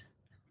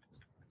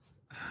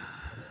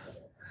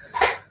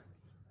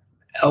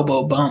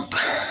 Elbow bump.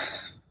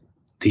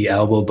 The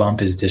elbow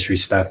bump is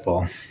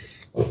disrespectful.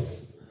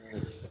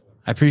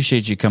 I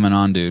appreciate you coming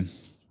on, dude.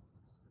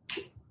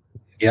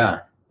 Yeah.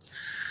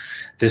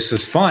 This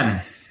was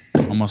fun.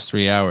 Almost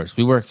 3 hours.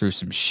 We worked through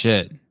some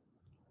shit.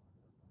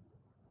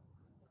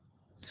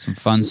 Some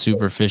fun,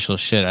 superficial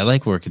shit. I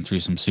like working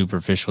through some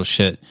superficial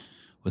shit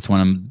with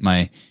one of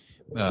my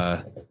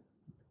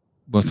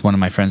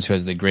friends who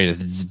has the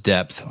greatest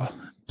depth,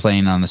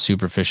 playing on the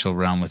superficial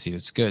realm with you.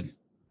 It's good.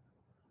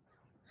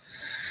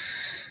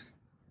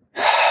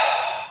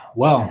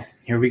 Well,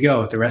 here we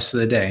go. The rest of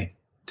the day.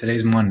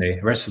 Today's Monday.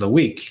 The rest of the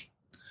week.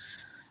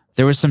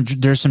 There's some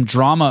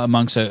drama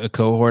amongst a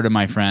cohort of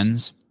my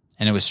friends,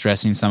 and it was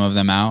stressing some of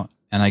them out.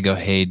 And I go,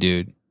 "Hey,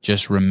 dude,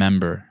 just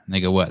remember." And they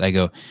go, "What?" I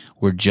go,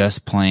 "We're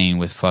just playing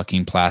with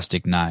fucking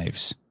plastic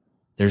knives.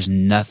 There's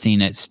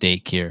nothing at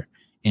stake here.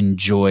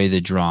 Enjoy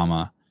the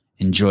drama.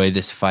 Enjoy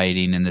this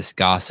fighting and this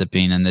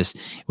gossiping and this.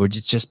 We're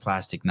just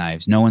plastic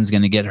knives. No one's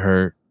going to get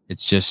hurt.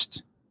 It's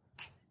just."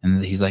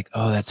 And he's like,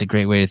 "Oh, that's a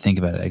great way to think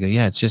about it." I go,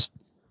 "Yeah, it's just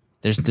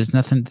there's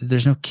nothing.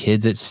 There's no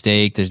kids at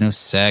stake. There's no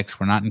sex.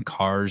 We're not in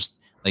cars.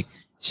 Like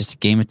it's just a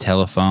game of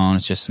telephone.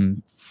 It's just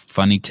some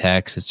funny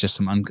text. It's just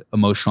some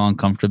emotional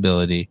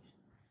uncomfortability.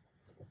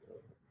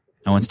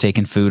 No one's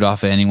taking food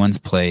off of anyone's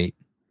plate.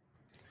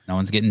 No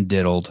one's getting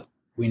diddled.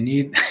 We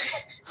need."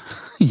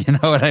 You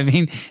know what I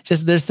mean?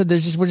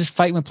 We're just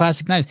fighting with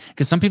plastic knives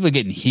because some people are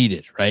getting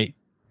heated, right?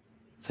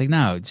 It's like,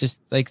 no, it's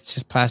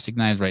just plastic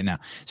knives right now.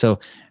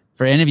 So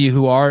for any of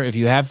you if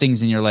you have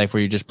things in your life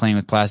where you're just playing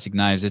with plastic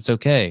knives, it's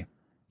okay.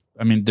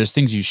 I mean, there's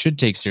things you should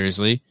take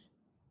seriously.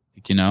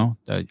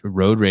 Like,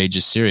 road rage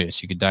is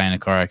serious. You could die in a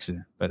car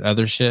accident, but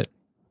other shit,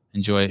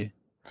 enjoy.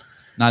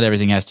 Not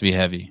everything has to be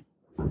heavy.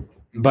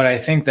 But I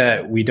think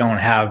that we don't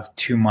have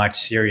too much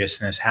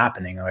seriousness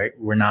happening, right?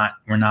 We're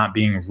not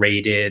being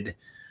raided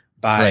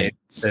by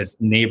the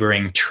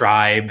neighboring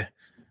tribe.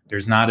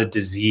 There's not a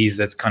disease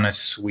that's going to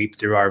sweep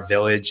through our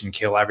village and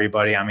kill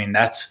everybody. I mean,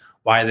 that's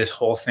why this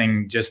whole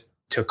thing just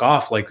took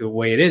off like the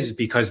way it is,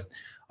 because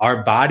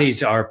our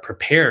bodies are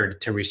prepared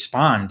to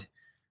respond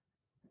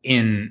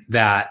in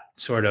that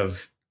sort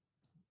of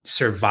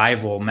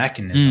survival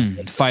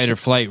mechanism. Fight or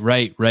flight.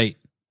 Right.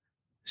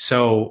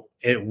 So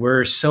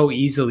we're so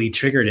easily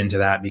triggered into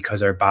that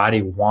because our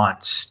body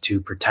wants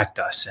to protect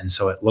us. And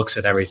so it looks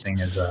at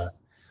everything as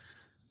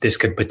this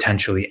could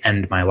potentially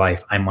end my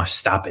life. I must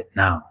stop it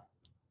now.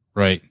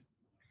 Right.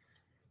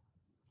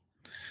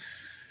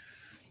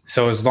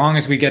 So as long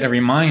as we get a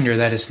reminder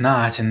that it's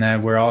not, and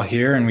that we're all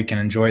here and we can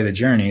enjoy the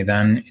journey,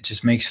 then it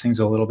just makes things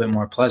a little bit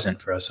more pleasant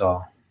for us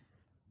all.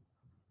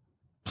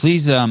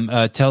 Please tell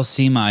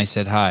Seema I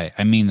said hi.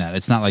 I mean that.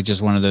 It's not like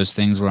just one of those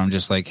things where I'm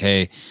just like,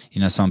 hey,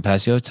 someone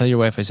passed you. Oh, tell your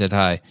wife I said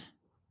hi.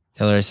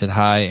 Tell her I said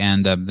hi,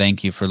 and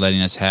thank you for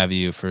letting us have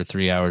you for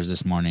 3 hours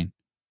this morning.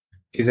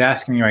 She's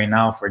asking me right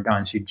now if we're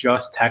done. She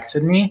just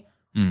texted me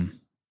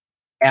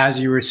as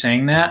you were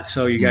saying that.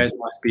 So you guys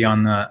must be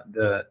on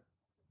the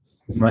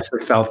must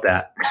have felt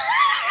that.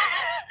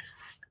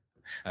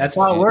 That's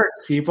how it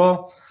works,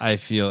 people. I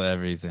feel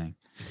everything.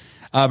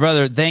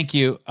 Brother, thank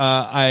you.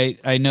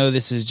 I know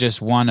this is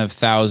just one of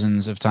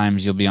thousands of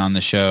times you'll be on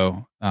the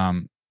show.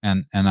 And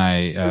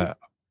I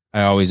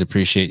always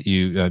appreciate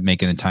you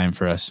making the time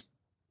for us.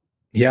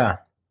 Yeah.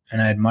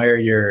 And I admire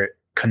your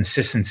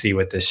consistency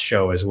with this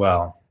show as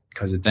well,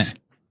 because it's.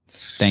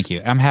 Thank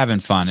you. I'm having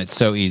fun. It's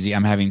so easy.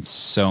 I'm having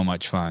so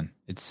much fun.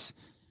 It's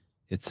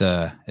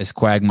as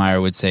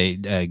Quagmire would say,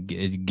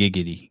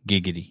 giggity.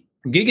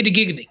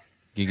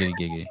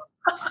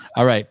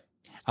 All right.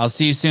 I'll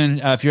see you soon.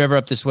 If you're ever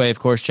up this way, of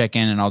course, check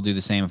in, and I'll do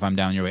the same if I'm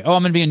down your way. Oh,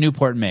 I'm going to be in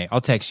Newport in May.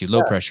 I'll text you.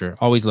 Low pressure.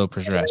 Always low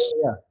pressure S.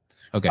 Yeah.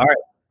 Okay. All right.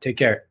 Take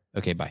care.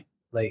 Okay. Bye.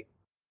 Late.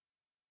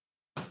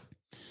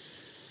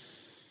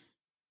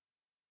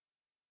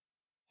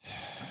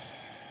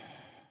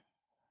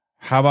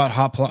 How about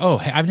hot plot? Oh,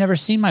 hey, I've never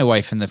seen my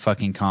wife in the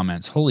fucking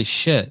comments. Holy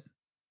shit.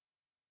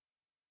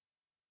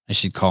 I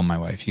should call my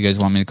wife. You guys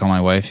want me to call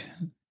my wife?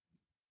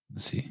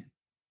 Let's see.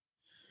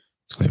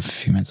 Let's wait a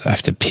few minutes. I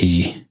have to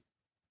pee.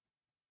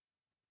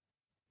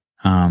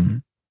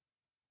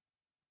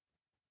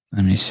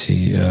 Let me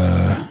see.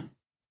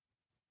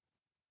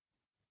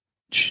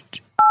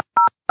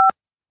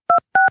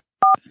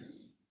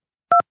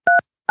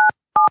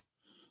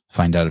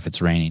 Find out if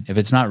it's raining. If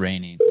it's not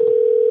raining,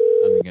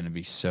 I'm going to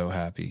be so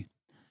happy.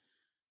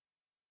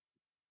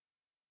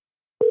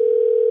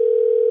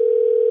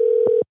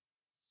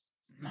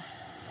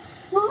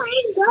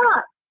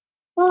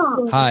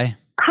 Hi.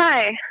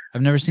 Hi.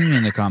 I've never seen you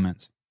in the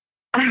comments.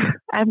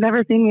 I've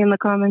never seen you in the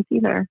comments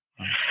either.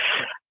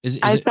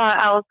 I saw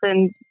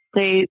Allison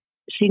say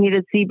she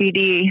needed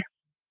CBD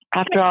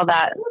after all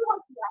that.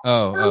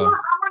 Oh.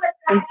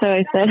 And so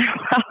I said,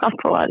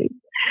 Pilates.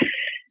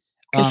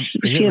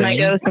 She and I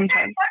go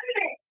sometimes.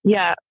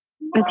 Yeah,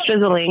 it's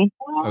drizzling.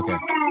 Okay. All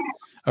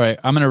right.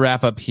 I'm going to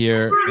wrap up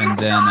here, and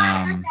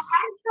then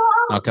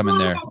I'll come in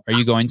there. Are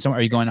you going somewhere?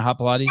 Are you going to Hot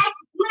Pilates?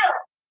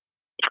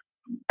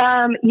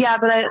 Yeah,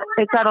 but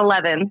it's at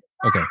 11.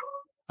 Okay.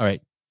 All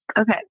right.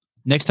 Okay.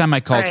 Next time I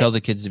call, tell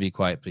the kids to be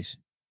quiet, please.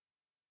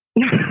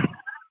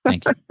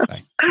 Thank you.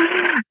 Bye.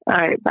 All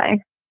right. Bye.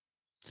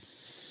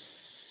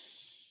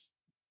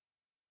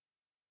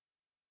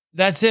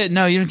 That's it.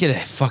 No, you don't get a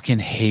fucking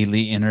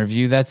Haley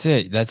interview. That's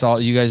it. That's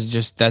all. You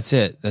guys that's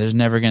it. There's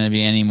never going to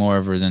be any more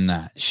of her than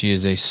that. She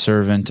is a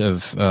servant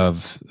of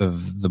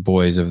the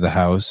boys of the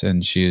house,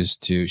 and she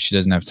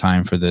doesn't have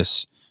time for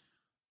this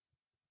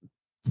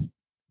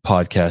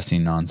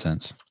podcasting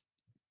nonsense.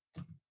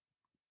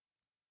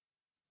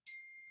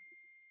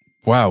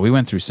 Wow, we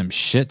went through some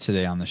shit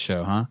today on the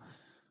show, huh?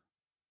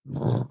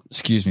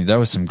 Excuse me. That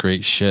was some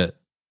great shit.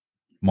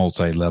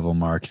 Multi-level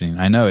marketing.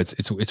 I know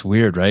it's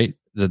weird, right?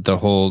 The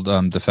whole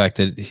the fact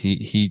that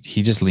he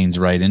just leans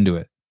right into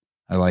it.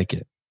 I like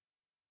it.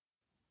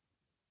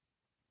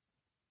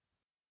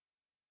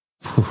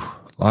 Whew,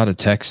 a lot of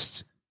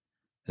text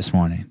this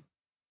morning.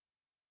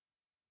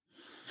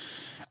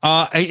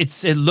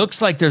 It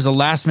looks like there's a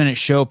last minute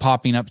show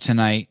popping up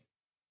tonight.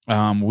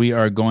 We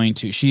are going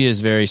to. She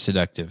is very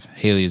seductive.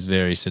 Haley is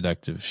very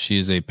seductive. She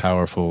is a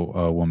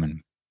powerful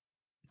woman,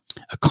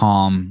 a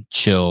calm,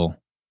 chill,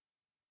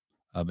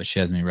 but she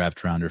has me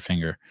wrapped around her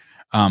finger.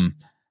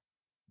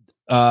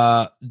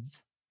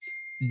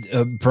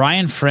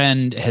 Brian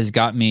Friend has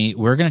got me.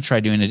 We're going to try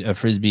doing a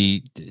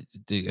frisbee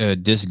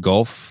disc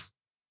golf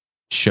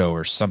show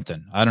or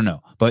something. I don't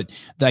know, but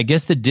I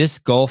guess the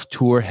disc golf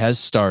tour has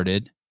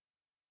started,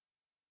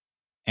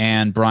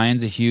 and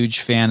Brian's a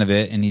huge fan of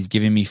it, and he's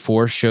giving me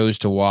 4 shows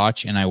to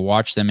watch, and I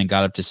watched them and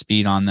got up to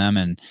speed on them,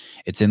 and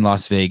it's in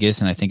Las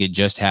Vegas, and I think it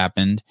just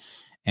happened,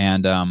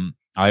 and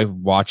I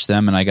watched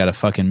them, and I got a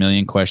fucking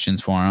million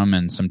questions for them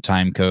and some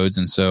time codes,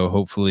 and so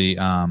hopefully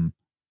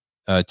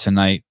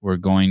tonight we're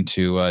going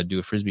to do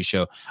a frisbee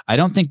show. I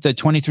don't think the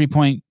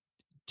 23.2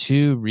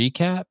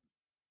 recap.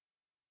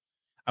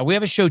 We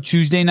have a show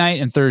Tuesday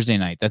night and Thursday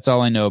night. That's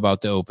all I know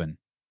about the Open.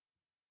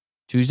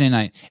 Tuesday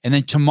night. And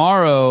then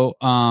tomorrow,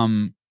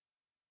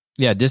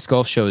 disc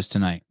golf show is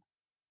tonight.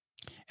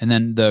 And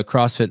then the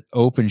CrossFit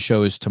Open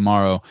show is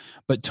tomorrow.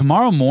 But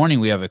tomorrow morning,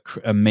 we have an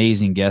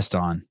amazing guest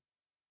on. I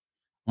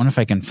wonder if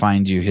I can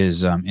find you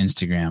his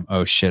Instagram.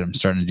 Oh, shit. I'm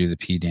starting to do the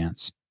P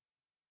dance.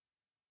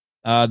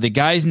 The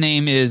guy's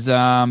name is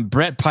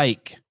Brett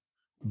Pike.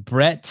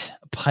 Brett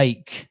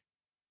Pike.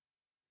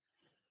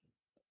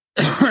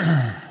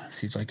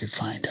 See if I could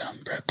find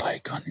Brett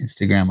Pike on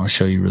Instagram. I'll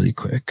show you really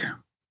quick.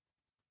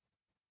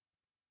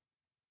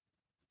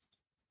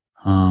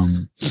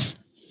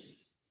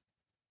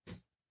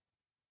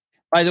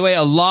 By the way,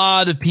 a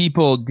lot of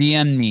people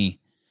DM me.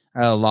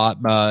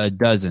 A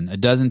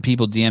dozen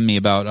people DM me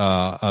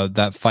about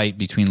that fight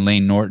between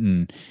Lane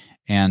Norton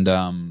and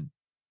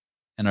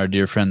our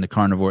dear friend, the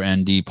Carnivore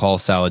ND, Paul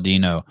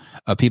Saladino.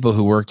 People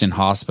who worked in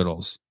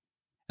hospitals.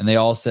 And they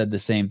all said the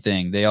same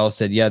thing. They all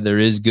said, yeah, there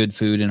is good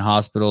food in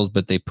hospitals,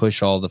 but they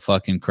push all the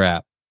fucking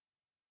crap.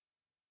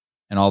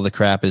 And all the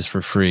crap is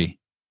for free.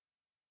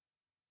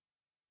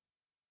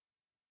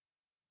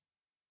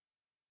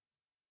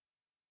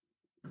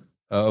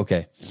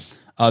 Okay.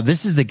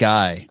 This is the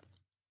guy.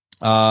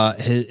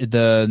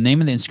 The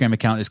name of the Instagram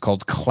account is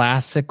called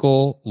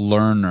Classical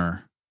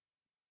Learner.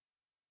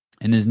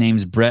 And his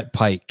name's Brett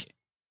Pike.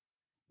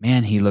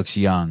 Man, he looks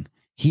young.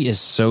 He is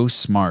so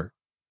smart.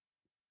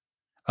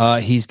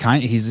 He's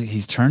turned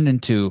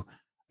into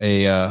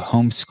a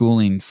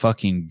homeschooling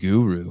fucking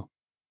guru.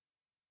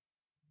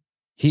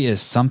 He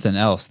is something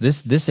else.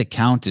 This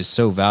account is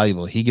so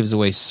valuable. He gives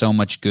away so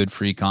much good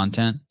free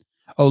content.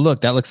 Oh,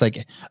 look, that looks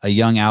like a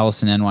young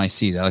Allison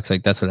NYC. That looks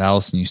like that's what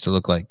Allison used to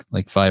look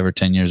like 5 or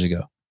 10 years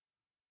ago.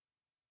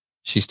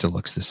 She still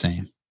looks the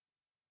same.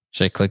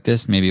 Should I click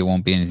this? Maybe it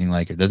won't be anything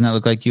like her. Doesn't that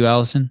look like you,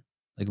 Allison?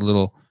 Like a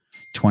little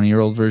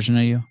 20-year-old version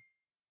of you?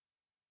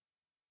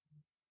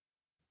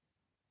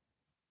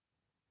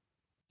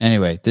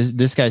 Anyway,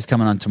 this guy's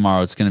coming on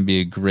tomorrow. It's going to be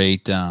a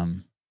great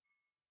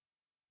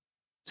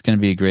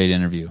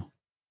interview.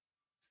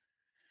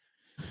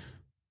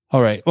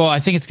 All right. Well, I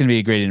think it's going to be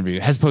a great interview.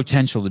 It has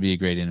potential to be a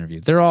great interview.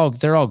 They're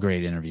all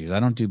great interviews. I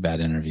don't do bad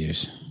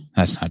interviews.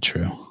 That's not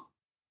true.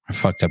 I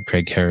fucked up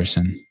Craig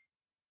Harrison.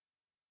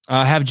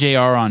 I have JR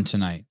on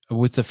tonight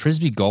with the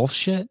Frisbee golf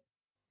shit.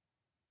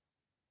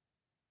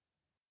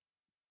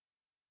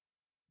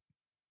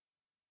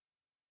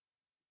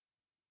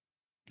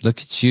 Look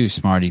at you,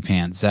 smarty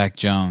pants. Zach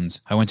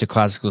Jones. I went to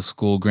classical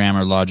school,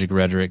 grammar, logic,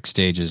 rhetoric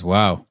stages.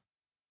 Wow.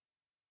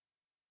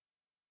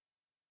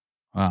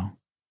 All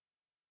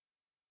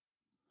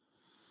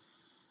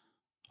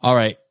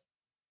right.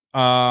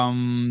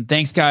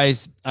 Thanks,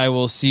 guys. I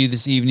will see you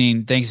this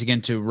evening. Thanks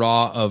again to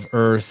Raw of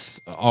Earth.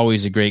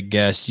 Always a great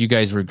guest. You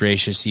guys were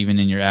gracious even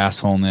in your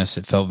assholeness.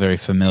 It felt very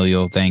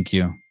familial. Thank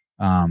you.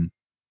 And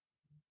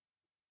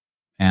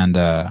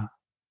I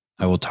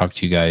will talk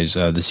to you guys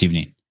this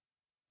evening.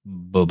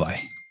 Bye-bye.